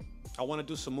 I want to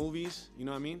do some movies. You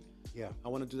know what I mean? Yeah. I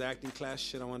want to do the acting class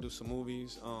shit. I want to do some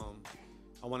movies.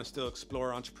 I want to still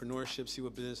explore entrepreneurship, see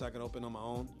what business I can open on my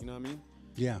own. You know what I mean?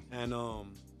 Yeah. And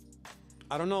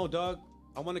I don't know, dog.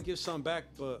 I want to give something back,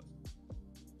 but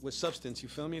with substance. You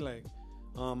feel me? Like,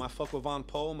 I fuck with Von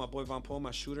Poe, my boy Von Poe,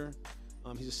 my shooter.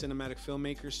 He's a cinematic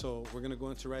filmmaker, so we're gonna go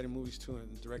into writing movies too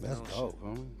and directing our own dope, shit.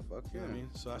 homie. Fuck You know what I mean?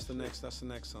 So that's the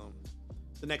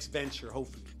next venture,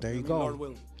 hopefully. There you know go. Lord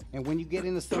willing. And when you get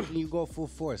into something, you go full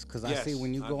force. Because I see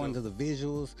when you go into the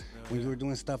visuals, when you were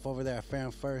doing stuff over there at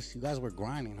Fan First, you guys were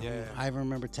grinding, homie. Yeah. I even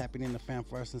remember tapping into Fan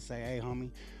First and say, hey,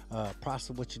 homie, props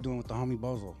to what you're doing with the homie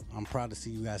Bozo. I'm proud to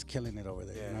see you guys killing it over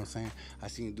there. You know what I'm saying? I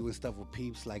seen you doing stuff with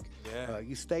peeps. Like,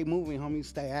 you stay moving, homie. You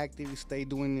stay active. You stay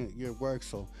doing your work.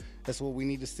 So that's what we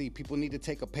need to see. People need to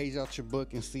take a page out your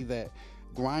book and see that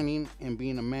grinding and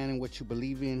being a man in what you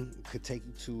believe in could take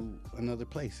you to another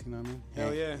place. You know what I mean?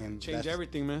 Hell yeah. And Change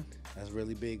everything, man. That's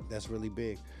really big. That's really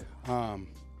big.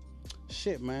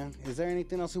 Shit, man. Is there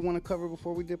anything else we want to cover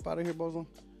before we dip out of here, Bozo?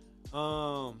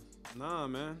 Nah,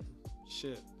 man.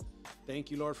 Shit. Thank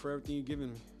you, Lord, for everything you've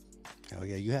given me. Hell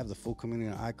yeah. You have the full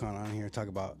community icon on here. Talk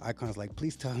about icons like,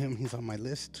 please tell him he's on my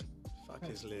list. Fuck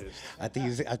his list. I think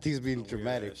he's being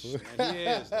dramatic. And he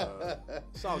is, dog.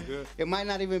 It's all good. It might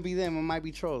not even be them. It might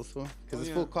be trolls, fool. Because this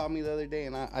yeah. fool called me the other day,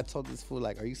 and I told this fool,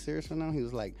 like, are you serious right now? He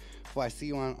was like, fool, I see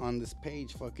you on this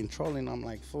page fucking trolling. I'm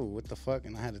like, fool, what the fuck?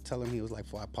 And I had to tell him. He was like,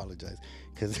 fool, I apologize.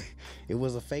 Because it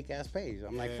was a fake-ass page.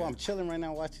 I'm like, fool, I'm chilling right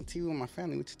now watching TV with my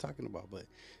family. What you talking about? But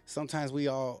sometimes we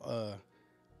all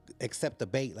accept the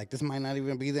bait. Like, this might not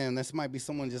even be them. This might be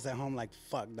someone just at home like,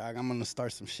 fuck, dog, I'm gonna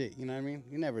start some shit. You know what I mean?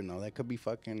 You never know. That could be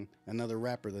fucking another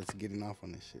rapper that's getting off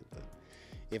on this shit. But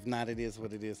if not, it is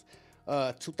what it is.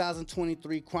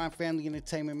 2023 Crime Family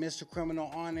Entertainment, Mr. Criminal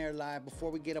on air live.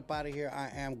 Before we get up out of here, I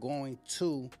am going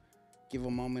to give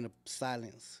a moment of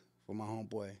silence for my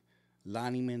homeboy,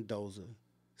 Lonnie Mendoza,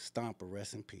 Stomper,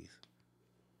 rest in peace.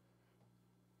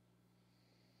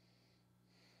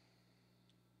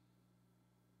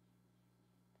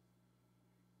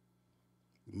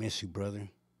 Miss you, brother.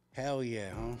 Hell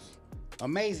yeah, Holmes.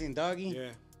 Amazing, doggy. Yeah.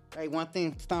 Hey, one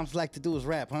thing Stomps like to do is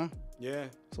rap, huh? Yeah.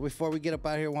 So before we get up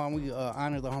out here, why don't we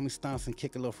honor the homie Stomps and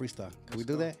kick a little freestyle? Can we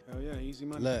do that? Hell yeah, easy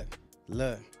money.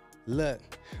 Look.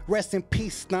 Rest in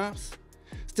peace, Stomps.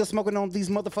 Still smoking on these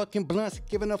motherfucking blunts,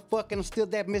 giving a fuck, and I'm still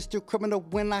that Mr. Criminal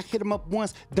when I hit him up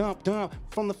once. Dump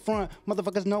from the front.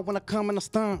 Motherfuckers know when I come and I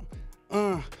stomp.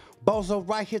 Bozo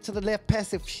right here to the left,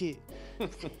 passive shit.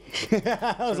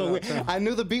 I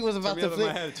knew the beat was about to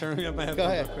flip. Turn me up my head.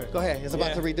 Go ahead. It's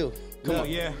about to redo. Come on.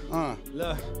 Yeah.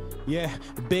 Look. Yeah,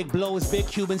 big blowers, big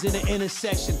Cubans in the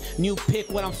intersection. New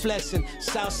pick, what I'm flexing.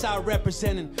 Southside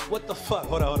representing. What the fuck?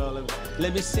 Hold on.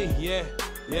 Let me see. Yeah.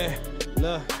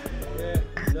 Look.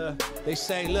 They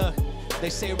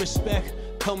say respect,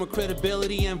 come with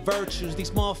credibility and virtues.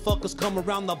 These motherfuckers come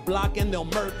around the block and they'll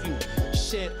murk you.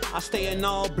 Shit, I stay in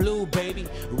all blue, baby.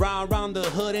 Ride around the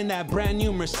hood in that brand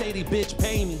new Mercedes, bitch,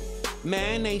 pay me.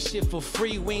 Man, ain't shit for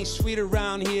free. We ain't sweet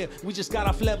around here. We just got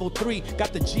off level 3.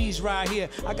 Got the G's right here.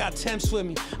 I got temps with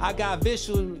me. I got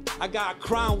Visual with me. I got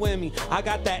Crown with me. I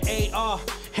got that AR.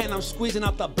 And I'm squeezing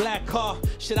out the black car.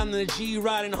 Shit, I'm in the G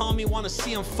riding, homie. Wanna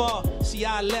see him fall. See,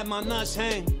 I let my nuts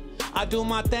hang. I do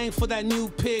my thing for that new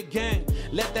pig gang.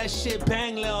 Let that shit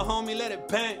bang, little homie. Let it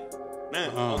bang.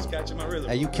 Man, I was catching my rhythm.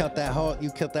 Hey, you killed that whole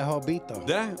beat though.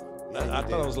 Did I? I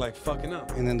thought I was like fucking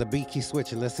up. And then the beat keeps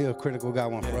switching. Let's see if Critical got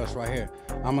one for us right here.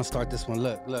 I'm gonna start this one.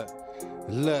 Look.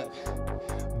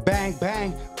 Bang,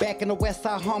 bang, back in the West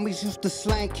Side, homies used to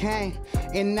slang cane.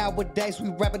 And nowadays we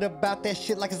rapping about that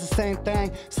shit like it's the same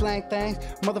thing. Slang things,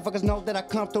 motherfuckers know that I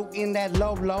come through in that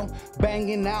low.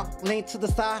 Banging out, lean to the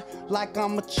side like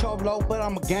I'm a cholo, but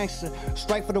I'm a gangster.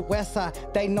 Straight for the West Side,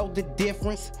 they know the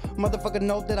difference. Motherfucker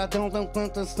know that I don't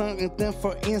think the sun. And then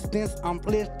for instance, I'm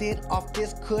lifted off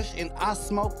this kush and I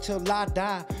smoke till I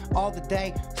die. All the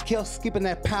day, still skipping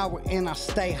that power and I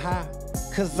stay high.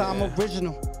 Cause I'm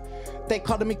original. They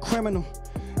called me criminal.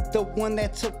 The one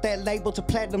that took that label to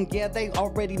platinum, yeah, they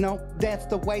already know. That's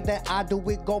the way that I do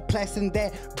it, go plasting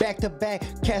that back to back.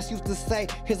 Cass used to say,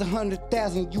 here's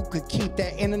 100,000, you could keep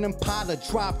that in an Impala,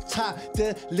 drop top,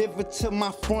 delivered to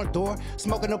my front door.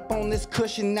 Smoking up on this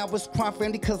cushion, now it's crime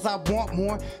friendly cause I want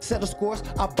more. Settle scores,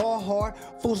 I ball hard,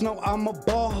 fools know I'm a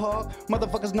ball hog.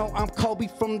 Motherfuckers know I'm Kobe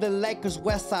from the Lakers,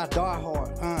 West Side, die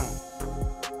hard.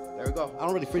 There we go, I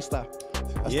don't really freestyle.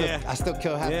 I still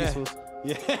kill half these fools.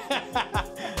 Yeah.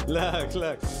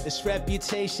 Look. It's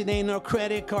reputation, ain't no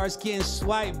credit cards getting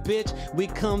swiped, bitch. We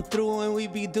come through and we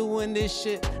be doing this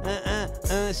shit.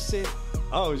 Shit.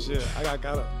 Oh shit, I got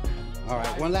caught up. All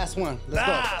right, one last one. Let's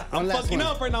go. I'm fucking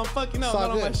up right now. I'm fucking up. Not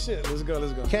on my shit. Let's go.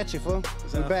 Catch it, fool.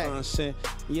 We're back.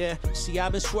 Yeah, see,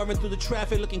 I've been swerving through the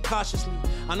traffic looking cautiously.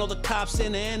 I know the cops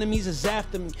and the enemies is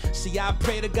after me. See, I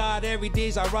pray to God every day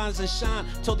as I rise and shine.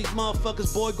 Told these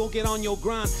motherfuckers, boy, go get on your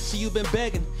grind. See, you been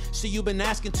begging. See, you been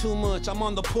asking too much. I'm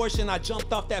on the Porsche and I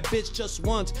jumped off that bitch just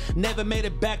once. Never made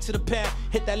it back to the pad.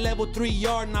 Hit that level 3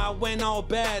 yard and I went all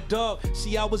bad, dog.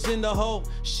 See, I was in the hole.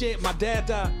 Shit, my dad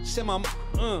died. Said my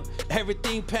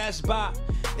everything passed by.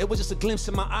 It was just a glimpse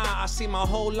in my eye. I see my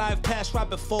whole life pass right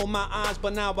before my eyes.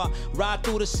 But now I ride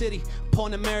through the city,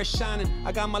 pouring the mirror shining.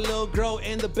 I got my little girl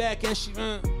in the back and she,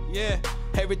 yeah.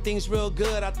 Everything's real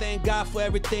good. I thank God for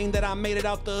everything that I made it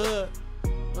out the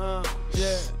hood.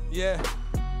 Yeah.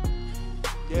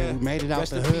 We made it out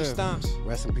the hood. Rest in peace, Stomps.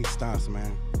 Rest in peace, Stomps,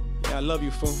 man. Yeah, I love you,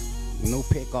 fool. No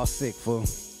pick, all sick, fool.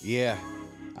 Yeah.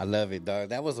 I love it, dog.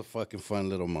 That was a fucking fun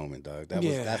little moment, dog.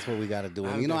 That's what we got to do.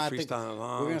 And you know, I think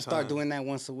we're gonna start doing that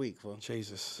once a week, fool.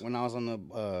 Jesus. When I was on the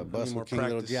bus with King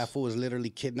Little G, fool was literally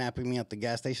kidnapping me at the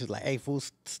gas station. Like, hey, fool,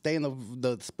 stay in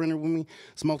the Sprinter with me,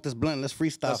 smoke this blunt, let's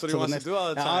freestyle. That's what he wants to do all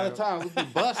the time. All the time, we be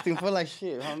busting for like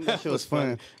shit. That shit was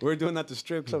fun. We were doing that at the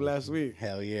strip club last week.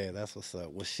 Hell yeah, that's what's up.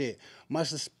 Well, shit.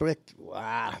 Much respect.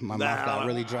 My mouth got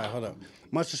really dry. Hold up.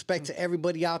 Much respect to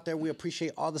everybody out there. We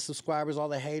appreciate all the subscribers, all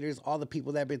the haters, all the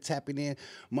people that have been tapping in.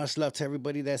 Much love to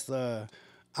everybody that's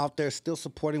out there still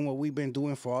supporting what we've been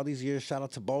doing for all these years. Shout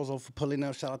out to Bozo for pulling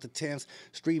up. Shout out to Temps,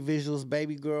 Street Visuals,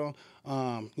 Baby Girl.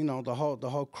 You know, the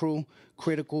whole crew,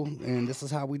 Critical, and this is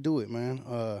how we do it, man.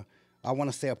 I want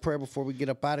to say a prayer before we get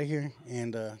up out of here,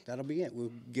 and that'll be it.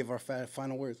 We'll give our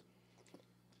final words.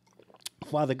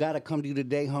 Father God, I come to you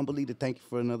today humbly to thank you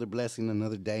for another blessing,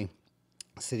 another day.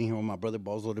 sitting here with my brother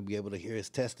Bozo to be able to hear his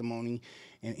testimony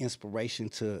and inspiration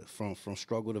from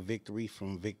struggle to victory,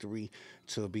 from victory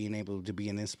to being able to be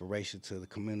an inspiration to the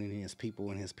community and his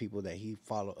people that he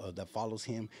follows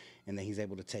him, and that he's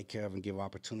able to take care of and give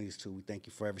opportunities to. We thank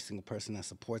you for every single person that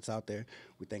supports out there.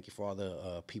 We thank you for all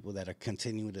the people that are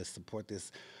continuing to support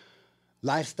this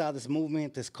lifestyle, this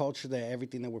movement, this culture, that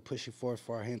everything that we're pushing for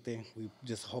our gente. We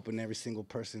just hoping every single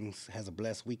person has a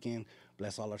blessed weekend.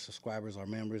 Bless all our subscribers, our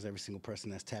members, every single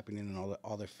person that's tapping in, and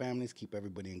all their families. Keep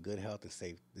everybody in good health and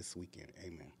safe this weekend.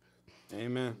 Amen.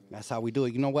 Amen. That's how we do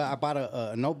it. You know what? I bought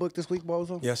a notebook this week,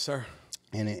 Bozo. Yes, sir.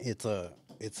 And it's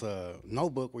a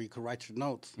notebook where you can write your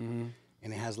notes, and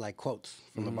it has like quotes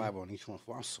from the Bible on each one.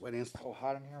 I'm sweating. It's so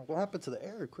hot in here. What happened to the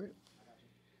air? Quick.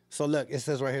 So look, it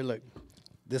says right here. Look,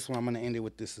 this one I'm gonna end it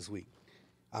with this week.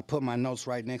 I put my notes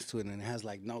right next to it, and it has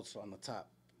like notes on the top.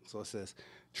 So it says,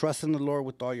 trust in the Lord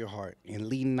with all your heart, and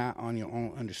lean not on your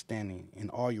own understanding. In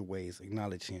all your ways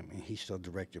acknowledge him, and he shall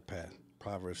direct your path.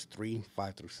 Proverbs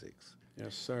 3:5-6.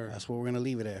 Yes, sir. That's where we're going to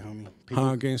leave it at, homie.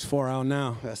 Hunger Games 4 out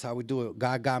now. That's how we do it.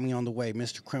 God got me on the way.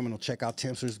 Mr. Criminal. Check out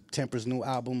Temper's new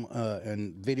album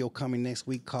and video coming next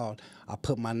week called I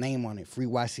Put My Name on It. Free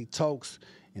YC Tokes.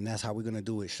 And that's how we're going to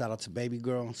do it. Shout out to Baby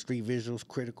Girl, Street Visuals,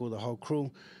 Critical, the whole crew,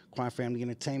 Crime Family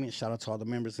Entertainment. Shout out to all the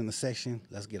members in the section.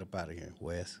 Let's get up out of here,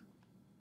 Wes.